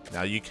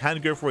 Now, you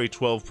can go for a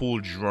 12 pool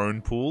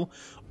drone pool,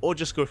 or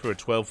just go for a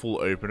 12 pool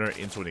opener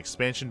into an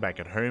expansion back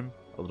at home,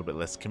 a little bit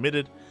less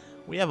committed.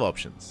 We have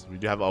options. We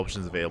do have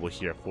options available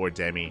here for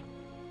Demi,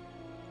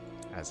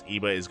 as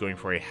Eva is going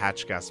for a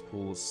hatch gas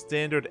pool,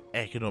 standard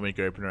economic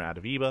opener out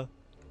of Eva.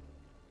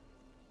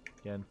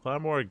 Again, far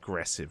more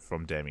aggressive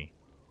from Demi.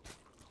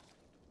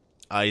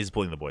 He's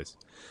pulling the boys.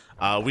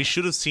 We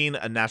should have seen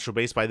a natural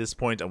base by this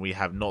point, and we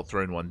have not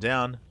thrown one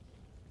down.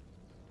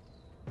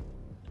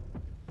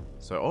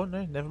 So, oh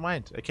no, never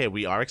mind. Okay,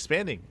 we are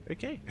expanding.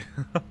 Okay.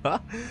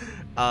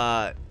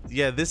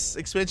 Yeah, this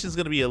expansion is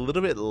going to be a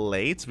little bit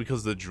late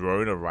because the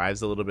drone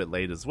arrives a little bit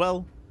late as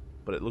well.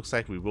 But it looks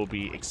like we will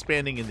be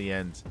expanding in the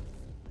end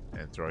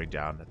and throwing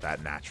down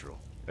that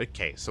natural.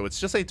 Okay, so it's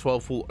just a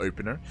 12 full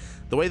opener.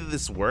 The way that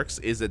this works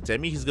is that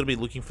Demi, he's going to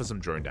be looking for some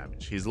drone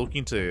damage. He's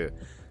looking to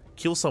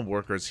kill some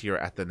workers here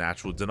at the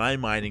natural, deny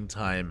mining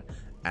time,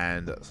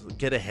 and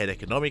get ahead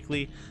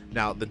economically.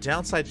 Now, the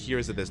downside here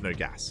is that there's no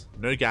gas.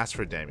 No gas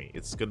for Demi.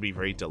 It's going to be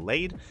very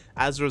delayed.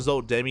 As a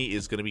result, Demi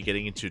is going to be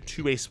getting into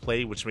 2-base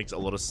play, which makes a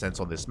lot of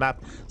sense on this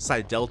map.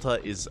 Site Delta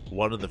is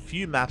one of the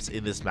few maps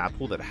in this map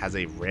pool that has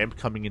a ramp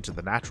coming into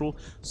the natural,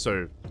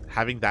 so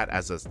having that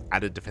as an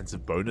added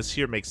defensive bonus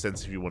here makes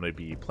sense if you want to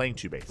be playing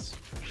 2-base.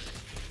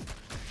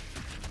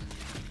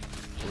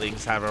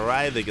 Lings have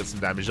arrived. They get some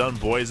damage done.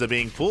 Boys are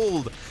being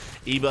pulled.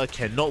 Eva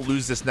cannot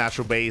lose this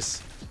natural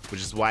base, which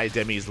is why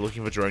Demi is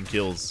looking for drone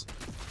kills.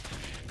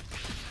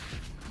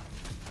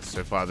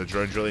 So far, the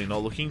drone drilling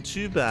not looking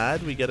too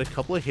bad. We get a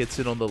couple of hits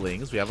in on the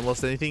Lings. We haven't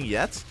lost anything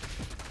yet.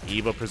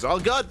 Eva, oh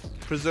god,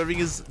 preserving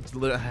his,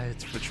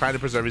 trying to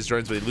preserve his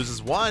drones, but he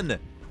loses one.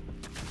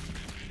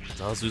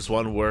 Does lose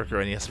one worker,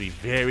 and he has to be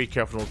very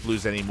careful not to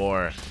lose any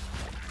more.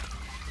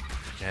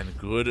 And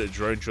good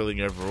drone drilling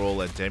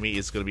overall, and Demi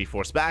is going to be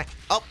forced back.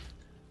 Oh!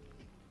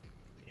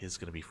 Is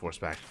going to be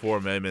forced back for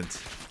a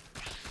moment.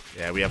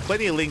 Yeah, we have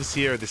plenty of Lings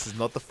here. This is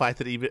not the fight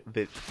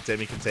that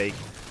Demi can take.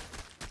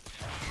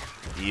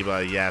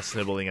 Eva, yeah,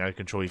 snowballing out of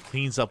control. He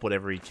cleans up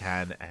whatever he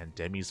can, and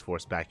Demi's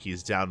forced back.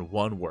 He's down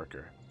one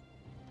worker.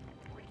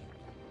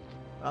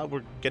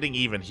 We're getting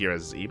even here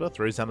as Eba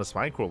throws down a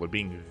Spine Crawler,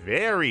 being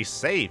very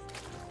safe.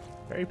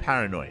 Very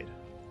paranoid.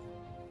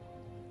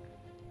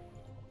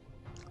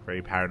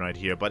 Very paranoid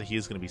here, but he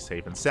is going to be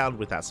safe and sound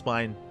with that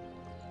Spine.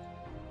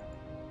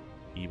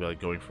 Eba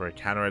going for a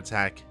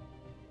counterattack.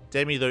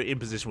 Demi, though, in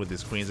position with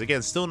his queens.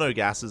 Again, still no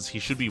gases. He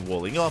should be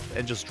walling off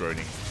and just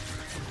droning.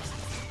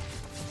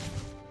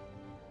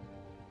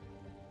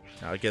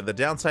 Now, again, the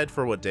downside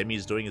for what Demi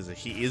is doing is that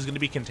he is going to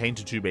be contained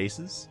to 2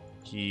 bases.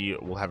 He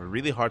will have a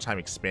really hard time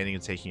expanding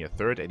and taking a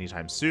third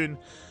anytime soon,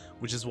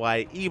 which is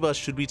why Eba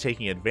should be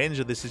taking advantage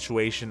of this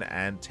situation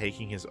and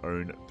taking his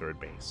own third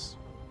base.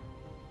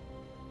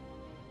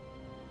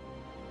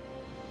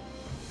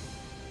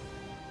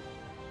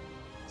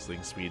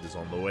 Sling speed is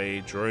on the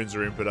way, drones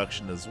are in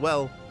production as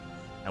well,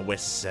 and we're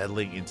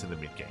settling into the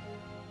mid game.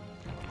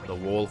 The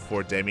wall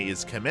for Demi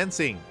is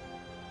commencing,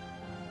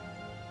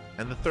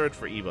 and the third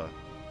for Eba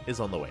is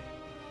on the way.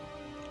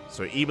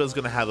 So Eba's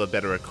going to have a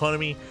better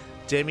economy.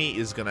 Demi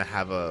is going to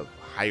have a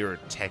higher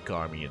tech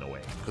army in a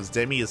way, because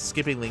Demi is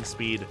skipping link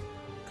speed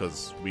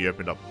because we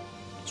opened up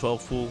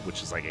 12 full,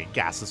 which is like a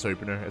gasless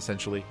opener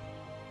essentially.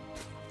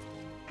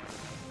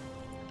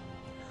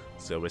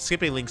 So we're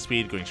skipping link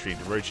speed, going straight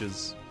into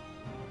roaches.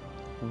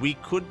 We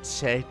could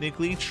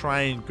technically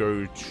try and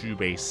go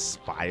 2-base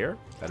Spire.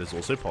 That is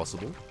also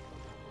possible.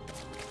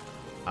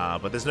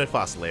 But there's no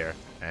fast layer,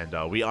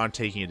 and we aren't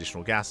taking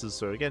additional gases,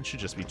 so again,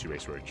 should just be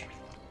 2-base Roach.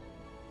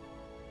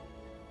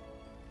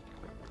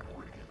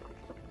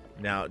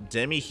 Now,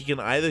 Demi, he can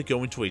either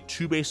go into a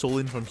 2-base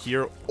all-in from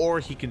here, or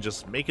he can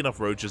just make enough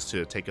Roaches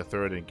to take a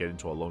third and get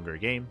into a longer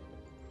game,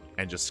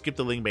 and just skip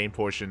the Ling main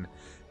portion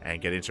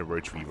and get into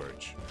Roach v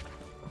Roach.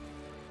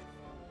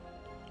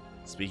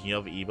 Speaking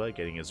of Eba,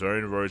 getting his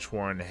own Roach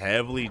Horn,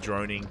 heavily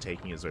droning,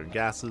 taking his own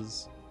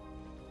gases.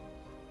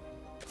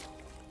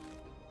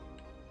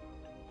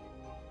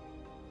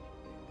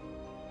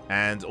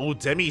 And, oh,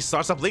 Demi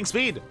starts up Link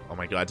Speed! Oh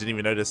my god, I didn't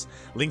even notice.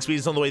 Link Speed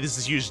is on the way, this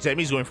is huge.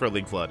 Demi's going for a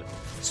Link Flood.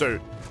 So,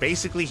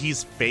 basically,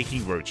 he's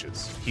faking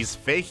Roaches. He's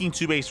faking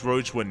 2-base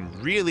Roach when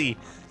really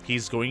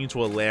he's going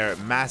into a lair,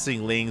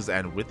 massing Lings,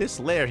 and with this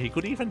lair, he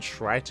could even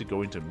try to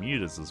go into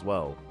Mutas as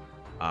well.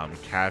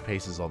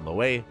 Carapace is on the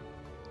way.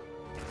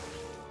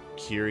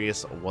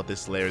 Curious what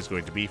this layer is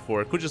going to be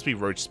for. It could just be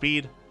Roach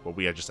Speed, but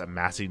we are just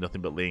amassing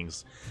nothing but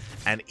Lings.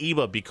 And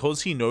Eba,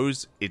 because he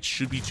knows it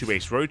should be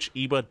 2-base Roach,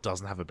 Eba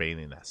doesn't have a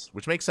Baneling Nest,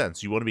 which makes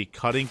sense. You want to be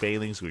cutting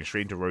Banelings, going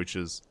straight into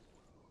Roaches.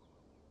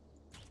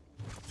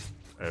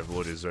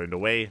 Overlord is zoned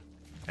away,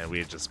 and we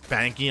are just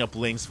banking up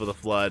Lings for the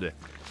Flood.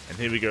 And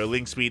here we go,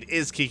 Link Speed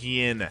is kicking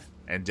in,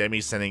 and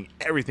Demi's sending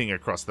everything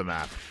across the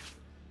map.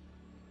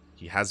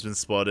 He has been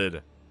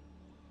spotted.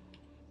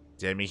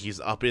 Demi, he's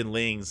up in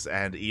Lings,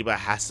 and Eba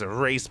has to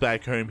race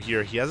back home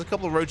here. He has a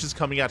couple of Roaches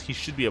coming out. He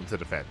should be able to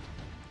defend.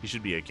 He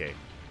should be okay.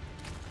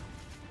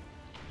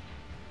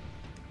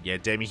 Yeah,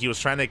 Demi, he was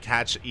trying to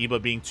catch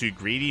Eba being too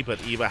greedy, but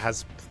Eba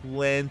has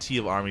plenty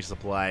of army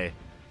supply.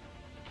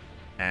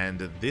 And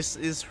this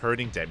is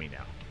hurting Demi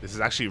now. This is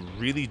actually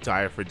really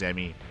dire for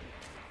Demi.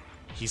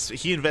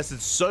 He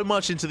invested so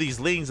much into these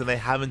Lings, and they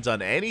haven't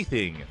done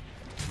anything.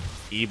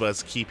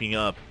 Eba's keeping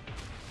up.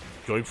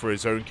 Going for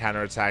his own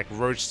counterattack.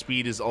 Roach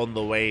Speed is on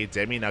the way.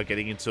 Demi now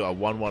getting into a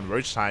 1-1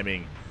 Roach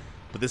timing.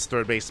 But this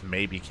third base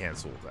may be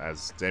cancelled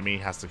as Demi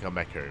has to come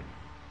back home.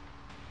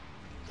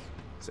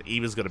 So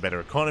Eba's got a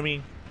better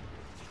economy.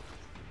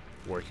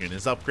 Working on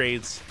his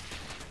upgrades.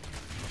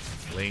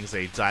 Lings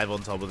a dive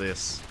on top of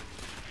this.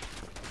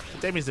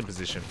 Demi's in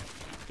position.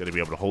 Going to be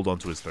able to hold on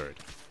to his third.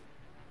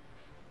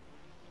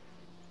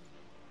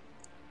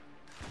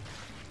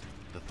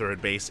 The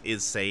third base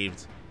is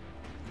saved.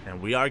 And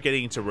we are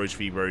getting into Roach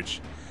v Roach.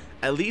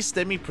 At least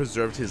Demi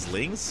preserved his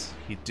Lings.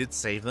 He did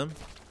save them.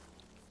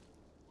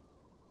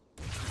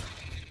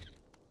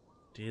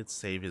 Did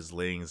save his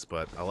Lings,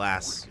 but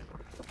alas,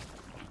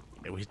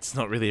 it's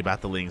not really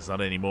about the Lings, not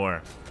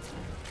anymore.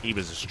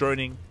 Eba's just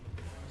droning.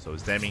 So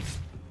is Demi.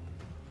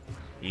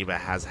 Eba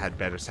has had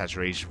better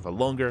saturation for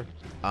longer.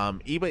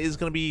 Eba is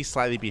going to be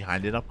slightly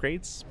behind in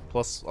upgrades.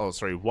 Plus,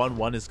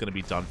 1-1 is going to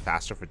be done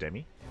faster for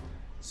Demi.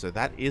 So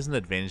that is an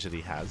advantage that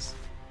he has.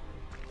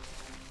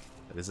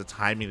 That is a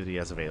timing that he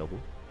has available.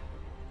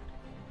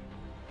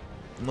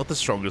 Not the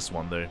strongest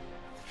one, though.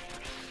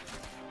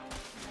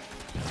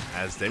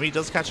 As Demi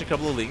does catch a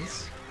couple of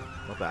Lings.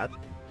 Not bad.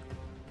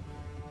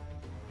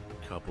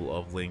 A couple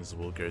of Lings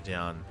will go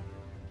down.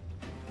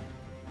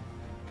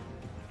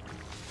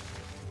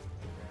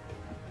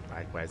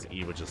 Likewise,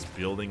 Eba just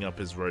building up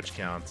his Roach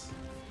count.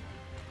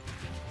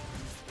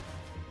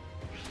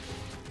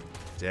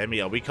 Demi,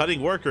 are we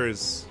cutting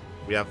workers?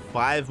 We have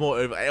 5 more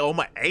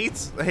over.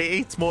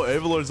 8 more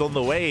Overlords on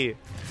the way.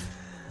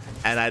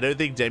 And I don't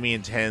think Demi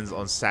intends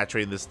on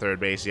saturating this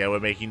third base. Yeah, we're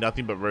making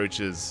nothing but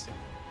Roaches.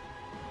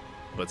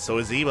 But so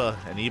is Eba.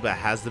 And Eba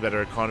has the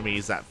better economy.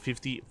 He's at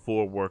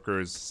 54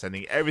 workers,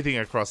 sending everything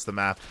across the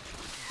map.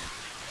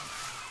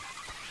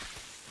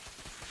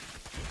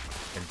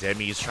 And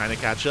Demi is trying to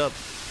catch up.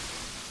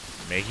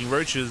 Making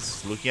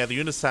Roaches. Looking at the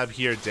units tab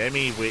here.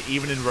 Demi, we're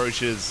even in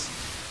Roaches.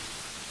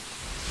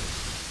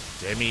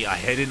 Demi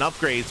ahead in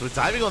upgrades. We're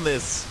diving on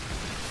this.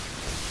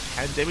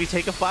 Can Demi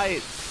take a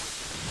fight?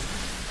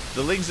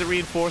 The Lings are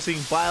reinforcing.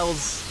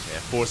 Biles, yeah,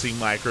 forcing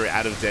Micro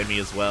out of Demi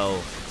as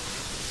well.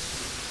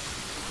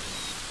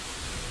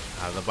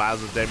 The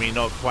Biles of Demi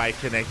not quite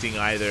connecting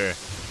either.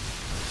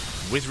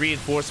 With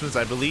reinforcements,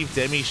 I believe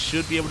Demi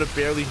should be able to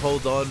barely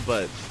hold on,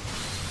 but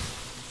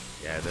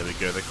yeah, there we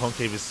go. The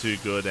concave is too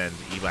good, and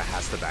Eva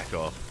has to back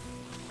off.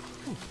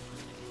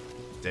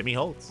 Demi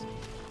holds.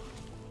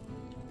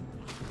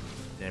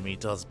 Demi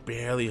does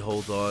barely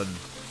hold on.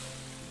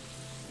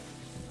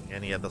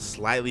 And he had the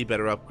slightly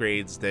better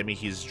upgrades. Demi,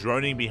 he's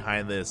droning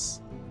behind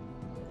this.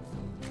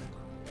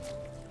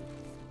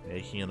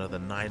 Making another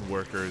 9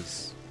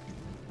 workers.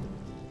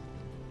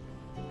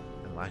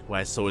 And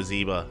likewise, so is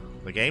Eba.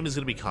 The game is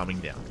going to be calming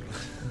down.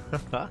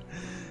 We're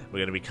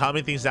going to be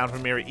calming things down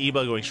from here.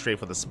 Eba going straight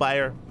for the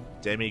Spire.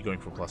 Demi going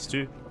for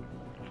 +2. Ooh,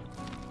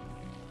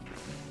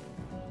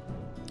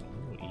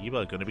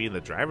 Eba going to be in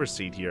the driver's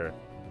seat here.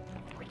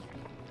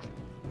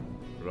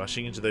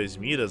 Rushing into those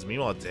mutas.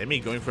 Meanwhile, Demi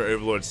going for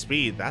Overlord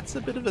speed. That's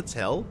a bit of a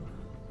tell.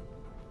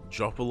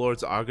 Dropper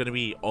Lords are going to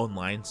be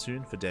online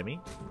soon for Demi.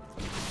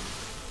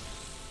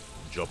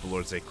 Dropper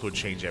Lords, they could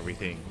change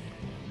everything.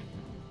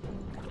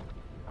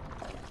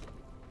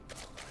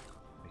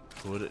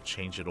 They could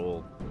change it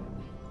all.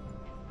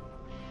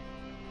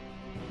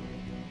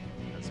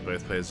 As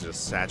both players are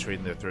just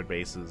saturating their third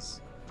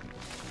bases.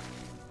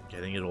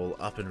 Getting it all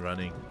up and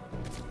running.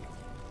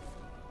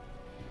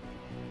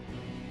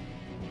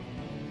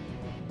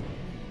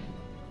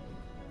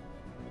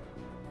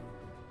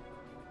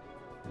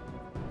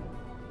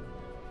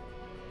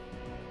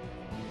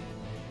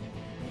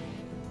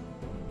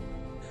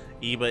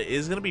 Eba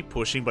is going to be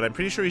pushing, but I'm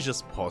pretty sure he's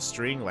just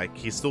posturing. Like,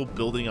 he's still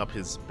building up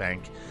his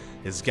bank,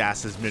 his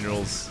gas, his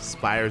minerals.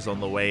 Spire's on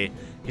the way.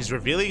 He's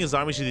revealing his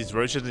army to these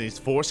roaches, and he's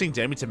forcing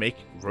Demi to make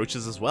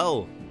roaches as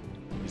well.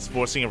 He's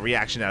forcing a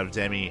reaction out of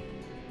Demi.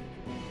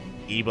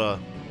 Eba,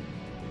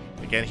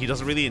 again, he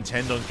doesn't really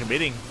intend on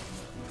committing.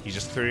 He's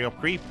just clearing up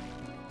creep.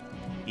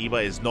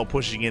 Eba is not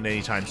pushing in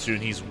anytime soon.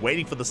 He's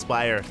waiting for the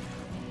Spire,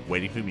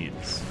 waiting for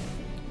mutants.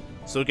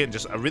 So again,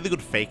 just a really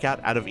good fake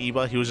out of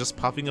Eba. He was just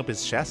puffing up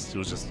his chest. He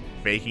was just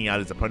faking out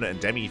his opponent, and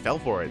Demi fell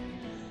for it.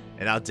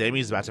 And now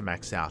Demi's about to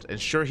max out.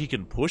 And sure, he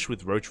can push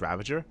with Roach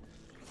Ravager,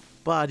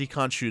 but he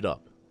can't shoot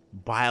up.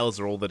 Biles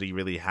are all that he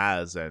really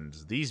has, and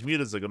these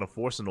mutants are going to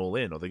force an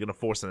all-in, or they're going to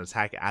force an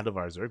attack out of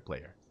our Zerg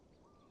player.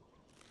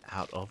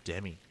 Out of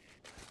Demi.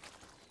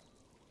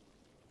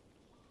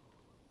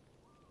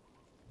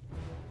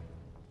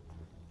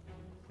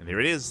 And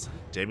here it is.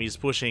 Demi's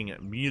pushing.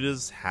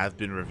 Mutas have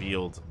been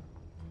revealed.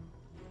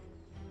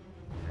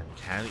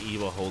 Can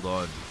Eva hold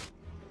on?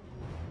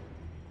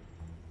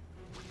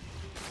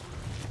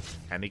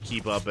 Can he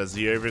keep up as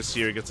the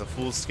Overseer gets a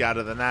full scout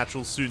of the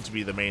natural, soon to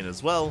be the main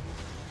as well?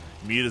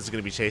 Muta's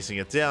going to be chasing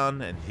it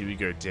down, and here we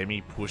go.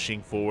 Demi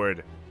pushing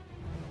forward.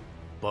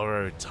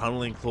 Burrow,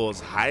 Tunneling Claws,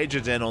 Hydra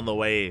Den on the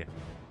way. We're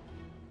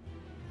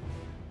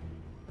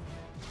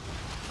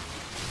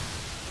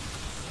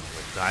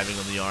diving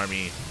on the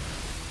army.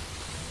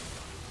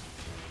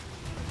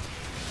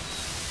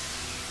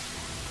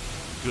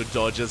 Good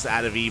dodges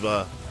out of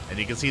Eba. And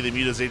you can see the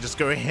mutas, they just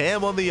go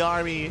ham on the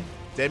army.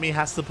 Demi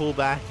has to pull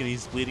back, and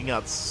he's bleeding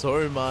out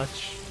so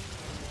much.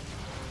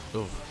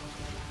 Oof.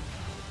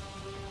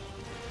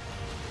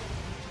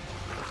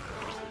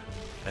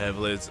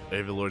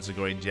 Overlords are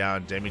going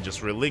down. Demi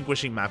just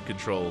relinquishing map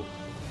control.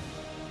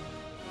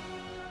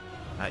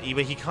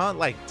 Eba, he can't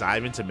like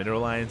dive into mineral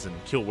lines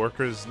and kill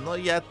workers.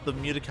 Not yet. The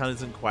muta count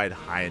isn't quite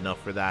high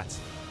enough for that.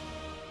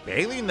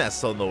 Bailey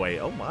Nest on the way.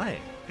 Oh my.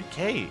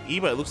 Okay,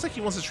 Eba, it looks like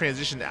he wants to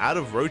transition out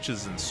of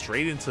roaches and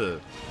straight into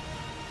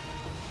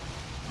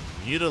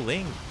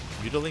Mutaling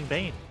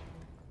Bane.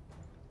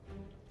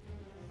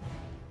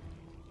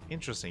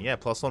 Interesting, yeah,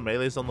 +1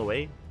 melee's on the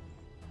way.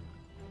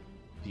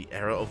 The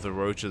era of the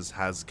roaches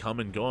has come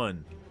and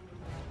gone.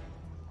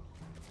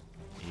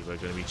 Eba going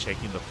to be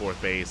checking the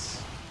 4th base.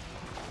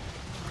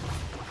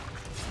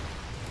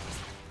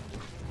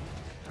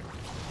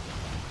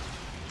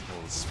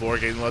 Spore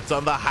getting what's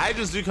done. The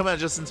Hydras do come out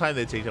just in time.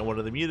 They take down one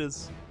of the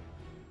mutas.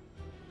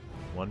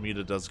 One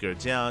muta does go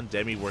down.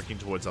 Demi working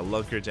towards a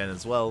Lunker Den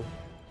as well.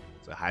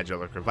 So Hydra,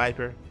 Lurker,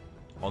 Viper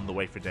on the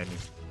way for Demi.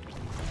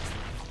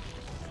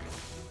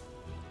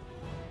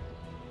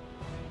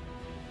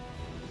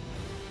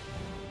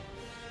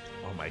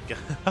 Oh my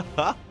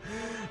god.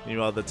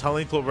 Meanwhile, the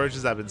Tunneling Claw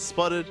Roaches have been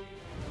spotted.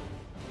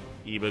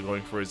 Eba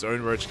going for his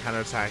own Roach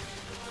counterattack.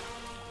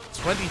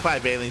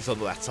 25 Bailings on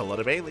the... That's a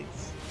lot of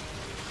Bailings.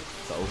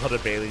 A lot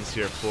of Bailings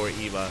here for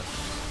Eva.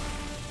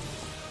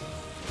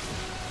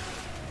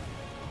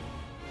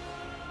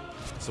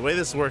 So the way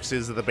this works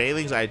is that the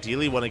Bailings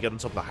ideally want to get on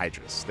top of the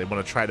Hydras. They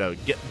want to try to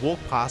walk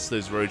past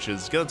those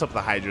roaches, get on top of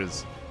the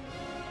Hydras.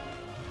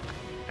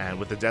 And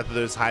with the death of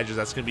those Hydras,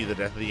 that's going to be the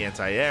death of the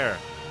anti-air.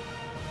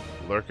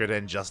 Lurker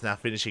Den just now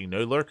finishing.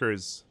 No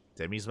Lurkers.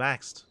 Demi's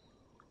maxed.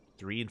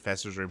 3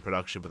 Infestors are in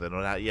production, but they're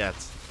not out yet.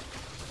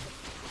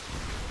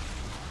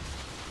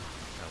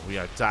 We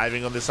are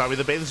diving on this army.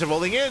 The Bathers are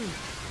rolling in.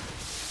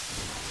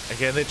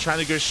 Again, they're trying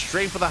to go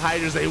straight for the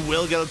Hydras. They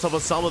will get on top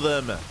of some of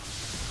them. The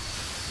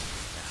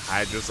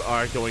Hydras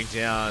are going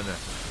down.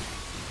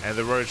 And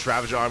the Roach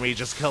Ravager army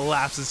just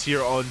collapses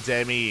here on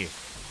Demi.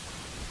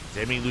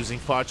 Demi losing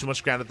far too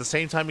much ground. At the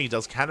same time, he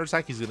does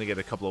counterattack. He's going to get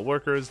a couple of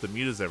workers. The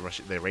Mutas,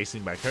 they're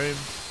racing back home.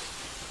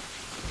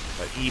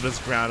 But Eva's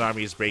ground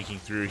army is breaking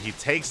through. He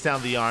takes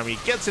down the army,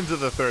 gets into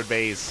the third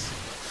base.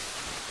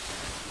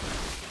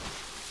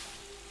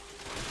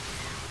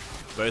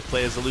 Both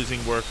players are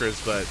losing workers,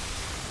 but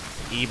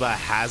Eva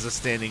has a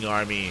standing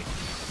army.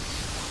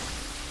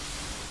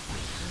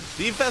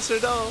 The Infestor,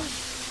 no.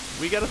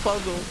 We get a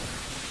Fungal.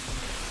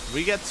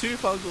 We get 2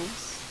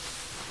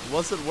 Fungals.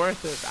 Was it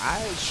worth it?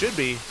 It should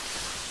be.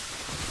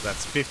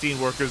 That's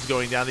 15 workers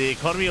going down. The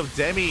economy of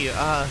Demi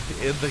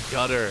in the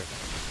gutter.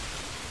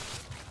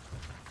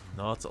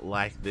 Not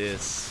like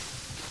this.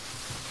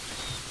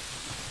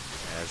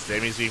 As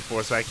Demi's being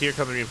forced back, here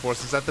come the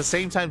reinforcements. At the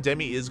same time,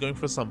 Demi is going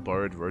for some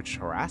Burrowed Roach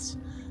Harass,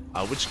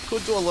 which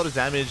could do a lot of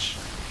damage.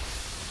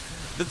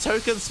 The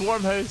token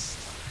Swarm Host.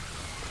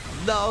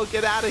 No,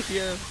 get out of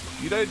here.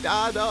 You don't.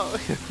 No.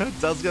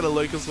 Does get a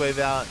Locust Wave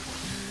out.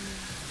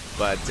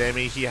 But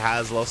Demi, he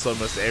has lost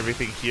almost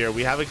everything here.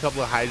 We have a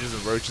couple of Hydras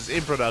and Roaches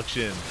in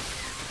production.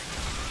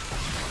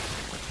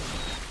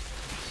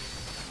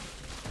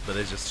 But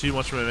there's just too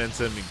much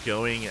momentum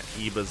going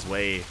Eba's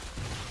way.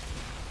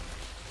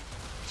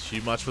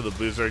 Too much for the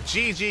Boozer.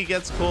 GG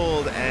gets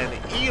called, and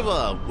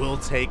Eva will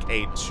take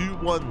a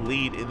 2-1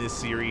 lead in this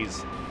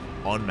series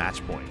on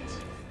match point.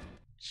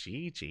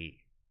 GG.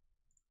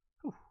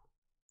 Whew.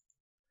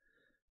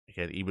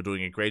 Again, Eva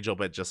doing a great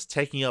job at just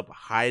taking up,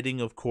 hiding,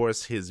 of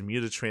course, his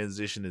Muta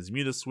transition, his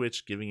Muta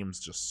switch, giving him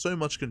just so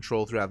much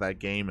control throughout that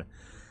game.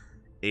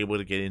 Able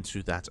to get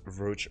into that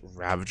Roach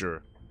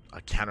Ravager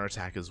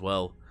counterattack as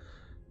well.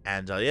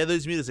 And yeah,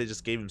 those Mutas, they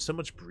just gave him so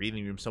much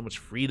breathing room, so much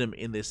freedom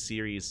in this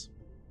series.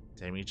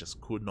 Demi just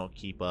could not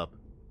keep up.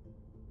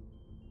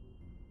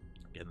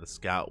 Again, the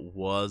scout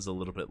was a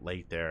little bit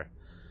late there.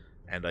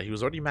 And he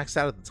was already maxed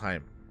out at the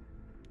time.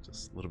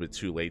 Just a little bit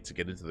too late to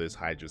get into those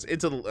Hydras.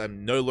 Into the,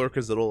 no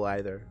lurkers at all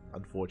either,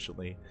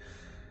 unfortunately.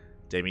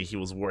 Demi, he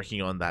was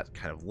working on that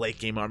kind of late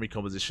game army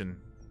composition.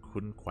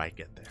 Couldn't quite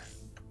get there.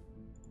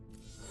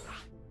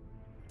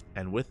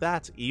 And with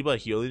that, Eva,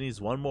 he only needs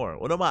one more.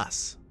 Uno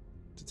más.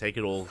 To take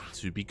it all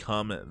to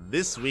become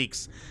this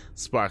week's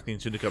Sparkling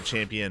Tuna Cup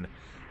champion.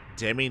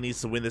 Demi needs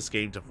to win this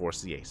game to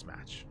force the ace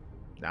match.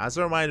 Now, as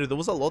a reminder, there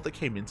was a lot that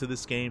came into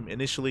this game.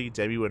 Initially,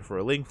 Demi went for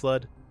a Link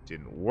Flood.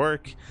 Didn't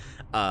work.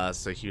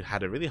 So he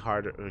had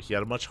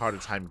a much harder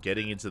time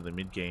getting into the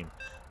mid game.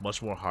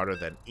 Much more harder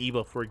than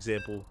Eva, for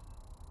example.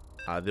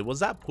 There was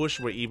that push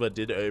where Eva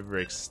did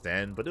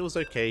overextend, but it was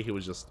okay. He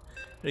was just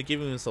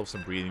giving himself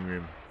some breathing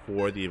room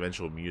for the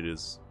eventual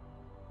Mutas.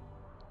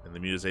 And the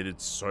Mutas, they did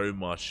so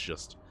much,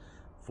 just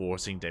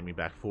forcing Demi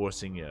back,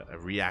 forcing a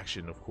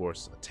reaction, of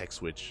course, a tech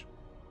switch.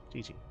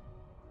 GG.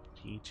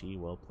 GG,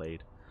 well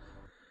played.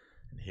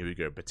 And here we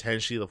go,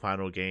 potentially the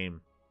final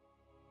game.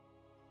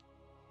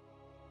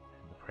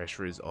 And the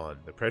pressure is on.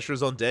 The pressure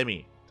is on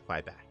Demi to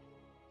fight back.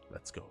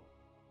 Let's go.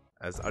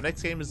 As our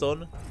next game is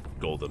on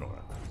Golden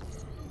Aura.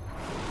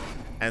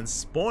 And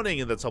spawning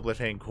in the top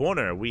left-hand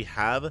corner, we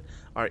have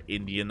our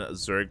Indian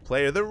Zerg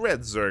player, the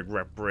Red Zerg,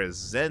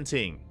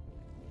 representing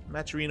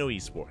Maturino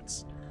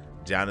Esports.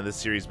 Down in the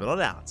series, but not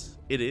out,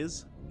 it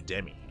is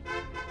Demi.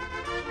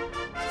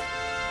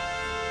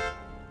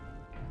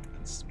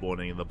 And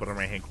spawning in the bottom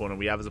right-hand corner,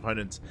 we have his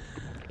opponent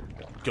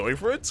going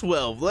for a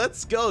 12.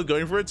 Let's go,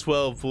 going for a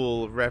 12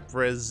 pool,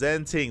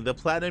 representing the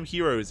Platinum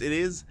Heroes. It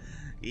is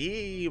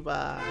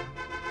Eva.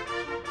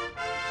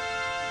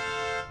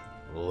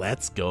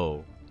 Let's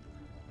go.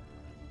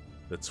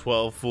 The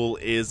 12 pool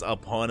is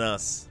upon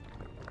us.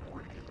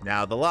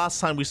 Now, the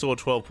last time we saw a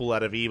 12 pool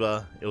out of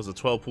Eva, it was a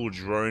 12 pool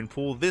drone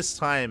pool. This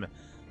time,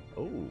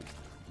 oh,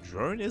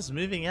 drone is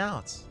moving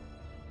out.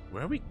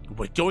 Where are we?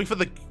 We're going for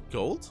the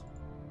gold?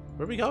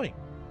 Where are we going?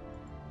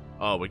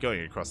 Oh, we're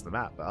going across the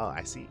map. Oh,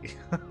 I see.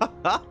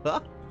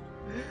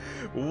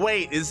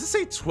 Wait, is this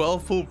a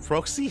 12 pool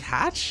proxy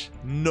hatch?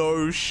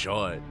 No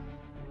shot.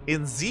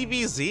 In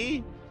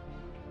ZVZ?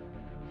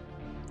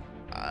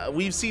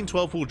 We've seen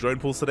 12 pool drone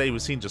pools today.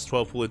 We've seen just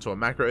 12 pool into a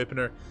macro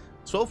opener.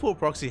 12 pool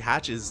proxy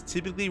hatch is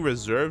typically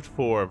reserved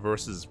for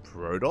versus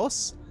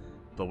Protoss,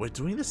 but we're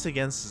doing this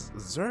against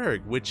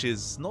Zerg, which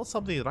is not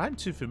something that I'm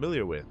too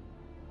familiar with.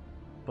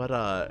 But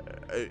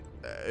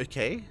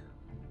okay,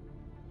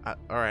 all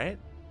right.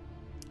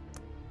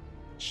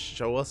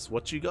 Show us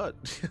what you got.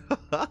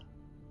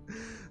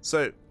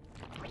 So,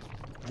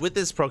 with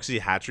this proxy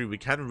hatchery, we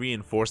can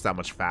reinforce that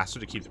much faster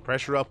to keep the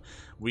pressure up.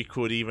 We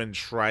could even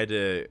try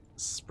to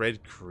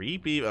spread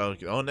creep. Oh,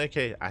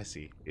 okay, I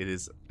see. It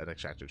is an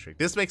extractor trick.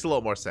 This makes a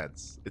lot more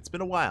sense. It's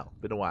been a while.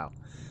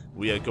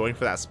 we are going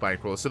for that spine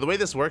crawler. So the way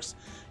this works,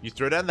 you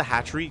throw down the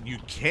hatchery, you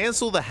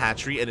cancel the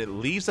hatchery, and it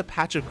leaves a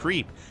patch of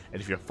creep.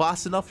 And if you're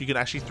fast enough, you can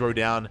actually throw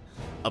down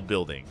a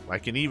building,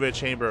 like an Evo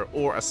chamber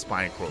or a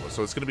spine crawler.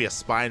 So it's going to be a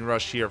spine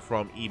rush here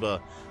from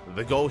Eba.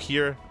 The goal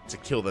here, to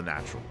kill the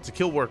natural, to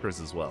kill workers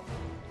as well.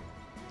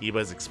 Eba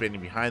is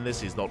expanding behind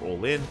this. He's not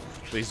all in,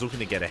 but he's looking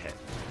to get ahead.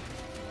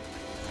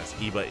 As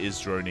Eba is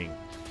droning.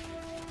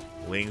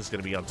 Ling's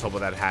going to be on top of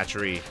that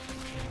hatchery.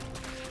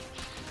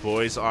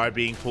 Boys are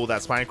being pulled.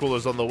 That spine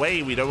crawler's on the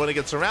way. We don't want to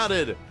get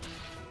surrounded.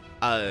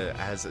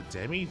 As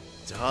Demi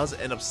does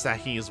end up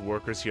stacking his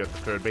workers here at the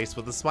third base,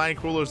 but the spine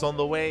crawler's on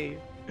the way.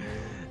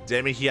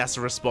 Demi, he has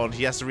to respond.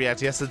 He has to react.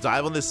 He has to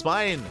dive on this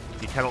spine.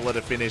 He cannot let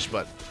it finish,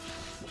 but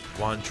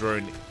one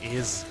drone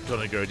is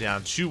going to go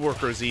down. 2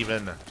 workers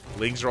even.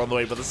 Lings are on the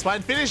way, but the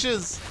spine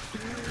finishes.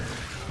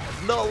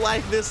 Not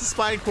like this. The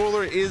spine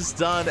crawler is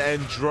done,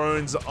 and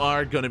drones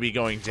are going to be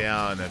going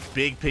down.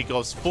 Big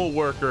pickoffs for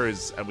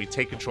workers, and we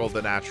take control of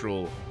the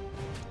natural.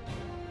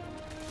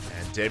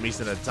 And Demi's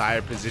in a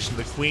dire position.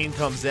 The queen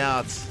comes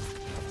out,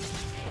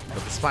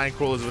 but the spine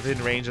crawler is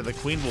within range, and the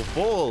queen will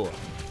fall.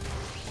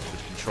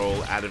 With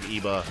control out of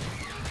Eba.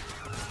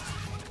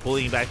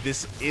 Pulling back,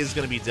 this is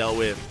going to be dealt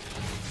with.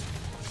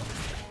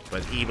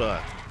 But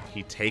Eba,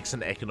 he takes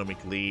an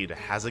economic lead,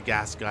 has a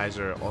gas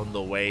geyser on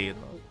the way.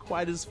 Not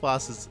quite as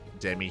fast as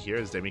Demi here,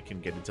 as Demi can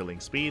get into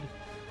Link speed.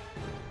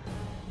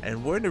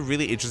 And we're in a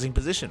really interesting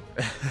position.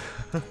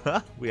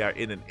 We are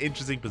in an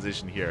interesting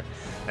position here.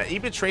 Now,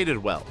 Eba traded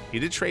well. He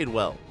did trade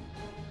well.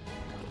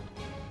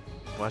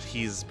 But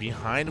he's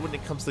behind when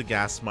it comes to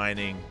gas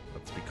mining.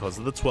 That's because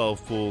of the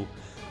 12 pool.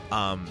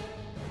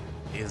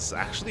 Is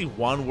actually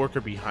 1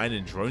 worker behind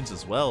in drones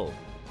as well.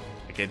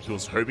 Again, he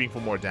was hoping for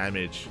more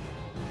damage.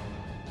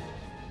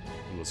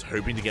 He was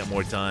hoping to get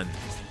more done.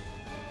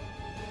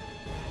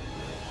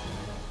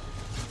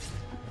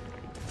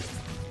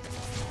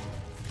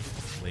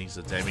 Lings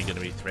of Demi going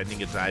to be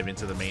threatening a dive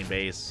into the main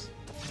base.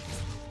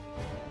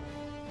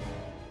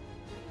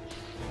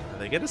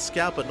 They get a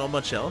scout, but not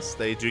much else.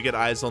 They do get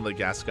eyes on the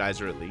gas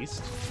geyser at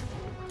least.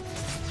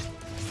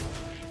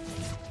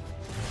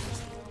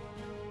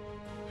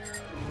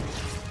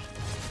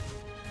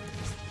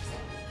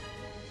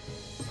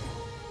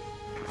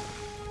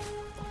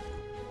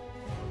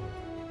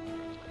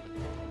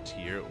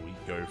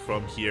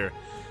 From here,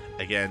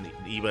 again,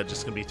 Eba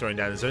just gonna be throwing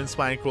down his own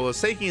spine crawler,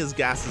 taking his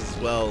gases as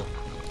well.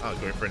 Oh,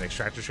 going for an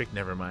extractor trick,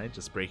 never mind,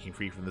 just breaking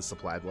free from the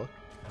supply block.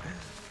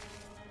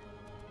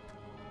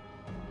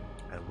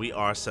 And we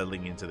are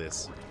settling into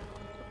this.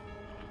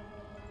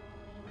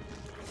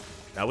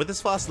 Now with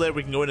this fast layer,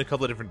 we can go in a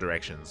couple of different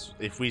directions.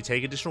 If we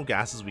take additional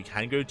gases, we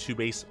can go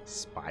 2-base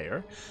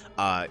Spire.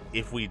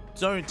 If we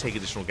don't take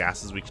additional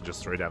gases, we can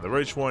just throw down the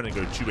Roach one and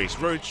go 2-base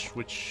Roach,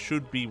 which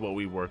should be what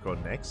we work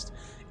on next.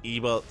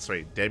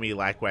 Demi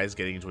likewise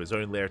getting into his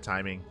own lair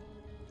timing.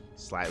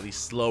 Slightly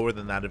slower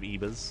than that of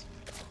Eba's.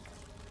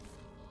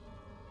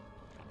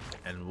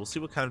 And we'll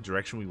see what kind of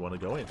direction we want to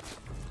go in.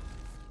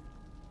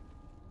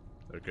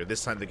 Okay,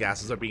 this time the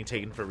gases are being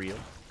taken for real.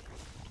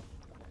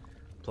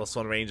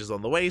 +1 range is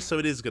on the way, so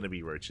it is going to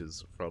be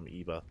roaches from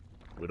Eba.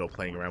 We're not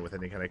playing around with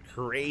any kind of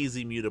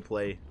crazy muta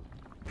play.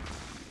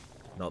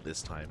 Not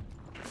this time.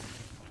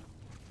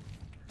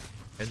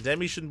 And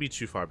Demi shouldn't be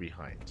too far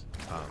behind.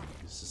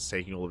 He's just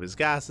taking all of his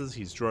gases,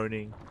 he's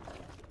droning,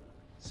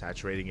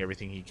 saturating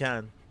everything he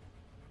can.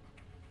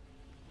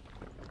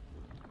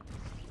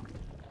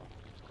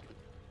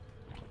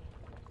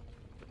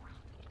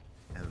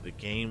 And the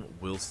game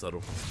will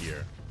settle from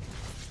here.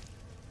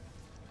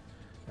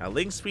 Now,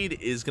 Link speed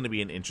is going to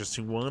be an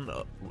interesting one.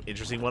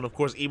 Of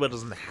course, Eba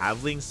doesn't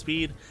have Link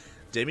speed.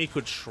 Demi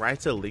could try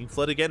to Link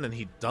flood again, and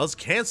he does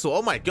cancel.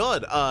 Oh my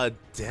god,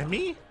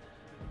 Demi?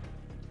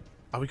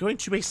 Are we going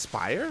 2-base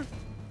Spire?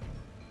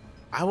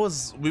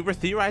 We were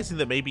theorizing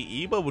that maybe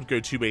Eba would go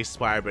 2-base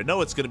Spire, but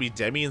no, it's going to be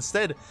Demi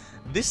instead.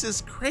 This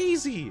is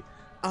crazy.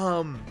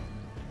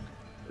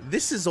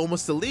 This is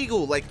almost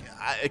illegal. Like,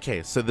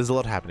 okay, so there's a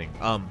lot happening.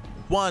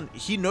 One,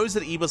 he knows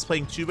that Eba's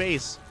playing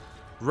 2-base.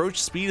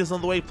 Roach speed is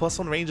on the way,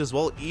 +1 range as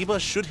well. Eba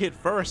should hit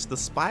first. The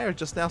Spire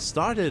just now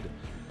started.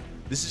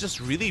 This is just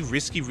really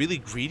risky, really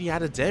greedy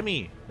out of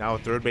Demi. Now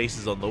 3rd base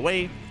is on the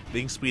way.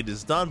 Link speed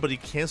is done, but he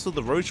canceled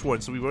the Roach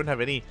Warren, so we won't have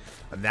any.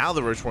 Now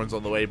the Roach Warren's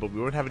on the way, but we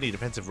won't have any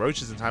defensive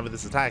Roaches in time for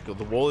this attack. The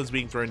wall is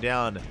being thrown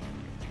down,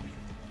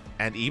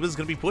 and Eba's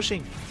going to be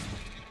pushing.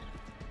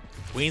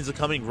 Queens are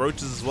coming,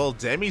 Roaches as well.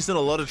 Demi's in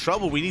a lot of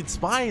trouble. We need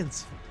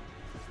spines.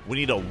 We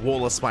need a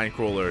wall of spine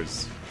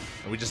crawlers,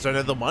 and we just don't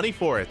have the money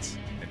for it.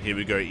 And here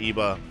we go, Eba.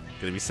 Going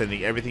to be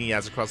sending everything he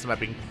has across the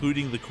map,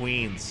 including the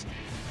Queens.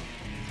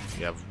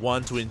 We have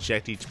 1 to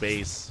inject each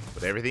base,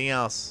 but everything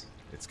else,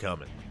 it's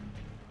coming.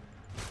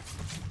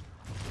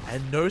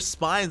 And no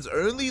spines,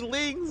 only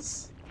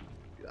Lings.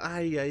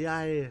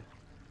 Ay.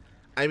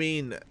 I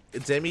mean,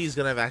 Demi's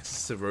gonna have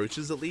access to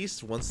Roaches at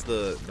least once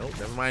the... Nope,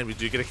 never mind. We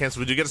do get a cancel.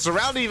 We do get a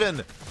surround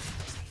even.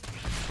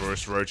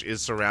 First Roach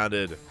is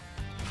surrounded.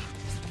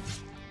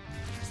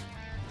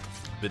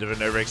 Bit of an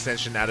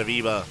overextension out of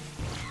Eba.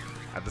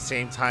 At the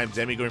same time,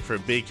 Demi going for a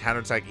big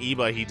counterattack.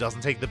 Iba, he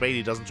doesn't take the bait,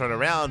 he doesn't turn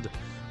around.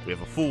 We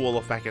have a full wall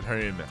off back at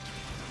home.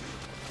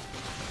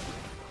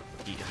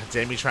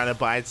 Demi trying to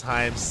buy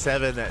time.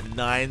 7,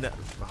 9.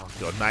 Oh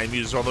god, 9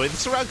 meters on the way. The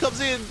surround comes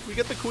in. We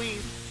get the queen.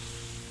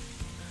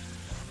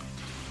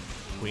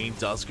 Queen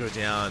does go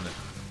down.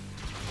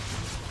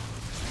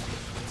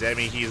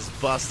 Demi, he is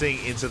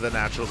busting into the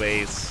natural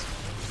base.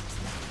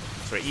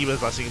 Sorry, Iba's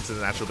busting into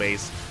the natural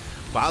base.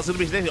 Ba's gonna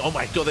be hitting. Oh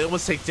my god, they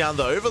almost take down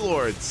the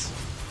overlords.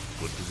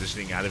 Good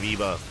positioning out of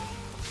Iba.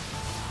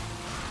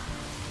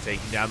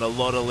 Taking down a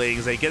lot of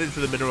lings. They get into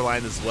the mineral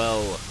line as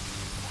well.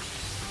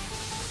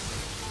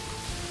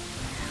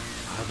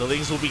 The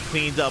lings will be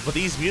cleaned up, but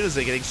these mutas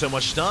are getting so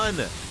much done.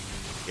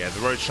 Yeah, the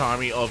Roach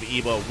Army of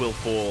Iba will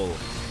fall.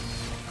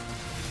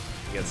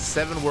 He has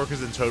 7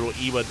 workers in total.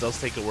 Iba does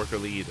take a worker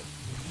lead.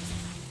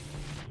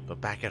 But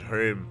back at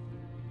home,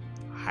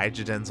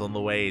 Hydroden's on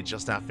the way,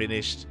 just now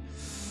finished.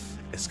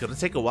 It's going to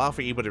take a while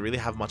for Iba to really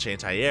have much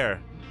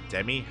anti-air.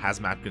 Demi has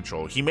map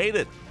control. He made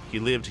it. He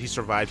lived. He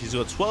survived. He's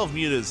got 12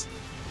 mutas,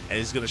 and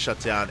he's going to shut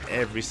down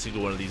every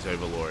single one of these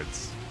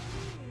overlords.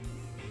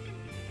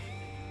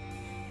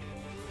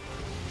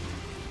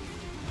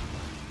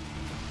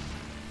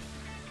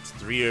 It's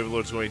 3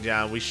 overlords going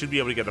down. We should be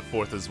able to get a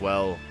 4th as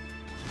well.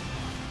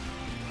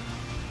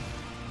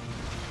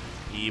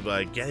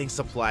 Iba getting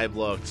supply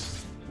blocked.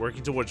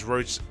 Working towards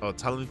Roach,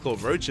 Tunneling Claw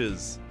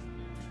Roaches,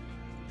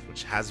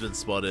 which has been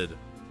spotted.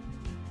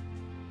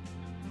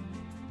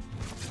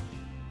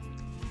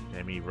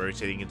 Demi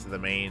rotating into the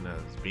main,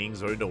 being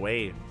zoned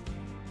away.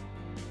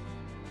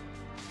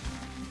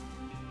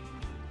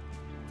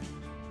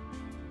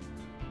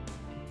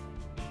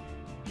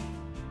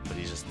 But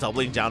he's just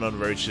doubling down on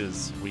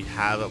Roaches. We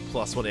have a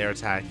 +1 air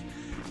attack.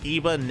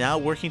 Iba now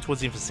working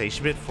towards the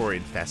infestation bit for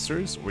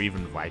Infestors or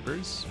even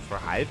Vipers for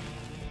Hive.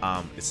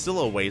 It's still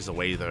a ways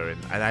away though,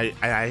 and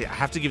I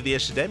have to give the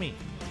edge to Demi.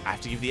 I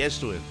have to give the edge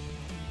to it.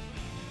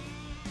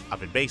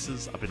 Up in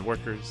bases, up in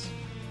workers.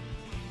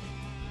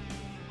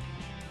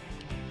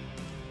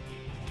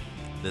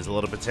 There's a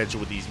lot of potential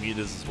with these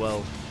mutas as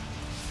well.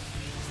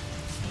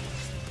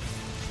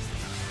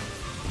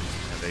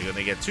 And they're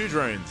gonna get 2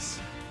 drones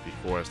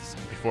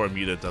before a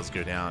muta does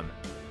go down.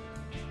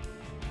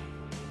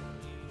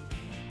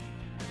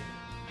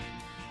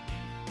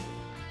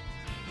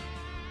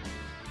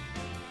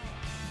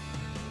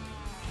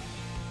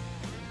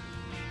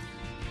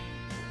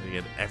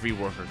 Again, every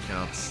worker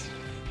counts.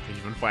 Can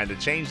even find a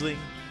changeling.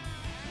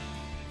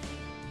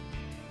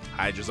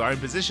 Hydras are in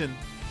position.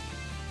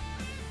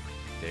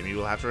 Demi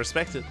will have to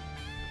respect it.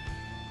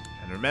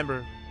 And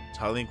remember,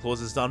 Tunneling Claws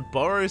is done.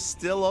 Burrow is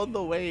still on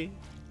the way.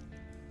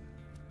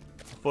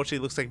 Unfortunately,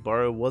 it looks like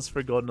Burrow was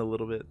forgotten a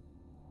little bit.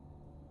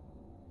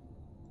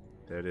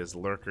 There it is,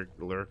 Lurker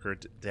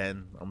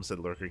Den. Almost said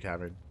Lurker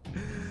Cavern.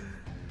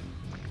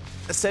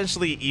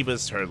 Essentially,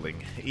 Iba's turtling.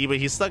 Iba,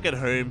 he's stuck at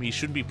home. He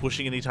shouldn't be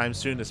pushing anytime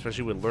soon,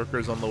 especially with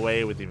lurkers on the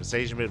way, with the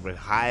infestation bit, with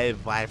Hive,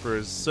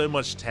 Vipers, so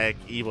much tech.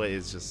 Iba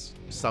is just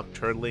stuck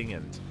turtling,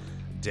 and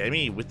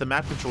Demi, with the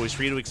map control, he's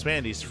free to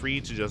expand. He's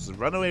free to just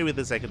run away with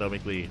this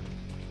economically.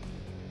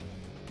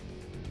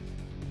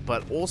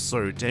 But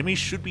also, Demi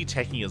should be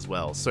teching as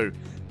well. So,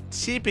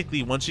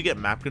 typically, once you get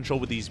map control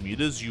with these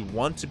mutas, you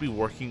want to be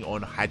working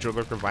on Hydra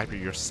Lurker Viper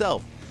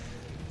yourself.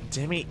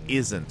 Demi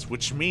isn't,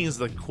 which means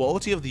the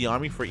quality of the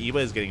army for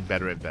Iba is getting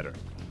better and better.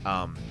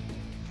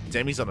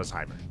 Demi's on a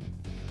timer.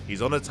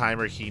 He's on a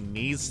timer. He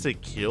needs to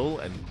kill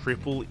and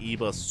cripple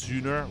Iba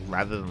sooner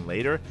rather than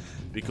later,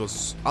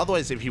 because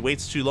otherwise, if he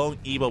waits too long,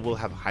 Iba will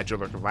have Hydra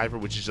Lurker Viper,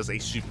 which is just a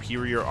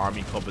superior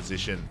army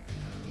composition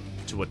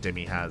to what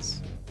Demi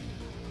has.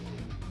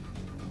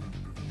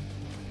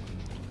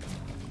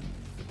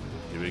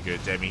 Here we go,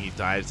 Demi. He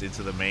dives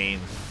into the main.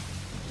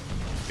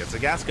 Gets a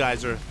gas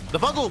geyser. The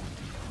fungal!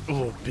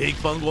 Oh, big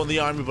fungal on the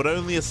army, but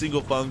only a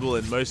single fungal,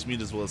 and most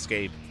mutas will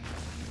escape.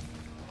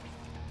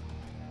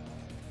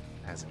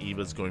 As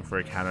Iba's going for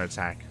a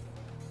counterattack.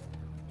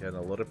 Again,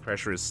 a lot of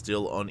pressure is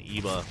still on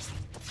Iba.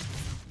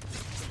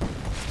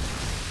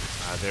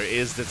 There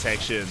is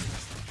detection.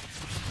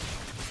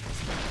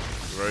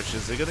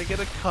 Roaches are going to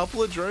get a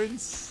couple of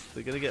drones.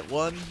 They're going to get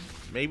 1,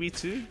 maybe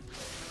 2. And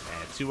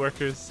 2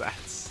 workers.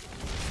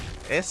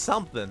 It's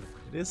something.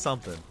 It is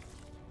something.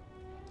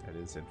 It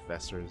is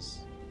Infestors.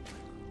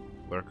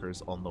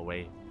 Lurkers on the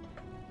way.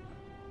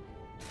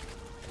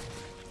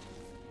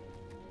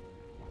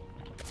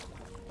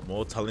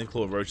 More Tunneling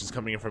Claw Roaches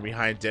coming in from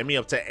behind. Demi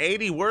up to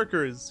 80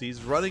 workers.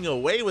 He's running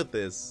away with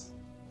this.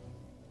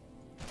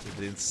 With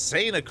an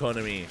insane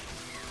economy.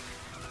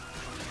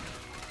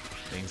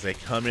 Things, they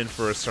come in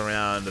for a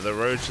surround. The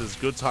Roaches,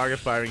 good target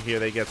firing here.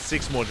 They get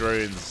 6 more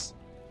drones.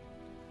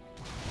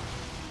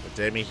 But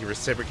Demi, he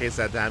reciprocates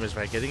that damage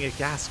by getting a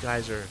gas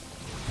geyser.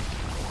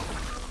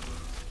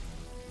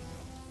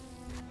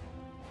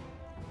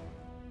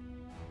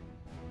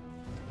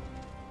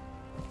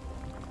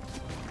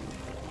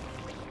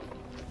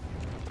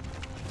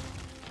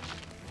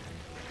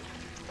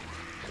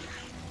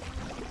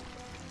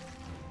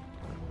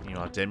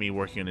 Got Demi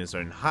working on his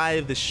own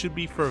hive. This should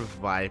be for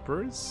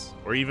Vipers.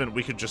 Or even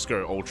we could just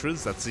go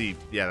Ultras. That's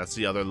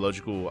the other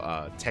logical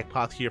tech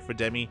path here for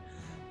Demi.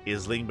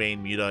 Is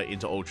Lingbane Muta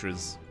into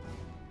Ultras.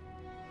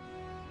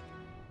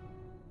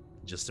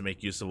 Just to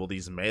make use of all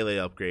these melee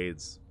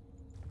upgrades.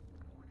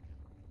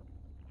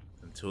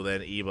 Until then,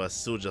 Eba's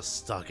still just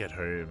stuck at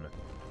home.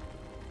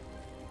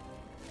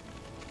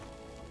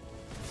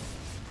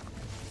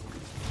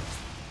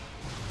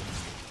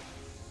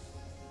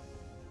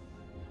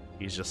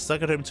 He's just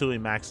stuck at home until he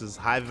maxes.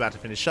 Hive about to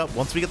finish up.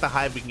 Once we get the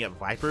Hive, we can get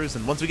Vipers.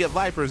 And once we get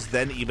Vipers,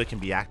 then Eba can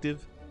be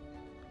active.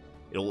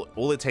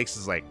 All it takes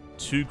is like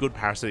 2 good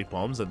parasitic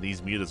bombs and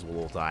these mutas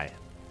will all die.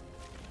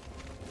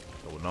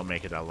 They will not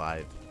make it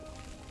alive.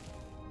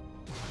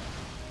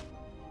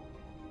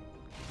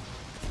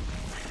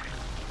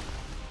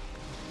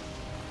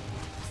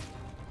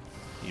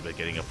 Eba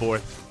getting a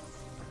 4th.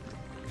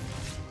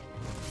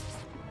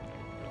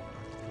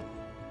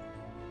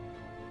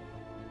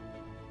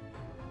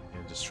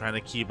 Just trying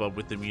to keep up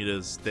with the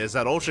mutas. There's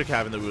that Ultra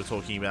Cavern that we were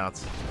talking about.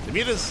 The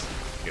mutas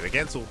get a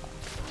cancel.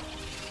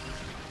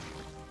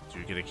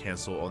 Do get a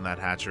cancel on that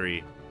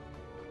hatchery.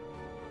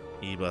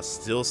 Eba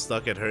still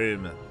stuck at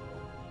home.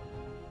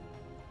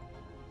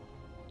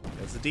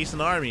 That's a decent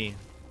army.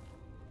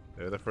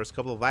 They're the first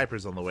couple of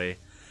Vipers on the way.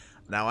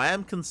 Now I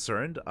am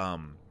concerned.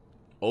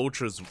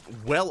 Ultras,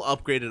 well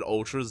upgraded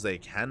Ultras, they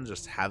can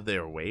just have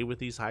their way with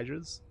these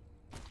Hydras.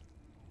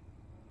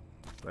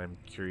 But I'm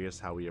curious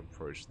how we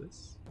approach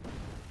this.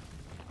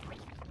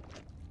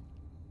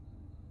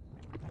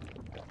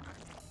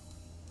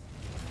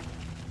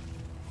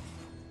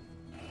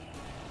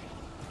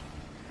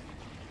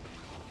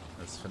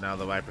 As for now,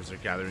 the Vipers are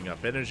gathering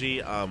up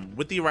energy.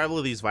 With the arrival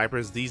of these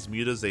Vipers, these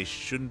mutas, they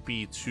shouldn't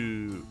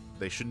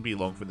be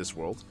long for this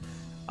world.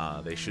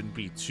 They shouldn't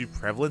be too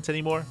prevalent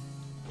anymore.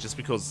 Just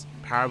because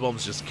power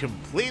bombs just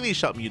completely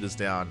shut mutas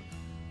down.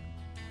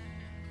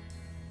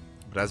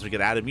 But as we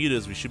get out of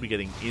mutas, we should be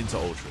getting into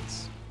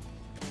Ultras.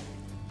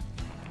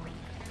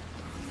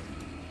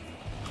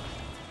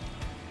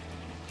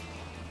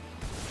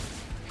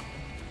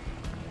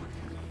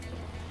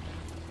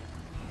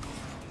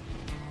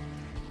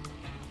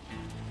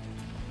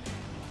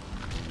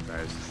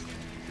 Guys,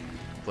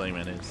 playing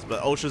my names.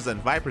 But Ultras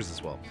and Vipers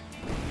as well.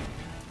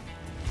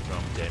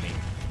 From Demi.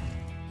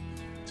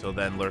 Till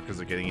then,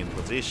 Lurkers are getting in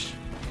position.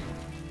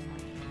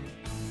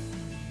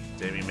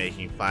 Demi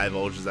making 5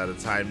 Ultras at a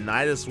time.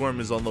 Nidus Worm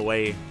is on the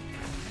way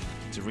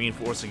to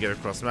reinforce and get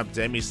across the map.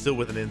 Demi still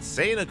with an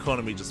insane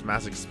economy, just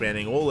mass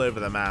expanding all over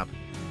the map.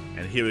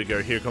 And here we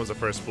go. Here comes the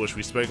first push.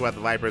 We spoke about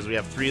the Vipers. We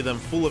have 3 of them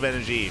full of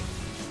energy.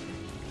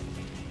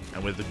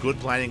 And with the good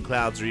blinding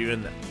clouds or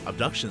even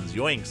abductions,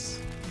 yoinks.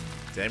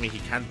 Demi, he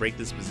can break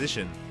this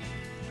position.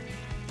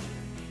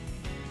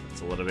 It's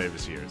a lot of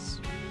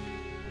overseers.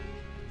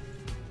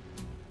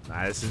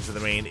 Nidus into the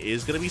main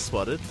is going to be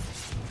spotted.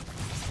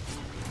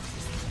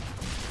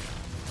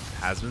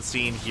 Has been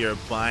seen here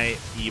by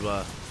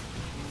Eba.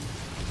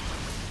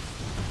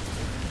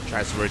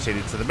 Tries to rotate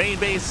into the main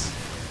base.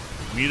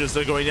 Mutas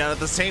are going down at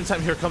the same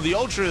time. Here come the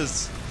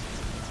Ultras.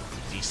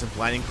 Decent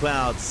blinding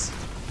clouds.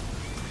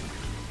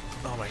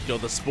 Oh my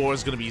god, the Spore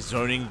is going to be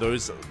zoning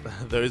those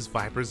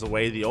Vipers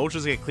away. The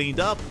Ultras get cleaned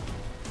up.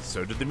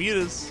 So did the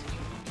Mutas.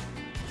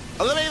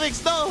 Oh, the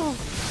Mailings, no!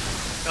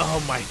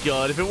 Oh my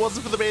god, if it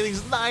wasn't for the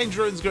Mailings, 9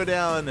 drones go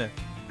down.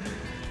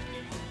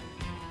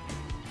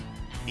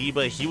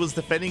 Eba, he was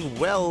defending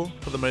well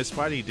for the most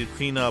part. He did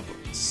clean up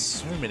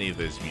so many of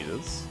those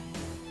mutas.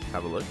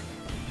 Have a look.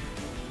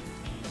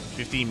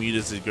 15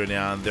 mutas did go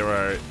down. There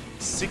are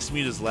 6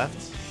 mutas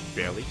left,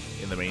 barely,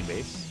 in the main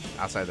base,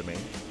 outside the main.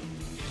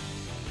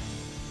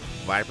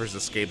 Vipers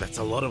escape. That's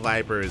a lot of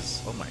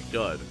Vipers. Oh my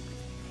god.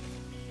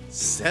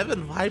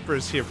 7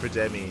 Vipers here for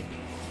Demi.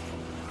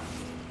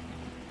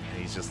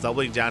 And he's just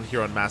doubling down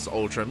here on Mass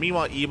Ultra.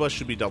 Meanwhile, Eba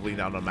should be doubling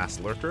down on Mass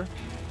Lurker.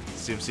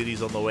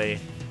 SimCity's on the way.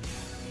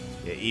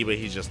 Yeah, Eba,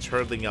 he's just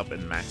turtling up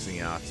and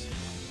maxing out.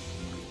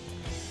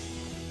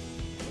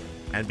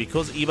 And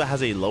because Eba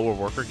has a lower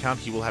worker count,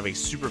 he will have a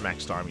super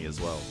maxed army as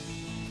well.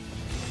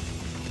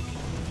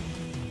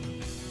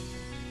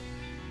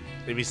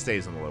 If he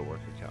stays on the low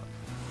worker count.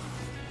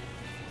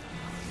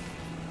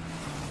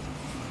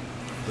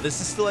 But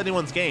this is still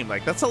anyone's game.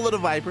 Like, that's a lot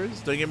of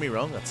Vipers. Don't get me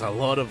wrong. That's a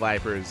lot of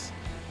Vipers.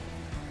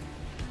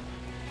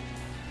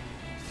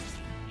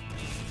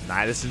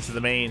 Nidus into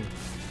the main.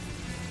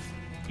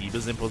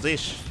 Eba's in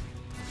position.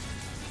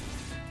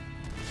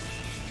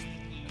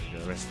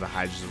 The rest of the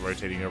Hydras are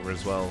rotating over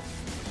as well.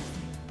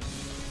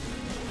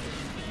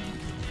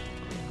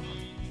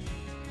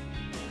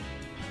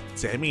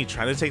 Demi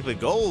trying to take the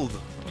gold.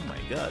 Oh my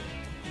god.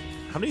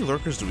 How many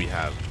Lurkers do we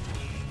have?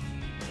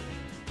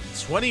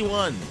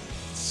 21.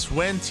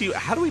 20.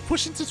 How do we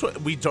push into 20?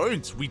 We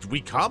don't.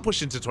 We can't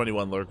push into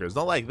 21 Lurkers.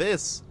 Not like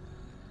this.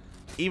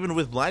 Even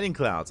with Blinding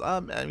Clouds. I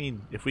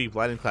mean, if we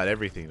Blinding Cloud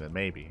everything, then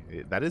maybe.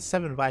 That is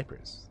 7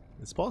 Vipers.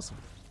 It's possible.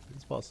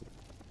 It's possible.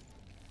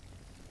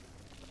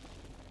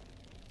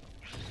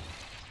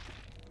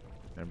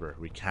 Remember,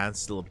 we can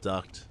still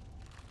abduct.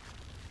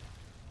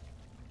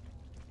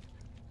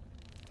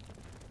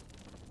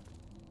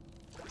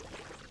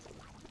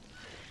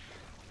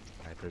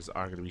 Vipers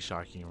are going to be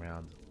sharking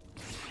around.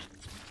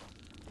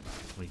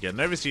 We get an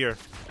overseer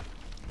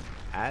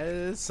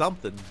as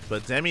something,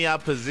 but Demi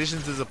out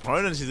positions his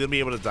opponent. He's going to be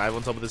able to dive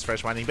on top of this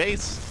fresh mining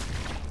base.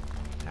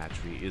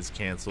 Hatchery is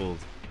cancelled.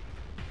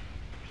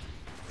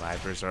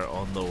 Vipers are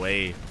on the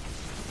way.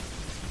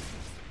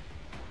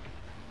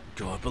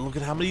 God, but look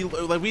at how many,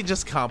 like, we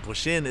just can't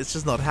push in. It's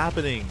just not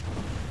happening.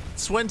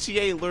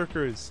 28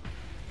 lurkers.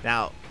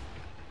 Now,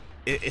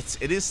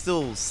 it is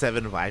still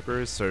 7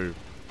 Vipers, so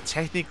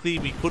technically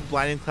we could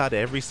blinding cloud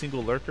every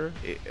single lurker.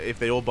 If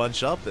they all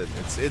bunch up, then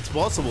it's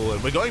possible,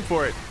 and we're going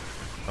for it.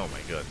 Oh my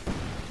god.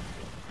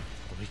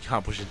 We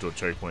can't push into a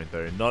choke point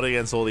though. Not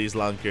against all these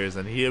lunkers.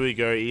 And here we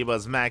go.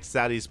 Eba's maxed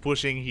out. He's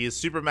pushing. He is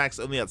super maxed,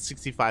 only at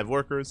 65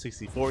 workers,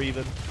 64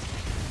 even.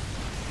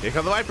 Here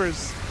come the Vipers.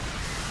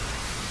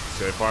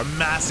 So far,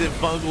 massive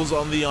bungles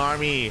on the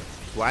army.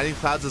 Blinding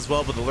clouds as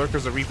well, but the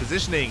lurkers are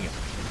repositioning.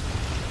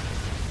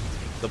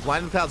 The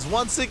blinding clouds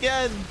once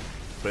again.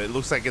 But it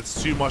looks like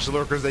it's too much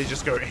lurkers. They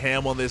just go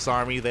ham on this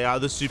army. They are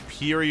the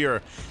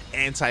superior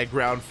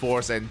anti-ground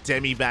force, and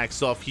Demi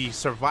backs off. He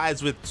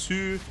survives with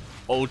 2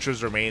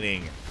 ultras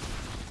remaining.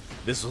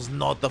 This was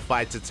not the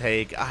fight to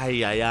take.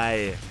 Ay, ay,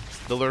 ay.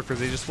 The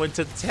lurkers, they just went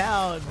to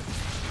town.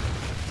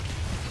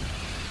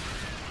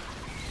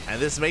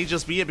 And this may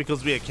just be it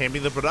because we are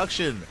camping the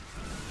production.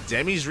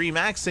 Demi's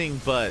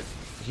remaxing, but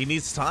he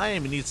needs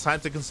time. He needs time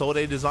to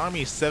consolidate his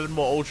army. 7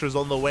 more ultras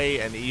on the way,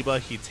 and Eba,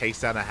 he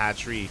takes down a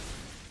hatchery.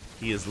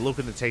 He is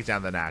looking to take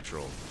down the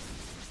natural.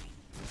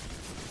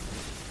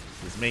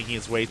 He's making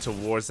his way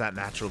towards that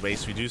natural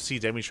base. We do see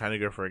Demi trying to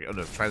go for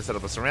trying to set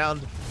up a surround.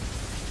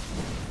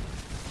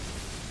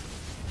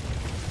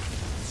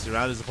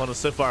 Surround is upon us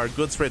so far. A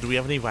good spread. Do we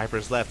have any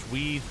Vipers left?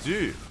 We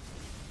do.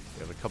 We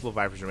have a couple of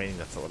Vipers remaining.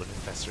 That's a lot of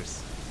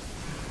infestors.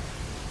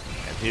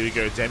 And here we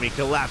go. Demi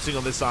collapsing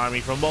on this army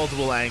from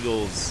multiple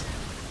angles.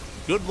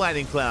 Good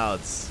blinding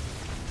clouds.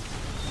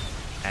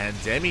 And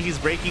Demi, he's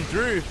breaking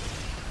through.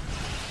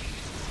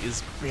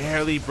 Is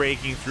barely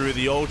breaking through.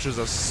 The ultras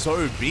are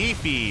so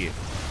beefy.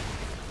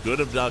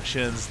 Good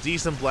abductions,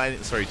 decent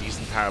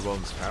decent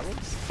parabombs.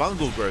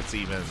 Fungal growths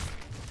even.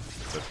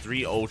 But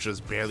 3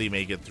 ultras barely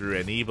make it through,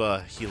 and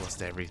Eba, he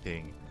lost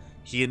everything.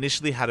 He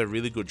initially had a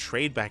really good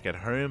trade back at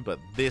home, but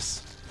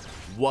this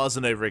was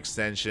an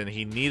overextension.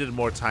 He needed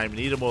more time,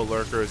 needed more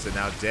lurkers, and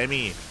now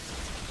Demi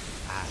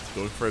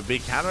going for a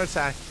big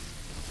counterattack.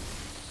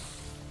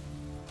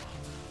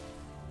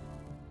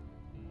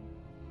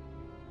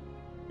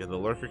 Yeah, the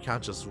lurker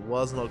count just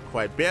was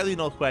barely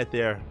not quite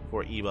there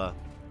for Eba.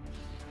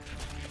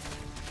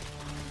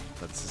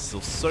 But it's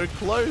still so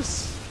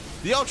close.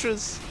 The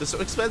ultras, they're so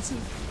expensive.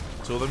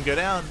 2 of them go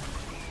down.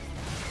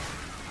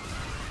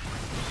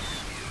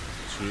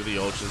 2 of the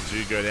ultras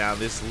do go down.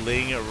 This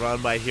Ling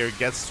run by here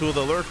gets 2 of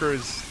the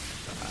lurkers.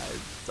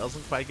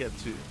 Doesn't quite get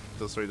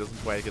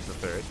doesn't quite get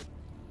the 3rd.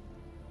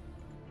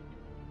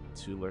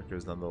 2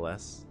 lurkers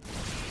nonetheless.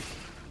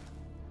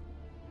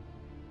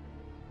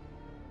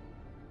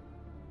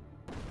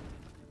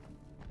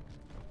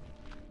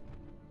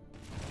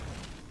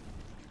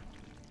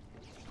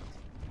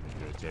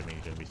 Demi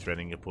going to be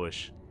threatening a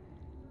push.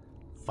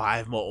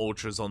 5 more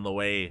ultras on the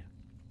way.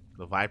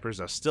 The Vipers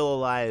are still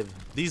alive.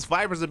 These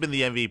Vipers have been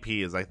the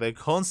MVPs. Like, the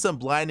constant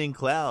blinding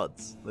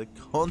clouds. The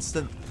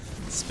constant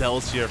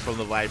spells here from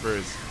the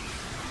Vipers.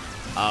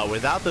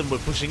 Without them, we're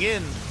pushing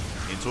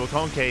into a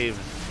concave.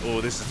 Oh,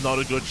 this is not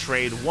a good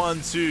trade.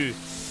 1, 2,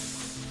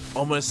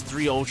 almost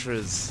 3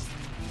 ultras.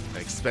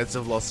 An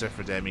expensive loss there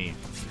for Demi.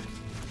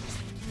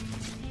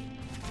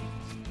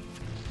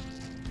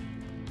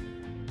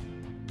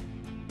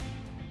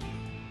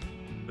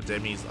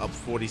 Demi's up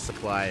 40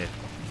 supply.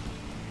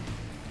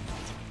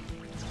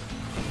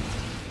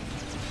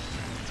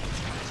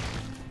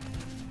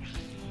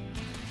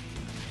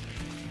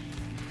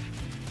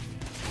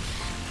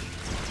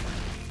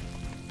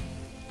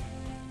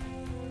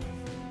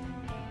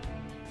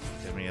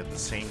 Demi at the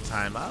same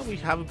time. We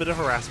have a bit of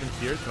harassment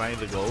here, trying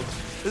the gold.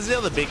 This is the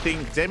other big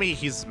thing. Demi,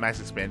 he's max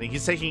expanding.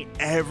 He's taking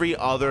every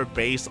other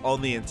base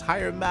on the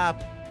entire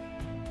map.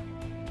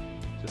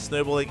 Just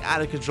snowballing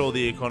out of control of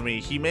the economy.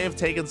 He may have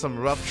taken some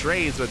rough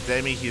trades, but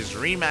Demi, he's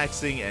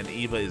remaxing, and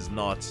Eba is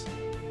not.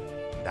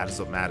 That is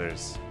what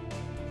matters.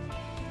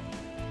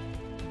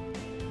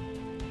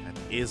 That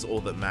is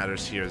all that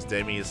matters here, as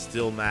Demi is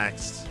still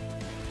maxed.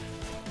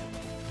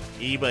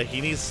 Eba,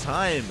 he needs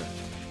time.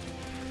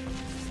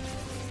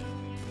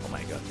 Oh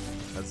my god.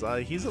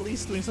 As, he's at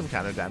least doing some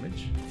counter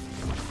damage.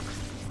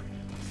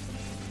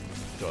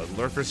 God,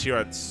 lurkers here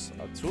at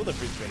 2 of the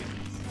free trades.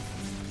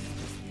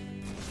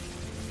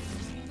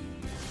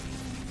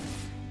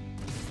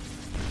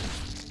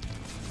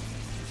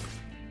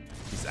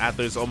 At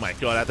those, oh my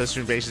god, at those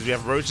stream bases, we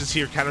have roaches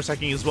here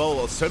counterattacking as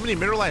well. So many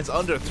mineral lines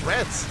under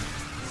threat.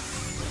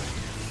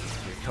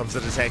 Here comes the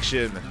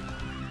detection.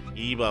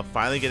 Eba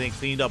finally getting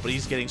cleaned up, but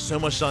he's getting so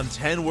much done.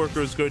 10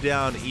 workers go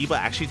down. Eba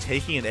actually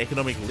taking an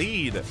economic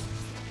lead.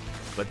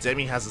 But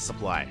Demi has a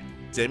supply.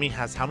 Demi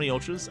has how many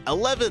ultras?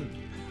 11!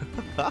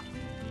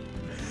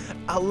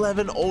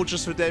 11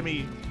 ultras for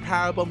Demi.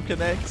 Parabomb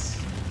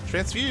connects.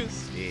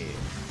 Transfuse. Yeah.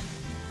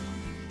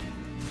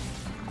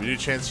 We do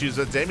transfuse,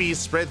 but Demi is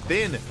spread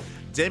thin.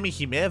 Demi,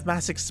 he may have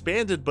mass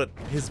expanded, but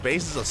his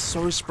bases are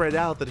so spread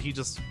out that he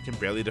just can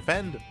barely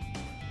defend.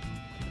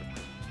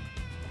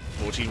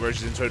 14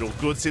 roaches in total.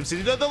 Good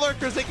SimCity. No, the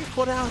lurkers, they get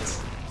caught out.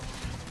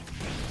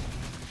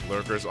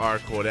 Lurkers are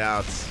caught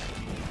out.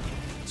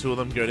 2 of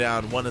them go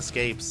down. 1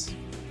 escapes.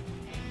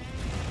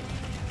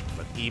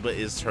 But Iba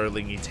is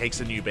turtling. He takes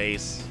a new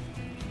base.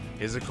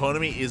 His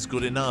economy is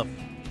good enough.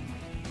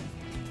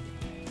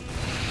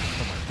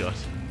 Oh my god.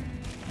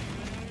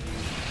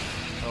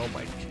 Oh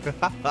my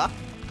god.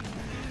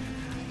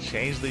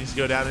 Changelings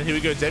go down, and here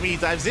we go. Demi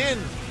dives in.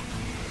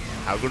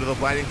 How good are the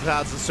blinding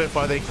clouds? And so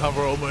far they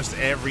cover almost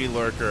every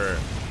lurker.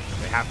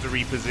 They have to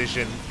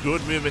reposition.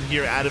 Good movement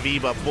here out of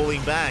Iba,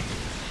 pulling back.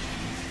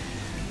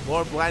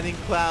 More blinding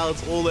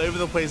clouds all over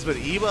the place, but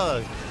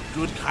Iba,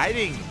 good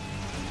kiting.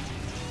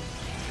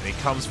 And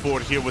he comes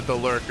forward here with the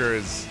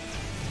lurkers.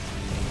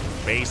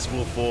 Base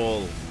will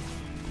fall.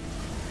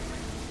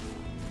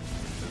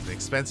 It's an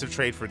expensive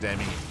trade for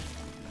Demi.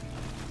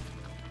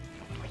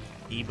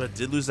 Iba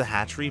did lose the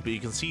hatchery, but you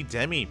can see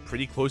Demi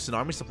pretty close in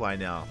army supply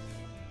now.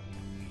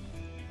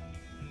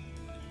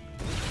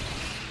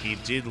 He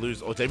did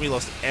lose, Demi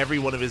lost every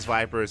one of his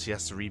Vipers. He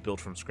has to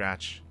rebuild from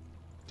scratch.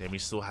 Demi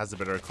still has a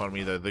better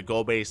economy though. The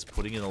goal base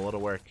putting in a lot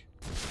of work.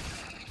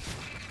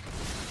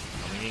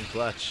 Coming in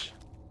clutch.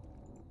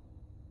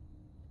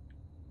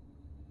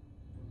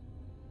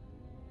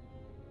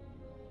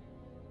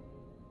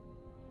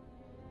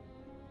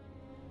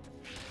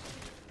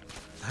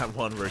 That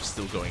one roach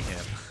still going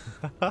ham.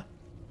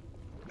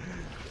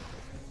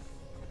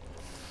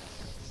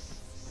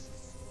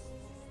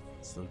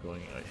 Still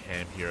going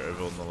ham here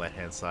over on the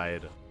left-hand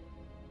side.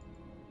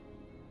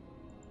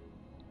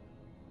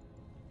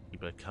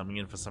 But coming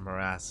in for some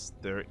harass.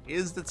 There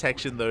is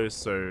detection though,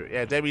 so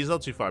yeah, Demi's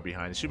not too far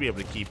behind. Should be able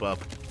to keep up.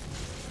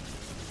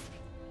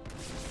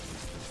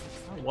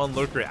 One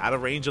lurker out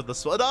of range of the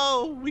spot.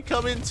 Oh, we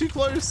come in too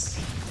close.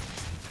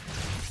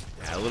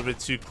 Yeah, a little bit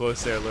too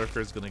close there.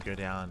 Lurker is gonna go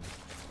down.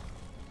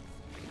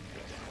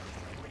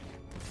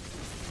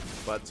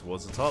 But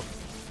towards the top.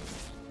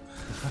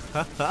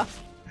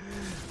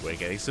 We're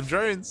getting some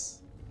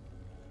drones.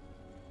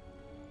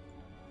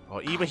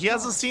 Oh, Iba, he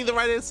hasn't seen the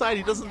right-hand side.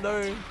 He doesn't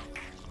know.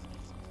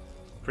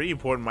 Pretty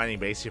important mining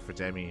base here for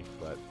Demi,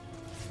 but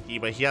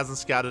Iba, he hasn't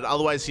scouted.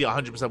 Otherwise, he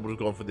 100% would have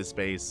gone for this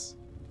base.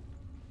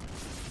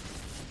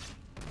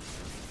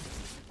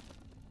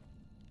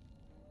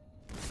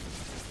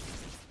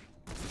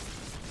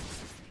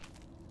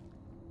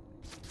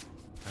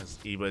 As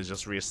Iba is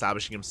just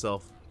reestablishing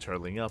himself,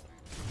 turtling up.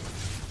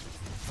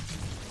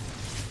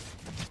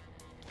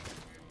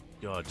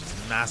 God,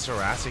 just mass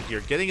harassing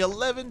here, getting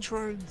 11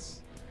 drones.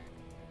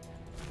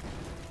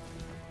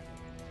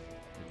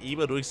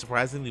 Iba doing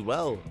surprisingly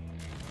well.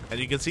 And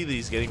you can see that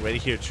he's getting ready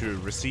here to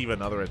receive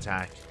another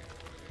attack.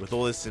 With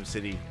all this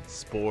SimCity,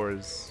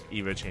 spores,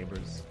 Evo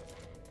chambers.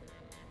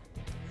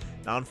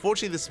 Now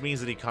unfortunately this means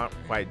that he can't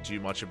quite do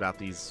much about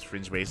these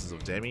fringe bases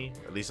of Demi,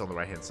 at least on the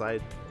right hand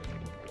side.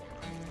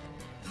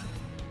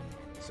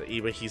 So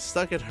Iba, he's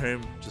stuck at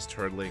home, just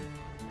turtling.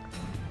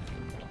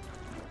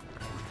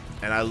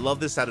 And I love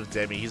this out of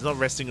Demi. He's not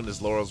resting on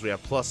his laurels. We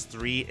have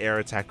 +3 air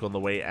attack on the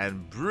way,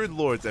 and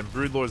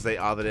Broodlords, they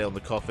are the nail in the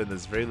coffin.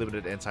 There's very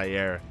limited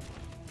anti-air.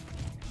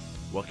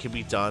 What can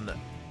be done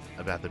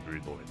about the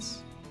Broodlords?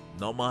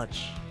 Not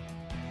much.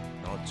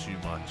 Not too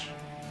much.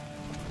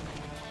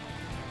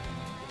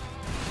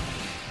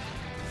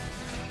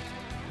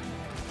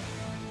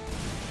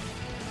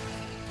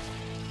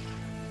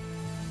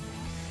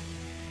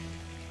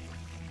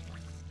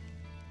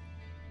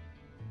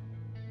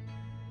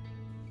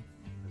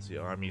 The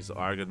armies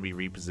are going to be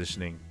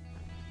repositioning.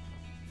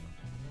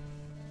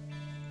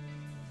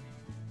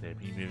 They'll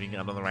be moving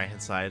out on the right hand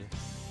side.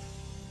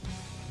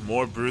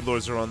 More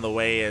Broodlords are on the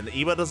way, and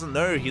Iba doesn't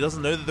know. He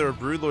doesn't know that there are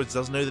Broodlords.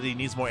 Doesn't know that he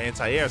needs more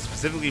anti-air.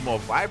 Specifically, more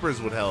Vipers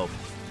would help.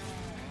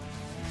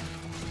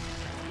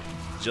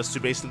 Just to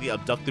basically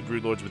abduct the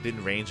Broodlords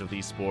within range of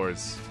these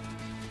spores.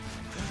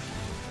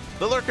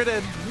 The Lurker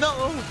Den!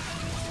 No!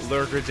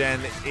 Lurker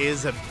Den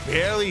is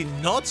barely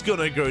not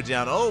gonna go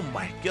down. Oh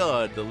my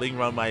god, the Ling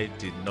Runmai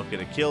did not get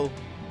a kill.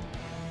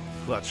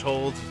 Clutch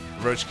hold,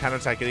 Roach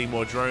counterattack getting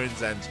more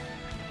drones, and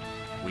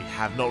we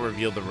have not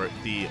revealed the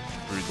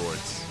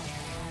Broodlords.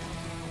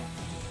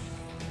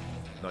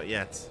 Not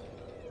yet.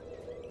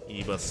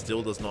 Iba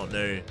still does not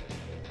know.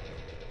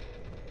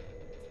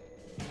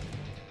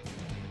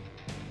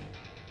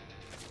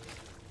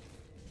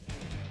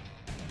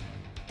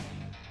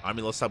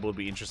 Army loss tab will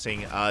be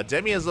interesting.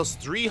 Demi has lost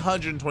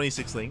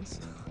 326 Lings,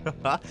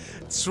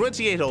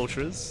 28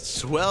 Ultras,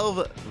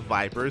 12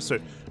 Vipers. So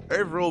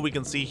overall, we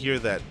can see here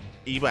that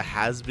Iba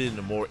has been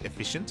more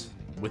efficient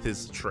with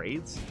his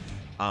trades.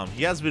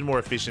 He has been more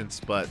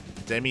efficient, but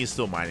Demi is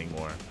still mining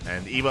more.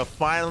 And Iba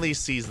finally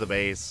sees the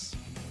base.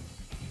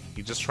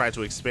 He just tried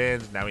to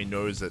expand. Now he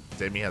knows that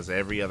Demi has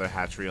every other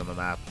hatchery on the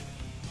map.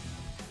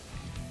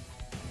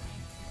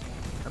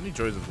 How many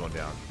droids have gone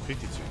down?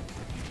 52.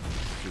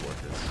 2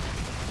 workers.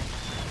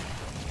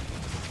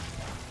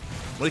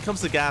 When it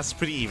comes to gas,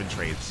 pretty even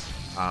trades.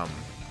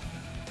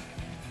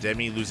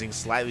 Demi losing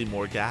slightly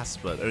more gas,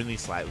 but only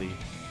slightly.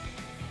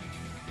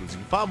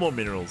 Losing far more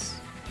minerals.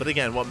 But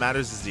again, what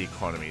matters is the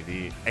economy.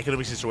 The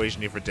economic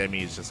situation here for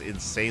Demi is just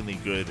insanely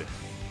good.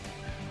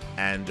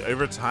 And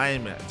over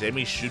time,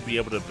 Demi should be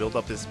able to build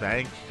up this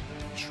bank,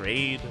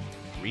 trade,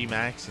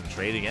 remax, and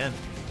trade again.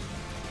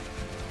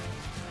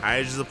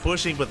 Hydras are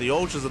pushing, but the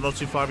Ultras are not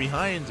too far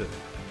behind.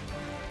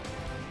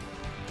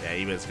 Yeah,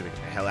 Eva's gonna get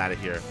the hell out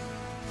of here.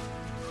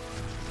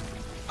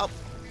 Up.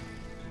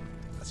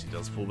 As he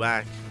does pull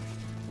back.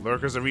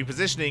 Lurkers are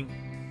repositioning.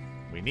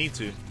 We need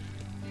to.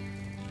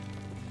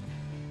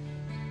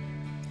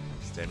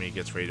 Demi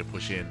gets ready to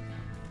push in.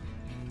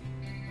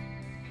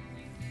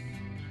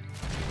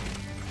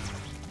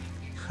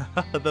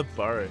 The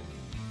burrowed.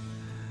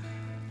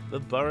 The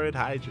burrowed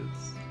Hydras.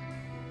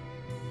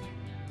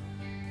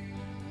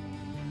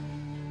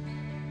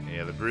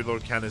 Yeah, the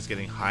Broodlord count is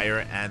getting higher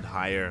and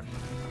higher.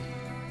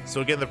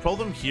 So again, the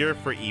problem here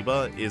for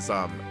Eba is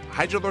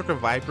Hydra Lurker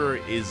Viper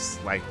is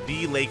like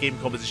the late game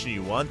composition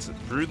you want.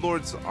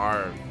 Broodlords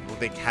are,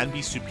 they can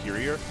be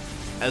superior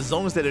as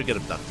long as they don't get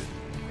abducted.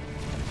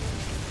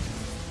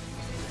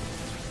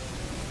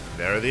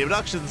 There are the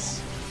abductions.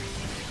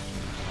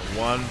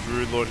 One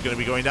Broodlord going to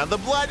be going down. The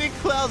blinding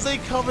clouds, they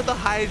cover the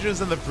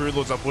Hydras, and the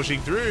Broodlords are pushing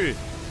through.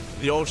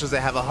 The Ultras, they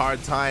have a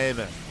hard time.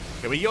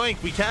 Can we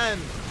yoink? We can.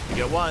 We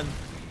get one.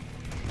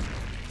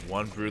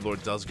 One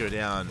Broodlord does go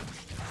down.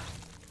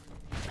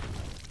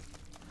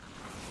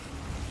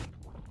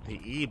 The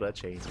Eba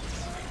chases.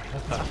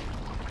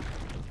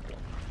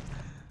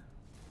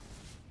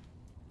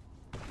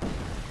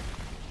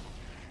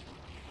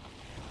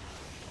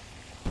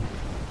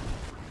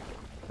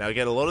 Now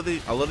again, a lot of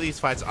these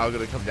fights are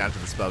going to come down to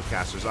the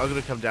spellcasters, are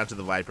going to come down to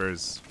the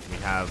Vipers. We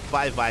have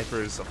 5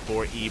 Vipers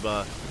for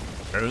Eba,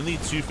 only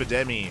 2 for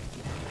Demi. You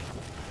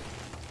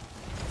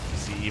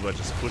see Eba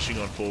just pushing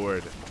on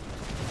forward.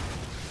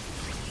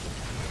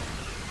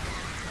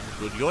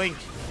 Good yoink.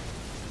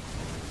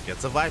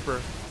 Gets a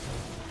Viper.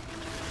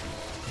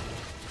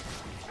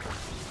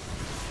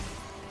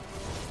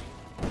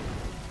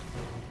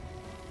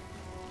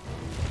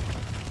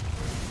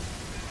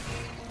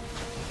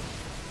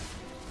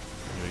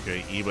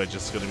 Eba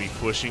just going to be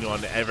pushing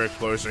on ever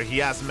closer. He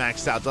has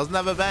maxed out. Doesn't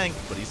have a bank,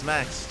 but he's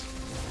maxed.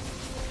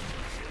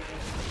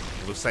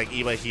 Looks like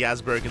Eba, he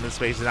has broken the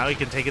space, and now he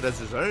can take it as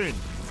his own.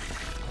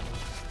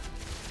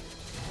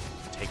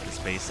 Take the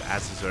space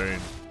as his own.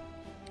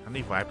 How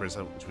many Vipers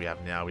do we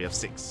have now? We have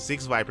 6.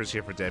 6 Vipers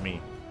here for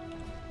Demi.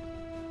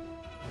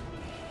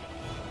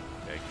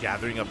 They're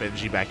gathering up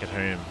energy back at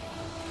home.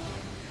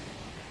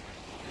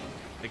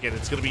 Again,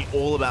 it's going to be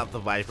all about the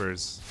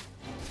Vipers.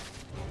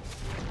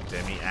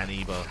 Demi and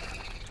Eba.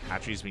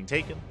 Hatchery is being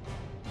taken.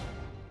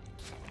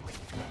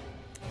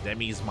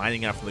 Demi is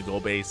mining out from the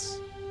gold base.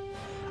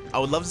 I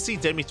would love to see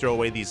Demi throw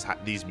away these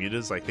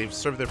mutas. Like, they've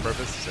served their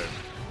purpose, so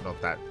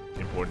not that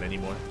important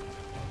anymore.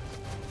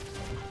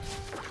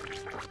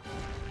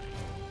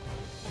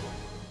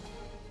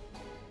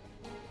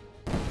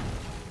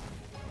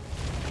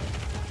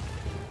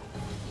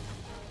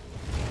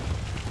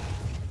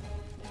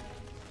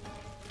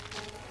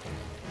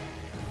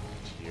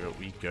 Here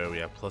we go. We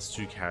have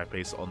 +2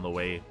 carapace on the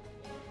way.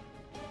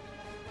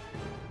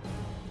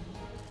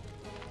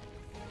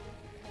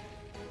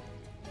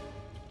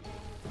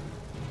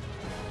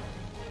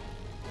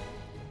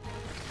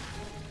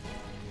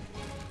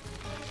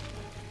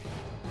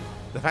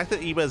 The fact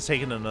that Eba has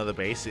taken another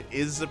base, it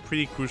is a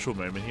pretty crucial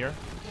moment here.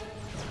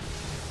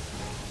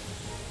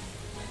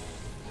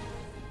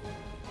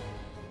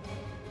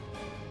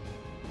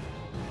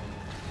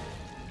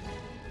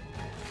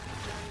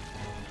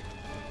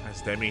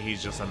 As Demi,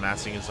 he's just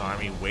amassing his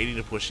army, waiting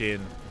to push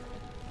in.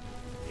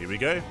 Here we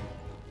go.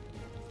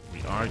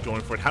 We are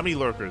going for it. How many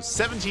lurkers?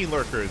 17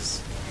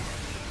 lurkers.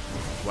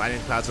 Blinding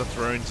clouds are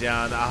thrown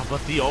down.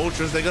 But the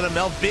Ultras, they're going to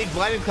melt big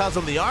blinding clouds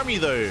on the army,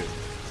 though.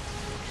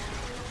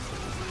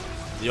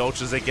 The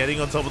Ultras are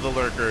getting on top of the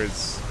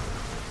lurkers.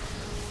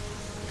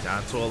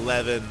 Down to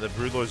 11. The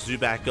Broodlords do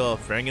back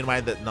up. Bearing in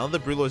mind that none of the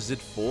Broodlords did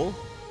fall.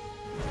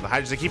 The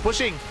Hydras, they keep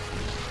pushing.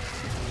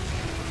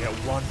 We get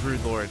one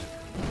Broodlord.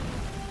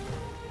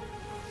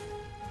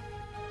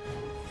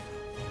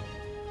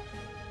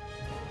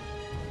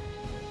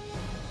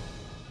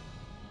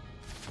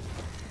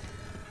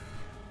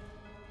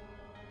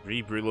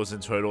 Three Broodlords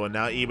in total, and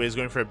now Eba is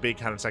going for a big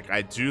counterattack.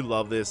 I do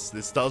love this.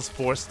 This does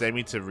force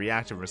Demi to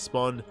react and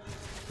respond.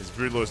 His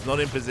Broodlord's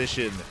not in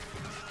position.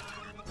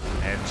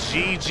 And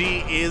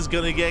GG is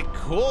going to get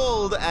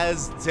called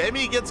as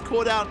Demi gets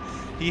caught out.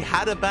 He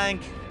had a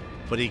bank,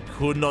 but he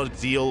could not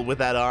deal with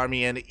that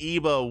army. And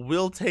Eba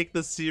will take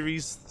the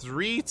series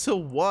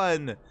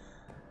 3-1,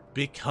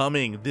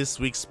 becoming this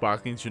week's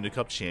Sparkling Tuna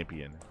Cup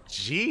champion.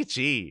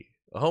 GG.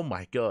 Oh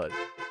my god.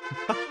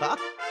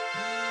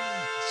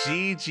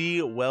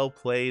 GG, well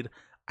played.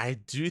 I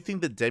do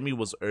think that Demi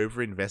was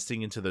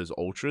over-investing into those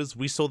Ultras.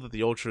 We saw that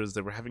the Ultras,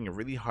 they were having a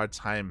really hard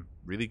time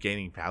really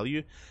gaining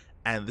value.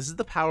 And this is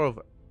the power of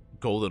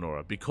Golden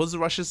Aura. Because the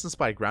rush distance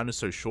by ground is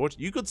so short,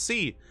 you could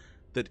see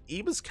that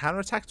Eba's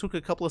counterattack took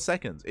a couple of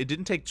seconds. It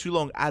didn't take too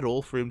long at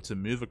all for him to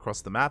move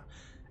across the map,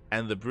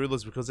 and the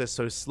Brewlers, because they're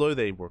so slow,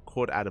 they were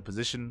caught out of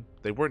position.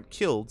 They weren't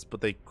killed, but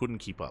they couldn't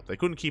keep up. They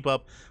couldn't keep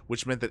up,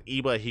 which meant that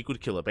Eba, he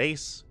could kill a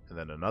base, and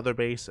then another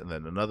base, and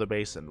then another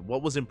base, and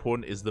what was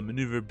important is the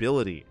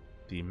maneuverability,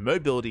 the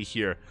mobility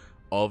here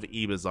of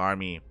Eba's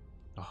army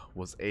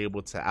was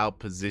able to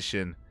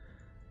outposition,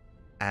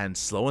 and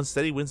slow and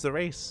steady wins the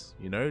race.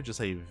 You know,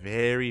 just a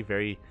very,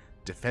 very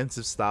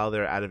defensive style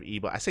there out of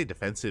Eba. I say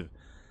defensive.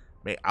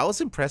 Mate, I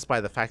was impressed by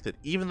the fact that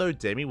even though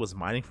Demi was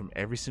mining from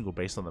every single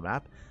base on the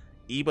map,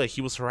 Eba,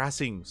 he was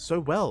harassing so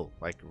well.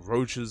 Like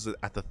roaches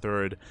at the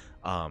third,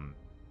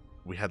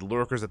 we had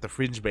lurkers at the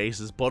fringe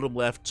bases, bottom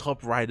left,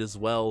 top right as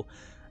well.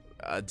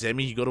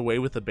 Demi, he got away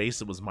with the base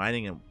that was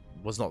mining and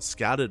was not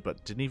scouted,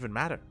 but didn't even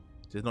matter.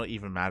 Did not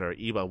even matter.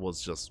 Eba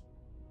was just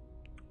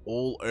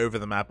all over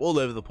the map, all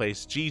over the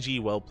place.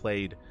 GG, well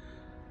played.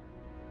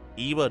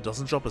 Eba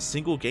doesn't drop a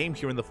single game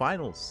here in the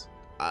finals.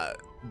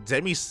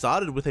 Demi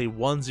started with a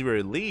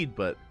 1-0 lead,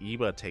 but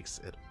Eba takes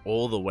it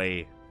all the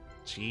way.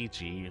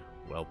 GG,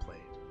 well played.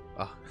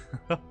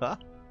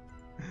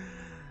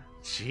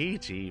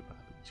 GG,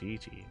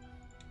 GG.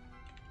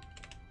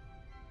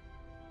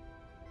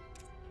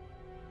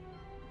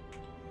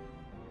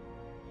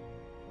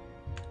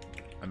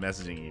 I'm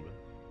messaging Eba.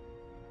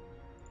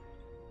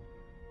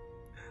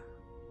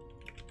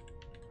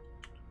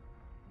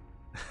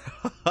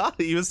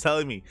 He was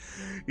telling me,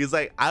 he's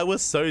like, I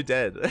was so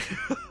dead.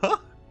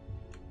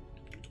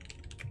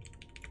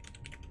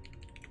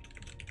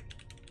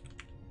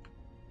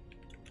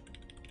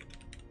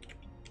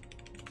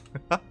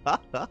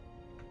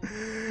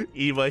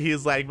 Eva,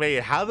 he's like,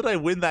 mate, how did I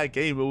win that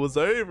game? It was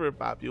over,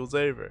 Papi. It was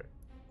over.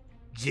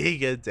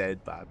 Giga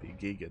dead, Papi.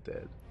 Giga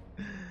dead.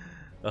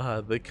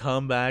 The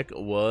comeback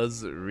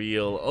was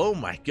real. Oh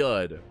my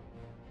god.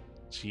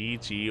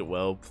 GG,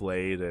 well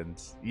played.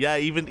 And yeah,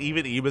 even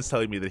Eva's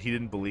telling me that he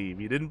didn't believe.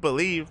 He didn't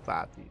believe,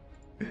 Papi.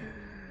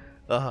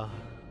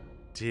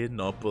 Did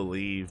not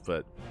believe,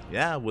 but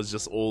yeah, was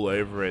just all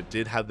over it.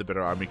 Did have the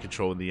better army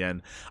control in the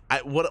end.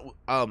 I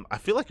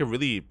feel like a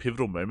really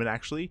pivotal moment,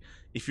 actually,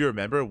 if you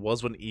remember,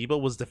 was when Eba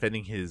was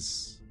defending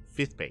his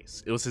 5th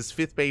base. It was his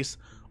 5th base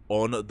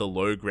on the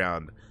low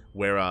ground,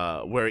 where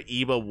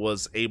Eba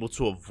was able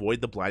to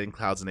avoid the blinding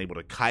clouds and able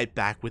to kite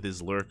back with his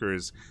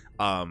lurkers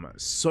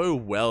so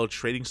well,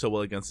 trading so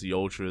well against the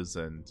ultras.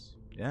 And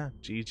yeah,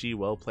 GG,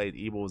 well played.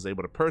 Eba was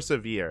able to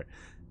persevere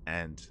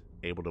and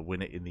able to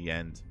win it in the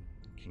end.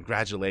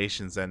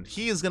 Congratulations, and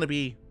he is going to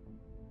be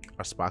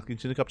our Sparkling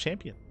Tuna Cup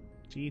champion.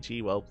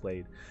 GG, well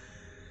played.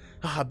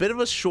 A bit of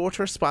a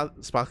shorter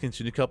Sparkling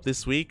Tuna Cup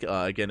this week.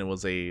 Again, it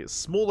was a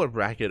smaller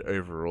bracket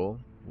overall.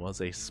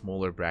 Was a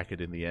smaller bracket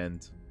in the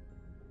end.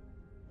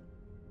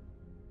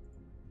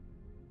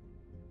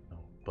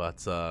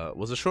 But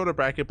was a shorter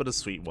bracket, but a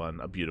sweet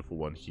one. A beautiful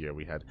one here.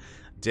 We had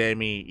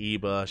Demi,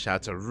 Eba, shout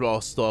out to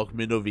Rostock,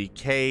 Minovi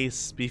K,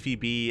 Spiffy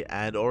B,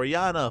 and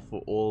Oriana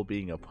for all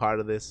being a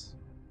part of this.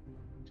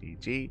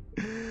 GG.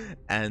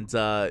 And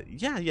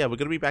yeah, we're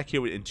gonna be back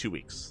here in 2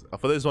 weeks.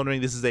 For those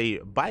wondering, this is a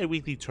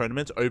bi-weekly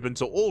tournament open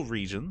to all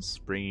regions,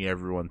 bringing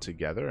everyone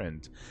together.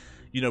 And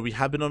you know, we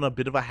have been on a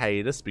bit of a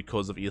hiatus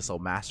because of ESL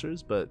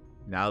Masters, but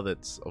now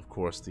that, of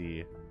course,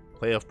 the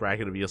playoff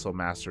bracket of ESL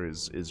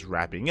Masters is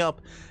wrapping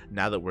up,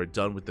 now that we're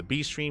done with the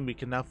B stream, we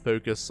can now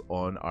focus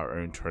on our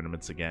own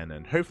tournaments again,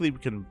 and hopefully we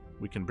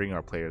can bring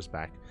our players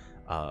back,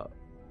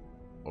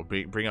 or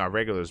bring our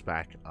regulars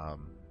back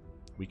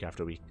week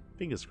after week.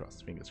 Fingers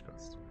crossed, fingers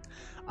crossed.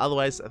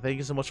 Otherwise, thank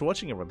you so much for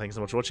watching, everyone. Thank you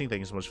so much for watching. Thank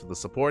you so much for the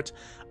support.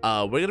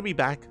 We're going to be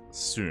back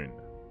soon.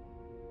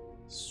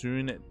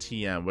 Soon,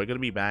 TM. We're going to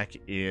be back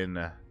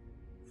in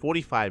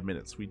 45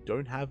 minutes. We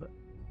don't have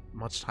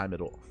much time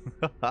at all.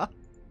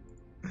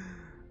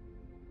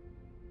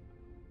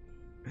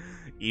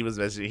 Eva's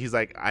messaging. He's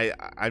like,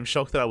 I'm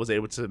shocked that I was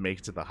able to make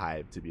it to the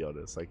Hive, to be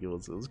honest. Like, it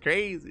was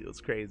crazy. It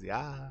was crazy.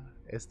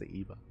 It's the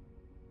Eva.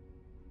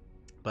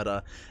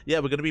 But yeah,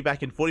 we're going to be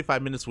back in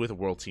 45 minutes with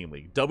World Team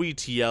League.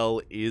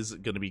 WTL is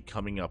going to be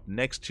coming up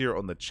next year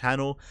on the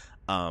channel.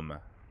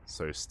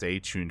 So stay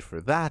tuned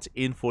for that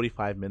in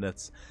 45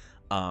 minutes.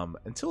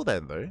 Until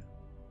then, though,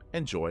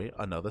 enjoy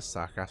another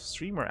StarCraft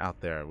streamer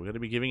out there. We're going to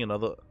be giving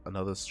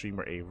another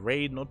streamer a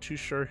raid. Not too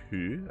sure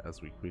who,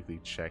 as we quickly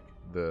check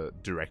the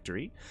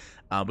directory.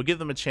 We'll give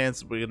them a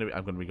chance. I'm going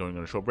to be going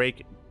on a short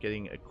break,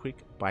 getting a quick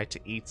bite to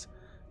eat,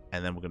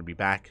 and then we're going to be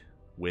back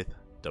with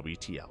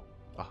WTL.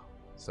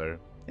 So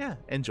yeah,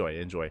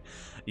 enjoy.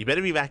 You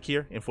better be back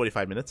here in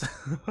 45 minutes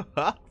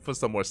for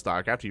some more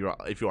StarCraft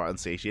if you are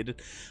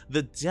unsatiated.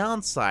 The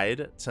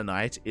downside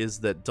tonight is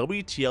that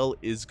WTL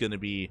is going to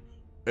be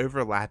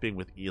overlapping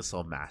with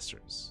ESL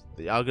Masters.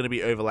 They are going to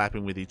be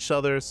overlapping with each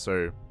other,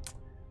 so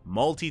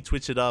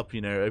multi-twitch it up,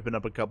 you know, open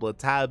up a couple of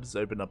tabs,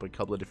 open up a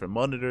couple of different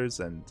monitors,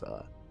 and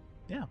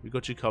yeah, we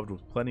got you covered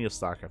with plenty of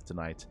StarCraft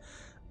tonight.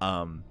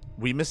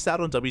 We missed out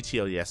on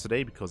WTL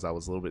yesterday because I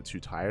was a little bit too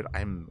tired.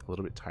 I'm a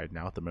little bit tired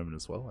now at the moment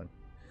as well. I'm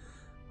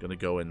gonna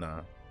go and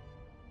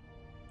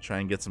try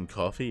and get some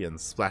coffee and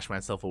splash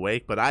myself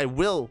awake, but I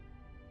will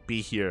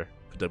be here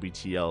for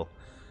WTL.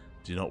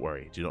 Do not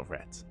worry. Do not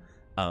fret.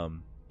 So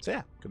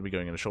yeah, going to be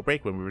going on a short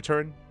break. When we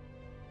return,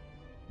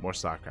 more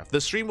StarCraft. The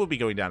stream will be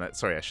going down at...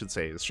 Sorry, I should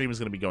say. The stream is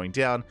going to be going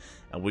down,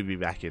 and we'll be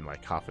back in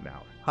like half an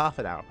hour. Half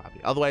an hour,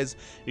 probably. Otherwise,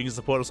 you can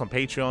support us on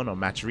Patreon or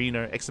Match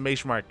Arena. !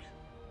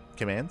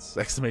 Commands, !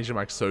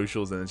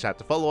 Socials in the chat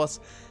to follow us.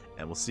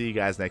 And we'll see you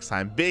guys next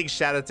time. Big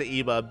shout out to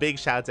Eba. Big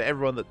shout out to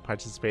everyone that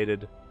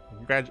participated.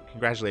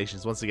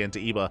 Congratulations once again to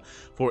Eba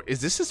for...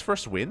 Is this his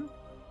first win?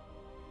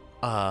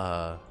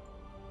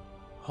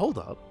 Hold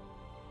up.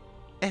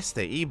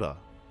 Eba.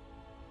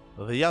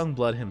 The young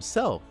blood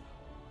himself.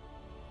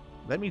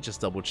 Let me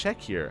just double check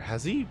here.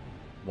 Has he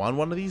won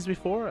one of these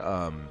before?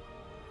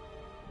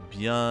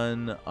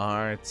 Björn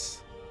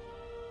Art.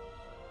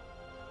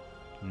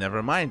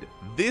 Never mind.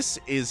 This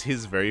is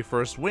his very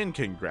first win.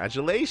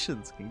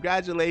 Congratulations.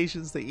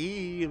 Congratulations to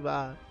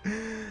Eva.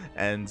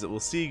 And we'll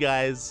see you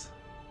guys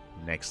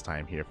next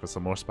time here for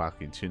some more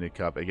Sparkling Tuna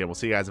Cup. Again, we'll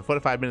see you guys in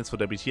 45 minutes for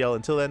WTL.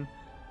 Until then,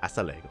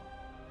 hasta luego.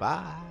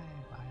 Bye.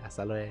 Bye.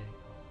 Hasta luego.